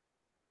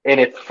 And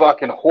it's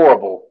fucking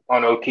horrible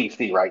on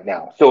OTC right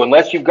now. So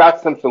unless you've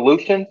got some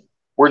solutions,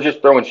 we're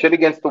just throwing shit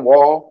against the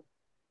wall,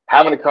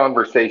 having a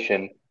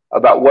conversation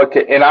about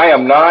and I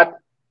am not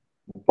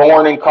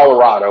born in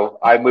Colorado.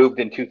 I moved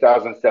in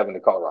 2007 to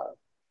Colorado.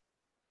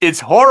 It's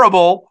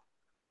horrible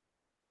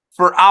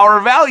for our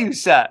value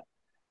set,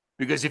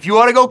 because if you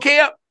want to go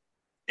camp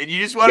and you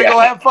just want to go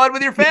have fun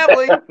with your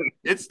family,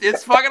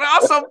 it's fucking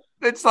awesome.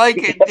 It's like,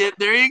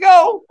 there you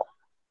go.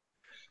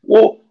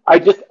 Well,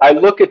 I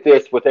look at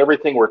this with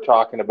everything we're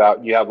talking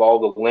about. You have all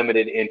the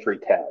limited entry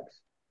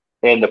tags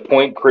and the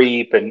point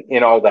creep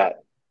and all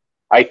that.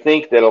 I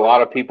think that a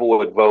lot of people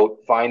would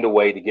find a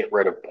way to get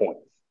rid of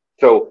points.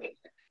 So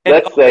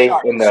let's say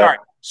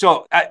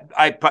So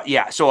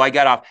I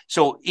got off.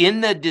 So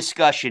in the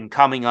discussion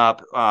coming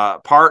up,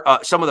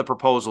 some of the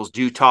proposals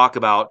do talk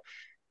about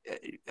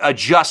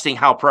adjusting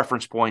how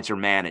preference points are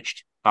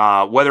managed.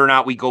 Whether or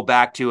not we go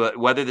back to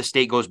whether the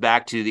state goes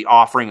back to the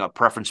offering a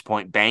preference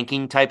point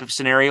banking type of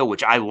scenario,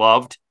 which I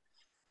loved.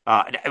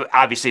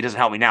 Obviously, it doesn't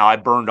help me now. I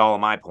burned all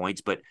of my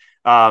points, but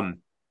I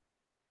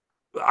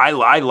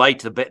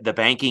liked the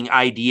banking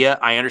idea.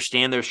 I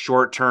understand there's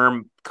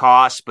short-term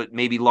costs, but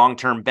maybe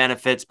long-term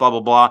benefits, blah,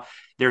 blah, blah.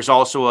 There's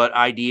also an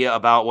idea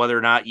about whether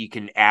or not you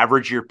can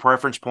average your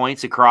preference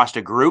points across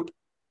a group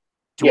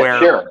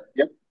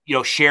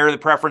share the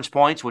preference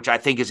points, which I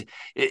think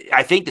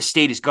the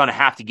state is going to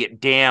have to get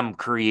damn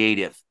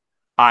creative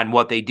on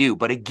what they do.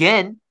 But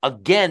again,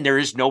 there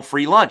is no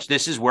free lunch.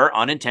 This is where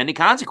unintended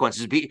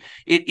consequences be.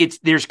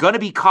 There's going to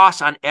be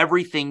costs on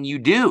everything you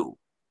do.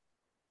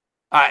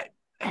 But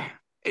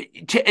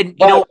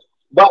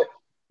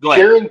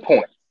sharing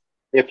points,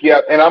 if you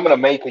have, and I'm going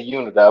to make a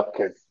unit up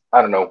because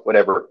I don't know,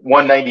 whatever,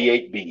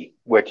 198B,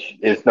 which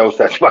is no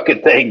such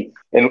fucking thing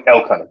in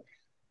elk hunting.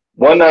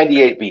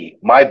 198B,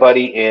 my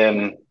buddy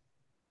in,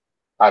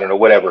 I don't know,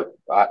 whatever,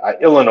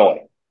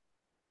 Illinois,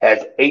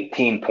 has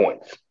 18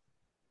 points.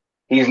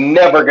 He's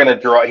never going to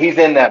draw. He's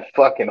in that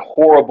fucking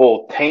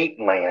horrible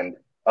taint land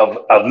of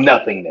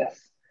nothingness.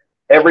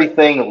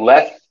 Everything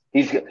less.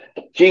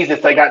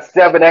 Jesus, I got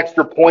 7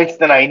 extra points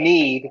than I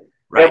need.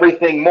 Right.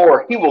 Everything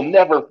more, he will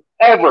never,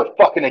 ever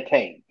fucking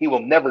attain. He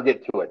will never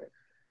get to it.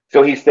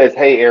 So he says,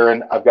 hey,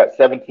 Aaron, I've got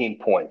 17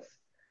 points.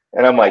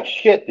 And I'm like,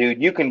 shit,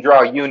 dude, you can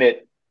draw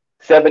unit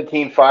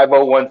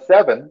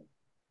 175017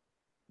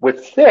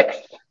 with 6.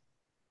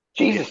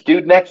 Jesus,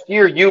 dude, next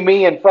year, you,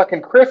 me, and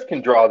fucking Chris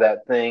can draw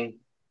that thing.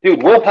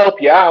 Dude, we'll help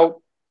you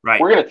out.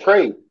 Right. We're going to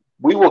trade.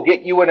 We will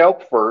get you an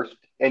elk first,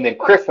 and then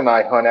Chris and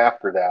I hunt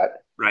after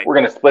that. Right. We're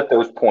going to split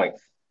those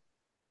points.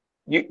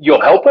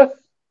 You'll help us?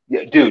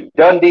 Yeah, dude,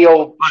 done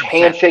deal, 100%.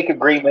 Handshake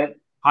agreement.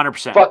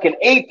 100%. Fucking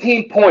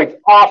 18 points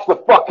off the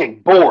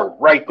fucking board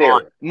right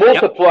there,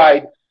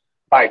 multiplied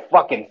by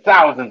fucking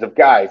thousands of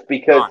guys.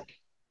 Because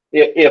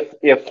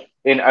if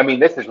and I mean,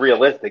 this is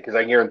realistic because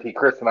I guarantee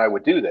Chris and I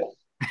would do this.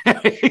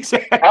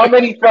 Exactly. How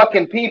many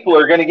fucking people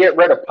are going to get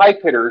rid of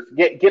pipe hitters,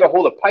 get a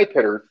hold of pipe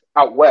hitters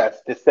out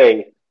west to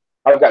say,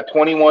 I've got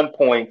 21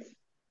 points.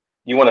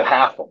 You want to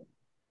half them?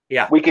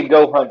 Yeah. We can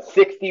go hunt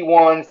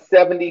 61,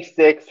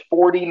 76,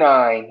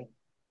 49.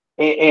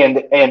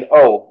 And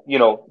oh, you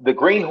know, the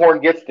greenhorn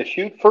gets to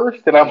shoot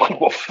first. And I'm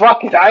like, well,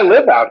 fuck it. I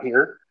live out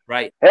here.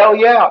 Right. Hell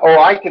yeah. Oh,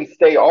 I can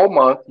stay all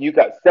month. You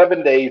got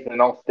 7 days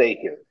and I'll stay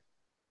here.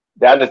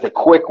 That is a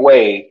quick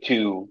way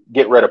to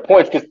get rid of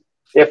points. Because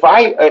if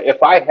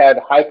I had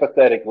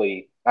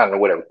hypothetically, I don't know,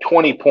 whatever,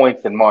 20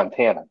 points in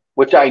Montana,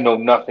 which I know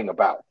nothing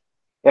about,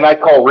 and I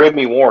call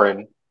Remy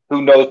Warren,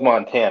 who knows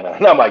Montana,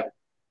 and I'm like,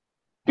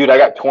 dude, I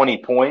got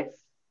 20 points.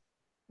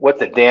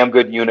 What's a damn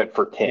good unit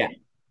for 10?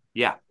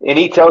 Yeah. And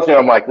he tells me,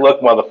 I'm like,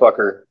 look,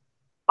 motherfucker,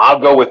 I'll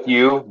go with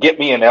you. Get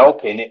me an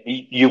elk, and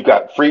you've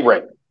got free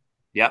reign.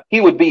 Yeah.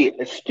 He would be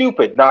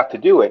stupid not to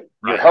do it.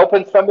 Right. You're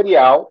helping somebody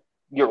out.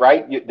 You're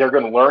right. They're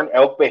going to learn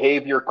elk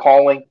behavior,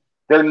 calling.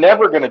 They're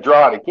never going to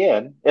draw it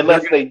again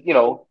unless they, you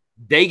know.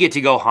 They get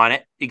to go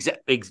hunt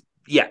it.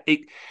 Yeah.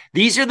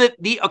 These are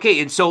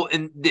okay.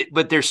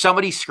 But there's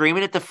somebody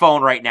screaming at the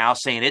phone right now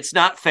saying it's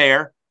not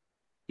fair.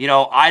 You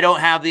know, I don't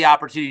have the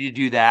opportunity to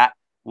do that.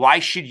 Why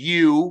should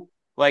you?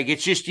 Like,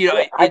 it's just, you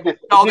know. I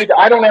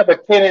don't have a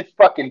 10-inch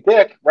fucking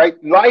dick,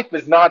 right? Life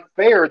is not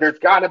fair. There's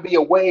got to be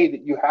a way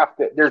that you have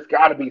to, there's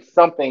got to be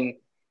something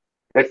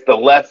that's the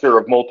lesser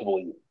of multiple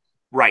evils.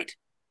 Right.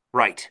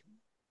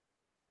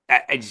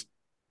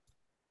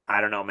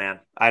 I don't know, man.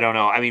 I don't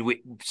know. I mean,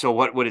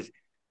 what is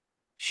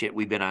shit?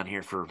 We've been on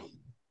here for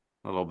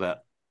a little bit.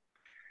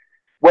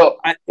 Well,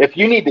 if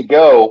you need to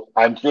go,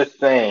 I'm just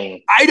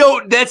saying.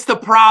 That's the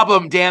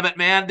problem. Damn it,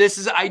 man.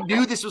 I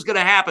knew this was going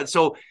to happen.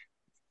 So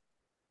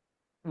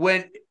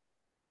when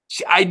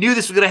I knew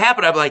this was going to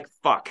happen, I'm like,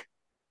 fuck.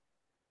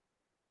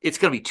 It's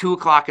going to be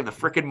 2:00 in the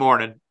freaking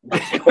morning.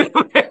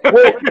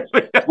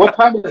 What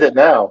time is it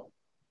now?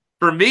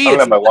 For me,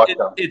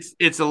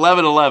 it's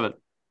 11:11.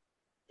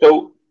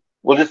 So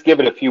we'll just give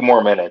it a few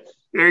more minutes.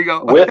 There you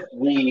go.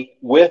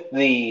 With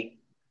the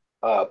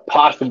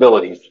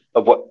possibilities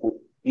of what,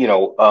 you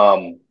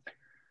know,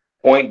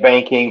 point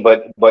banking,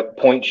 but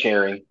point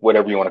sharing,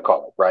 whatever you want to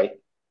call it, right?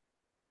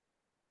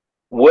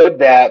 Would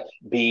that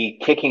be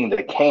kicking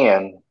the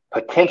can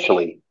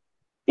potentially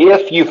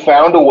if you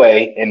found a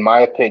way, in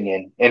my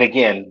opinion, and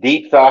again,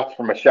 deep thoughts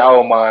from a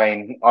shallow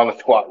mind on a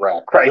squat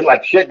rack, right?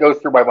 Like shit goes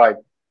through my mind.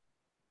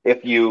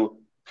 If you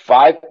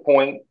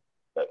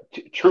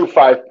true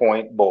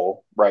 5-point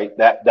bull, right?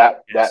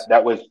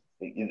 That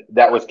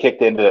was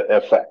kicked into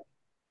effect.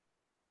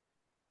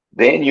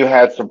 Then you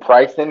had some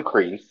price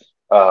increase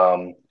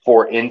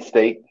for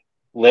in-state,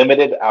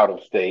 limited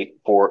out-of-state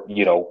for,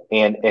 you know,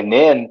 and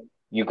then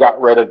you got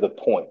rid of the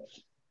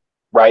points,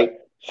 right?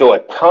 So a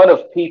ton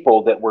of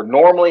people that were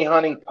normally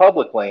hunting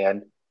public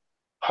land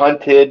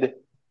hunted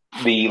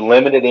the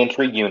limited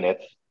entry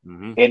units.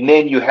 Mm-hmm. And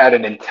then you had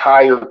an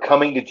entire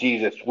coming to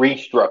Jesus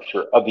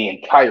restructure of the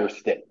entire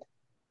state.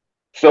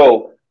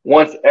 So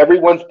once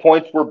everyone's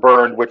points were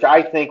burned, which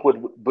I think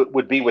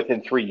would be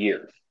within 3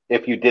 years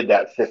if you did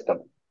that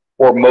system,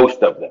 or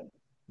most of them.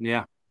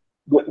 Yeah.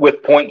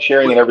 With point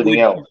sharing and everything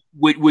else.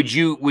 Would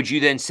you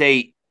then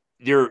say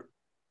there?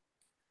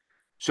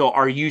 So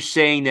are you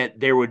saying that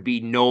there would be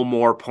no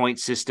more point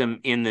system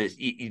in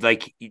the,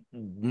 like,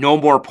 no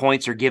more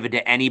points are given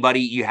to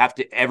anybody?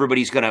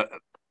 Everybody's going to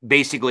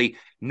basically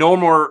no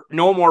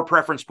more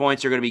preference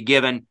points are going to be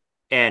given.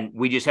 And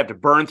we just have to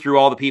burn through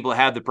all the people that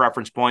have the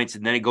preference points.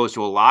 And then it goes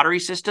to a lottery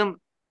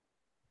system.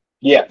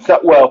 Yeah.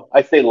 So,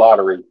 I say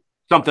lottery.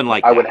 Something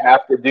like that. I would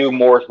have to do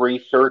more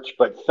research,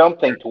 but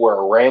something to where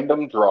a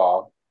random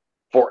draw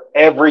for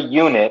every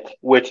unit,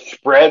 which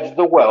spreads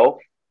the wealth.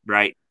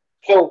 Right.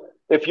 So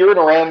if you're in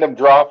a random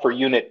draw for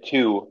unit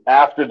 2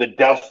 after the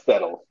dust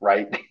settles,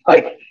 right?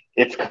 Like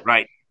it's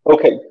right.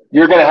 Okay.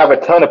 You're going to have a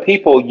ton of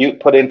people you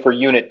put in for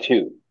unit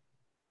 2.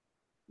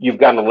 You've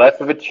got less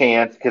of a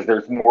chance because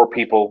there's more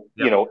people,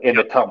 you know, in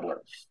the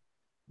tumbler.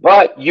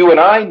 But you and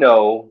I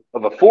know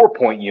of a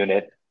 4-point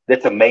unit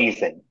that's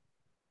amazing.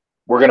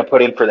 We're going to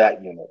put in for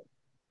that unit.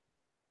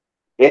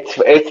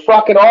 It's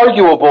fucking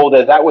arguable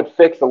that would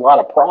fix a lot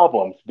of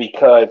problems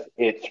because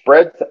it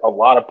spreads a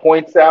lot of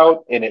points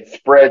out and it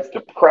spreads the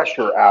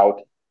pressure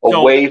out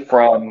away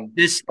from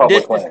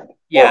public land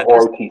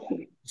or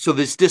OTC. So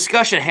this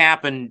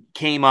discussion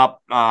came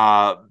up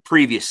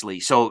previously.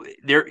 So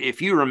there,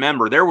 if you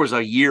remember, there was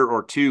a year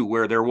or two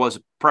where there was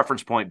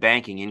preference point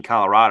banking in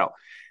Colorado,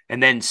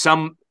 and then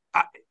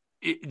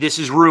this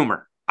is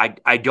rumor.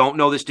 I don't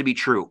know this to be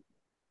true.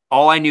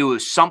 All I knew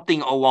is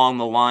something along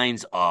the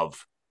lines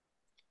of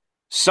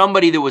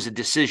somebody that was a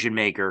decision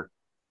maker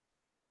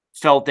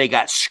felt they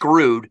got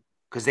screwed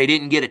because they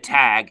didn't get a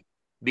tag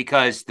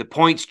because the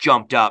points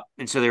jumped up.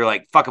 And so they were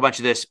like, fuck a bunch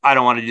of this. I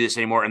don't want to do this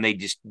anymore. And they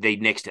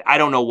nixed it. I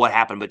don't know what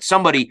happened, but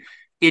somebody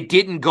it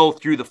didn't go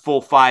through the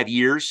full 5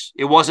 years.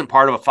 It wasn't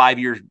part of a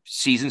 5-year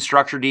season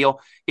structure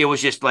deal. It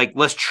was just like,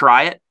 let's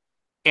try it.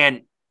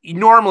 And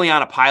normally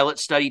on a pilot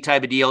study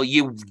type of deal,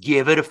 you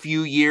give it a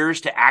few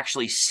years to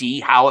actually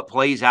see how it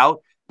plays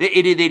out. They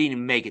didn't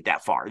even make it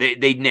that far.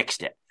 They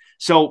nixed it.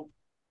 So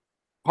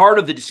part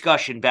of the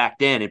discussion back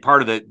then and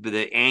part of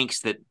the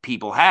angst that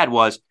people had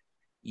was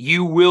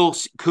you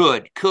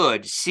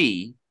could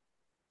see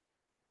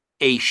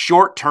a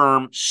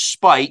short-term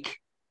spike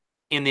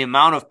in the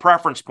amount of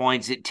preference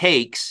points it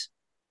takes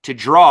to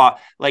draw.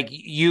 Like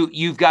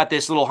you've got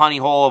this little honey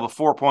hole of a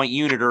 4-point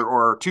unit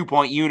or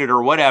 2-point unit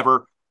or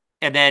whatever,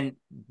 and then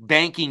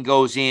banking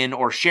goes in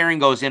or sharing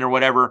goes in or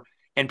whatever,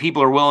 and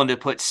people are willing to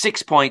put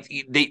 6 points.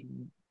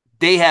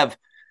 They have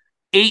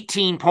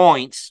 18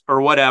 points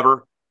or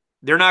whatever.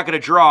 They're not going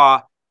to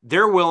draw.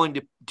 They're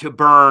willing to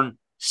burn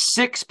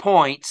 6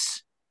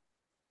 points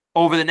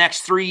over the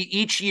next 3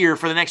 each year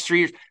for the next 3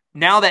 years.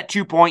 Now that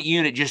 2-point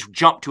unit just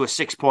jumped to a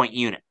 6-point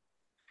unit.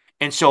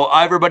 And so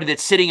everybody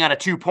that's sitting on a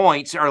 2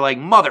 points are like,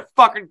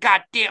 motherfucker,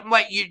 goddamn,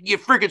 like you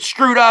freaking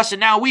screwed us. And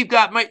now we've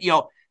got,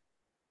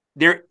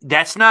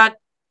 that's not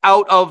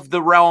out of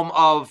the realm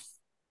of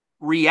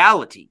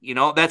reality.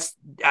 That's,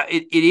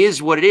 it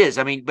is what it is.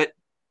 I mean, but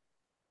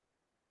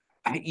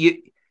I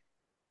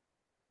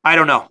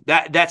don't know.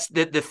 That's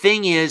the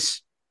thing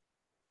is,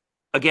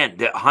 again,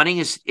 the hunting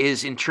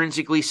is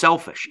intrinsically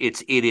selfish.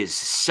 It is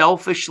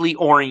selfishly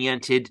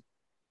oriented,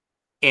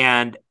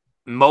 and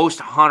most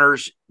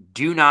hunters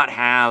do not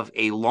have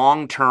a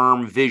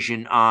long-term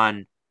vision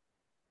on.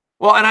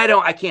 Well, and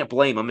I can't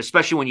blame them,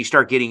 especially when you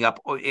start getting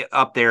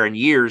up there in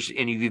years,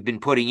 and you've been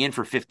putting in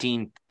for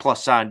 15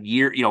 plus on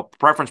year,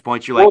 preference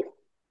points. You're like,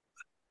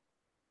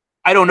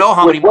 I don't know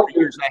how many more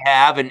years I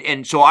have,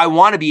 and so I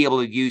want to be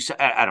able to use.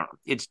 I don't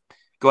know.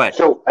 Go ahead.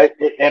 So,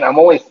 and I'm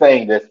only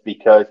saying this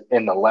because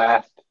in the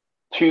last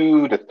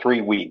 2 to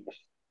 3 weeks,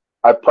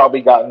 I've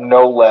probably gotten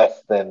no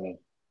less than,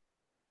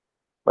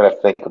 when I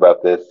think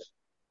about this,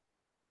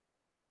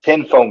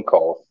 10 phone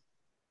calls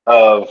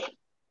of,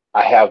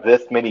 I have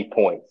this many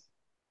points.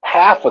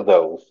 Half of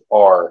those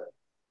are,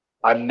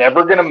 I'm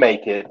never going to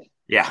make it.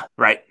 Yeah,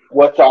 right.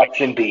 What's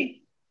option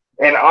B?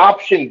 And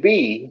option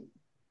B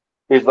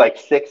is like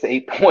 6,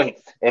 8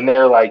 points. And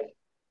they're like,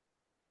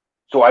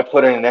 so I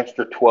put in an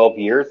extra 12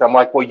 years. I'm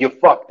like, well, you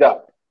fucked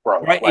up, bro.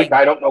 Right. Like,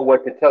 I don't know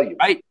what to tell you.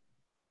 Right.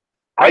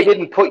 I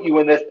didn't put you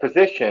in this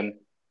position.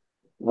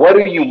 What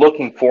are you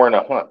looking for in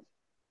a hunt?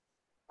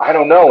 I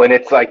don't know. And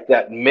it's like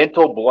that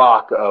mental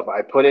block of,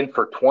 I put in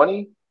for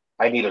 20,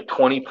 I need a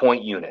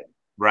 20-point unit.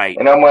 Right.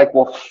 And I'm like,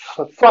 well,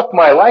 fuck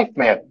my life,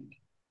 man.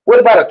 What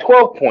about a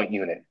 12-point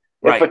unit?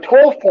 Right. If a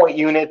 12-point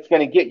unit's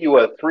going to get you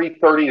a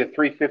 330 to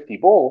 350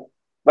 bull,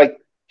 like,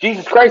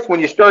 Jesus Christ,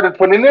 when you started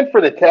putting in for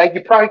the tag,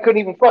 you probably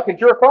couldn't even fucking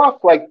jerk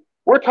off. Like,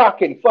 we're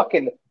talking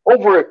fucking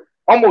over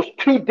almost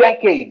 2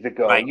 decades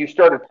ago. Right. You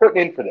started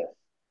putting in for this.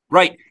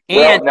 Right.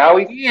 And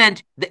well,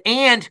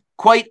 and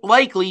quite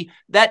likely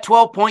that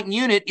 12-point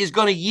unit is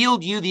going to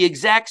yield you the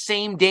exact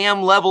same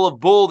damn level of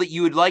bull that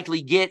you would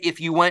likely get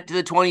if you went to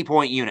the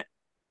 20-point unit.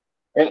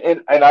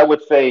 And I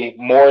would say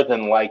more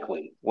than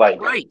likely, like,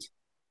 right,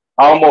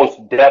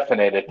 almost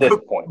definite at this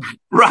point.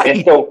 Right.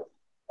 And so,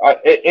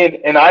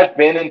 and I've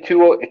been in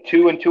 2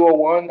 and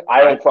 201.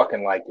 I don't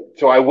fucking like it.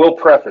 So I will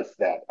preface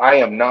that. I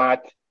am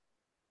not,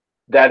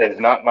 that is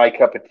not my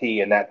cup of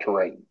tea in that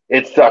terrain.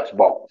 It sucks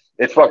balls.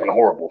 It's fucking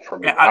horrible for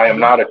me. I am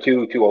not a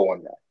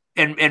 201 guy.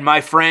 And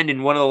my friend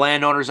and one of the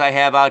landowners I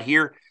have out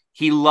here,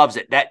 he loves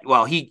it.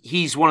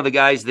 He's one of the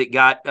guys that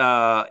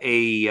got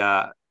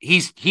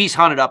he's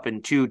hunted up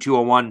in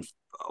 201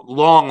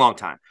 long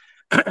time.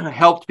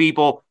 Helped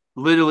people,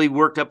 literally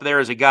worked up there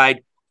as a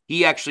guide.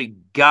 He actually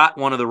got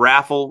one of the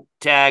raffle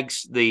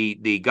tags,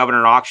 the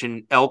governor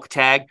auction elk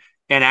tag,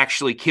 and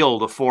actually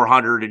killed a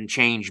 400 and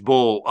change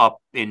bull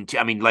up into,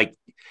 I mean, like,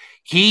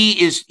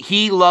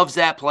 he loves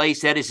that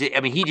place. That is it. I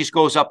mean, he just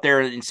goes up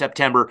there in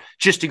September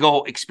just to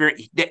go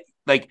experience,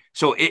 like,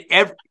 so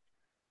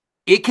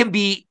it can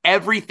be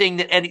everything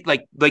that any,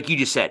 like you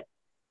just said,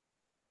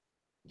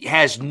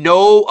 has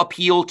no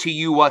appeal to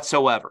you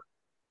whatsoever.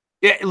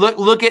 Yeah,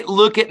 look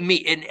at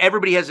me, and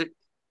everybody has it.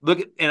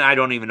 And I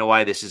don't even know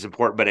why this is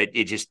important, but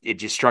it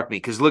just struck me,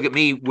 because look at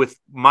me with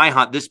my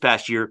hunt this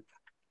past year.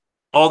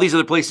 All these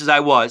other places I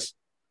was,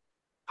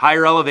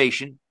 higher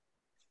elevation,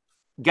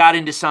 got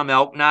into some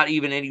elk, not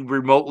even any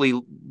remotely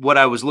what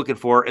I was looking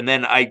for. And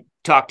then I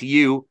talked to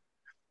you.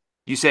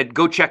 You said,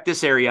 go check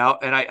this area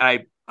out. And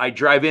I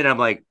drive in. I'm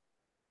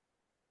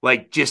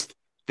like just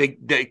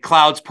the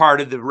clouds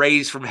parted, the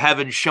rays from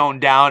heaven shone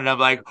down. And I'm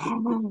like,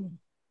 oh,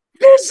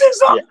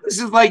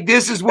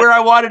 this is where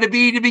I wanted to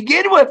be to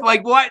begin with.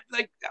 Like, what?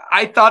 Like,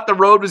 I thought the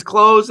road was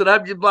closed, and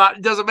I'm just,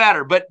 it doesn't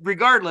matter. But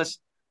regardless,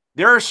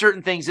 there are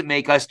certain things that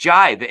make us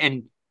jive,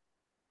 and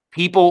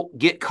people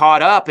get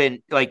caught up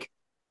in, like,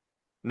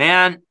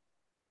 man,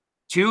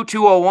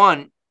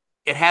 201,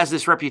 it has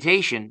this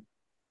reputation.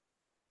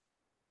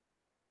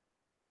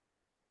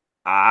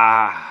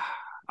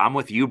 I'm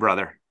with you,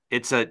 brother.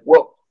 It's a,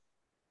 well,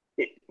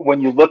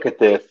 when you look at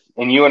this,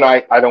 and you and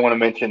I don't want to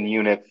mention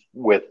units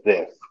with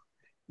this,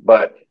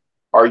 but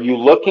are you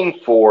looking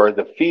for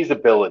the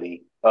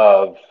feasibility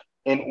of,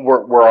 and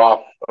we're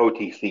off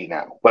OTC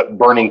now, but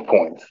burning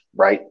points,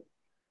 right?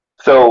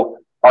 So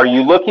are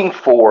you looking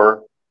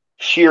for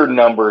sheer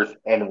numbers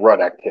and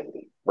rut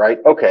activity, right?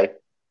 Okay.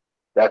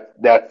 That's,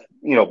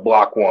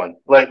 block one.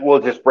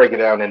 We'll just break it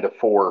down into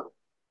four,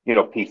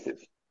 pieces.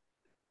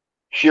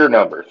 Sheer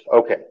numbers.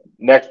 Okay.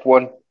 Next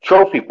one,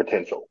 trophy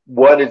potential.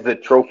 What is the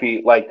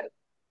trophy like?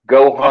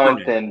 Go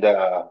Hunt and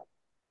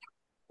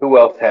who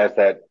else has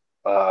that?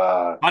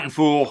 Hunting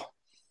Fool.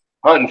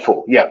 Hunting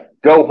Fool. Yeah.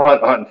 Go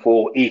Hunt, Hunting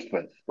Fool,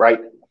 Eastman's, right?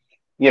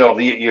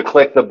 You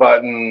click the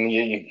button,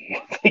 you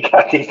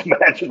got these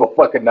magical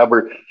fucking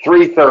numbers,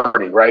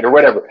 330, right? Or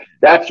whatever.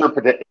 That's your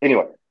potential.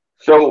 Anyway.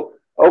 So,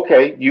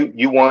 okay,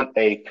 you want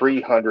a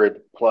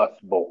 300 plus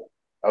bull.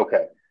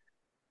 Okay.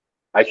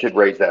 I should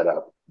raise that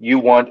up. You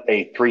want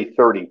a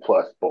 330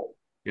 plus bull.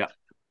 Yeah.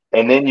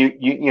 And then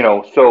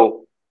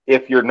so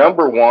if your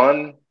number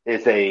one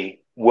is a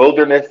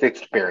wilderness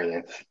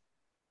experience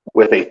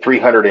with a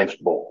 300-inch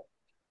bull,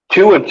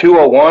 2 and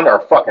 201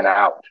 are fucking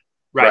out.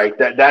 Right.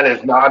 That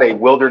is not a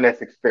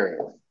wilderness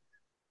experience.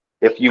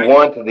 If you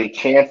want the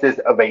chances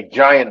of a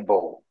giant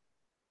bull,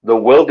 the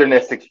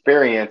wilderness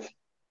experience,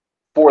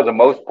 for the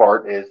most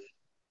part, is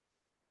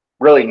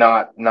really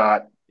not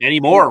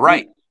anymore.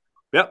 Right.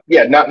 Yep.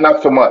 Yeah,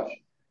 not so much.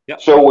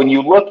 Yep. So when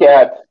you look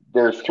at,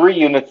 there's 3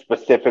 units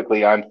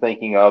specifically I'm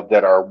thinking of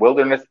that are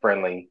wilderness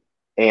friendly,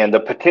 and the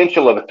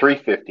potential of a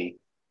 350,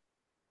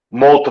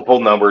 multiple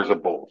numbers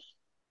of bulls.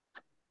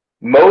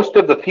 Most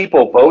of the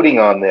people voting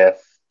on this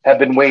have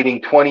been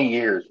waiting 20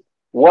 years.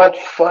 What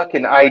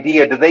fucking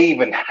idea do they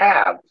even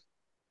have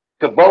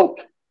to vote?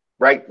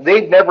 Right?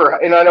 They've never,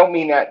 and I don't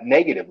mean that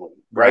negatively.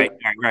 Right.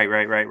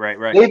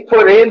 They've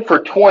put in for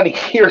 20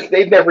 years.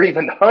 They've never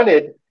even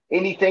hunted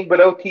anything but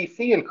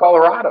OTC in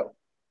Colorado.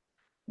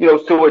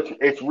 So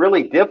it's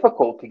really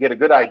difficult to get a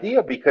good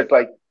idea because,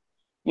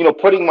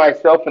 putting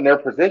myself in their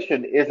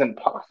position isn't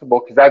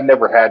possible because I've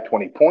never had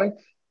 20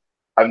 points.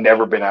 I've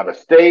never been out of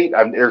state.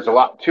 There's a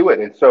lot to it.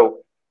 And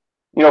so,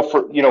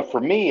 for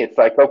me, it's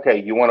like,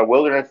 okay, you want a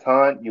wilderness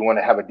hunt, you want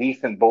to have a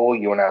decent bull,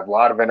 you want to have a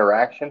lot of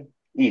interaction,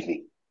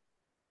 easy.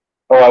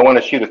 Oh, I want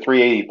to shoot a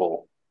 380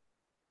 bull.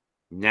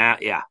 Nah,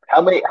 yeah.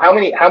 How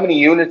many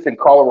units in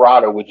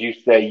Colorado would you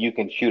say you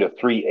can shoot a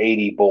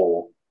 380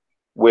 bull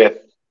with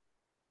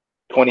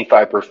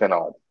 25%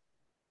 odds?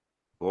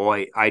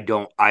 Boy,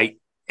 I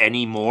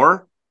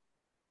anymore.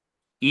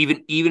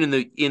 Even in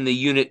the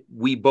unit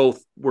we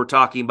both were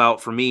talking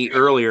about for me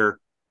earlier,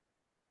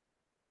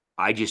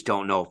 I just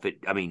don't know if it.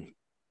 I mean,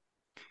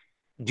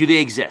 do they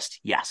exist?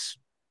 Yes,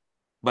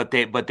 but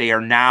they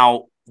are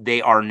now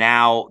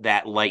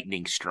that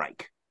lightning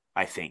strike.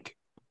 I think.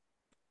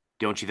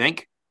 Don't you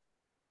think?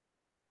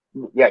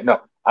 Yeah,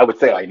 no. I would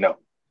say I know.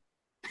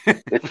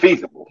 It's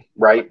feasible,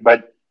 right?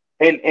 But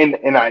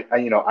and I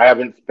I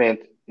haven't spent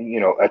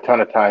a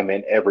ton of time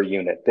in every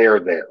unit. They're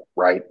there,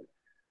 right?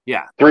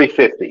 Yeah.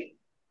 350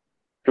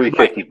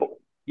 right. bull.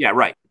 Yeah,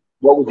 right.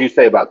 What would you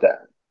say about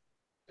that?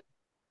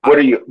 What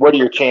are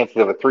your chances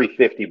of a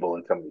 350 bull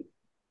in some of these?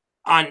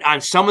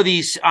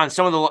 On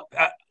some of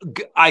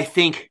the I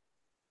think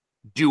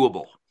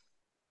doable.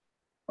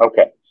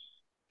 Okay.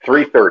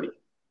 330.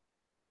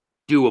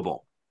 Doable.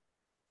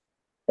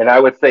 And I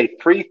would say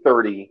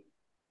 330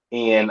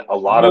 in a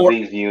lot of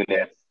these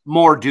units.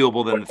 More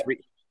doable than the 3.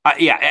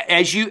 Yeah,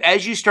 as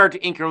you start to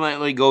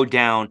incrementally go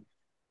down,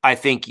 I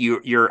think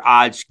your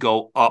odds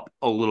go up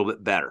a little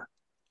bit better.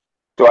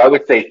 So I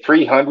would say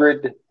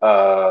 300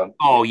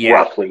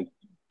 roughly.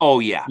 Oh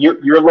yeah.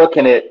 You're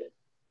looking at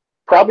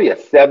probably a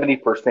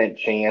 70%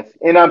 chance,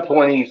 and I'm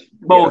 20s,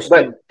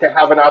 but to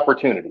have an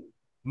opportunity.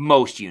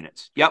 Most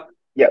units. Yep.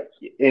 Yep.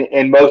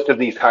 In most of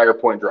these higher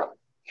point drops.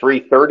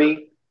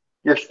 330,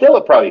 you're still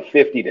at probably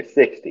 50 to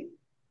 60.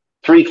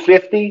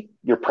 350,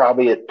 you're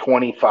probably at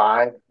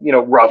 25,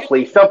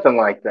 roughly, something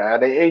like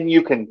that. And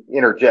you can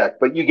interject,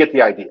 but you get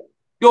the idea.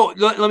 Yo,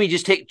 let me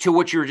just take to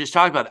what you were just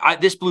talking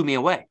about. This blew me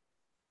away.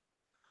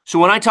 So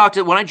when I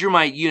drew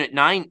my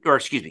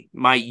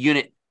my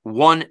unit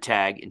 1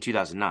 tag in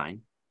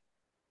 2009,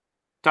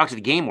 talked to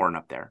the game warden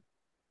up there.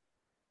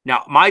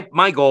 Now,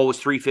 my goal was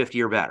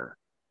 350 or better.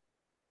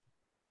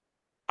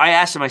 I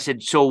asked him, I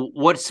said, so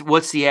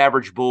what's the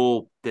average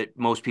bull that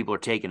most people are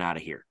taking out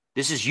of here?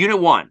 This is unit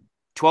 1,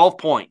 12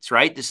 points,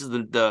 right? This is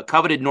the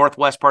coveted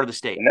northwest part of the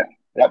state. And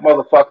that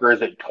motherfucker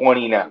is at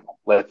 20 now.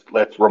 Let's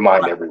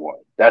remind everyone.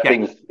 That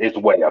thing is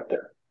way up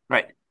there.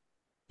 Right.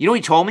 You know what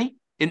he told me?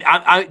 And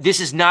this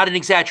is not an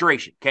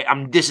exaggeration. Okay,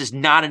 this is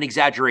not an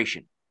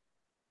exaggeration.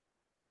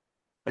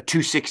 A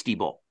 260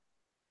 bull.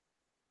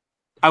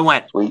 I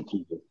went. Sweet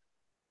Jesus.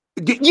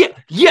 Yeah,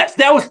 yes,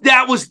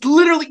 that was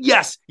literally,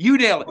 yes, you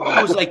nailed it.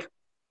 I was like,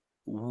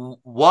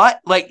 what?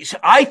 Like, so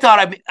I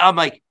thought I'm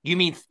like, you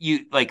mean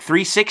you like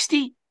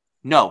 360?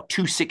 No,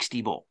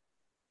 260 bull.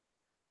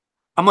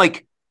 I'm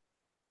like,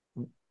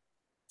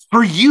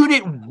 for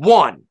unit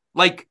 1,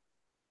 like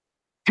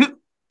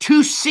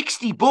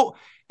 260 bull.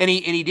 And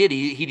he did.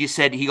 He just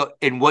said,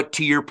 and what,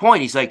 to your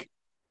point, he's like,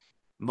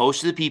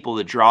 most of the people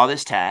that draw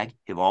this tag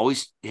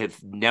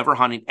have never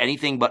hunted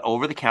anything but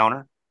over the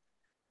counter.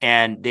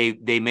 And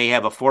they may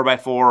have a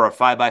 4x4 or a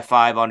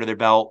 5x5 under their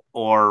belt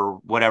or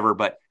whatever,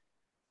 but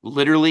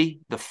literally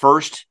the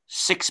first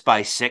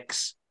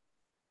 6x6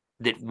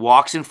 that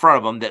walks in front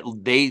of them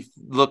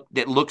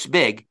that looks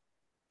big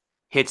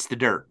hits the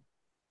dirt.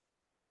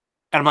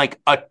 And I'm like,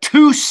 a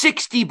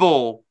 260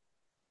 bull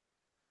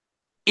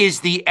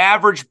is the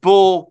average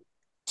bull.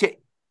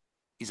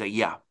 He's like,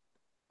 yeah.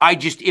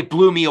 It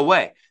blew me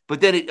away. But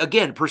then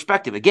again,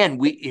 perspective. Again,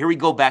 here we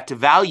go back to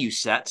value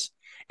sets.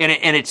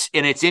 And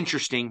it's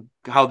interesting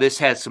how this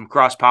has some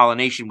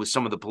cross-pollination with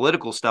some of the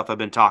political stuff I've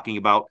been talking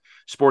about,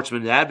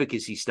 sportsman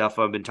advocacy stuff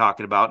I've been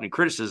talking about, and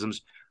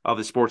criticisms of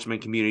the sportsman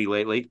community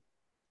lately,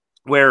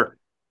 where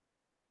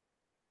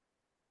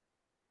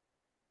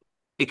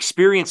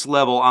experience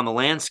level on the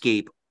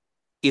landscape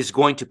is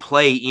going to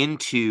play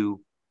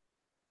into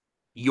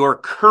your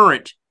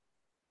current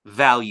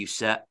value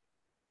set.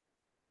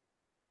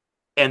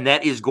 And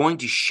that is going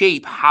to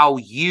shape how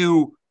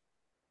you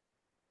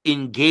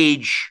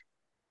engage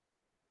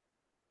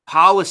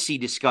policy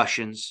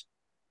discussions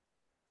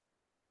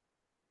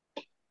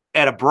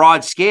at a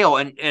broad scale.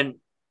 And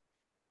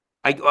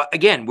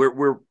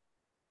we're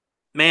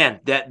man,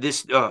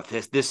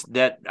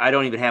 that I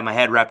don't even have my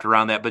head wrapped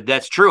around that, but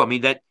that's true. I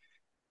mean, that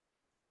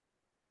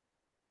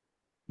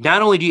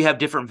not only do you have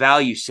different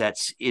value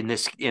sets in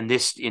this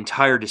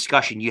entire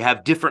discussion, you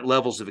have different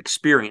levels of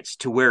experience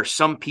to where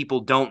some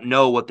people don't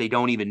know what they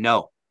don't even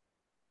know.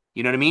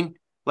 You know what I mean?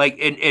 Like,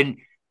 and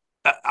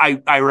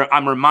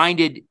I'm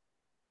reminded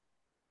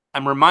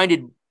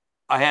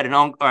I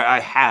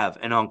have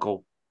an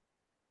uncle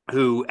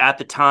who, at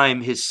the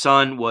time his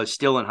son was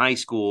still in high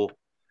school,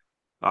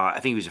 I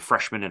think he was a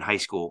freshman in high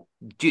school,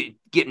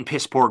 getting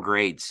piss poor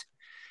grades.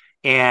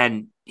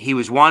 And he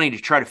was wanting to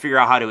try to figure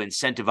out how to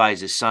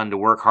incentivize his son to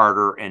work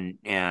harder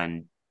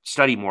and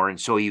study more. And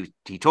so he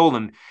told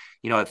him,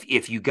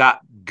 if you got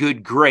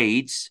good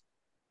grades,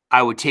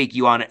 I would take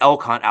you on an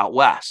elk hunt out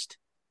west.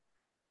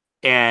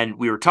 And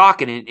we were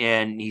talking,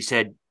 and he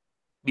said,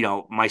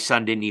 my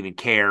son didn't even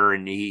care,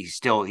 and he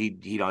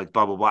blah,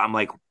 blah, blah. I'm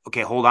like,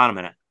 okay, hold on a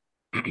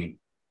minute.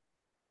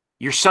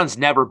 Your son's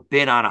never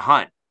been on a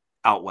hunt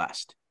out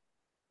west.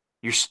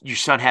 Your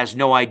son has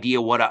no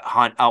idea what a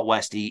hunt out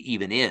west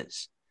even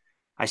is.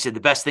 I said,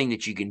 the best thing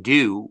that you can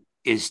do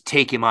is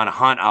take him on a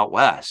hunt out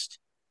west,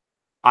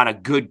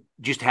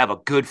 just have a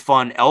good,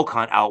 fun elk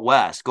hunt out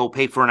west. Go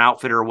pay for an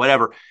outfitter or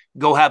whatever.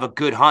 Go have a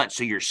good hunt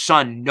so your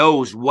son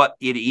knows what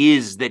it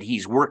is that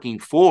he's working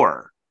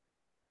for.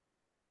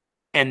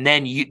 And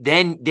then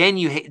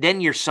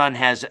your son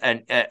has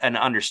an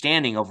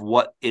understanding of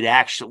what it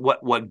actually,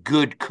 what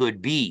good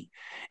could be.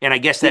 And I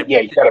guess that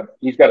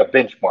he's got a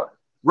benchmark.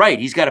 Right.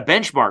 He's got a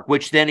benchmark,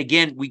 which then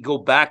again, we go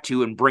back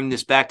to and bring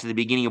this back to the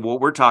beginning of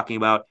what we're talking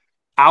about.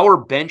 Our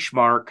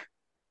benchmark,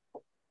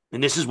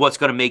 and this is what's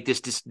going to make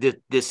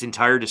this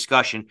entire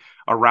discussion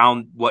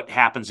around what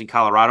happens in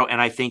Colorado,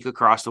 and I think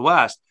across the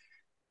West,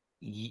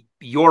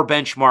 your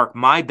benchmark,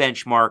 my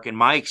benchmark, and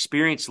my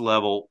experience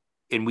level,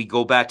 and we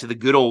go back to the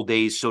good old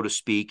days, so to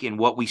speak, and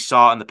what we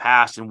saw in the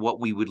past and what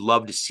we would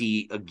love to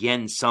see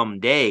again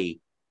someday,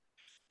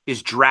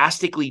 is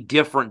drastically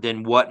different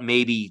than what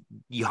maybe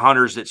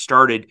hunters that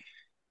started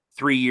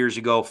 3 years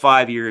ago,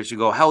 5 years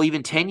ago, hell,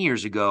 even 10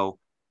 years ago,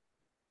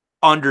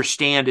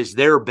 understand as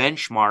their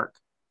benchmark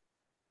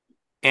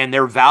and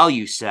their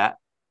value set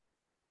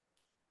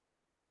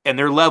and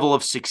their level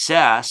of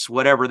success,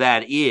 whatever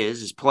that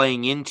is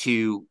playing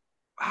into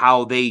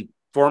how they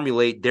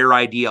formulate their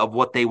idea of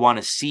what they want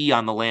to see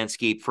on the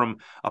landscape from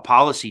a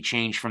policy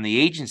change from the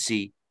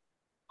agency.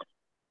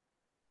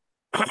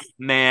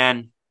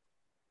 Man,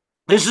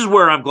 this is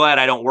where I'm glad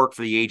I don't work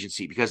for the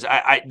agency, because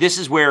this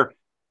is where,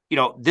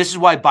 this is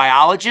why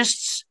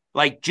biologists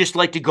just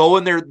like to go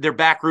in their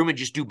back room and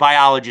just do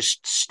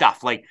biologist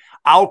stuff. Like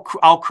I'll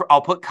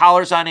put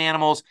collars on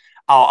animals.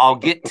 I'll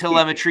get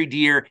telemetry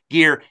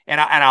gear,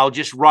 and I'll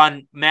just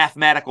run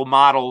mathematical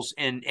models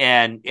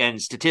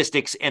and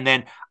statistics. And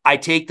then I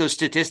take those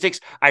statistics,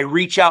 I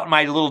reach out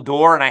my little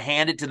door and I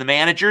hand it to the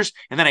managers,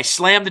 and then I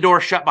slam the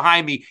door shut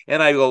behind me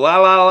and I go, la,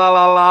 la, la,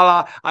 la, la,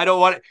 la. I don't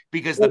want it,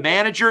 because the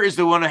manager is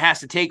the one who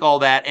has to take all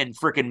that and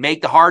freaking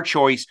make the hard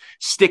choice,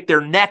 stick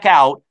their neck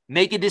out,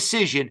 make a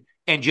decision,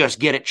 and just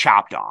get it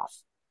chopped off.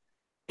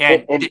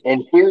 And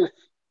here's,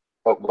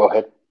 go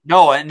ahead.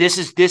 No, and this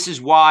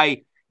is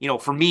why,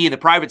 for me in the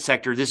private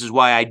sector, this is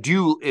why I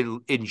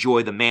do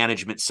enjoy the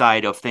management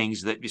side of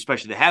things, that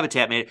especially the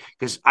habitat management,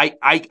 because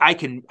I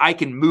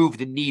can move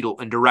the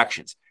needle in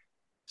directions.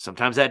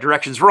 Sometimes that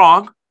direction's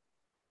wrong,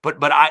 but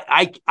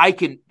I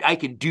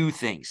can do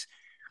things.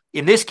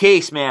 In this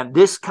case, man,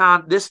 this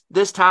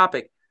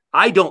topic,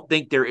 I don't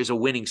think there is a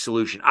winning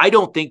solution. I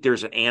don't think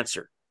there's an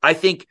answer.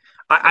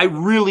 I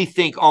really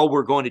think all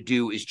we're going to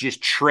do is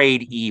just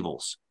trade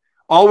evils.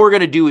 All we're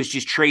going to do is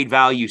just trade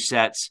value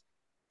sets.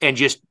 And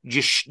just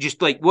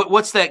like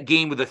what's that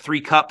game with the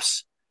three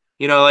cups?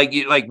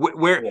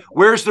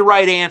 Where's the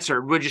right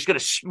answer? We're just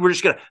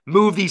gonna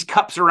move these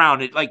cups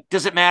around. It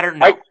does it matter?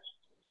 No.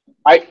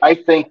 I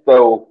think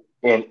though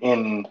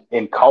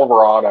in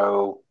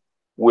Colorado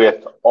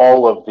with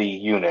all of the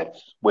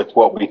units with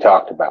what we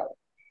talked about,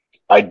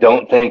 I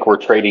don't think we're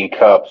trading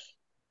cups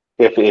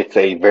if it's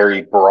a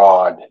very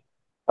broad,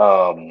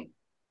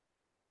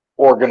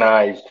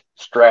 organized,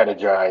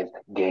 strategized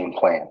game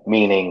plan,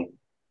 meaning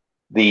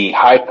the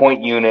high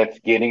point units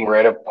getting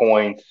rid of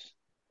points,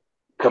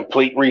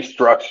 complete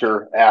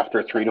restructure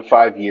after 3 to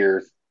 5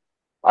 years.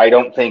 I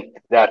don't think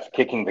that's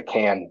kicking the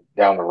can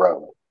down the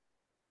road.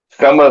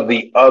 Some of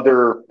the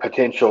other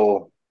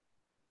potential,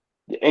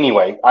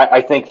 anyway,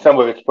 I think some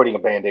of it's putting a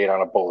band-aid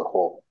on a bullet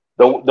hole.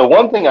 The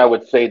one thing I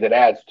would say that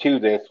adds to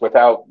this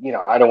without,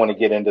 I don't want to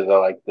get into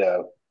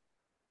the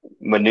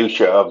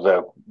minutia of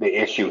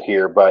the issue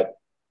here, but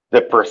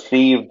the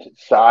perceived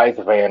size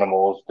of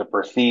animals, the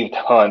perceived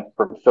hunt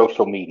from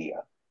social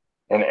media.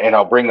 And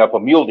I'll bring up a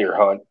mule deer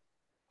hunt.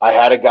 I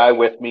had a guy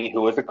with me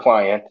who was a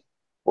client.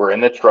 We're in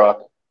the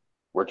truck.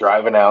 We're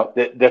driving out.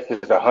 This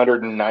is a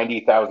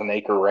 190,000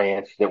 acre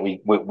ranch that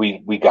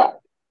we got.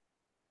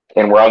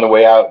 And we're on the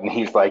way out and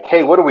he's like,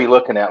 "Hey, what are we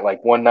looking at?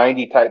 Like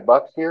 190 type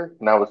bucks here?"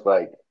 And I was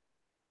like,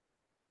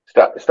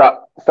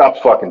 stop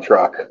fucking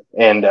truck.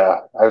 And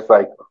I was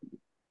like,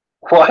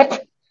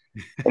 "What?"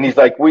 And he's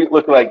like, "We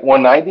look like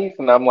 190s."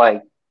 And I'm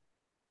like,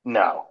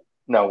 no,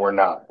 we're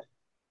not.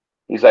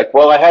 He's like,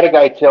 "Well, I had a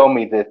guy tell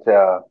me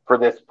that for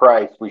this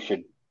price, we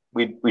should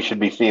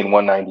be seeing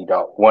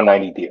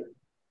 190 deer."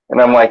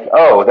 And I'm like,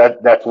 "Oh,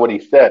 that's what he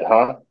said,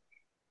 huh?"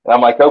 And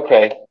I'm like,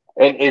 "Okay."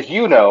 And as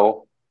you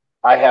know,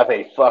 I have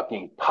a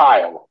fucking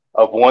pile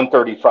of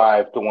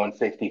 135 to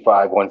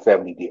 165,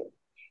 170 deer.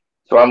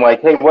 So I'm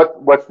like, "Hey,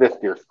 what's this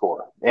deer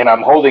score?" And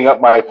I'm holding up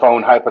my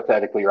phone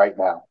hypothetically right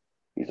now.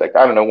 He's like,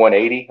 "I don't know,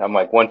 180. I'm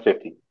like,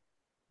 150.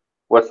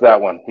 "What's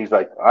that one?" He's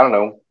like, "I don't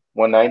know,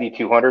 190,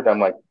 200. I'm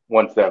like,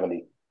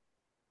 170.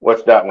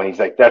 "What's that one?" He's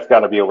like, "That's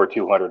got to be over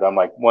 200. I'm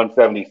like,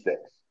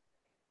 176.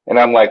 And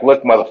I'm like,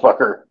 "Look,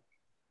 motherfucker,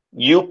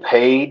 you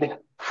paid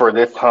for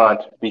this hunt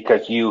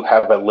because you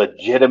have a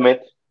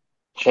legitimate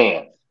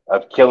chance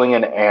of killing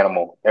an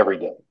animal every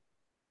day.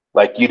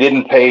 Like you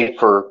didn't pay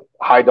for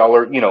high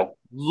dollar,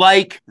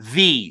 like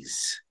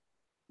these.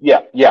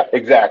 Yeah,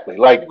 exactly.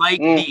 Like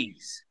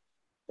these.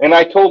 And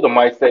I told him,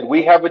 I said,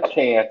 we have a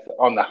chance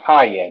on the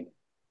high end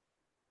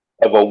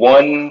of a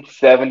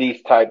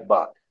 170s type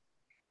buck.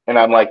 And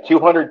I'm like,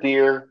 200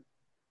 deer,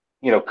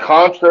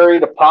 contrary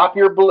to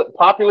popular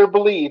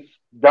belief,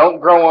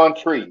 don't grow on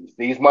trees.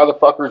 These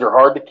motherfuckers are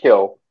hard to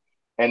kill.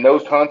 And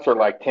those hunts are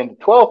like $10,000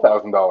 to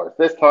 $12,000.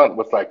 This hunt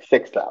was like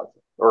 6,000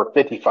 or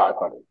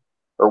 5,500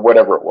 or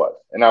whatever it was.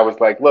 And I was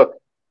like, "Look,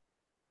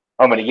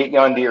 I'm going to get you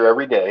on deer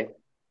every day.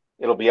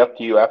 It'll be up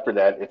to you after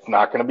that. It's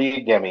not going to be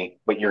a gimme,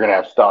 but you're going to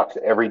have stalks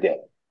every day.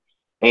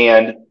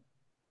 And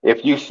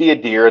if you see a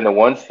deer in the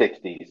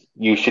 160s,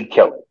 you should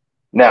kill it."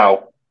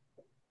 Now,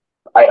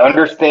 I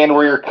understand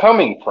where you're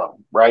coming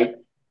from, right?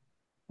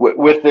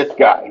 With this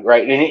guy,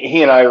 right? And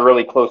he and I are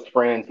really close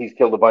friends. He's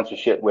killed a bunch of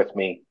shit with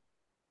me.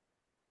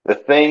 The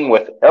thing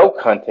with elk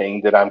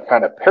hunting that I'm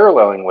kind of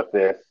paralleling with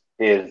this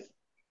is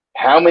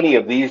how many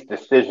of these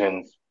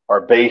decisions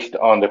are based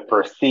on the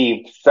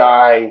perceived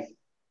size,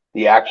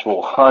 the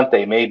actual hunt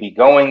they may be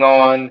going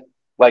on.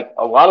 Like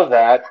a lot of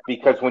that,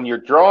 because when you're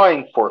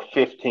drawing for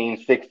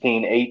 15,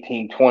 16,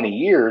 18, 20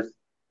 years,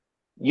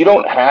 you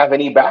don't have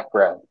any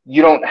background.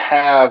 You don't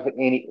have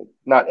any,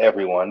 not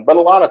everyone, but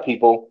a lot of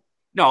people.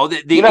 No,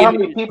 you know how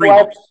many people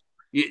have?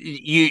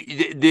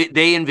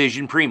 They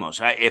envision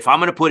primos. If I'm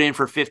going to put in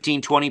for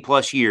 15, 20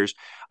 plus years,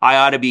 I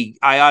ought to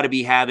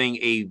be having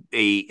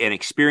an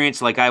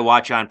experience like I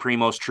watch on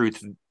Primo's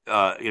Truth,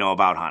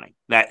 about hunting.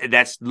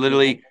 That's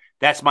literally,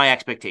 that's my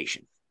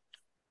expectation.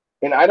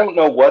 And I don't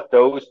know what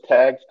those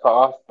tags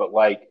cost, but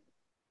like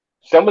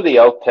some of the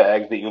elk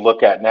tags that you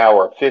look at now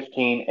are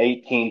 15,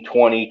 18,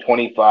 20,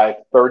 25,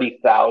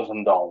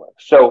 $30,000.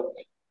 So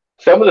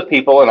some of the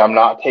people, and I'm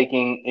not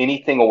taking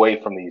anything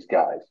away from these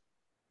guys,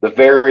 the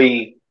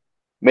very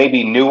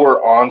maybe newer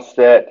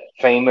onset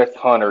famous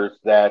hunters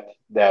that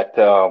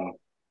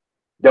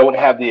don't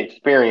have the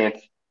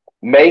experience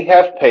may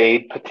have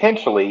paid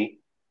potentially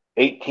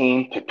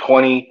 $18,000 to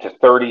 $20,000 to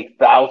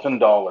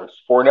 $30,000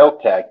 for an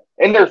elk tag,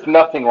 and there's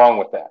nothing wrong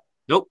with that.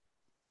 Nope.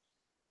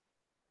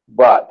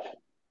 But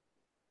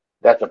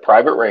that's a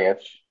private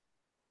ranch.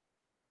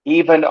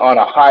 Even on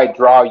a high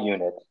draw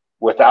unit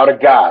without a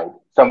guide,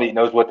 somebody that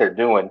knows what they're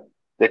doing,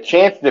 the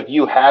chances of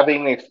you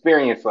having an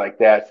experience like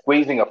that,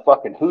 squeezing a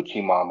fucking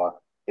hoochie mama,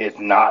 is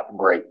not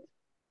great.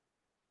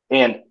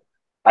 And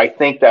I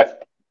think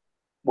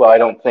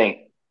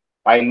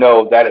I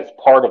know that is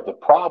part of the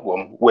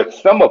problem with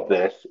some of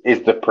this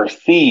is the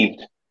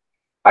perceived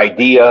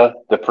idea,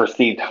 the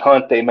perceived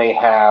hunt they may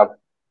have,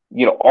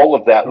 all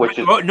of that, which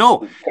is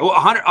 100%.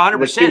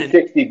 The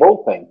 260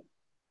 bolt thing.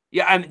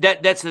 Yeah,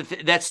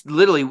 that's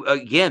literally,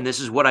 again, this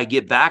is what I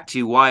get back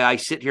to why I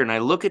sit here and I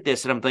look at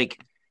this and I'm thinking,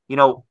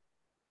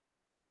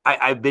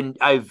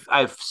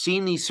 I've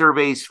seen these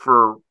surveys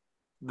for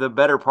the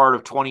better part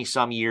of 20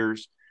 some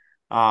years.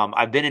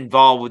 I've been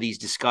involved with these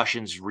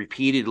discussions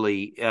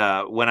repeatedly.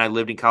 When I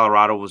lived in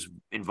Colorado, was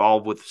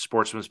involved with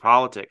sportsman's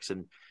politics.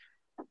 And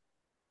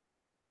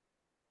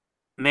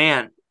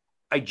man,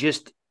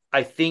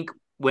 I think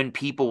when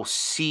people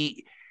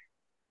see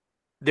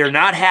they're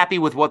not happy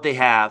with what they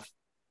have,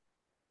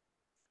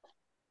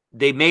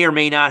 they may or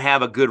may not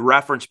have a good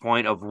reference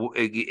point of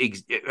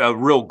a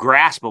real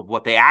grasp of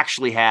what they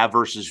actually have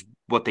versus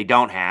what they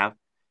don't have.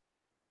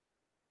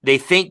 They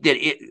think that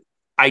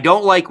I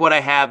don't like what I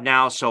have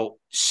now, so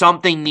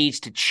something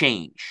needs to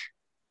change.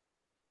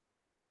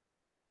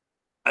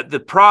 The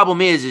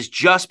problem is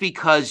just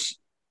because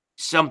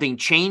something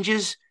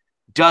changes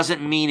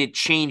doesn't mean it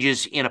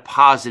changes in a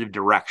positive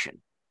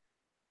direction.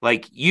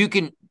 Like you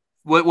can,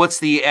 what's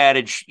the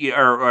adage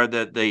or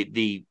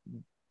the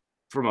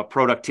from a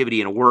productivity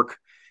and a work,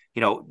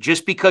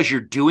 just because you're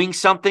doing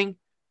something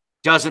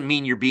doesn't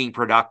mean you're being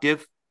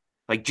productive.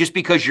 Like just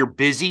because you're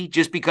busy,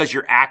 just because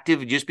you're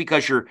active, just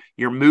because you're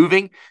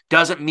moving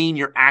doesn't mean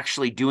you're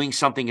actually doing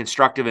something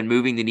constructive and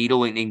moving the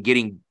needle and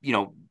getting,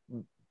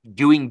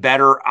 doing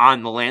better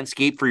on the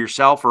landscape for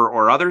yourself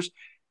or others.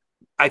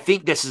 I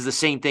think this is the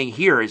same thing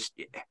here.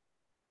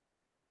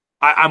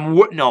 I'm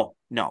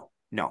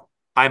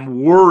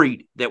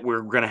worried that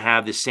we're going to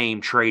have the same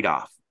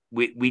trade-off.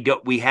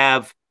 We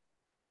have,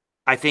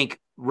 I think,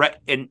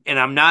 and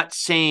I'm not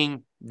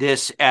saying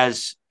this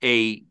as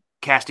a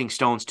casting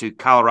stones to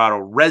Colorado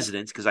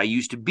residents, because I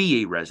used to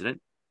be a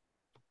resident.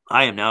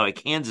 I am now a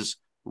Kansas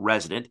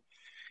resident.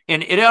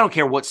 And I don't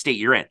care what state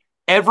you're in.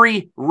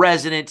 Every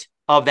resident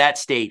of that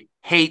state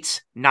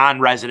hates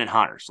non-resident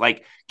hunters.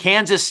 Like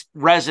Kansas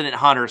resident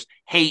hunters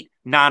hate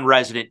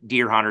non-resident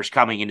deer hunters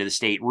coming into the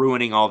state,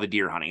 ruining all the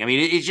deer hunting. I mean,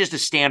 it's just a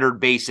standard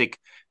basic,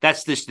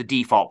 that's just the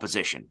default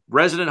position.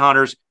 Resident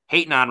hunters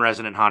hate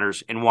non-resident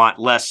hunters and want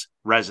less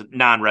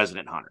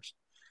non-resident hunters.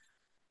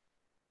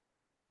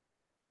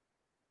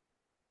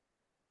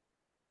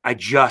 I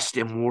just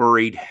am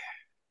worried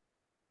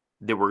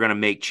that we're going to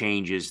make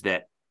changes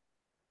that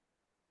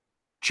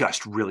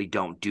just really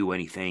don't do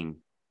anything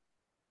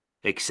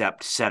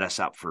except set us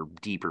up for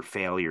deeper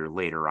failure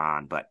later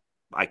on. But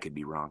I could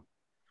be wrong.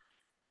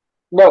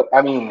 No,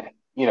 I mean,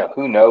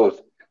 who knows?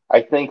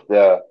 I think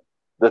the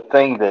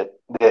thing that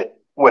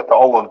with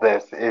all of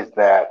this is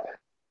that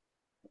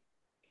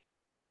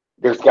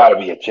there's got to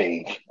be a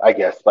change, I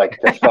guess, like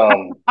to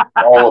sum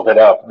all of it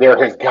up.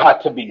 There has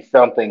got to be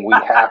something we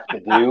have to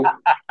do.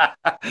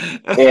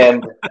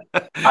 And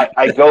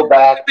I go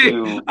back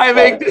to I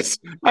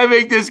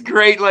make this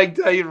great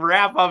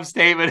wrap up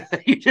statement.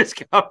 You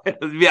just come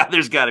in, yeah,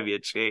 there's got to be a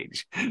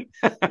change.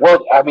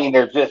 Well, I mean,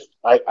 there's just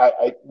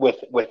I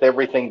with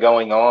everything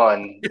going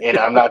on, and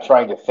I'm not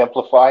trying to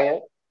simplify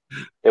it.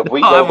 If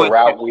we go the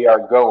route we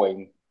are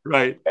going,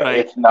 right,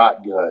 it's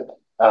not good.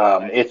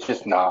 It's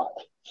just not.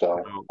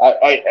 So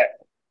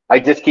I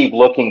just keep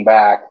looking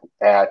back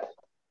at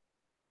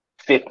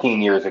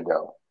 15 years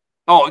ago.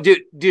 Oh,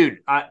 dude,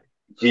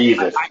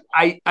 Jesus.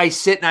 I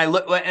sit and I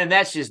look, and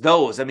that's just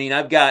those. I mean,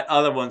 I've got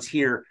other ones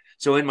here.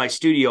 So in my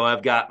studio,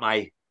 I've got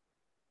in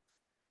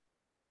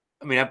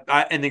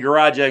the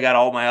garage, I got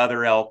all my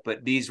other elk,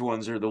 but these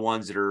ones are the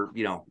ones that are,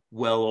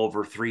 well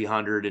over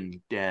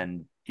 300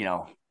 and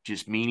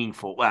just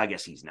meaningful. Well, I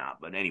guess he's not,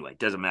 but anyway, it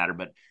doesn't matter.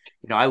 But,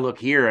 I look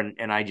here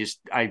and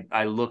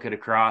I look at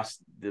across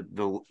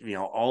the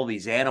all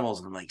these animals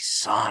and I'm like,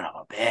 son of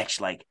a bitch.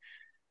 Like,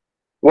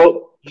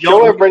 well,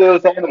 show everybody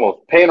those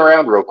animals. Pan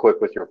around real quick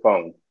with your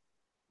phone.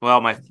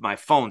 Well, my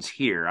phone's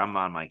here. I'm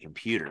on my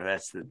computer.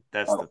 That's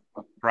the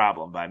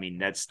problem. But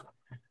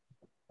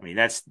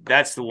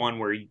that's the one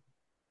where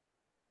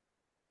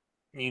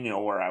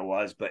where I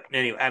was. But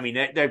anyway,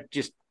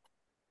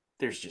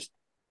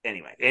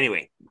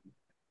 anyway.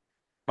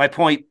 My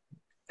point,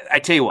 I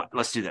tell you what,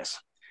 let's do this.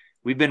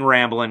 We've been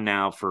rambling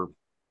now for,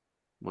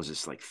 was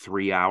this like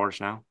 3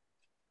 hours now?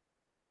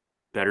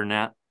 Better than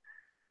that.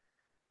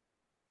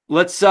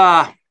 Let's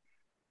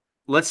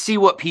see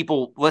what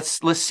people, let's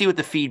see what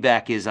the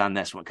feedback is on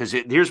this one. Because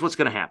here's what's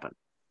going to happen.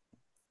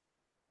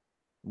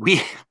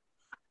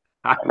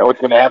 I know what's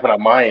going to happen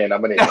on my end.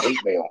 I'm going to hate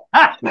mail.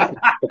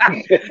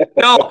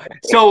 No,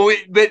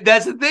 but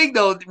that's the thing,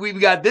 though. We've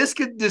got this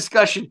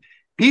discussion.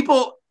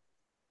 People,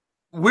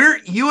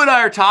 you and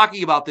I are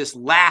talking about this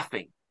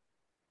laughing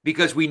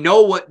because we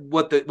know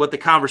what the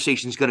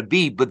conversation is going to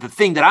be. But the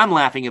thing that I'm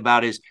laughing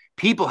about is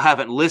people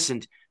haven't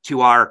listened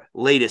to our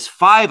latest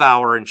 5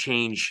 hour and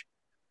change.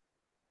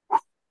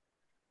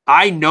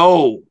 I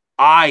know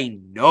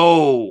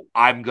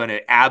I'm going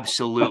to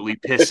absolutely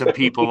piss some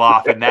people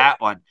off in that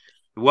one.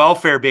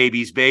 Welfare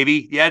babies,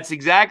 baby. Yeah, that's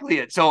exactly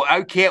it. So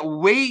I can't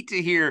wait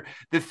to hear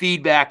the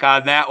feedback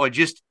on that one.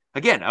 Just,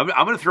 again, I'm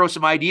going to throw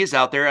some ideas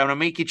out there. I'm going to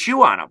make you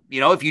chew on them.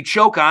 If you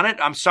choke on it,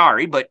 I'm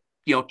sorry, but,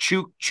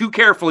 chew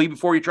carefully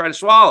before you try to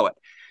swallow it.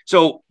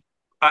 So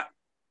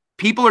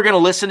people are going to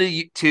listen to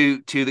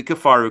the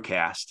Kifaru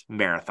Cast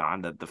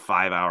marathon, the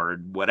 5 hour,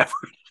 whatever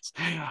it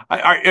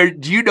is.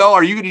 Do you know,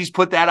 are you going to just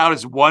put that out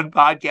as one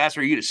podcast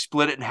or are you going to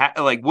split it in half?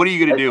 Like, what are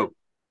you going to do?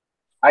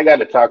 I got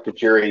to talk to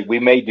Jerry. We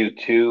may do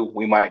two.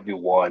 We might do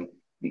one.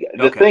 The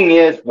Okay. thing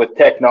is, with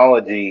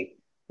technology,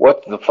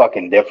 what's the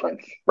fucking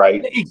difference,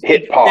 right?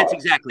 Hit pause. That's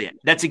exactly it.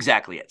 That's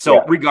exactly it.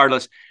 So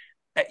regardless,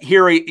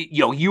 here,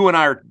 you and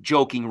I are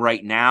joking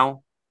right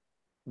now.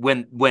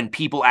 When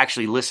people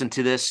actually listen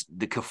to this,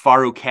 the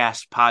Kifaru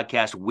Cast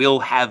podcast will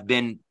have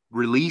been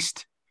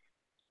released.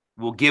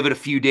 We'll give it a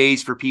few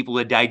days for people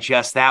to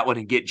digest that one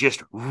and get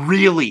just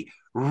really,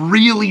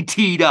 really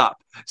teed up.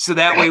 So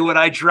that way, when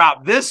I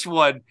drop this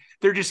one,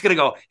 they're just going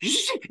to go,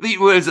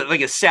 what is it,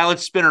 like a salad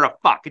spinner of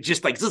fuck? It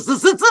just like,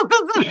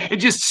 it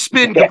just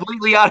spin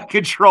completely out of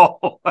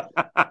control.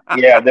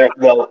 Yeah,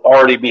 they'll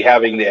already be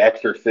having the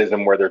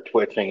exorcism where they're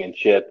twitching and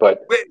shit,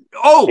 but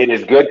it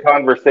is good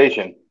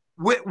conversation.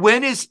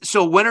 When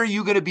are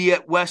you going to be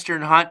at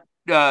Western Hunt?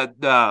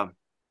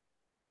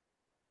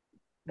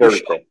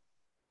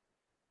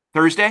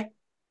 Thursday?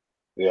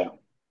 Yeah.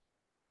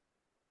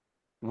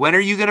 When are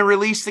you going to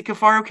release the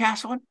Kifaru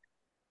Cast one?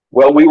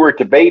 Well, we were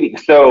debating.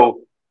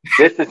 So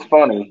this is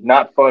funny,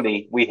 not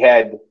funny. We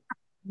had.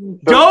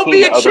 Don't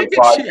be a chicken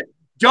shit.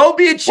 Don't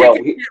be a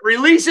chicken shit.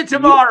 Release it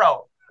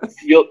tomorrow.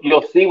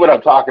 You'll see what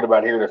I'm talking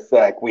about here in a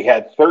sec. We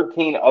had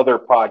 13 other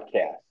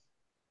podcasts.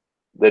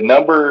 The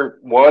number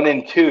 1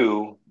 and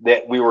 2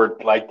 that we were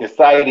like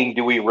deciding,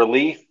 do we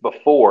release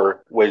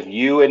before, was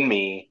you and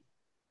me.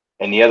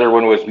 And the other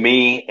one was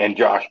me and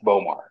Josh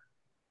Bomar.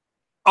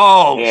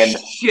 Oh,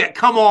 shit.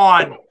 Come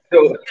on.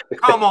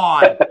 Come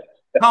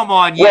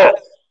on. Yeah.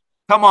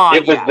 Come on.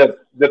 It was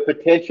the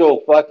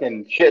potential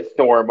fucking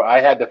shitstorm I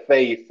had to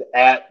face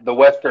at the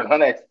Western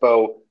Hunt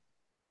Expo,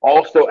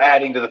 also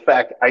adding to the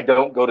fact I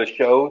don't go to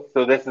shows.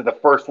 So this is the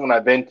first one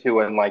I've been to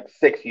in like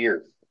 6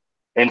 years.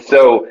 And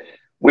so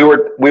we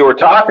were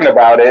talking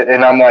about it,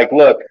 and I'm like,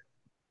 look,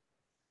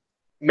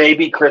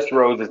 maybe Chris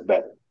Rose is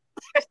better.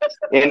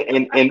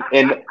 and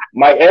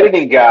my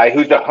editing guy,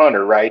 who's a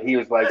hunter, right? He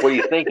was like, what are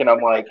you thinking?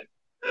 I'm like,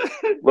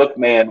 look,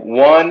 man,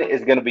 one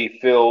is going to be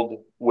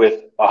filled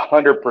with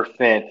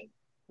 100%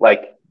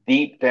 like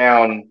deep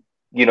down,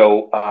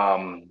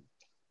 skin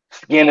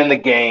in the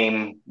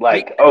game.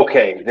 Like,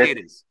 okay,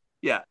 this,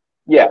 yeah.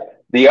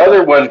 The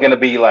other one's going to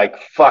be like,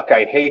 fuck,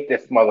 I hate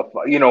this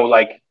motherfucker.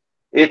 Like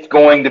it's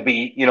going to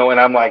be, and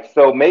I'm like,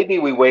 so maybe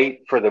we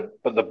wait for the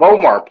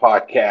Bomar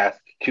podcast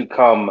to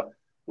come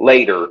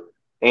later,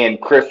 and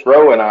Chris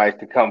Rowe and I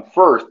to come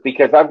first,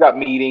 because I've got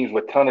meetings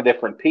with a ton of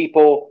different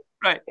people.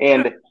 Right.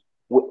 And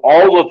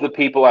all of the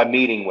people I'm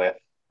meeting with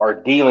are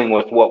dealing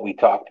with what we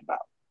talked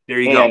about.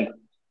 There you go. And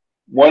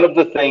one of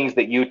the things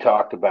that you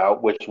talked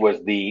about, which was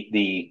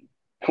the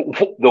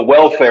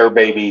welfare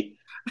baby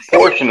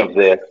portion of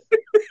this,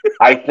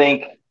 I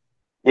think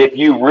if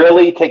you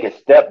really take a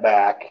step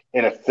back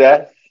and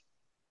assess,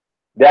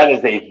 that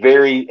is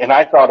and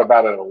I thought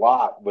about it a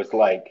lot, was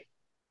like,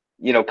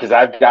 because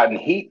I've gotten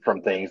heat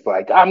from things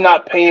like, I'm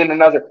not paying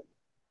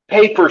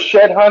pay for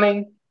shed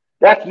hunting.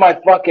 That's my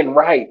fucking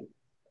right.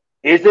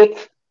 Is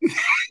it?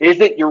 Is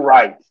it your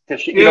right? So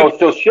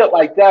shit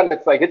like that,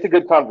 it's like, it's a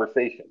good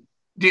conversation.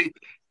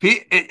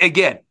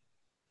 Again,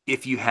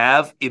 if you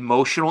have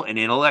emotional and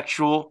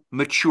intellectual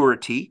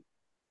maturity,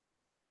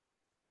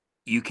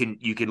 you can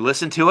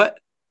listen to it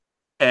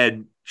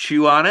and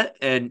chew on it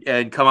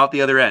and come out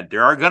the other end.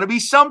 There are going to be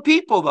some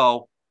people,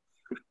 though.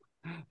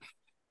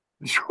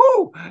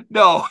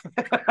 No.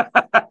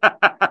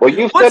 Well,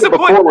 you said it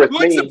before with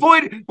me.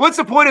 What's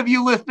the point of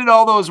you lifting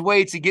all those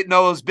weights and getting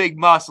all those big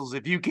muscles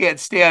if you can't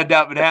stand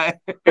up and have?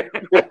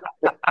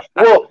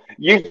 Well,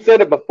 you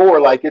said it before,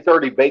 like it's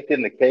already baked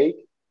in the cake.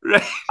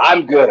 Right.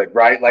 I'm good,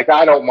 right? Like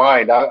I don't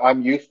mind.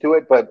 I'm used to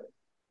it, but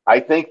I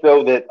think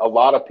though that a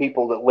lot of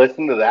people that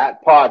listen to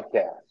that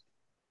podcast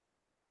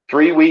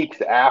 3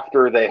 weeks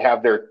after they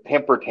have their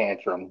temper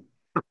tantrum,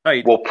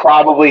 right, will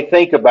probably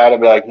think about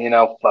it, be like,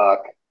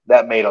 fuck,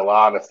 that made a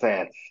lot of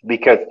sense,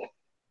 because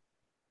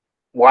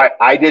why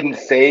I didn't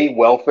say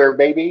welfare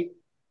baby.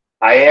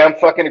 I am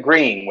fucking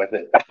agreeing with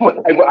it.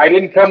 I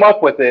didn't come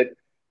up with it,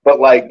 but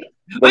like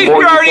the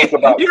more you think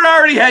about, you're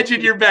already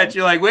hedging your bet.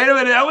 You're like, wait a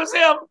minute, that was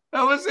him.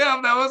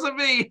 That wasn't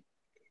me.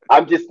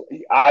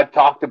 I've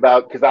talked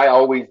about, because I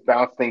always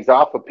bounce things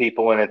off of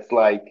people, and it's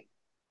like,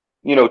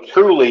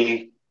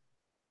 truly,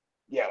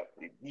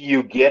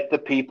 you get the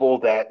people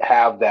that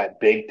have that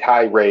big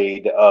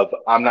tirade of,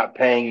 I'm not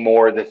paying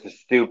more, this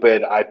is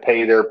stupid, I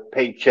pay their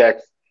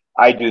paychecks,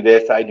 I do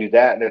this, I do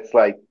that. And it's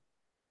like,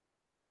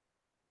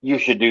 you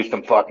should do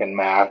some fucking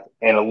math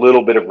and a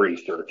little bit of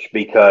research,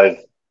 because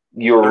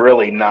you're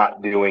really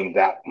not doing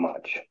that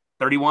much.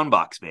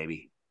 $31,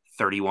 baby.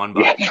 $31.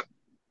 Yeah.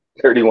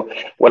 31.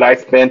 What I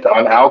spent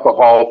on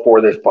alcohol for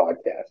this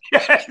podcast.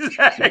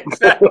 Exactly.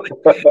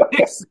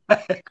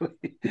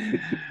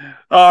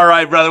 All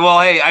right, brother. Well,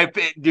 hey,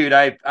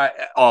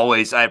 I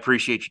always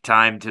appreciate your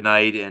time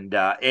tonight, and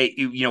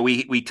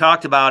we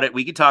talked about it.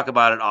 We could talk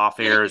about it off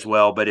air as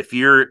well. But if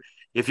you're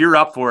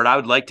up for it, I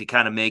would like to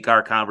kind of make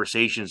our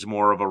conversations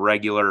more of a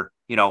regular.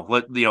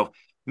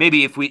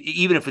 Maybe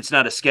even if it's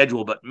not a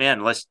schedule, but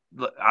man,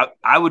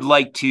 I would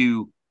like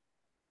to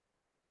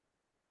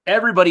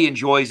Everybody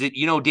enjoys it.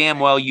 You know damn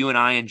well you and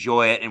I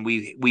enjoy it, and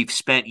we've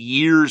spent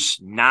years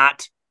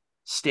not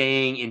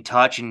staying in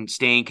touch and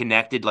staying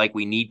connected like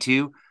we need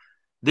to.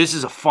 This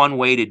is a fun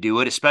way to do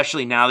it,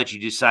 especially now that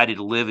you decided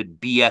to live at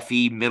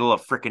BFE, middle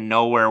of freaking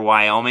nowhere,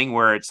 Wyoming,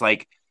 where it's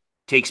like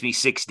takes me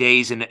 6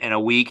 days and a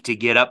week to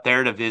get up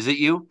there to visit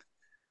you.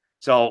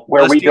 So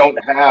where we don't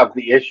have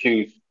the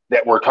issues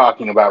that we're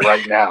talking about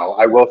right now.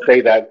 I will say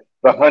that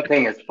the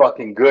hunting is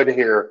fucking good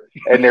here,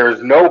 and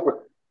there's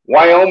no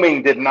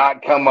Wyoming did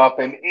not come up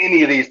in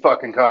any of these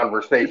fucking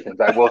conversations.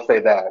 I will say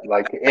that.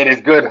 Like, it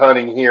is good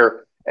hunting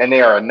here, and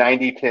they are a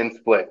 90-10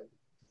 split.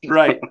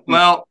 Right.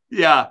 Well,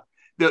 yeah.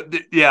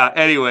 Yeah.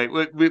 Anyway,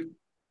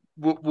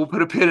 we'll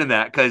put a pin in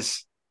that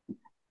because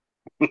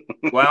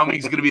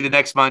Wyoming's going to be the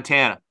next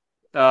Montana.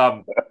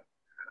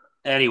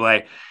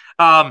 Anyway,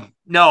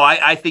 no,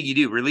 I think you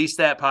do release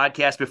that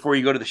podcast before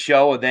you go to the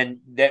show, and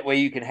then that way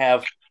you can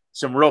have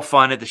some real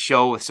fun at the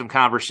show with some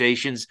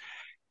conversations.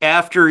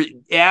 After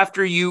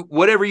you,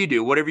 whatever you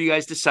do, whatever you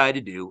guys decide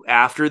to do,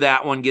 after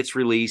that one gets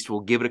released, we'll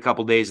give it a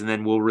couple days, and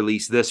then we'll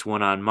release this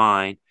one on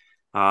mine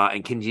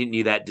and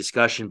continue that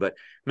discussion. But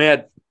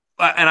man,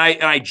 and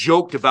I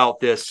joked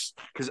about this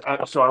because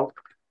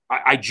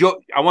I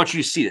joke. I want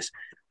you to see this.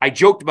 I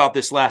joked about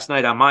this last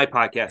night on my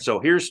podcast.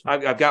 So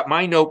I've got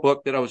my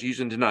notebook that I was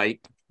using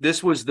tonight.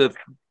 This was the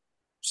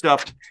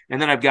stuff,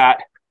 and then I've got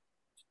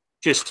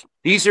just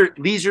these are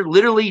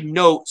literally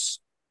notes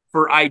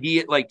for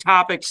idea like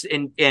topics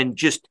and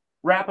just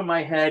wrapping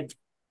my head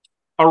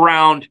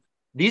around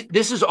these.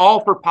 This is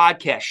all for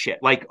podcast shit,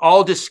 like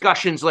all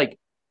discussions like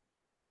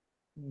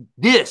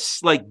this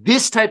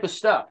type of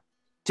stuff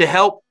to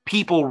help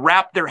people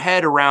wrap their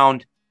head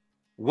around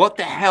what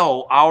the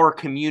hell our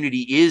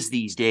community is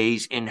these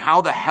days and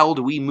how the hell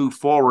do we move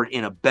forward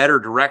in a better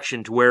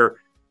direction to where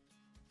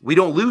we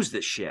don't lose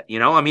this shit. You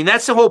know, I mean,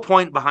 that's the whole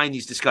point behind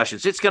these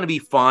discussions. It's going to be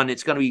fun.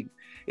 It's going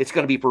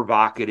to be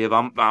provocative.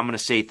 I'm going to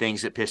say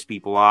things that piss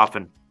people off,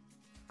 and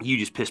you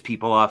just piss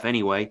people off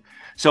anyway.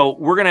 So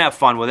we're going to have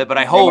fun with it. But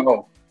I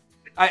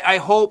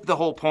hope the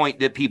whole point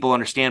that people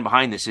understand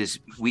behind this is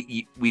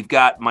we've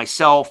got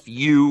myself,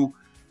 you,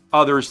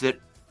 others that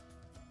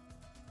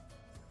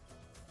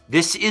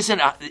this is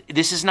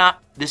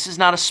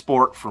not a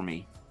sport for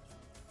me,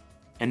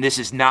 and this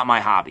is not my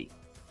hobby.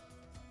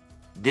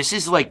 This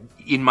is like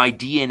in my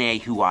DNA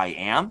who I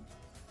am.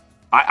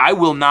 I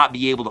will not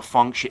be able to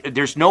function.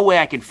 There's no way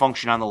I can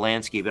function on the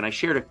landscape. And I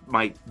shared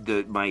my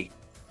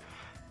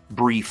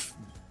brief,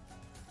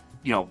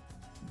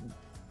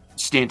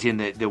 stint in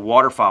the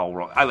waterfowl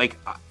world.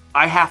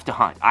 I have to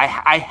hunt.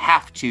 I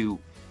have to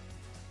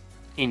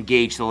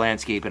engage the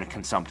landscape in a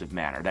consumptive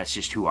manner. That's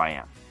just who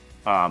I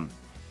am.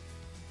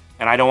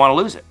 And I don't want to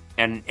lose it.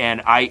 And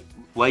I,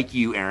 like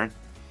you, Aaron,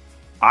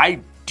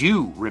 I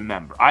do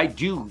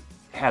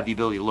have the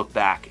ability to look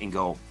back and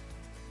go,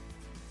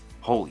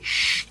 holy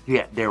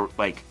shit,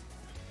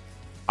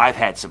 I've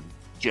had some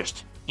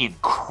just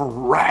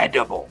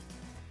incredible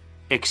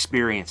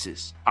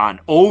experiences on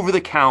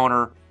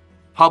over-the-counter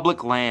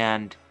public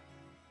land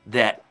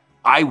that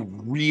I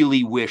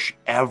really wish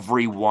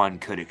everyone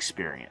could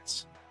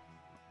experience.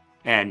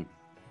 And,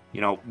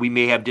 we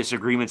may have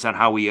disagreements on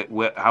how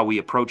we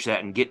approach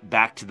that and get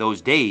back to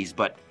those days,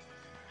 but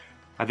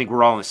I think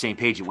we're all on the same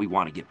page that we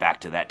want to get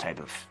back to that type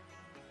of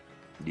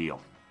deal.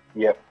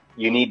 Yep.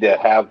 You need to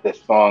have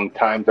this song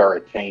 "Times Are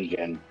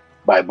A-Changin'"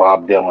 by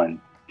Bob Dylan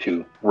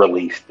to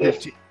release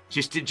this.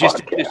 Just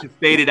to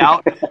fade it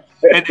out,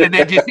 and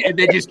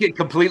then just get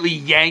completely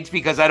yanked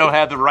because I don't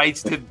have the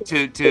rights to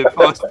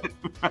post it.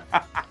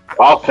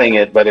 I'll sing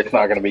it, but it's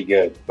not going to be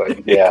good.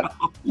 But yeah,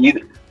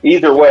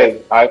 either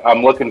way,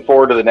 I'm looking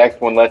forward to the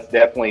next one. Let's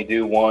definitely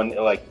do one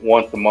like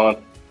once a month.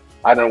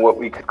 I don't know what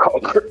we could call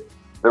the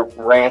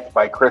rants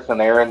by Chris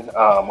and Aaron.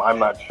 I'm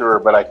not sure,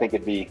 but I think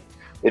it'd be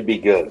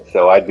good.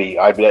 So I'd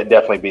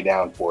definitely be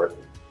down for it.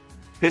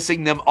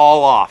 Pissing them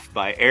all off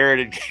by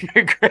Aaron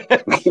and Chris.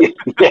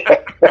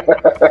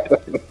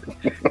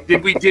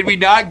 Did we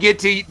not get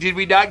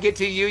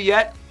to you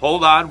yet?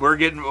 Hold on, we'll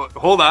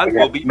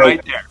be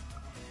right there.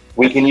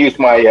 We can use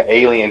my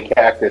alien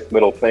cactus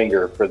middle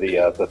finger for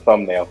the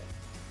thumbnail.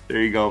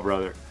 There you go,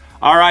 brother.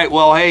 All right,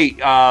 well, hey,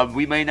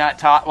 we may not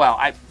talk. Well,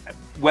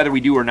 whether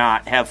we do or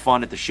not, have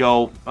fun at the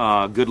show.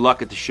 Good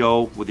luck at the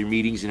show with your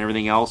meetings and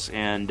everything else.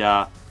 And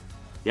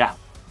yeah,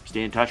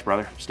 stay in touch,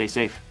 brother. Stay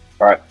safe.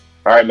 All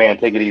right, man.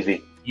 Take it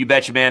easy. You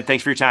betcha, man.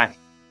 Thanks for your time.